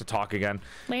actually get to talk again.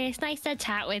 It's nice to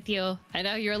chat with you. I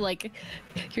know you're like,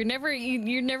 you're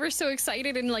never so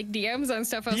excited in like DMs and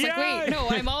stuff. I was like, wait, no,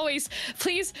 I'm always,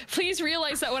 please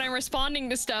realize that when I'm responding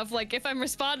to stuff, like if I'm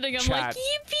responding, I'm like,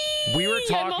 yippee! We were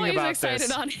talking I'm always about excited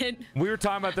this. On it. We were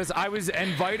talking about this. I was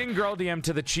inviting Girl DM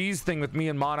to the cheese thing with me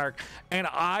and Monarch, and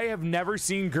I have never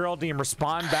seen Girl DM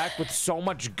respond back with so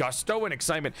much gusto and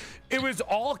excitement. It was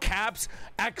all caps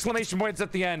exclamation points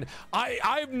at the end.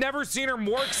 I've never seen her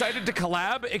more excited to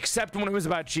collab except when it was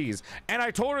about cheese. And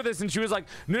I told her this and she was like,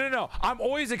 no, I'm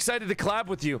always excited to collab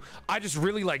with you. I just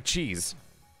really like cheese.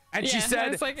 And she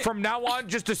said, like, from now on,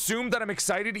 just assume that I'm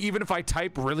excited even if I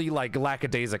type really like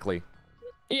lackadaisically.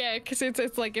 Yeah, because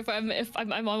it's like if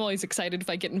I'm always excited if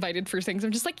I get invited for things.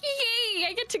 I'm just like, yay!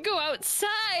 I get to go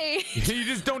outside. You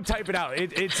just don't type it out.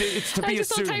 It's to be assumed. I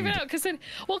just don't type it out because then,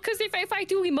 well, because if I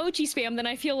do emoji spam, then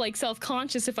I feel like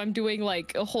self-conscious if I'm doing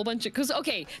like a whole bunch of. Because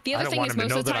okay, the other thing is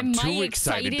most of the time my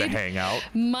excited to hang out.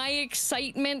 My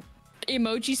excitement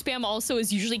emoji spam also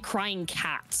is usually crying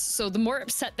cats. So the more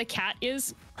upset the cat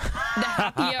is, the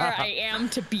happier I am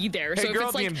to be there. Hey, so girl,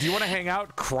 if it's like, do you want to hang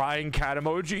out? Crying cat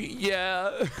emoji?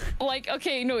 Yeah. Like,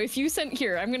 okay, no, if you send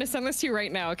here, I'm gonna send this to you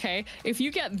right now, okay? If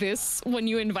you get this when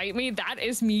you invite me, that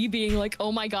is me being like,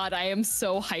 oh my god, I am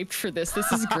so hyped for this.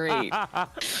 This is great.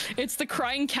 It's the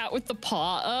crying cat with the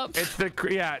paw up. It's the,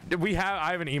 yeah,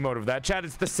 I have an emote of that. Chad,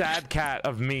 it's the sad cat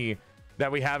of me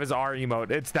that we have as our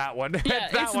emote. It's that one. Yeah,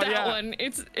 it's that one.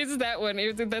 It's that one.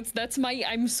 That's my,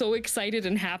 I'm so excited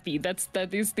and happy. That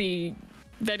is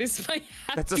my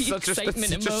happy excitement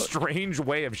emote. That's such a strange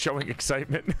way of showing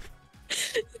excitement.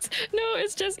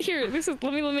 It's just here. This is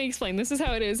let me explain. This is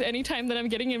how it is. Anytime that I'm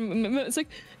getting in, it's like,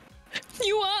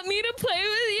 you want me to play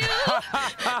with you?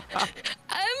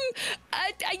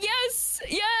 Yes,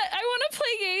 yeah. I want to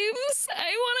play games.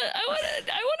 I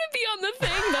want to be on the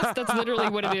thing. That's literally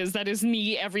what it is. That is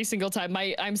me every single time.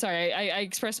 I'm sorry. I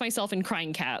express myself in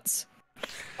crying cats.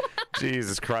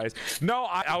 Jesus Christ. No,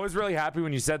 I was really happy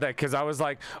when you said that because I was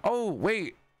like, oh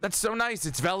wait, that's so nice.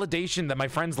 It's validation that my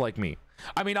friends like me.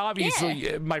 I mean,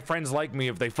 obviously, my friends like me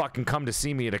if they fucking come to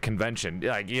see me at a convention,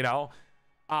 like, you know.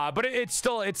 But it's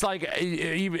like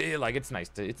it's nice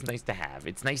to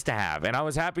have. And I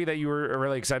was happy that you were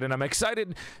really excited. I'm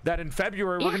excited that in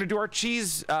February we're gonna do our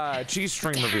cheese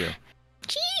stream review.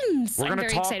 Jeans. We're gonna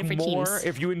talk more.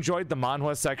 If you enjoyed the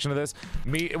manhwa section of this,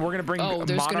 we're gonna bring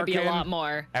there's gonna be a lot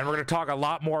more, and we're gonna talk a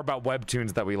lot more about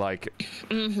webtoons that we like.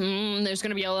 There's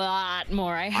gonna be a lot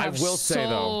more. I will say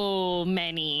though,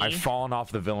 many. I've fallen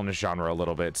off the villainous genre a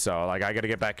little bit, so like I gotta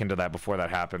get back into that before that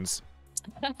happens.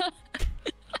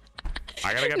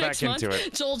 I gotta get back into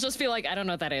it. Joel just feel like I don't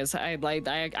know what that is. I'm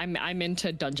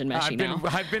into dungeon meshing now.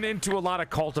 I've been into a lot of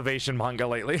cultivation manga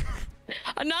lately.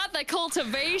 Not the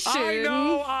cultivation.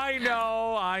 I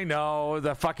know.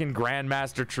 The fucking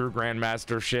Grandmaster, true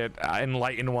Grandmaster shit.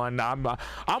 Enlightened one.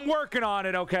 I'm working on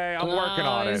it. Okay, I'm working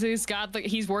on it.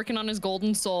 He's working on his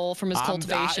golden soul from his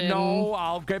cultivation. No,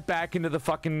 I'll get back into the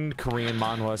fucking Korean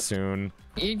manhwa soon.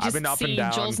 I've been up and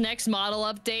down. Joel's next model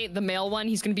update, the male one,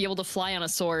 he's gonna be able to fly on a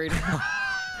sword.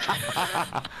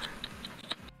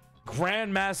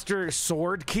 Grandmaster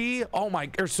sword key? Oh my,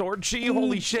 or sword chi?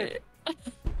 Holy shit.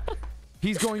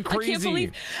 He's going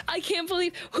crazy. I can't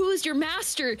believe who's your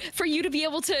master for you to be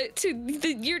able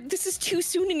this is too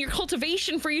soon in your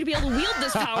cultivation for you to be able to wield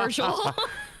this power, Joel.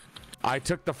 I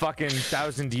took the fucking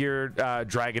 1,000-year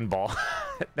Dragon Ball.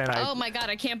 Oh my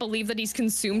god, I can't believe that he's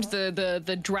consumed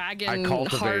the dragon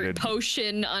heart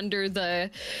potion under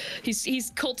the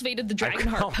he's cultivated the dragon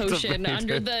heart potion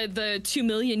under the 2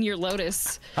 million year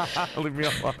lotus. Leave me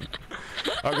alone.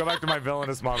 I'll go back to my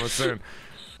villainous mama soon.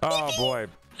 Oh boy.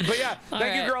 But yeah,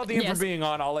 thank you, girl, for being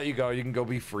on. I'll let you go. You can go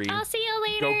be free. I'll see you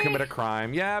later. Go commit a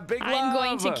crime. Yeah, big love. I'm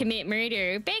going to commit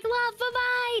murder. Big love.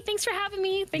 Bye-bye. Thanks for having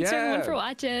me. Thanks everyone for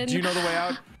watching. Do you know the way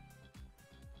out?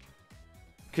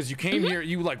 Because you came here,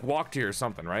 you like walked here or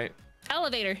something, right?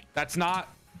 Elevator. That's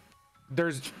not.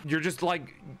 You're just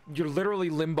like, you're literally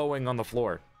limboing on the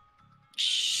floor.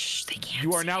 Shh, they can't.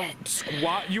 You are now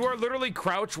you are literally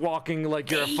crouch walking like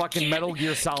you're a fucking Metal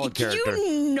Gear Solid character. Could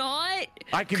you not?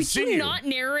 I can see you. Could you not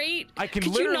narrate? I can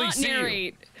literally see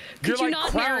you. You're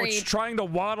like crouched trying to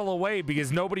waddle away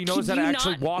because nobody knows how to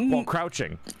actually walk while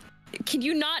crouching. Can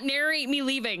you not narrate me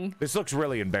leaving? This looks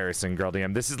really embarrassing, girl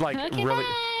DM. This is like really.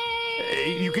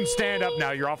 Bye. You can stand up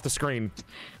now. You're off the screen.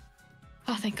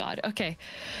 Oh, thank God. Okay.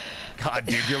 God,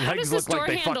 dude, your legs look like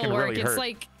they fucking really hurt. It's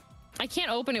like I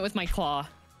can't open it with my claw.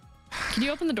 Can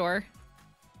you open the door? Are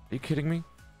you kidding me?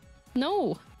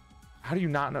 No. How do you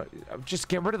not know? Just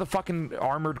get rid of the fucking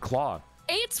armored claw.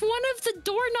 It's one of the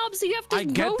doorknobs that you have to rotate.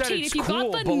 I get that it's if you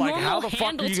cool, got the but like, normal how the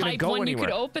fuck are you gonna go one, anywhere?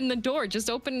 You could open the door. Just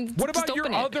open. What about just your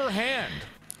open other hand?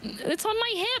 It's on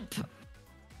my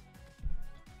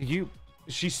hip.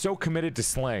 She's so committed to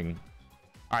slaying.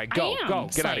 All right, go,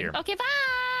 get out of here. Okay, bye.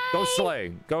 Go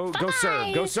slay. Go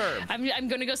serve. Go serve. I'm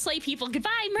gonna go slay people. Goodbye,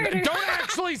 murder. Don't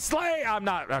actually slay. I'm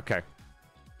not. Okay.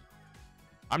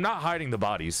 I'm not hiding the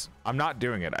bodies. I'm not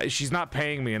doing it. She's not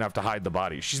paying me enough to hide the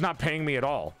bodies. She's not paying me at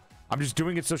all. I'm just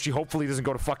doing it so she hopefully doesn't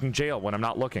go to fucking jail when I'm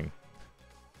not looking.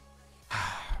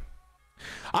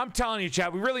 I'm telling you,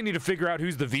 chat, we really need to figure out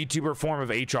who's the VTuber form of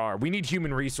HR. We need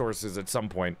human resources at some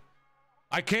point.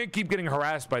 I can't keep getting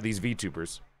harassed by these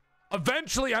VTubers.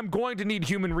 Eventually, I'm going to need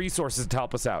human resources to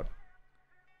help us out.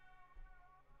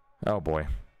 Oh, boy.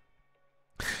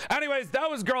 Anyways, that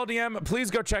was Girl DM.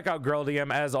 Please go check out Girl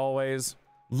DM, as always.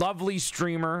 Lovely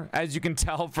streamer, as you can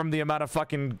tell from the amount of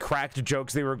fucking cracked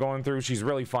jokes they were going through. She's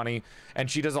really funny,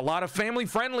 and she does a lot of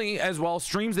family-friendly, as well,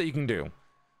 streams that you can do.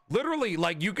 Literally,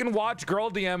 like, you can watch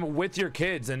Girl DM with your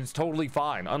kids, and it's totally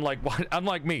fine,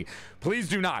 unlike me. Please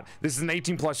do not. This is an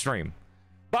 18+ stream.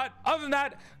 But other than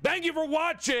that, thank you for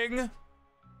watching.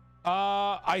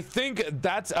 I think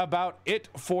that's about it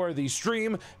for the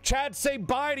stream. Chad, say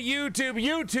bye to YouTube.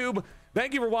 YouTube,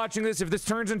 thank you for watching this. If this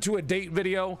turns into a date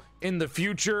video in the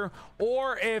future,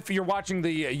 or if you're watching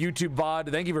the YouTube VOD,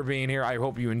 thank you for being here. I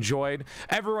hope you enjoyed.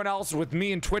 Everyone else with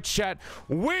me in Twitch chat,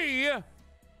 we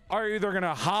are either going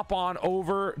to hop on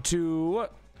over to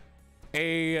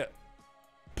a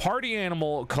party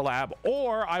animal collab,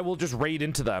 or I will just raid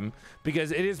into them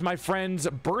because it is my friend's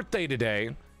birthday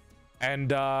today,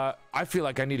 and I feel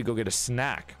like I need to go get a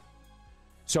snack.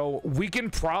 So we can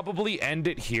probably end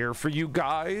it here for you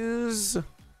guys.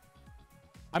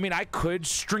 I mean, I could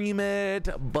stream it,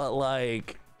 but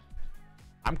like,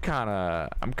 I'm kind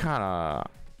of,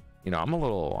 you know, I'm a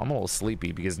little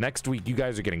sleepy because next week you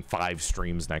guys are getting 5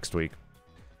 streams next week.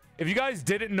 If you guys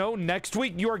didn't know, next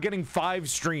week you are getting 5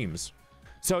 streams.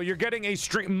 So you're getting a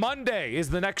stream. Monday is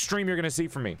the next stream you're going to see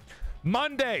from me.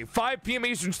 Monday, 5 p.m.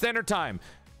 Eastern Standard Time.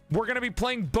 We're going to be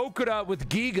playing Bokuda with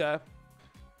Giga.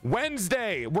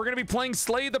 Wednesday, we're going to be playing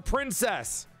Slay the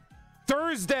Princess.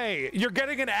 Thursday, you're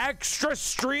getting an extra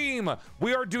stream.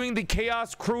 We are doing the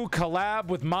Chaos Crew collab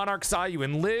with Monarch, Sayu,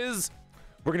 and Liz.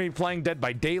 We're going to be playing Dead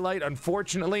by Daylight,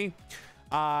 unfortunately.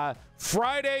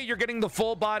 Friday, you're getting the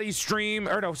full body stream.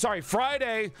 Or no, sorry,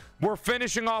 Friday, we're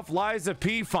finishing off Liza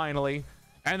P finally.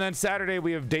 And then Saturday,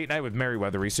 we have date night with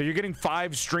Merryweathery. So you're getting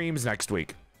 5 streams next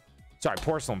week. Sorry,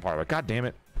 Porcelain Parlor. God damn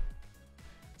it.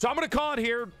 So I'm going to call it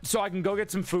here so I can go get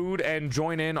some food and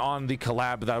join in on the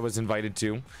collab that I was invited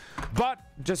to. But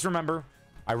just remember,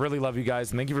 I really love you guys,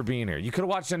 and thank you for being here. You could have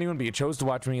watched anyone, but you chose to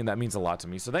watch me, and that means a lot to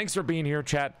me. So thanks for being here,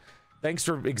 chat. Thanks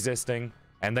for existing,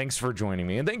 and thanks for joining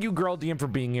me. And thank you, Girl DM, for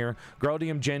being here. Girl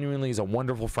DM genuinely is a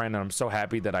wonderful friend, and I'm so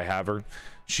happy that I have her.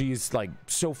 She's, like,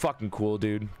 so fucking cool,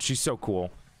 dude. She's so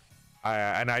cool.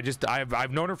 And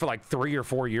I've known her for, like, 3 or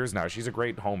 4 years now. She's a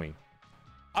great homie.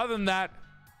 Other than that,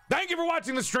 thank you for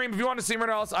watching the stream. If you want to see me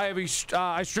else,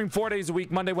 I stream 4 days a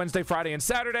week, Monday, Wednesday, Friday, and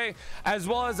Saturday, as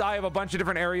well as I have a bunch of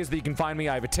different areas that you can find me.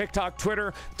 I have a TikTok,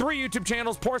 Twitter, 3 YouTube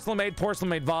channels, PorcelainMaid,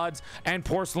 PorcelainMaid VODs, and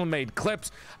PorcelainMaid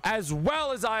Clips, as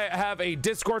well as I have a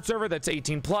Discord server that's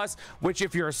 18+, which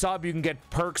if you're a sub, you can get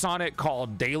perks on it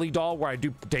called Daily Doll, where I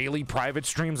do daily private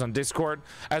streams on Discord,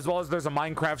 as well as there's a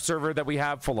Minecraft server that we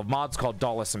have full of mods called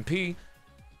Doll SMP.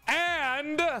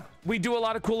 And we do a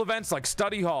lot of cool events like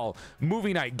study hall,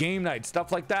 movie night, game night,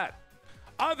 stuff like that.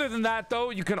 Other than that, though,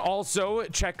 you can also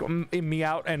check me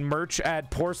out and merch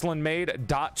at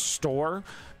PorcelainMaid.store.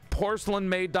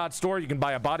 PorcelainMaid.store. You can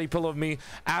buy a body pillow of me,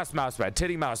 ass mousepad,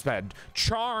 titty mousepad,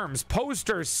 charms,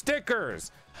 posters,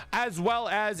 stickers, as well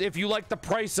as if you like the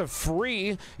price of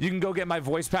free, you can go get my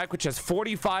voice pack, which has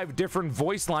 45 different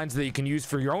voice lines that you can use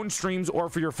for your own streams or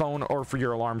for your phone or for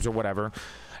your alarms or whatever.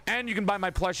 And you can buy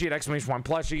my plushie at !1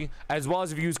 plushie, as well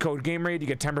as if you use code GameRaid, you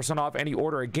get 10% off any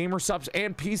order at Gamer Subs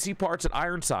and PC Parts at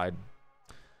Ironside.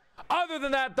 Other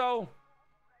than that, though,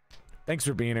 thanks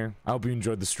for being here. I hope you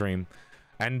enjoyed the stream.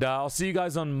 And I'll see you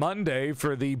guys on Monday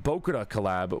for the Bokuda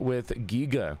collab with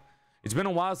Giga. It's been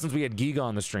a while since we had Giga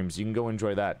on the stream, so you can go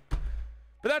enjoy that.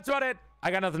 But that's about it. I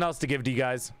got nothing else to give to you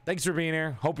guys. Thanks for being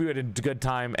here. Hope you had a good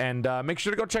time. And make sure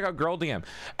to go check out Girl DM.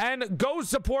 And go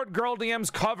support Girl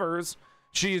DM's covers.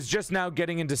 She is just now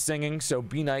getting into singing, so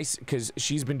be nice, because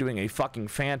she's been doing a fucking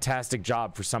fantastic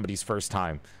job for somebody's first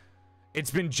time.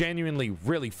 It's been genuinely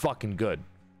really fucking good.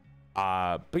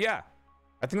 But yeah,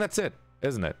 I think that's it,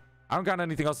 isn't it? I don't got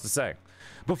anything else to say.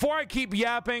 Before I keep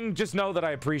yapping, just know that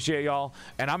I appreciate y'all,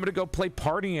 and I'm gonna go play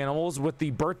Party Animals with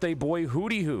the birthday boy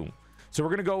Hootie Hoo. So we're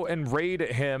gonna go and raid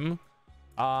him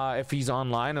if he's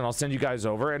online, and I'll send you guys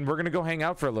over, and we're gonna go hang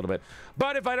out for a little bit.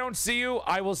 But if I don't see you,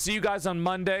 I will see you guys on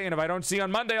Monday, and if I don't see you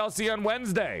on Monday, I'll see you on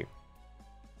Wednesday.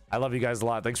 I love you guys a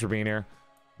lot. Thanks for being here.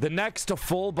 The next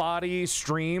full body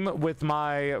stream with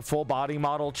my full body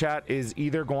model chat is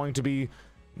either going to be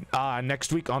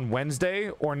next week on Wednesday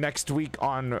or next week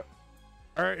on,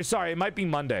 or sorry, it might be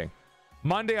Monday.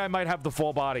 Monday I might have the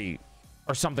full body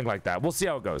or something like that. We'll see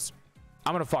how it goes.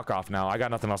 I'm gonna fuck off now. I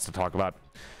got nothing else to talk about.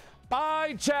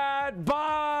 Bye, chat.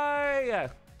 Bye.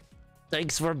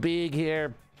 Thanks for being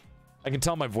here. I can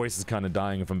tell my voice is kind of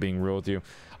dying if I'm being real with you.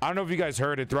 I don't know if you guys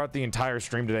heard it throughout the entire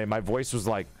stream today. My voice was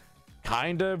like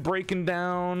kind of breaking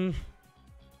down.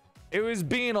 It was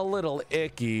being a little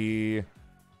icky.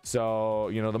 So,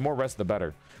 you know, the more rest, the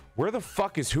better. Where the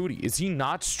fuck is Hootie? Is he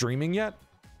not streaming yet?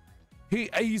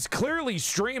 He's clearly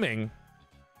streaming.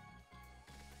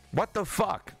 What the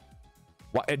fuck?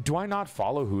 What, do I not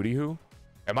follow Hootie Who?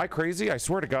 Am I crazy? I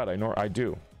swear to God, I know I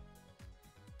do.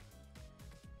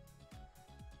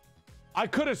 I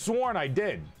could have sworn I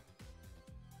did.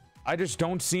 I just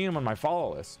don't see him on my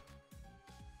follow list.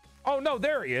 Oh, no,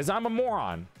 there he is. I'm a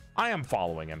moron. I am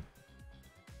following him.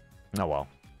 Oh, well.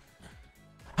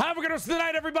 Have a good rest of the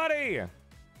night, everybody.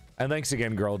 And thanks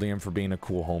again, Girl DM, for being a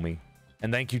cool homie.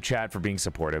 And thank you, chat, for being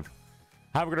supportive.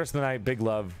 Have a good rest of the night. Big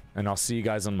love. And I'll see you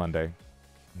guys on Monday.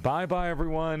 Bye-bye,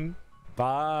 everyone.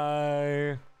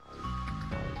 Bye.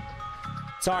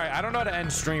 Sorry, I don't know how to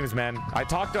end streams, man. I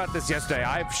talked about this yesterday.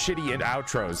 I have shitty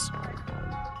outros.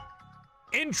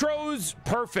 Intros,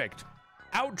 perfect.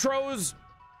 Outros,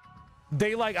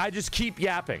 they like, I just keep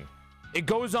yapping. It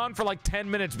goes on for like 10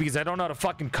 minutes because I don't know how to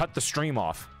fucking cut the stream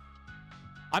off.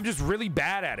 I'm just really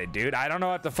bad at it, dude. I don't know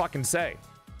what to fucking say.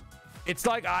 It's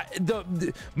like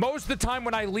most of the time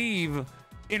when I leave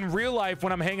in real life,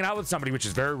 when I'm hanging out with somebody, which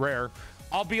is very rare,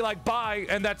 I'll be like, bye,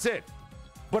 and that's it.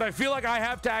 But I feel like I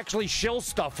have to actually shill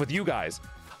stuff with you guys.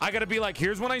 I gotta be like,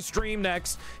 here's when I stream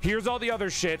next. Here's all the other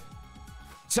shit.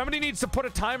 Somebody needs to put a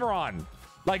timer on.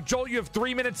 Like, Joel, you have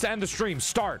 3 minutes to end the stream.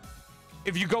 Start.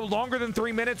 If you go longer than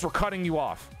 3 minutes, we're cutting you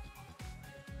off.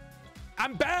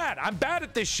 I'm bad. I'm bad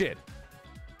at this shit.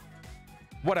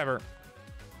 Whatever.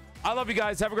 I love you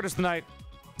guys. Have a good rest of the night.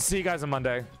 See you guys on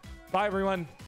Monday. Bye, everyone.